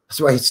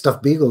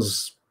Stuffed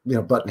Beagle's, you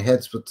know, butting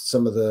heads with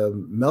some of the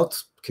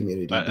melt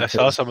community. I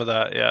saw some of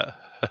that, yeah.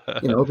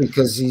 You know,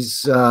 because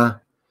he's,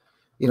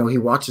 you know, he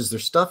watches their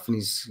stuff,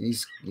 and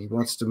he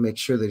wants to make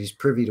sure that he's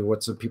privy to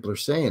what some people are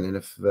saying, and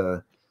if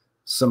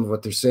some of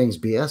what they're saying is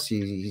BS,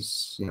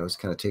 he's you know, he's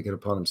kind of taken it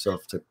upon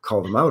himself to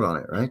call them out on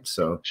it, right?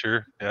 So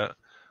sure, yeah.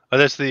 Oh,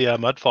 there's the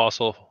mud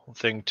fossil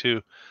thing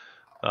too.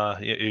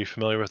 Are you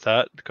familiar with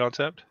that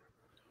concept?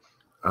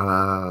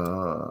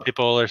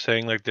 People are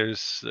saying like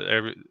there's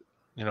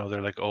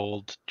they're like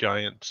old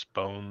giant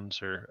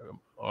bones or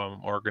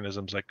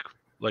organisms like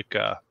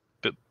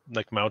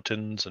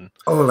mountains and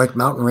Oh, like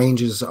mountain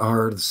ranges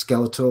are the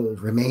skeletal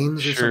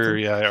remains or sure,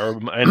 something? yeah,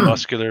 and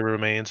muscular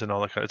remains and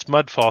all that kind. It's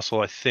mud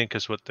fossil, I think,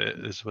 is what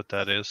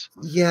that is.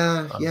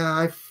 Yeah, Um,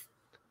 yeah,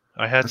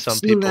 I had I've some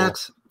seen people.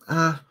 that.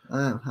 I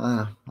don't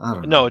know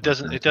No, it about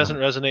doesn't. that. It doesn't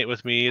resonate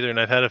with me either. And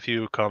I've had a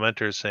few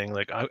commenters saying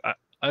like,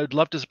 I would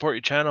love to support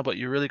your channel, but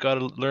you really got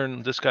to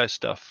learn this guy's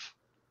stuff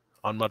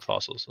on mud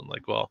fossils. And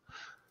like, well,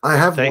 I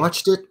have thank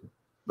watched it,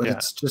 but yeah,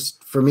 it's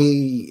just for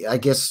me, I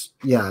guess,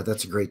 yeah,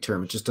 that's a great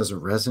term. It just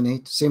doesn't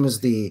resonate. Same as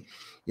the,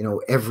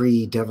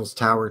 every Devil's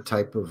Tower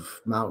type of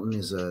mountain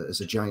is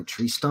a giant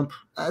tree stump.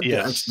 They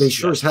yes,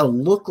 sure as yes, hell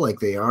look like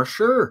they are.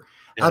 Sure,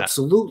 yeah,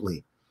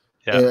 absolutely.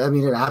 yeah. I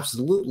mean, it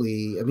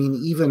absolutely. I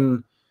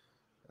mean,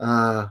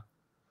 uh,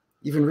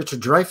 even Richard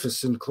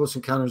Dreyfuss in Close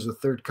Encounters of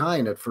the Third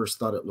Kind at first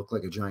thought it looked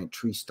like a giant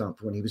tree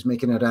stump when he was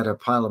making it out of a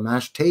pile of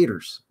mashed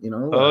taters.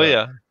 Oh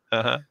yeah,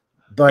 uh-huh.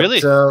 But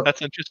Really,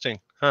 that's interesting,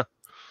 huh?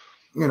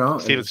 Steven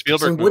It's kept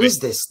Spielberg saying, "What movie, is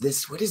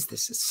this? What is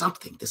this? It's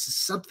something. This is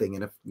something."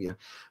 And if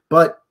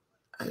but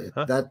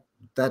huh?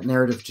 that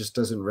narrative just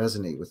doesn't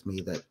resonate with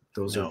me. That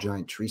those are No,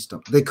 giant tree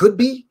stumps. They could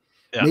be,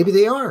 yeah, maybe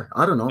they are.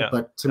 I don't know. yeah,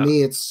 But to yeah.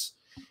 me, No,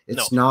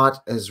 it's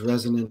not as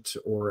resonant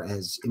or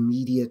as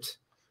immediate.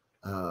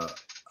 Uh,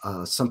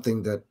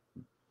 Something that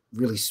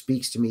really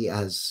speaks to me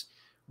as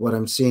what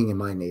I'm seeing in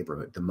my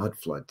neighborhood, the mud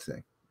flood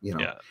thing.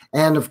 yeah,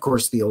 And of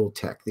course the old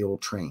tech, the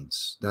old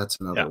trains. That's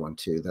another yeah, one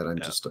too that I'm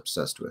yeah, just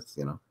obsessed with.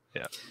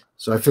 yeah.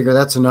 So I figure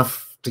that's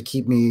enough to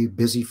keep me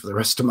busy for the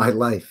rest of my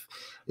life.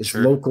 Is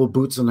Sure, local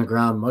boots on the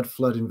ground mud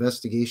flood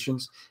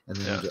investigations, and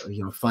yeah.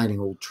 then finding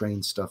old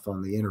train stuff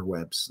on the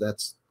interwebs.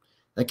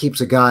 That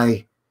keeps a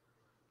guy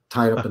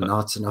tied up in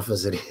knots enough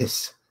as it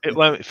is.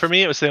 Well, for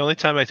me, it was the only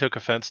time I took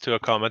offense to a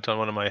comment on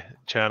one of my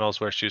channels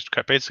where she was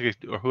basically,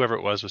 or whoever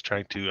it was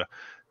trying to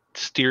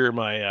steer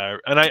my.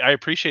 And I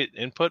appreciate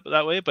input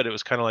that way, but it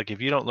was kind of like, if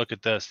you don't look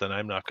at this, then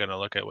I'm not going to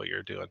look at what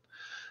you're doing.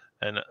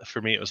 And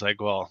for me, it was like,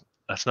 well,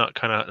 that's not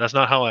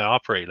how I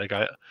operate. Like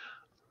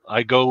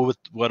I go with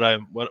what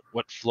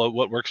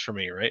what works for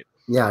me, right?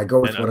 Yeah, I go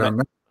And with I'm what I not.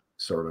 know,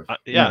 sort of.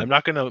 Yeah, I'm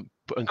not going to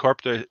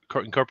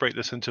incorporate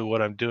this into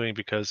what I'm doing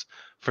because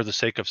for the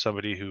sake of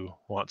somebody who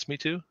wants me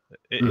to.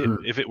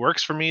 Mm-hmm. If it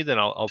works for me, then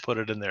I'll put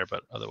it in there.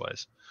 But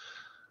otherwise,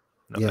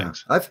 no Yeah,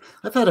 thanks.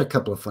 I've had a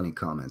couple of funny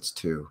comments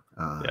too.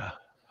 Yeah,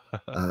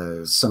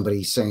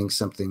 Somebody saying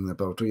something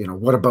about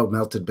what about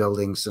melted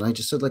buildings, and I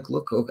just said, like,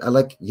 look,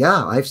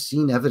 yeah, I've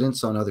seen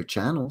evidence on other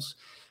channels,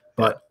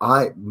 yeah,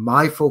 but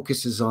my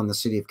focus is on the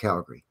city of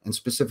Calgary, and yeah,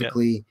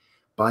 specifically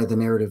by the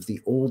narrative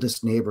the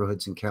oldest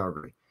neighborhoods in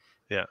Calgary,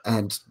 yeah,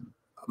 and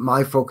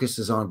my focus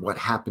is on what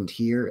happened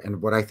here, and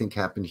what I think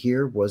happened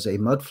here was a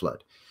mud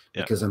flood,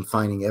 yeah, because I'm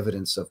finding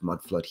evidence of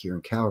mud flood here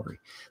in Calgary.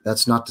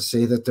 That's not to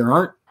say that there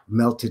aren't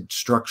melted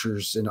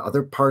structures in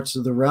other parts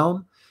of the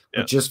realm,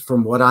 yeah, but just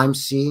from what I'm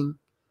seeing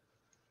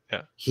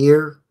yeah,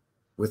 here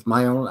with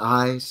my own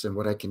eyes and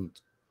what I can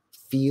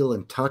feel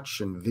and touch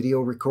and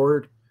video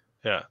record,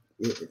 yeah,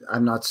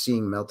 I'm not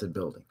seeing melted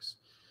buildings.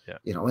 yeah,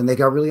 And they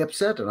got really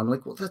upset, and I'm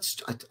like, well,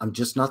 I'm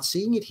just not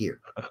seeing it here.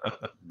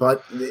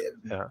 But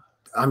yeah.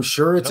 I'm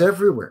sure it's No,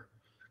 everywhere.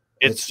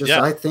 It's it's just,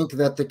 I think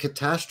that the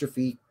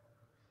catastrophe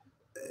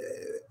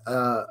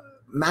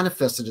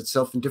manifested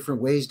itself in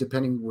different ways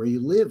depending where you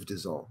lived,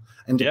 is all,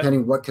 and yeah,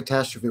 depending what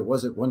catastrophe it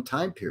was at one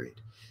time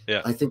period.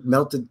 yeah, I think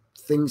melted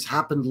things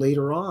happened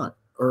later on,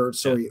 or yeah,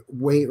 sorry,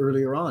 way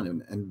earlier on,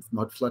 and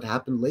mud flood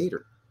happened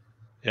later.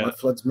 yeah. Mud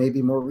floods may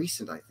be more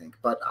recent, I think,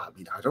 but I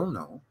mean, I don't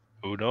know.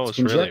 Who It's knows,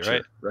 really, right?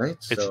 conjecture, right?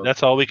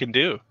 That's all we can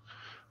do.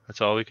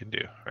 That's all we can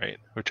do, right?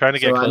 We're trying to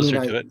get I mean,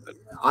 closer to it. But,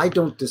 I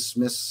don't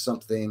dismiss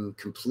something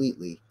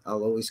completely.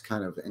 I'll always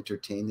kind of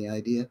entertain the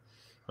idea,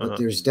 but uh-huh.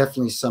 there's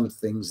definitely some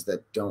things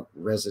that don't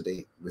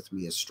resonate with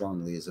me as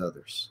strongly as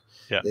others.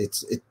 Yeah.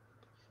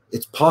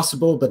 It's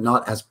possible, but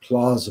not as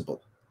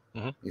plausible.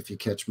 Mm-hmm. If you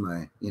catch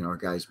my, a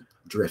guy's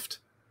drift.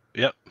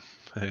 Yep.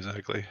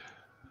 Exactly.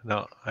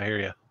 No, I hear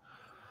you.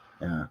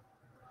 Yeah.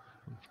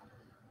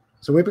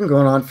 So we've been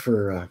going on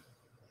for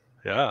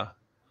Yeah.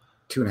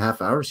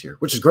 2.5 hours here,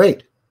 which is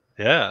great.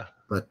 Yeah.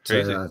 But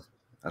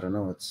I don't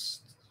know.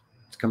 It's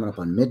coming up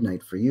on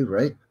midnight for you,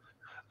 right?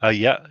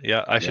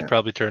 Yeah. I should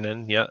probably turn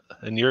in. Yeah.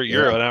 And you're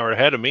an hour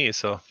ahead of me,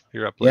 so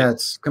you're up late. Yeah,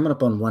 it's coming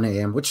up on 1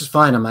 a.m., which is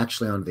fine. I'm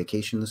actually on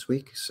vacation this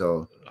week,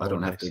 so I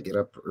don't have to get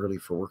up early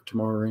for work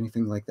tomorrow or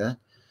anything like that.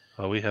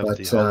 Oh, we have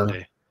the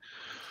holiday.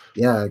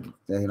 Yeah,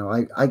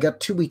 I got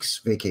 2 weeks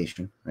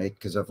vacation, right?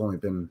 Because I've only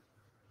been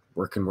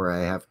working where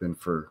I have been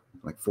for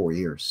like 4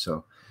 years,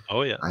 so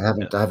Oh yeah. I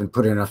haven't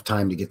put in enough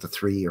time to get to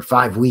 3 or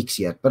 5 weeks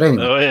yet. But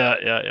anyway. Oh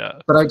yeah.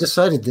 But I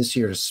decided this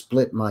year to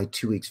split my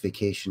 2 weeks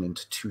vacation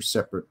into 2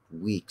 separate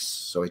weeks.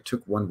 So I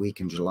took 1 week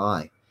in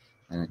July,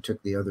 and I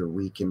took the other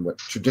week in what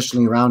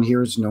traditionally around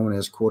here is known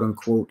as "quote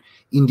unquote"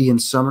 Indian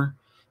summer,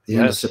 The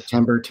end of Yes.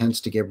 September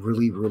tends to get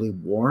really, really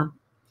warm.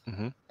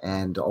 Hmm.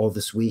 And all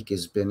this week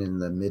has been in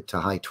the mid to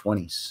high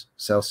 20s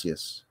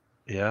Celsius.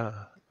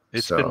 Yeah.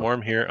 It's been So,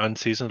 warm here,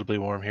 unseasonably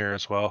warm here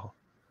as well.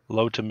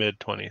 Low to mid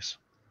 20s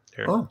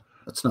here. oh,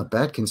 that's not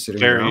bad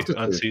considering your Very altitude.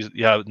 unseasoned.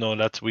 Yeah, no,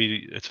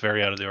 it's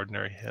very out of the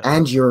ordinary. Yeah.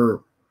 And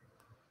your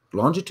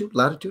longitude,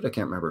 latitude, I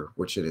can't remember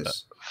which it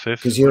is.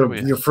 Fifth, Because what are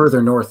we? you're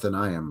further north than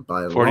I am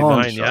by a long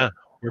 49, yeah. shot.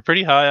 We're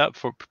pretty high up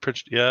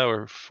yeah,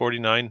 we're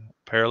 49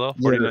 parallel,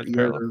 49th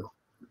parallel. You're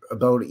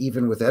about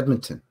even with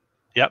Edmonton.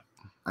 Yep.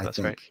 I That's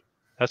right. think.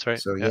 That's right.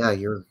 So yeah,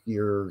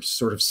 you're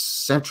sort of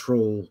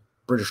central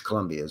British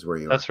Columbia is where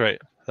you are. That's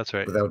right. That's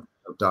right. Without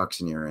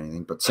doxing you or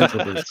anything, but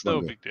central British That's no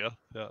Columbia. big deal.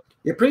 Yeah.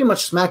 You're pretty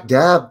much smack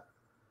dab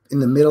in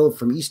the middle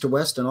from east to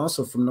west and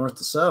also from north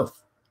to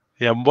south.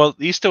 Yeah, well,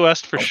 east to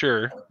west for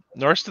sure.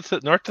 North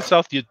to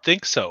south, you'd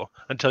think so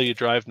until you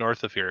drive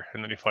north of here,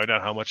 and then you find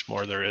out how much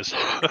more there is.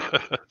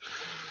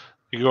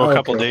 You go a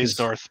couple days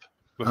north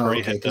before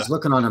you hit because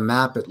looking on a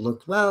map, it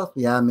looked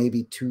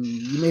maybe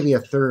maybe a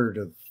third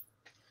of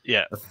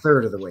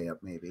the way up,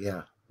 maybe.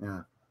 Yeah.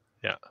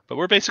 But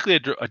we're basically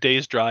a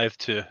day's drive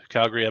to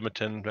Calgary,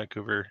 Edmonton,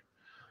 Vancouver,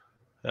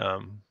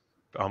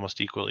 almost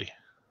equally.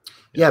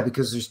 Yeah,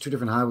 because there's two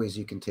different highways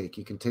you can take.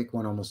 You can take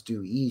one almost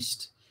due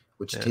east,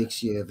 which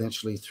takes you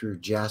eventually through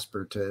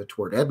Jasper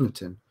toward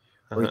Edmonton,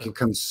 or you can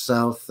come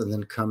south and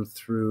then come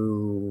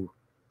through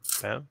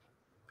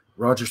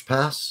Rogers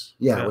Pass,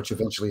 which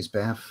eventually is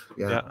Banff.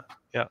 Yeah.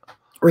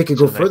 Or you could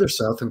go further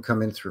south and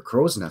come in through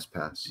Crow's Nest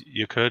Pass.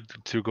 You could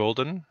through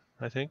Golden,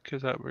 I think.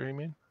 Is that where you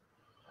mean?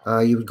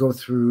 You would go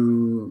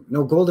through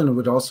Golden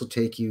would also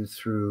take you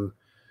through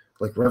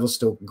like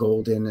Revelstoke,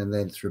 Golden, and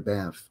then through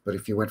Banff. But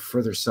if you went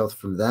further south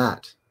from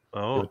that, it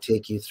would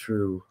take you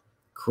through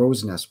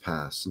Crow's Nest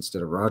Pass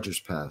instead of Rogers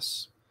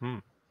Pass,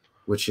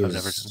 which is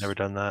I've never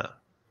done that.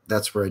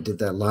 That's where I did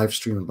that live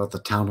stream about the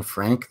town of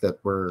Frank,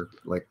 that were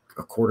like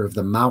a quarter of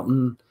the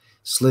mountain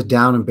slid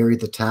down and buried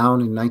the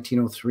town in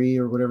 1903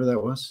 or whatever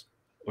that was.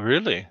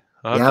 Really?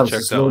 It was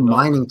this little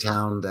mining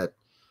town that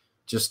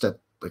just at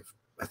like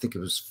I think it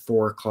was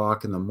 4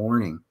 o'clock in the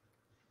morning.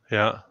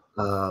 Yeah.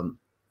 I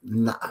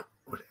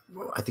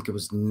think it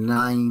was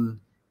 90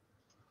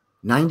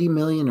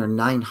 million or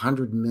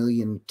 900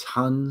 million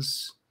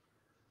tons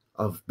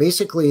of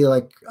basically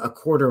like a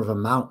quarter of a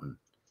mountain.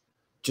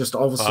 Just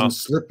all of a sudden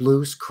slipped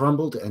loose,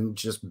 crumbled, and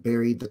just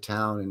buried the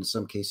town, in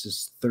some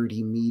cases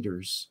 30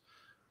 meters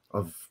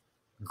of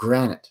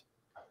granite.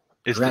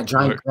 Giant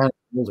granite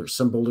boulders,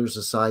 some boulders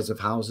the size of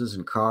houses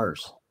and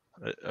cars.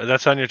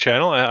 That's on your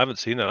channel? I haven't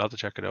seen that. I'll have to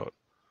check it out.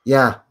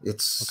 Yeah,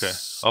 it's... Okay,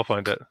 I'll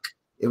find it.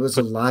 It was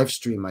a live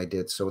stream I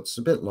did, so it's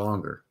a bit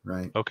longer,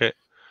 right? Okay.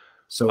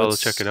 So I'll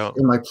check it out.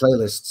 In my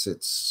playlists,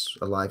 it's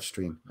a live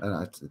stream.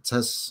 And it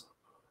says...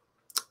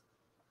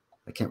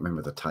 I can't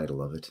remember the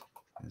title of it.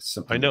 It's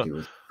something to do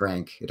with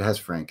Frank. It has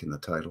Frank in the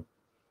title.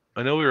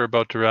 I know we were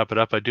about to wrap it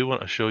up. I do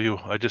want to show you.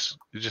 It just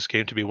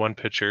came to be one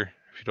picture,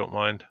 if you don't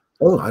mind.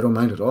 Oh, I don't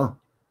mind at all.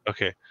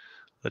 Okay.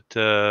 Let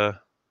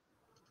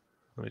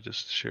me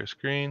just share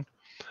screen.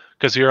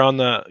 Because you're on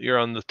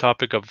the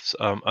topic of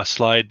a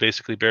slide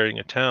basically burying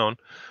a town.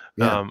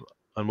 Yeah.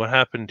 And what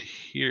happened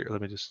here?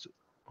 Let me just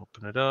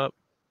open it up.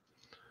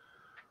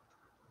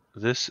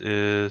 This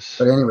is.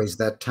 But anyways,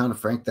 that town of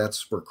Frank,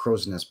 that's where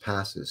Crow's Nest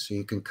passes. So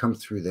you can come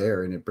through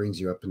there, and it brings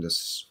you up into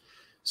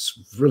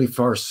really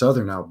far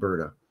southern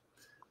Alberta.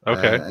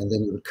 Okay. And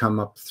then you would come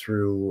up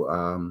through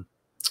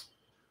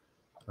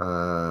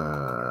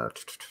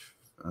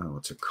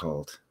what's it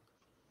called?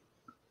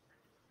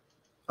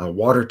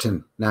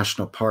 Waterton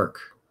National Park,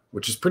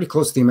 which is pretty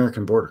close to the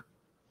American border.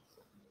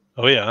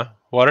 Oh yeah,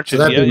 Waterton.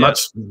 So that'd be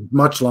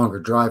much longer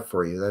drive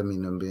for you. I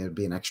mean, it'd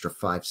be an extra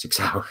 5-6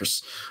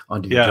 hours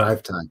onto your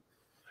drive time.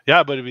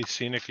 Yeah, but it'd be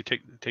scenic. You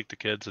take the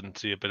kids and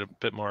see a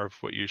bit more of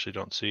what you usually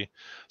don't see.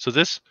 So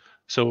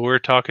we're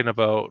talking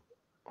about.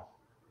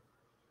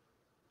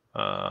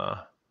 Yeah,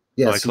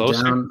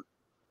 down.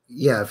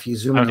 Yeah, if you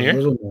zoom in a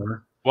little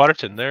more.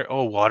 Waterton there.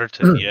 Oh,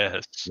 Waterton.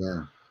 Yes.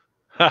 Yeah.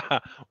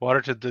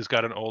 Waterton has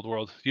got an old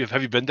world.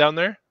 Have you been down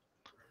there?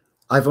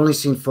 I've only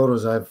seen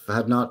photos.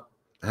 I've not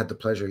had the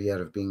pleasure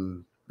yet of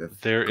going to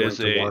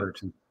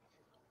Waterton.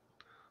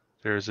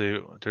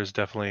 There's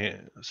definitely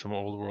some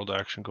old world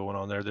action going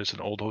on there. There's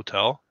an old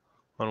hotel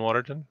on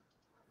Waterton.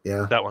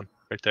 Yeah. That one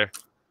right there.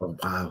 Oh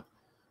wow.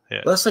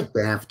 Yeah. Well, that's like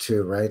Banff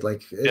too, right?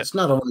 Like it's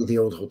not only the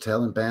old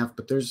hotel in Banff,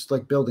 but there's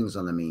like buildings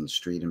on the main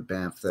street in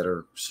Banff that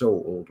are so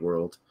old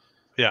world.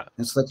 Yeah. And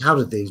it's like, how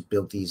did they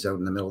build these out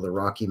in the middle of the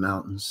Rocky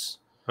Mountains?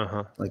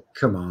 Like,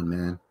 come on,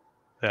 man.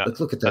 Yeah. Like,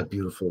 look at that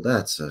beautiful.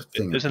 That's a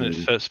thing. Isn't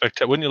it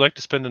spectacular? Wouldn't you like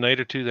to spend a night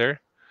or two there?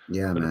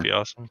 Yeah, Wouldn't it be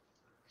awesome?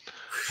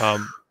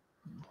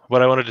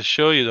 What I wanted to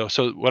show you though,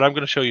 so what I'm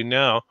going to show you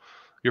now,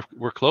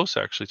 we're close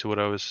actually to what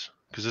I was,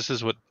 because this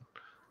is what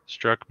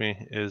struck me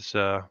is,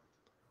 let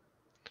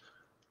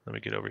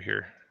me get over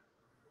here.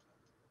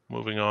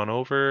 Moving on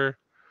over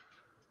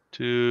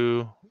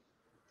to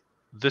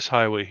this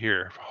highway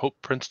here, Hope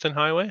Princeton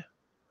Highway.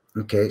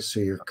 Okay, so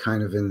you're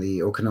kind of in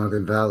the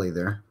Okanagan Valley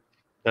there.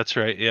 That's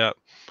right. Yeah.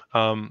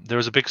 There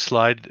was a big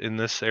slide in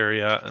this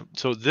area.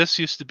 So this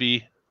used to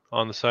be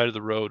on the side of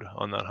the road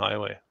on that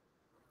highway.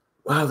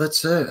 Wow,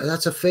 that's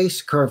a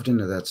face carved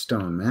into that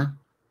stone, man.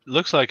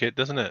 Looks like it,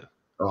 doesn't it?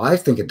 Oh, I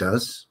think it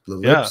does. The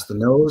Yeah. lips, the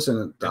nose,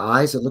 and the Yeah.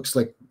 eyes. It looks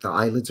like the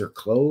eyelids are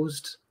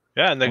closed,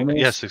 Yeah. And yes,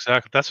 almost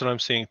exactly. That's what I'm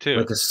seeing too.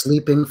 like a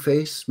sleeping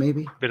face,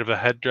 maybe. Bit of a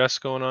headdress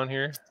going on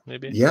here,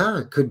 maybe. Yeah,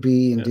 it could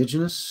be Yeah.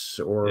 indigenous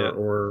Yeah.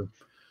 or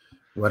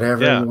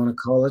whatever Yeah. you want to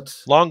call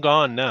it. Long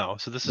gone now.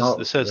 So this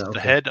No, says yeah, the okay.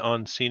 head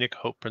on scenic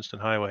Hope Princeton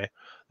Highway.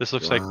 This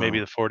looks like maybe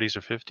Wow. the 40s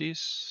or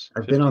 50s.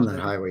 I've been on 50s that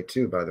maybe. highway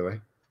too, by the way.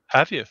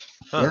 Have you?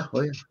 Huh. Yeah,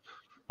 oh yeah.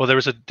 Well, there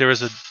was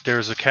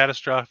a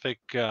catastrophic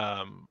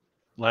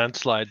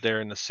landslide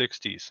there in the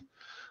 60s,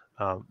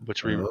 and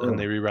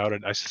they Oh,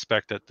 rerouted. I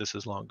suspect that this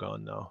is long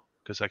gone now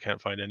because I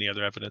can't find any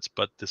other evidence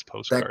but this that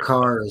postcard. But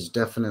car is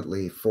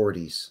definitely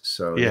 40s.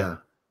 So yeah, yeah,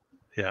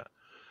 yeah.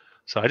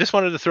 So I just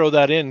wanted to throw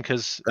that in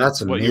because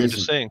that's what you were just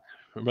amazing. saying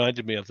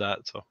reminded me of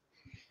that. So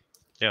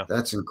yeah,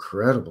 That's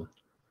incredible.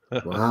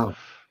 Wow.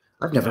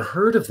 I've never yeah,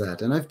 heard of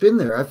that. And I've been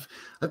there.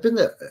 I've been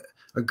there.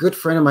 A good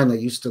friend of mine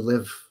that used to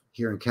live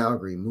here in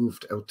Calgary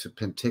moved out to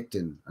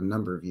Penticton a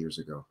number of years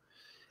ago.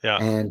 yeah.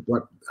 And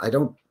what I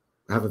don't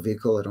have a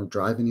vehicle, I don't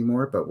drive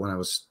anymore, but when I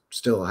was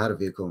still had a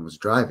vehicle and was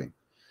driving,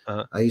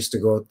 Uh-huh. I used to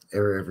go out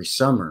there every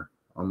summer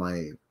on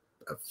my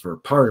for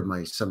part of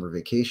my summer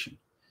vacation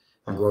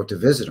and Uh-huh. go out to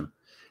visit him.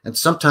 And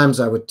sometimes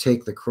I would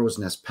take the Crow's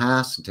Nest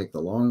Pass and take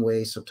the long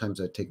way.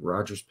 Sometimes I'd take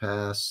Rogers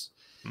Pass.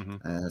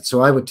 Mm-hmm.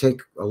 So I would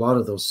take a lot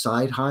of those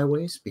side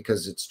highways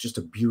because it's just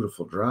a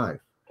beautiful drive,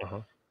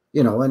 Uh-huh.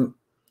 and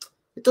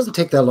it doesn't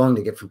take that long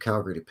to get from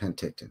Calgary to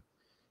Penticton.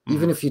 Mm-hmm.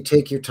 Even if you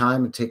take your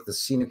time and take the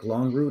scenic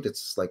long route,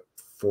 it's like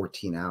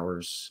 14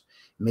 hours,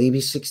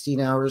 maybe 16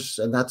 hours.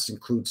 And that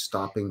includes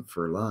stopping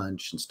for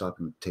lunch and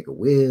stopping to take a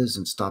whiz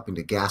and stopping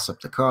to gas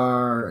up the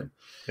car and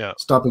Yeah.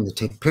 stopping to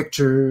take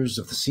pictures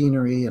of the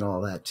scenery and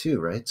all that too,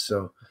 right?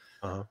 So,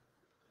 Uh-huh.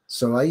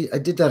 so I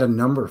did that a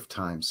number of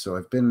times. So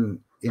I've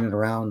been in and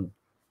around,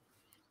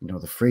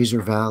 the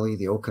Fraser Valley,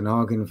 the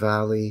Okanagan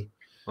Valley,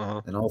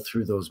 Uh-huh. and all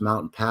through those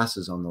mountain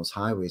passes on those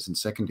highways and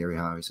secondary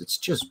highways. It's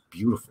just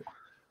beautiful.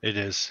 It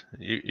is.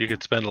 You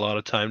could spend a lot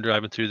of time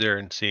driving through there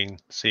and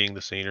seeing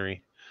the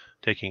scenery,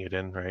 taking it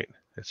in, right?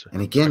 It's a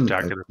And again,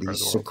 spectacular part of these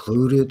the world.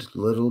 secluded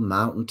little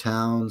mountain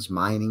towns,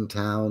 mining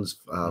towns,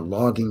 Mm-hmm.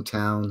 logging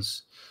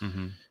towns,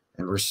 Mm-hmm.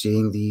 and we're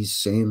seeing these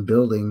same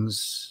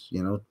buildings,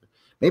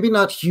 maybe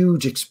not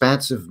huge,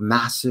 expansive,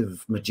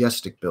 massive,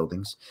 majestic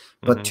buildings,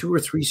 but Mm-hmm. 2 or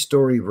 3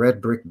 story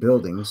red brick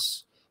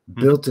buildings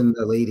Mm-hmm. built in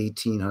the late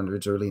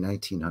 1800s, early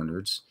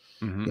 1900s,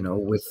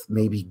 Mm-hmm. with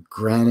maybe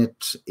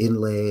granite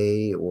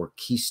inlay or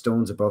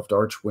keystones above the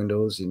arch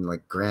windows in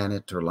like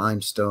granite or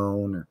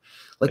limestone, or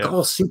like Yeah.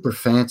 all super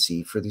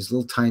fancy for these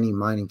little tiny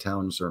mining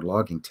towns or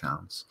logging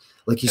towns.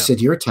 Like you Yeah. said,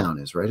 your town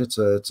is, right? It's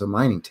a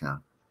mining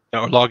town.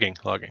 Or logging.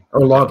 Or Yeah.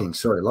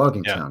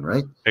 logging Yeah. town,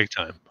 right? Big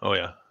time. Oh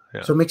yeah.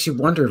 Yeah. So it makes you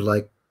wonder,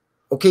 like,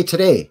 okay,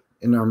 today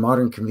in our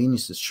modern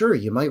conveniences, sure,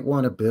 you might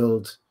want to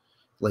build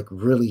like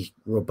really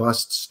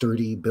robust,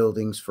 sturdy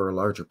buildings for a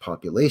larger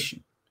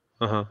population.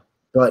 Uh-huh.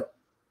 But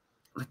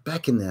like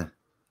back in the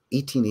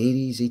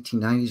 1880s,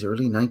 1890s,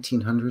 early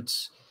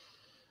 1900s,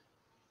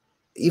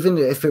 even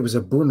if it was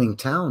a booming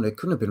town, it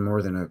couldn't have been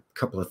more than a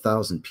couple of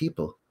thousand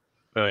people.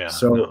 Oh yeah.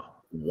 So No.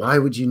 why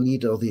would you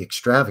need all the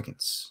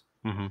extravagance?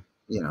 Mm-hmm.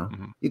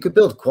 Mm-hmm. You could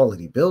build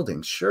quality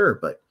buildings, sure,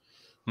 but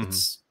Mm-hmm.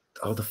 it's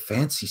all the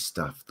fancy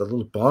stuff, the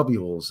little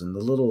bobules and the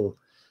little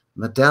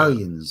Yeah.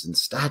 medallions and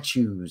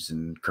statues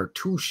and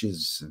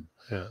cartouches. And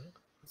Yeah.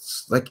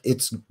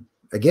 it's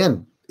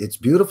again, it's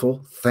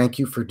beautiful. Thank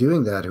you for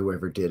doing that,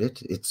 whoever did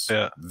it. It's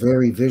Yeah.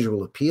 very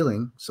visual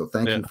appealing. So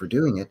thank Yeah. you for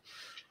doing it.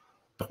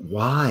 But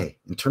why?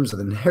 In terms of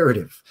the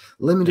narrative,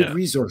 limited Yeah.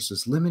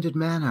 resources, limited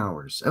man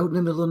hours, out in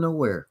the middle of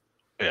nowhere.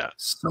 Yeah.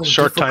 So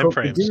Short time difficult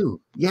to frames.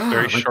 do. Yeah,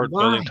 Very like short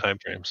building why? time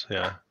frames.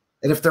 Yeah.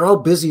 And if they're all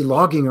busy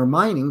logging or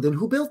mining, then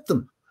who built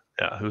them?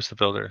 Yeah. Who's the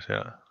builders?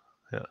 Yeah.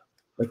 Yeah.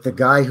 Like the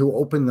guy who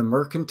opened the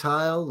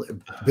mercantile,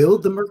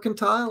 build the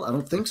mercantile? I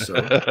don't think so.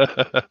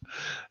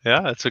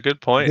 Yeah, that's a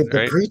good point, Did the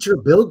right? preacher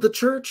build the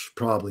church?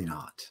 Probably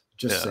not.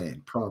 Just Yeah.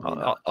 saying,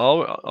 probably All,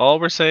 not. all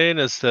we're saying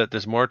is that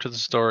there's more to the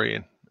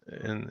story,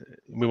 and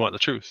we want the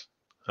truth.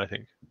 I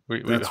think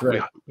That's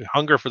right. we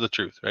hunger for the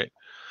truth, right?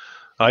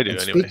 I do And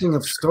anyway. speaking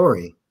of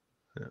story,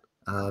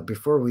 Yeah.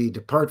 before we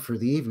depart for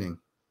the evening,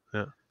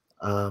 Yeah.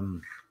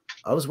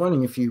 I was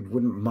wondering if you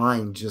wouldn't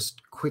mind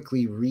just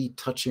quickly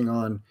retouching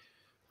on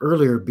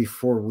earlier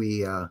before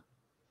we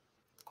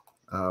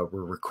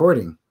were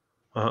recording.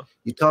 Uh-huh.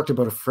 You talked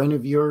about a friend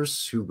of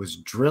yours who was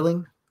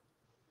drilling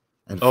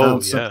and Oh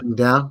found yeah. something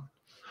down.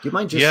 Do you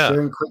mind just Yeah.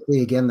 sharing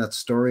quickly again that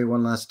story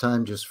one last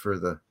time, just for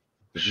the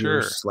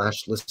Sure.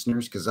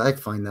 viewers/listeners? Because I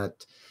find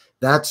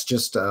that's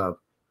just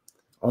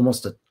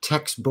almost a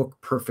textbook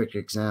perfect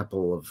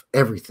example of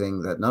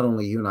everything that not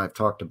only you and I have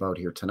talked about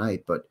here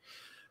tonight, but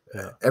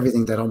Yeah.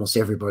 everything that almost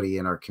everybody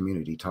in our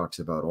community talks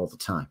about all the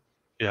time.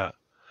 Yeah.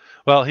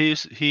 Well,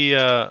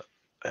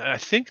 I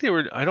think they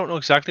were. I don't know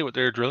exactly what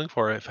they were drilling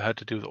for. If it had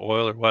to do with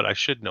oil or what, I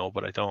should know,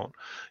 but I don't.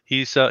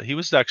 He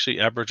was actually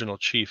Aboriginal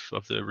chief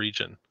of the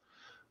region,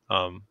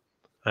 um,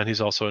 and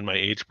he's also in my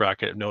age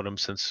bracket. I've known him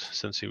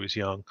since he was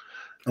young,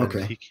 and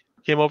Okay. he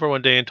came over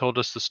one day and told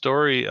us the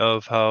story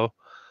of how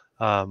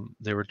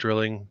they were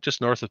drilling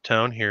just north of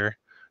town here,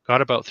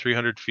 got about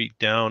 300 feet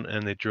down,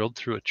 and they drilled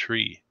through a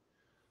tree,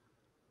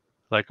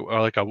 like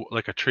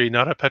a tree,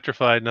 not a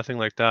petrified, nothing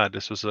like that.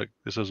 This was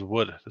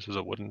wood. This was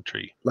a wooden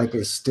tree. Like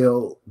a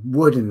still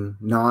wooden,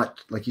 not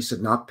like you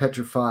said, not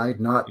petrified,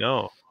 not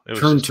No, it was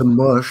turned just to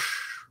mush,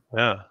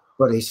 yeah,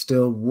 but a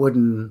still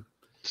wooden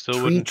still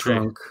tree wooden tree.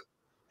 trunk.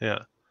 Yeah,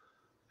 he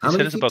How said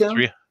many it's feet about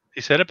down?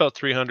 He said about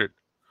 300.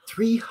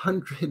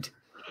 300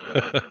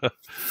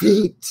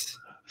 feet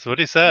That's what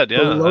he said. Yeah,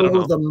 I don't below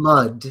know. the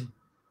mud.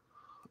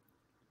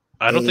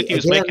 I don't think he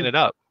was making it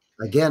up.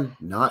 Again,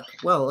 not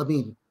well. I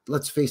mean,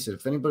 let's face it.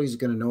 If anybody's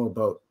going to know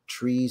about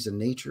trees and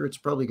nature, it's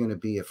probably going to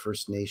be a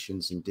First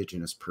Nations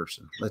Indigenous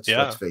person. Let's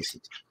face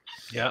it.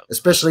 Yeah.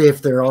 Especially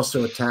if they're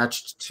also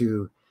attached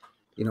to,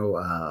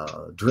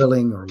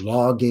 drilling or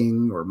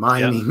logging or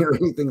mining or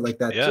anything like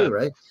that too,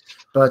 right?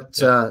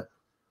 But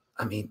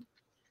I mean,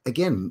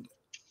 again,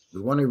 we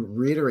want to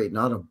reiterate: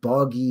 not a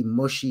boggy,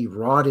 mushy,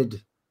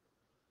 rotted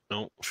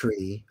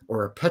tree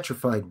or a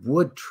petrified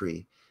wood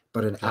tree,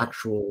 but an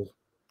actual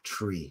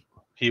tree.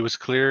 He was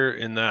clear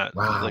in that.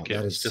 Wow, like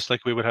that it's just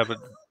like we would have a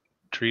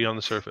tree on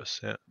the surface.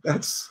 Yeah,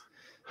 it's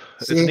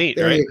neat,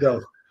 there right? you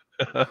go.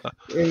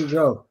 There you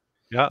go.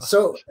 Yeah.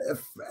 So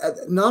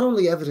not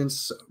only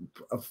evidence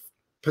of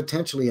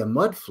potentially a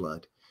mud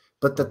flood,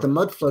 but that the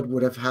mud flood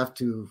would have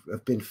to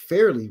have been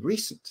fairly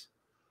recent.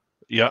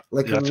 Yeah,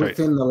 like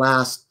within the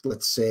last,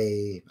 let's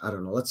say, I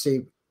don't know, let's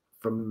say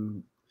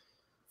from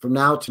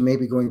now to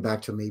maybe going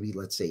back to maybe,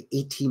 let's say,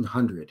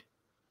 1800.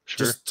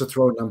 Sure. Just to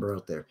throw a number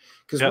out there,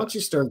 because once you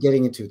start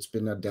getting into it's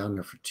been down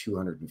there for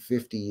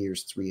 250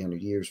 years,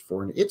 300 years,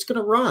 400, it's going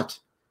to rot.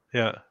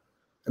 Yeah.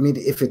 I mean,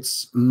 if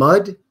it's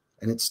mud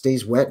and it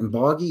stays wet and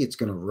boggy, it's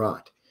going to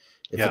rot.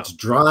 If it's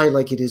dry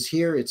like it is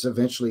here, it's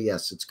eventually,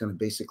 yes, it's going to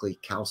basically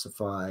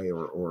calcify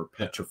or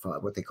petrify,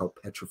 what they call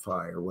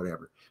petrify or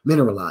whatever,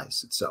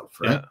 mineralize itself,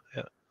 right?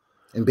 Yeah.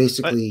 And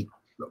basically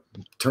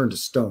turn to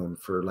stone,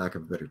 for lack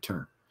of a better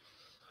term.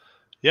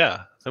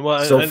 Yeah. And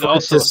well, so for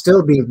it to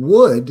still be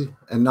wood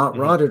and not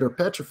rotted or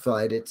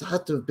petrified, it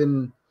had to have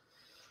been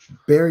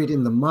buried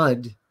in the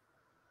mud,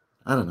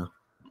 I don't know,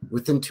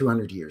 within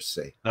 200 years,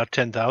 say. Not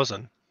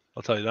 10,000.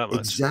 I'll tell you that much.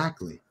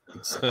 Exactly.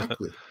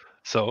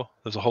 So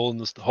there's a hole in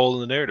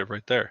the narrative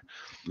right there.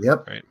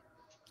 Yep. Right.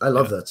 I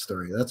love that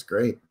story. That's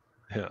great.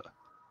 Yeah.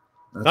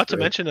 Not to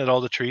mention that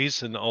all the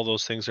trees and all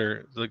those things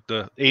are like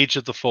the age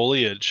of the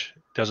foliage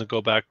doesn't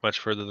go back much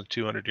further than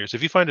 200 years.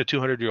 If you find a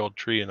 200-year-old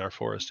tree in our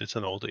forest, it's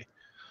an oldie.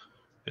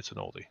 It's an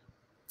oldie.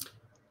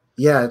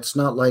 Yeah, it's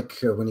not like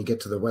when you get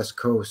to the West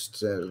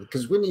Coast,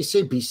 because when you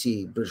say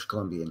BC, British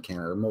Columbia, and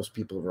Canada, most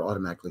people will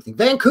automatically think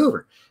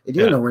Vancouver. And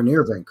you're nowhere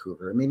near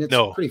Vancouver. I mean, it's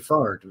pretty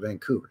far to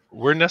Vancouver.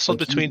 We're nestled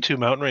between two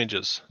mountain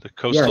ranges, the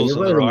coastals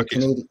and the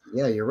Rockies.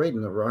 You're right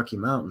in the Rocky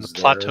Mountains. The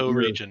plateau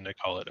region, they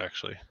call it,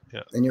 actually.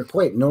 Yeah. And you're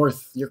quite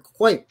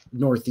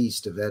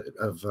northeast of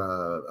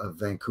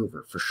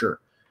Vancouver, for sure.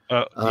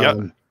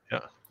 Yeah.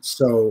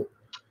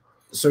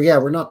 So yeah,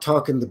 we're not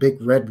talking the big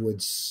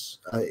redwoods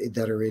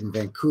that are in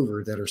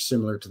Vancouver that are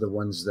similar to the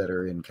ones that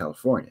are in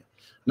California.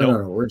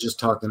 No. We're just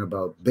talking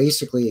about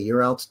basically at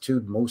your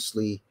altitude,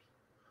 mostly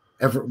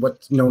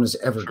what's known as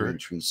evergreen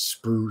trees,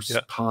 spruce,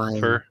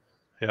 pine,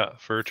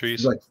 fir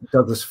trees, like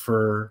Douglas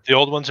fir. The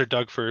old ones are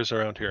Doug firs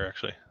around here,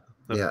 actually.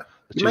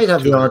 You might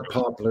have the odd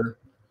poplar.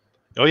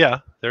 Oh yeah,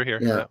 they're here.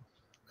 Yeah,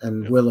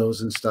 and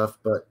willows and stuff,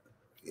 but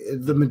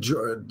the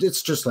majority,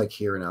 it's just like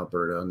here in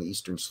Alberta on the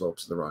eastern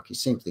slopes of the Rockies,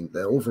 same thing.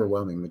 The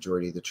overwhelming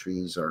majority of the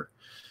trees are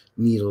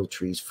needle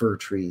trees, fir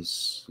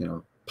trees,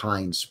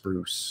 pine,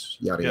 spruce,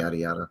 yada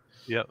yada.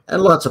 Yeah,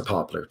 and lots of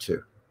poplar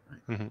too.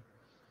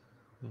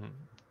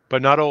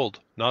 But not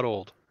old.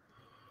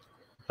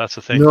 That's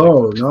the thing.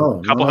 No,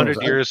 a couple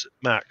hundred years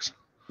max.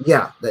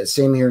 Yeah, that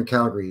same here in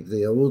Calgary.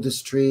 The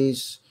oldest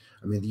trees,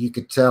 I mean, you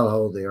could tell how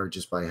old they are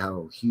just by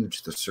how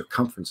huge the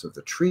circumference of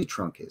the tree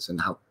trunk is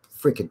and how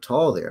freaking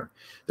tall they are.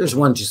 There's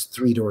one just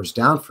 3 doors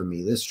down from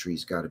me. This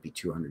tree's got to be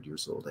 200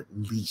 years old at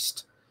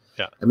least.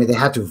 Yeah. I mean, they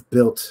had to have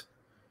built,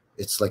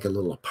 it's like a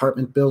little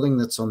apartment building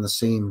that's on the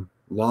same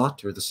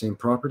lot or the same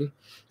property.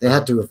 They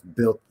had to have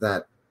built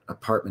that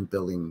apartment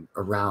building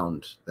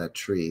around that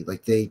tree.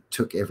 Like they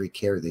took every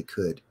care they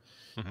could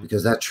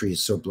because that tree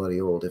is so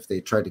bloody old. If they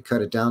tried to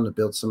cut it down to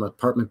build some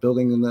apartment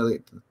building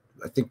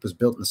I think was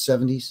built in the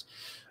 70s,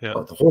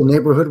 the whole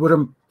neighborhood would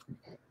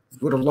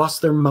have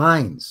lost their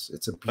minds.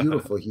 It's a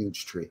beautiful,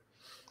 huge tree.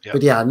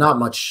 But yeah,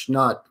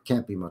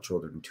 can't be much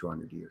older than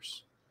 200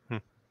 years.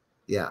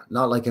 Yeah,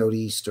 not like out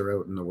east or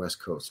out in the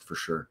West Coast for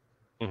sure.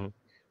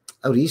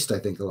 Out east, I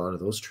think a lot of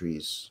those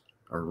trees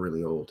are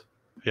really old.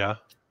 Yeah.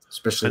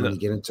 Especially when you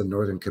get into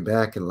northern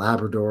Quebec and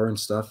Labrador and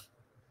stuff.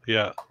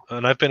 Yeah.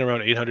 And I've been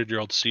around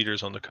 800-year-old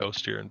cedars on the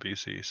coast here in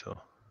BC. So,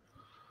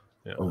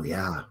 yeah. Oh,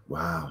 yeah.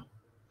 Wow.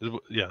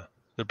 Yeah,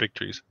 they're big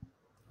trees.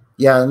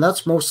 Yeah, and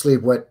that's mostly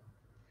what,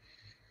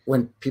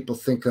 when people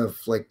think of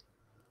like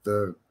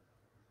the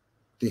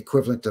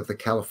equivalent of the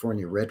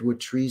California redwood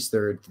trees,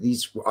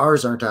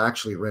 ours aren't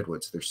actually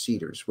redwoods, they're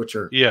cedars, which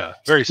are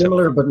very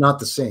similar but not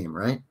the same,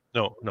 right?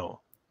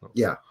 No.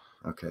 Yeah,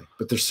 okay,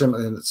 but they're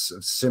similar, and it's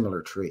a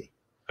similar tree.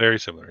 Very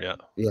similar, yeah.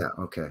 Yeah,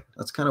 okay,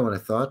 that's kind of what I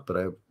thought, but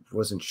I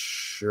wasn't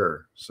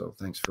sure, so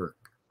thanks for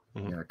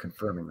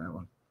confirming that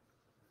one.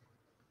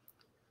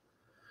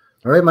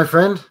 All right, my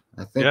friend,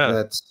 I think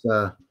that's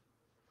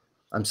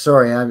I'm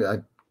sorry, I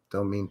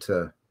don't mean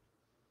to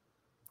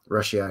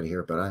rush you out of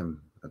here, but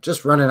I'm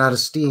just running out of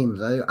steam.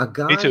 A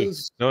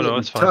guy's no,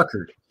 it's fine.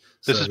 tuckered.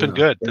 This has been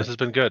good. This has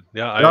been good.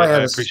 Yeah,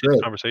 I appreciate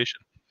the conversation.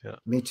 Yeah,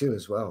 me too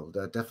as well.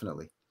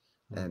 Definitely.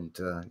 And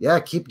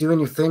keep doing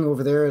your thing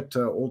over there at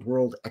Old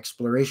World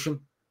Exploration.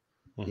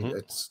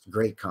 It's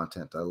great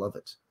content. I love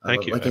it.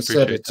 Thank you. Like I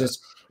said,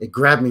 it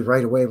grabbed me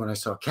right away when I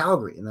saw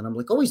Calgary, and then I'm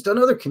like, oh, he's done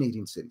other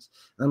Canadian cities.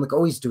 And I'm like,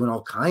 oh, he's doing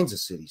all kinds of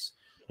cities.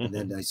 And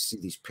then I see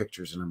these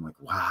pictures, and I'm like,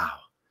 wow,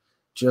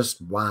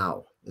 just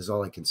wow is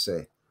all I can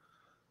say.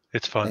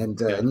 It's fun,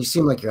 and you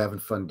seem like you're having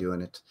fun doing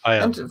it. I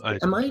am.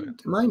 Am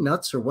I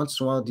nuts, or once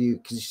in a while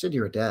because you said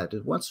you're a dad?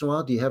 Once in a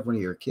while, do you have one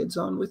of your kids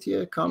on with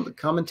you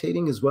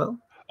commentating as well?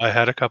 I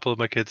had a couple of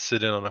my kids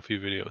sit in on a few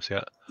videos.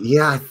 Yeah.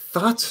 Yeah, I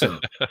thought so.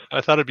 I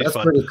thought it'd be fun.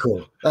 That's pretty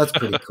cool. That's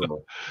pretty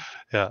cool.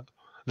 Yeah,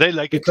 they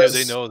like it too.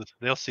 They know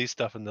they'll see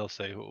stuff and they'll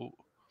say, "Oh,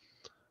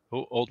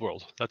 Old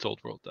World. That's Old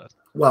World, Dad."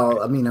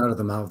 Well, I mean, out of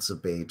the mouths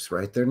of babes,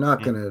 right? They're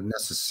not going to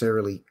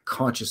necessarily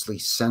consciously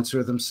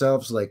censor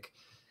themselves like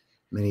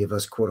many of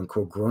us, quote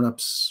unquote,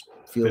 grown-ups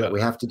feel that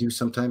we have to do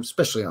sometimes,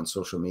 especially on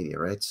social media,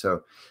 right?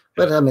 So,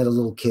 but I mean, a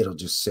little kid will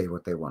just say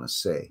what they want to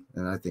say.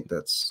 And I think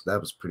that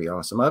was pretty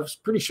awesome. I was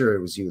pretty sure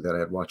it was you that I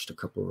had watched a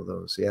couple of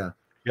those. Yeah.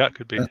 Yeah, it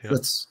could be.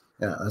 That's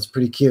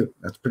pretty cute.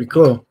 That's pretty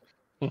cool.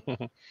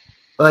 Well,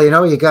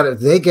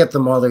 they get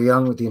them while they're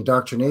young with the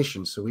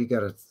indoctrination. So we got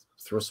to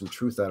throw some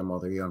truth at them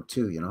while they're young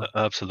too,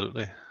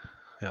 Absolutely.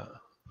 Yeah.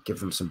 Give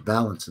them some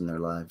balance in their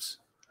lives.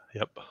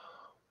 Yep.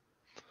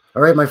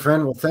 All right, my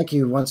friend. Well, thank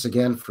you once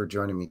again for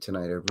joining me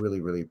tonight. I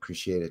really, really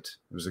appreciate it.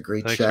 It was a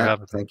great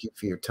chat. Thank you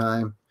for your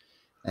time.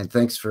 And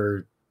thanks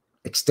for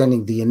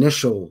extending the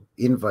initial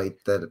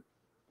invite that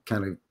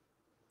kind of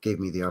gave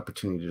me the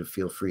opportunity to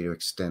feel free to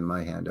extend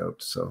my hand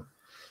out. So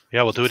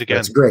yeah, we'll do it again.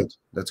 That's great.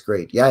 That's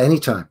great. Yeah,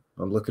 anytime.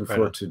 I'm looking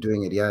forward to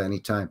doing it. Yeah,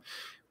 anytime.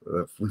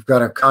 We've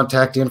got our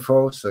contact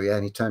info. So yeah,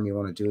 anytime you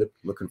want to do it,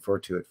 looking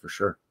forward to it for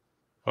sure.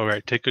 All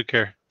right. Take good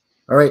care.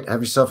 All right.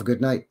 Have yourself a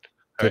good night.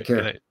 Take care.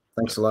 Good night.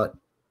 Thanks a lot.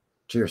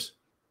 Cheers.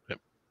 Yep.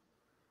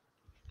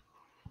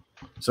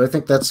 So I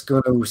think that's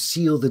going to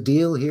seal the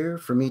deal here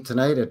for me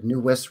tonight at New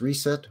West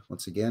Reset.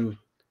 Once again,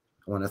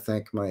 I want to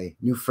thank my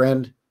new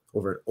friend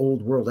over at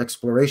Old World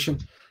Exploration.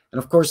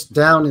 And of course,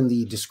 down in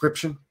the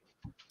description,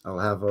 I'll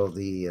have all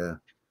the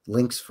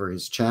links for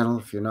his channel.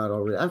 If you're not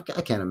already,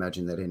 I can't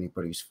imagine that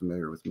anybody who's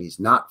familiar with me is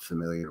not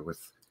familiar with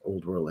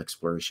Old World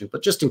Exploration,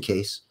 but just in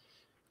case,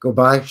 go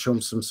by, show him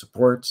some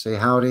support, say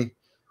howdy,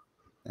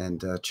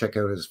 and check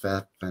out his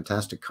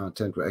fantastic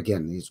content.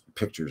 Again, these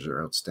pictures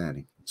are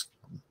outstanding. It's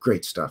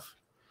great stuff.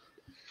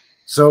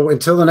 So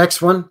until the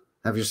next one,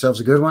 have yourselves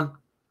a good one.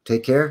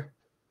 Take care,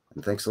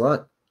 and thanks a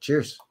lot.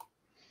 Cheers.